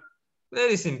simple,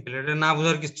 very simple, এটা না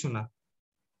বোঝার কিছু না।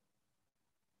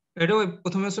 এটা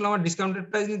প্রথমে ছিল আমার ডিসকাউন্টেড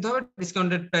প্রাইস নিতে হবে,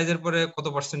 ডিসকাউন্টেড প্রাইসের পরে কত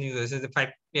পার্সেন্ট ইউজ হয়েছে, যে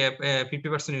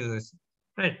 50% ইউজ হয়েছে,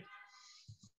 রাইট?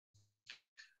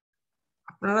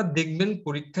 আপনারা দেখবেন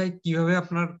পরীক্ষায় কিভাবে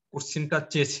আপনার কোশ্চেনটা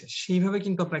চেয়েছে সেইভাবে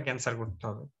কিন্তু আপনাকে অ্যান্সার করতে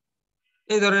হবে।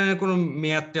 এই ধরনের কোনো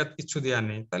মেয়াদ টেয়াদ কিছু দেওয়া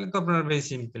নেই, তাহলে তো আপনারা ভেরি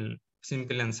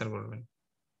সিম্পল অ্যান্সার করবেন।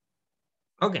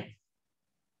 ওকে,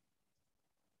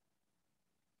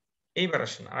 এইবার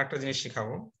আসেন আরেকটা জিনিস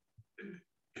শিখাবো।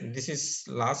 This is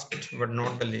last but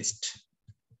not the list,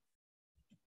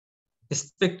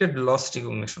 expected loss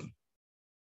recognition,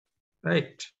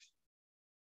 right?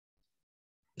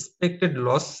 expected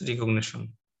loss recognition,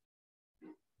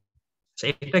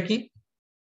 এটা কি?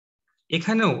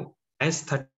 এখানেও IAS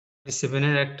 37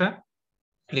 এর একটা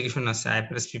অ্যাপ্লিকেশন আছে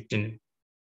IFRS 15 এ।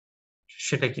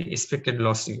 সেটা কি expected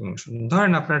loss recognition?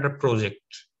 ধরেন আপনার একটা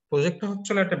প্রজেক্টটা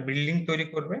হচ্ছে একটা বিল্ডিং তৈরি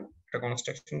করবে একটা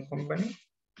কনস্ট্রাকশন কোম্পানি।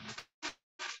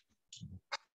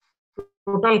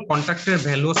 টোটাল কন্ট্রাক্টের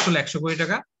ভ্যালু হচ্ছে 100 কোটি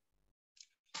টাকা।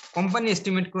 কোম্পানি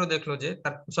এস্টিমেট করে দেখলো যে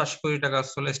তার 85 কোটি টাকা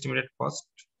হলো এস্টিমেটেড কস্ট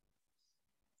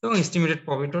এবং এস্টিমেটেড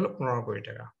প্রফিট হলো 15 কোটি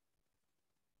টাকা।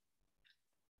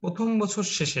 প্রথম বছর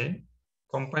শেষে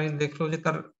কোম্পানি দেখলো যে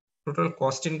তার টোটাল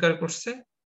কস্ট ইনকার করছে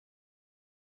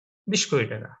 20 কোটি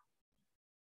টাকা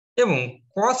এবং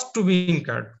কস্ট টু বি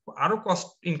ইনকার্ড, আরো কস্ট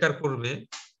ইনকার করবে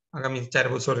আগামী 4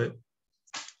 বছরে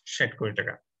 60 কোটি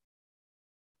টাকা,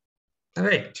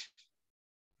 রাইট?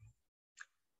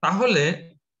 তাহলে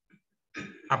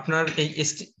আপনার এই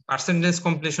পার্সেন্টেজ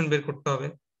কমপ্লিশন বের করতে হবে।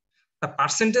 তা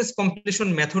পার্সেন্টেজ কমপ্লিশন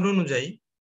মেথড অনুযায়ী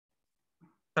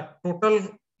তার টোটাল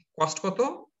কস্ট কত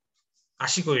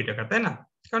 80 কোটি টাকা, তাই না?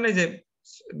 কারণ এই যে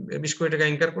 20 কোটি টাকা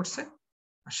ইনকার করছে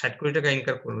আর 60 কোটি টাকা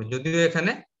ইনকার করবে, যদিও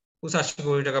এখানে 85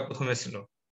 কোটি টাকা প্রথমে ছিল,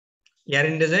 ইয়ার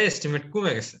এন্ডে যায় এস্টিমেট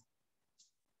কমে গেছে,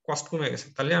 কস্ট কমে গেছে,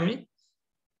 তাহলে আমি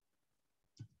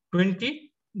 20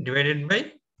 ডিভাইডেড বাই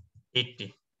 80,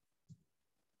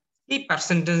 এই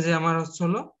পার্সেন্টেজে আমার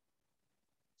হলো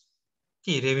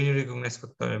কি রেভিনিউ রিকগনাইজ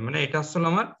করতে হবে। মানে এটা হলো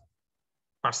আমার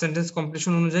পার্সেন্টেজ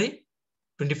কমপ্লিশন অনুযায়ী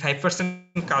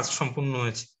 25% কাজ সম্পূর্ণ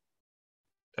হয়েছে,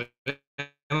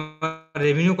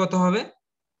 রেভিনিউ কত হবে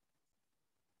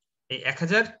এই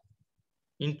 1000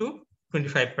 ইন্টু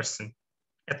 25%,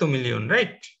 এত মিলিয়ন,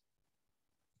 রাইট?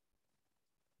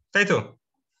 তাই তো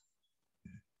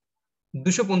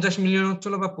 250 মিলিয়ন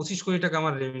হচ্ছিল বা 25 কোটি টাকা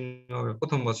আমার রেভিনিউ হবে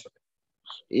প্রথম বছরে,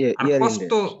 আর কস্ট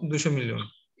তো 200 মিলিয়ন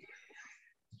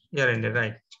ইয়ার এন্ডে,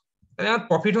 রাইট? তাহলে আমার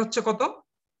প্রফিট হচ্ছে কত?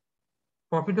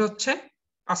 প্রফিট হচ্ছে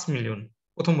 5 মিলিয়ন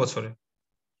প্রথম বছরে।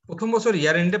 প্রথম বছর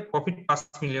ইয়ার এন্ডে প্রফিট 5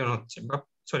 মিলিয়ন হচ্ছে, বা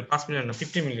সরি 5 মিলিয়ন না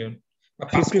 50 মিলিয়ন বা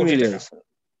 5 কোটি টাকা,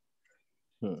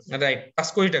 রাইট? 5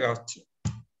 কোটি টাকা হচ্ছে।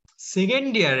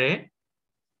 সেকেন্ড ইয়ারে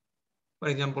ফর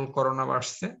এক্সাম্পল করোনা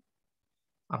আসছে,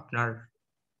 আপনার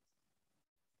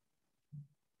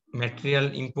ম্যাটেরিয়াল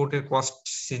ইম্পোর্টের কস্ট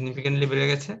সিগনিফিকেন্টলি বেড়ে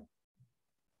গেছে,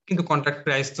 কিন্তু কন্ট্রাক্ট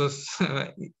প্রাইস তো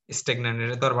স্ট্যাগন্যান্ট,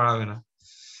 এটা তো আর বাড়াবে না।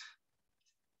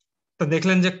 তো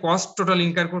দেখলেন যে কস্ট টোটাল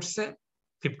ইনকার করছে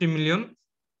 50 million,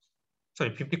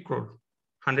 sorry 50 crore,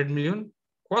 100 million,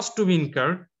 cost to B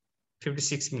incurred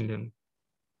 56 million,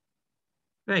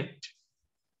 right?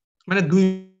 মানে 2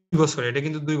 বছরে, এটা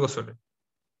কিন্তু 2 বছরে,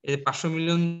 এই 500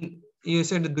 মিলিয়ন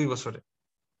হয়েছে এটা 2 বছরে।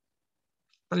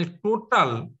 তাহলে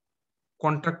টোটাল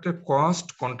কন্ট্রাক্টের কস্ট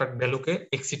কন্ট্রাক্ট ভ্যালুকে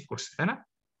এক্সিড করছে, তাই না?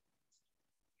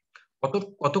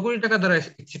 কত কোটি টাকা দ্বারা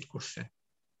এক্সিড করছে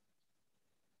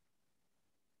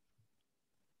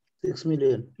 6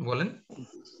 মিলিয়ন বলেন?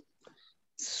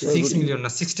 6 মিলিয়ন না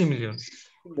 60 মিলিয়ন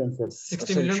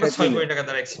 60 মিলিয়ন বা 6 কোটি টাকা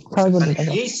দ্বারা এক্সিড করছে। 6 কোটি তাহলে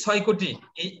টাকা। এই 6 কোটি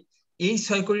এই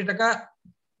 6 কোটি টাকা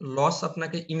লস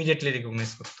আপনাকে ইমিডিয়েটলি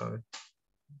রিকগনাইজ করতে হবে।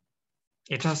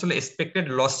 এটা আসলে এক্সপেক্টেড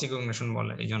লস রিকগনিশন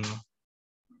বলে এই জন্য।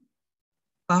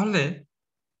 তাহলে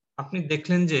আপনি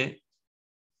দেখলেন যে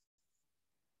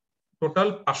টোটাল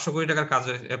 500 কোটি টাকার কাজ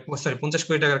হয়েছে, সরি 50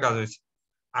 কোটি টাকার কাজ হয়েছে,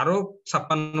 আরো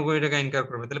 56 কোটি টাকা ইনকার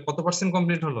করবে, তাহলে কত পার্সেন্ট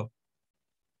কমপ্লিট হলো?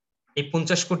 এই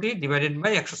 50 কোটি ডিভাইডেড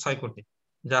বাই 106 কোটি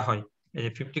যা হয়, এই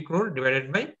যে 50 crore ডিভাইডেড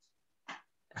বাই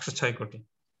 106 কোটি,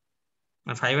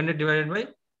 আর 500 ডিভাইডেড বাই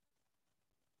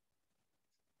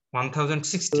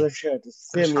 1060,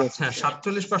 হ্যাঁ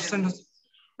 47%,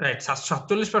 রাইট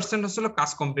 47% হচ্ছিল কাজ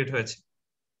কমপ্লিট হয়েছে।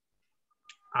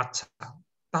 আচ্ছা,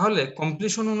 তাহলে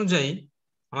কমপ্লিশন অনুযায়ী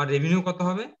আমার রেভিনিউ কত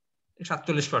হবে?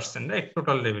 47%, রাইট,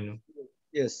 টোটাল রেভিনিউ।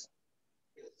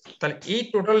 তাহলে এই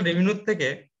টোটাল রেভিনিউ থেকে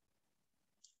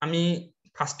আমি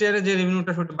ফার্স্ট ইয়ারে যে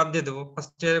রেভিনিউটা সেটা বাদ দিয়ে দেবো।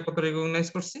 ফার্স্ট ইয়ারে কত রিকগনাইজ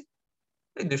করছি?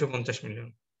 এই 250 মিলিয়ন,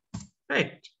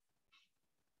 রাইট।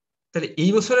 তাহলে এই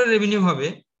বছরের রেভিনিউ হবে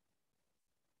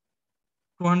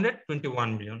 221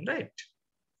 মিলিয়ন, রাইট,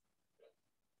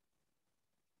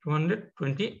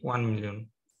 221 মিলিয়ন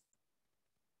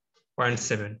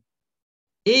 0.7।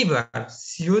 এইবার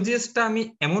সিওজিএসটা আমি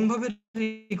এমন ভাবে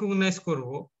রিকগনাইজ করব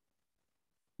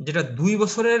যেটা 2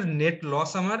 বছরের নেট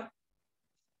লস আমার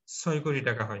 6 কোটি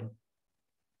টাকা হয়।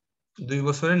 2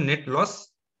 বছরের নেট লস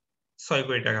 6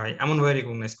 কোটি টাকা হয়, এমন ভাবে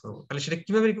রিকগনাইজ করব। তাহলে সেটা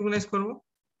কিভাবে রিকগনাইজ করব?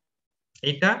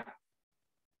 এইটা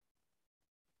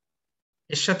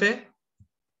এর সাথে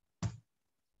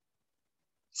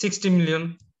 60 মিলিয়ন,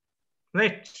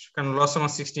 রাইট, কারণ লস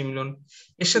আমার 60 মিলিয়ন,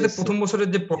 এর সাথে প্রথম বছরের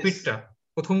যে প্রফিটটা,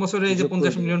 প্রথম বছরে এই যে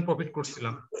 50 মিলিয়ন প্রফিট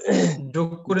করছিলাম, যোগ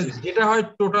করে যেটা হয়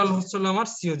টোটাল হচ্ছিল আমার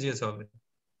সিওজিএস হবে।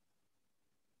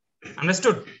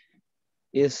 আন্ডারস্টুড?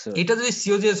 Yes sir. এটা যদি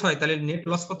সিওজিএস হয় তাহলে নেট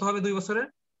লস কত হবে 2 বছরের?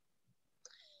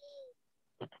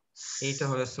 এইটা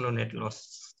হবে আসলে নেট লস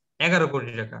 11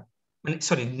 কোটি টাকা, মানে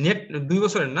সরি নেট 2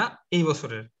 বছরের না, এই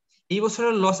বছরের। এই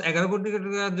বছরের লস 11 কোটি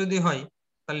টাকা যদি হয়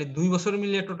তাহলে 2 বছর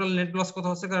মিলিয়ে টোটাল নেট লস কত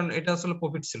হচ্ছে? কারণ এটা আসলে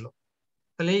প্রফিট ছিল।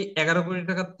 তাহলে এই 11 কোটি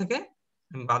টাকা থেকে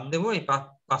বাদ দেবো এই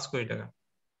 5 কোটি টাকা,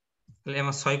 তাহলে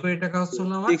আমার 6 কোটি টাকা হচ্ছিল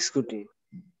আমার 6 কোটি।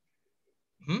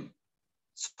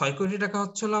 6 কোটি টাকা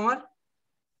হচ্ছিল আমার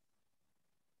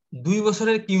 2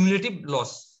 বছরের কিউমুলেটিভ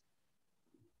লস।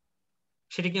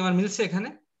 সেটা কি আমার মিলছে এখানে?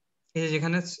 এই যে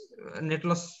যেখানে নেট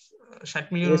লস 60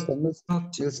 মিলিয়ন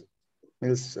হচ্ছে।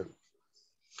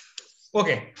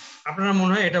 ওকে, আপনারা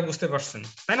মনে হয় এটা বুঝতে পারছেন,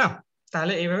 তাই না?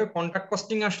 তাহলে এইভাবে কন্ট্রাক্ট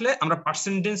কস্টিং আসলে আমরা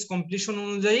পার্সেন্টেজ কমপ্লিশন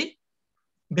অনুযায়ী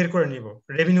বের করে নিব,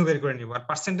 রেভিনিউ বের করে নিব। আর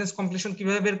পার্সেন্টেজ কমপ্লিশন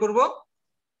কিভাবে বের করব?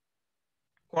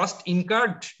 Cost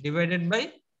incurred divided by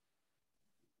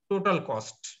total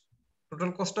cost.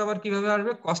 Total cost আবার কিভাবে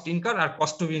আসবে? Cost incurred R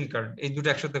cost to B incurred, এই দুটো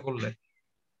একসাথে করলে।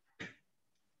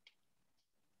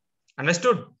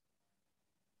 আন্ডারস্টুড?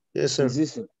 Yes, sir.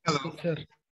 হ্যালো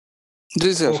জি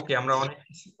স্যার। ওকে, আমরা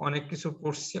অনেক কিছু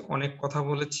পড়ছি, অনেক কথা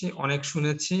বলেছি, অনেক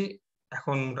শুনেছি,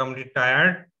 এখন মোটামুটি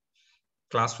টায়ার্ড।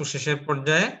 ক্লাসও শেষের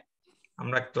পর্যায়ে,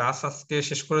 আমরা ক্লাস আজকে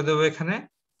শেষ করে দেবো এখানে।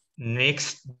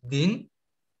 নেক্সট দিন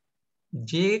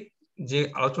যে যে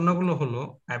আলোচনাগুলো হলো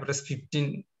IFRS 15,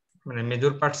 মানে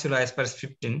মেজর পার্ট ছিল IFRS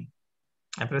 15,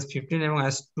 IFRS 15 এবং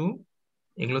IAS-2,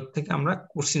 এগুলোর থেকে আমরা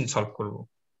কোশ্চিন সলভ করব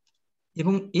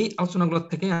এবং এই আলোচনাগুলোর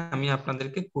থেকে আমি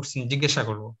আপনাদেরকে কোশ্চিন জিজ্ঞাসা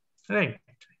করব, রাইট,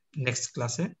 নেক্সট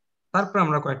ক্লাসে। তারপর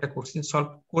আমরা কয়েকটা কোশ্চিন সলভ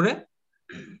করে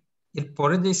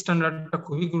এরপরে যে স্ট্যান্ডার্ডটা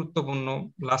খুবই গুরুত্বপূর্ণ,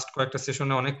 লাস্ট কয়েকটা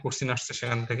সেশনে অনেক কোশ্চিন আসছে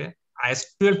সেখান থেকে,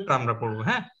 IAS-12 টা আমরা পড়বো।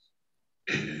 হ্যাঁ,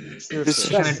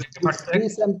 সেখানে ফ্রি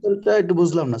স্যাম্পলটা একটু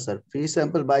বুঝলাম না sir. Free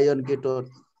sample by on gate or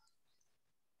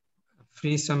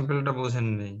free স্যাম্পলটা বোঝেন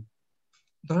নেই।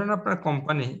 ধরেন আপনার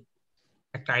কোম্পানি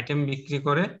একটা আইটেম বিক্রি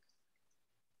করে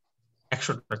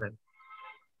 100 টাকায়,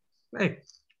 রাইট,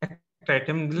 একটা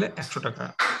আইটেম দিলে 100 টাকা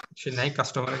সে নেয়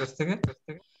কাস্টমারের কাছ থেকে,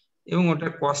 এবং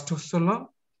ওটার কস্ট হচ্ছিল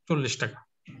 40 টাকা।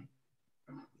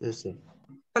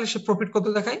 তাহলে সে প্রফিট কত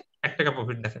দেখায়? 1 টাকা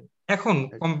প্রফিট দেখায়। এখন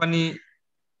কোম্পানি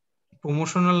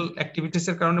প্রমোশনাল অ্যাক্টিভিটিস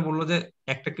এর কারণে বললো যে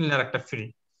একটা কিনলে আর একটা ফ্রি।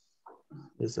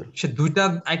 সে দুইটা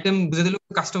আইটেম বুঝে দিল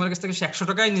কাস্টমারের কাছ থেকে সে 100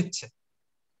 টাকাই নিচ্ছে,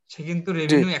 সে কিন্তু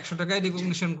রেভিনিউ 100 টাকায়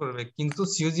রিকগনিশন করবে, কিন্তু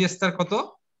সিওজিএস তার কত?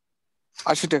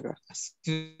 80 টাকা।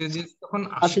 সিওজিএস তখন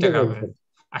 80 টাকা হবে,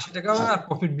 80 টাকা হবে, আর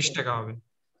প্রফিট 20 টাকা হবে।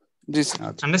 জি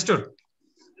sir. Understood?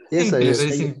 Yes, sir. Yes.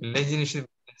 Very simple এই জিনিস।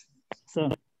 Sir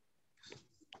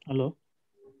hello.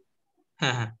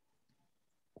 হ্যাঁ হ্যাঁ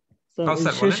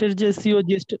স্যার শেষের যে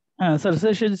সিওজিএসটা, হ্যাঁ স্যার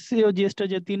শেষের সিওজিএসটা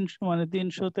যে 300 মানে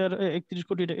 331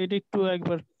 কোটি টাকা, এটা একটু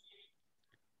একবার।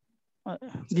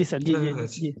 জি স্যার, জি জি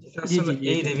জি জি জি।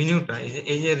 এই রেভিনিউটা,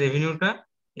 এই যে রেভিনিউটা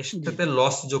এর সাথে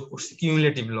লস যোগ করছি,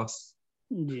 কিউমুলেটিভ লস।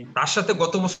 জি তার সাথে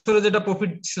গত বছরে যেটা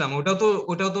প্রফিট ছিলাম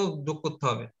ওটাও তো যোগ করতে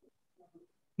হবে,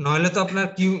 নইলে তো আপনার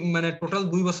মানে টোটাল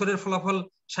 2 বছরের ফলাফল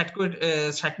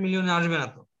 60 মিলিয়নে আসবে না।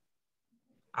 তো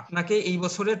আপনাকে এই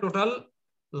বছরে টোটাল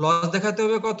লস দেখাতে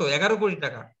হবে কত, 11 কোটি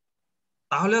টাকা,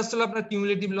 তাহলে আসলে আপনার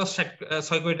কিউমুলেটিভ লস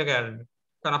 6 কোটি টাকা আসবে,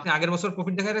 কারণ আপনি আগের বছর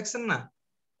প্রফিট দেখায় রাখছেন না।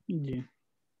 জি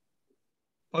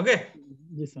ওকে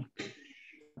জি স্যার।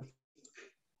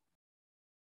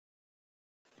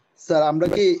 স্যার আমরা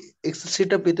কি এক্সেল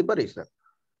শিটটা পেতে পারি স্যার?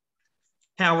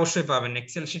 হ্যাঁ অবশ্যই পাবেন,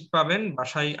 এক্সেল শিট পাবেন,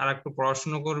 বাসায় আর একটু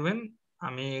পড়াশোনা করবেন,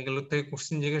 আমি এগুলো থেকে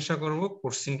কোশ্চেন জিজ্ঞাসা করব,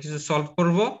 কোশ্চেন কিছু সলভ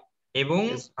করব, এবং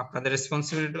আপনাদের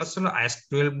রেসপন্সিবিলিটি আসলে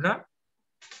IAS-12টা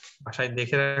বাসায়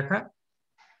দেখে রাখা,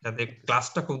 যাতে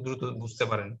ক্লাসটা খুব দ্রুত বুঝতে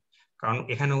পারেন, কারণ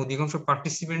এখানে অধিকাংশ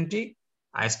পার্টিসিপেন্টই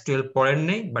IAS-12 পড়েন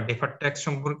নেই বা ডেফার্ড ট্যাক্স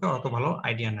সম্পর্কে অত ভালো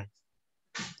আইডিয়া নাই।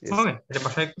 ওকে, এটা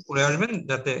বাসায় একটু পড়ে আসবেন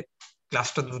যাতে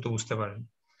ক্লাসটা দ্রুত বুঝতে পারেন।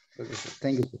 Okay sir,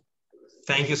 thank you sir.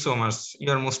 Thank you so much, you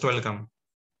R most welcome.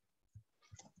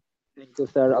 Thank you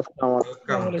sir. আসসালামু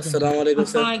আলাইকুম। আসসালামু আলাইকুম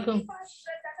sir.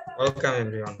 Welcome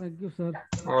everyone. Thank you sir.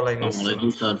 ওয়ালাইকুম আসসালাম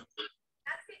স্যার।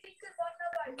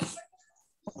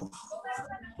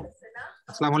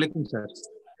 আসসালামু আলাইকুম স্যার।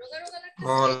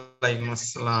 ওয়ালাইকুম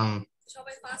আসসালাম।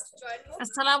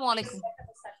 আসসালামু আলাইকুম।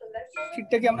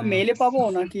 ঠিকঠাক কি আমরা মেইলে পাবো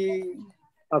নাকি?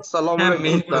 আসসালামু হ্যাঁ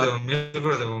আলাইকুম স্যার।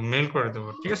 মেইল করে দেবো,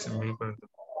 ঠিক আছে, মেইল করে দেবো।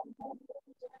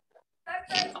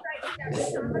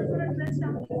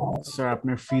 স্যার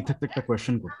আপনার ফ্রি থাকতে একটা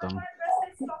কোয়েশ্চেন করতাম।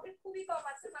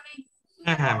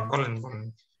 হ্যাঁ বলেন।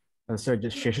 স্যার যে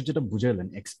শেষে যেটা বুঝালেন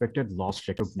এক্সপেক্টেড লস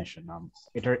রেকগনিশন,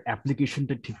 এটার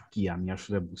অ্যাপ্লিকেশনটা ঠিক কি আমি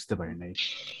আসলে বুঝতে পারি নাই।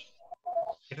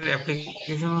 এটার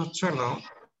অ্যাপ্লিকেশন হচ্ছে হলো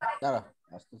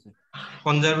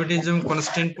কনজারভেটিজম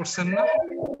কনস্ট্যান্ট করছেন না,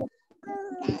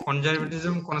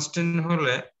 কনজারভেটিজম কনস্ট্যান্ট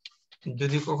হলে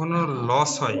যদি কখনো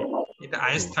লস হয়, এটা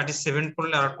IAS-37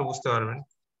 পড়লে আর একটু বুঝতে পারবেন।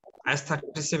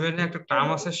 IAS-37 এ একটা টার্ম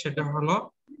আছে, সেটা হলো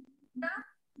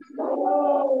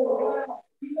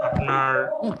আপনার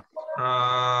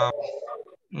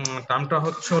টার্মটা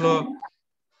হচ্ছে হলো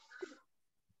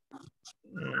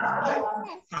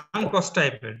সাঙ্ক কস্ট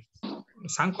টাইপের,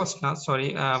 সাঙ্ক কস্ট না, সরি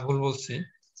ভুল বলছি,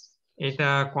 এটা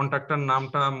কন্ট্রাক্টর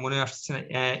নামটা মনে আসছে না,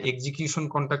 এক্সিকিউশন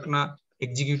কন্ট্রাক্ট না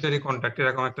এক্সিকিউটরি কন্ট্রাক্ট,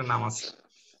 এরকম একটা নাম আছে।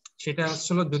 সেটা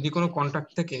হচ্ছে যদি কোনো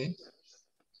কন্ট্রাক্ট থেকে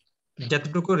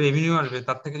যতটুকু রেভিনিউ আসবে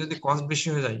তার থেকে যদি কস্ট বেশি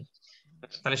হয়ে যায়,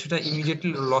 তাহলে সেটা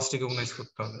ইমিডিয়েটলি লস রিকগনাইজ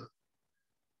করতে হবে।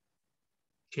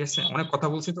 ঠিক আছে, অনেক কথা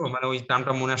বলছি তো, মানে ওই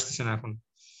টার্মটা মনে আসতেছে না এখন।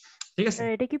 ঠিক আছে,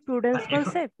 এটা কি প্রুডেন্স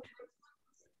কনসেপ্ট?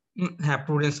 হ্যাঁ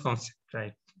প্রুডেন্স কনসেপ্ট,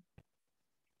 রাইট।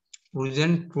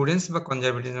 প্রুডেন্স বা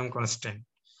কনজারভেটিজম কনস্ট্যান্ট,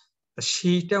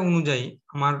 সেইটা অনুযায়ী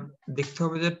আমার দেখতে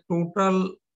হবে যে টোটাল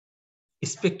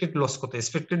এক্সপেক্টেড লস কত।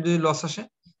 এক্সপেক্টেড যদি লস আসে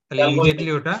তাহলে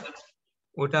ইমিডিয়েটলি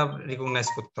ওটা রিকগনাইজ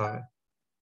করতে হবে।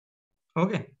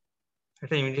 ওকে,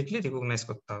 এটা ইমিডিয়েটলি রিকগনাইজ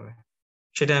করতে হবে,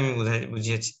 সেটা আমি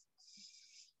বুঝিয়েছি।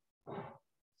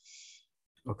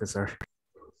 Okay sir.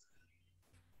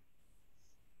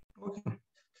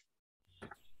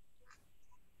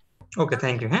 Okay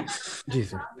thank you. হ্যাঁ জি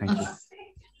স্যার, থ্যাংক ইউ।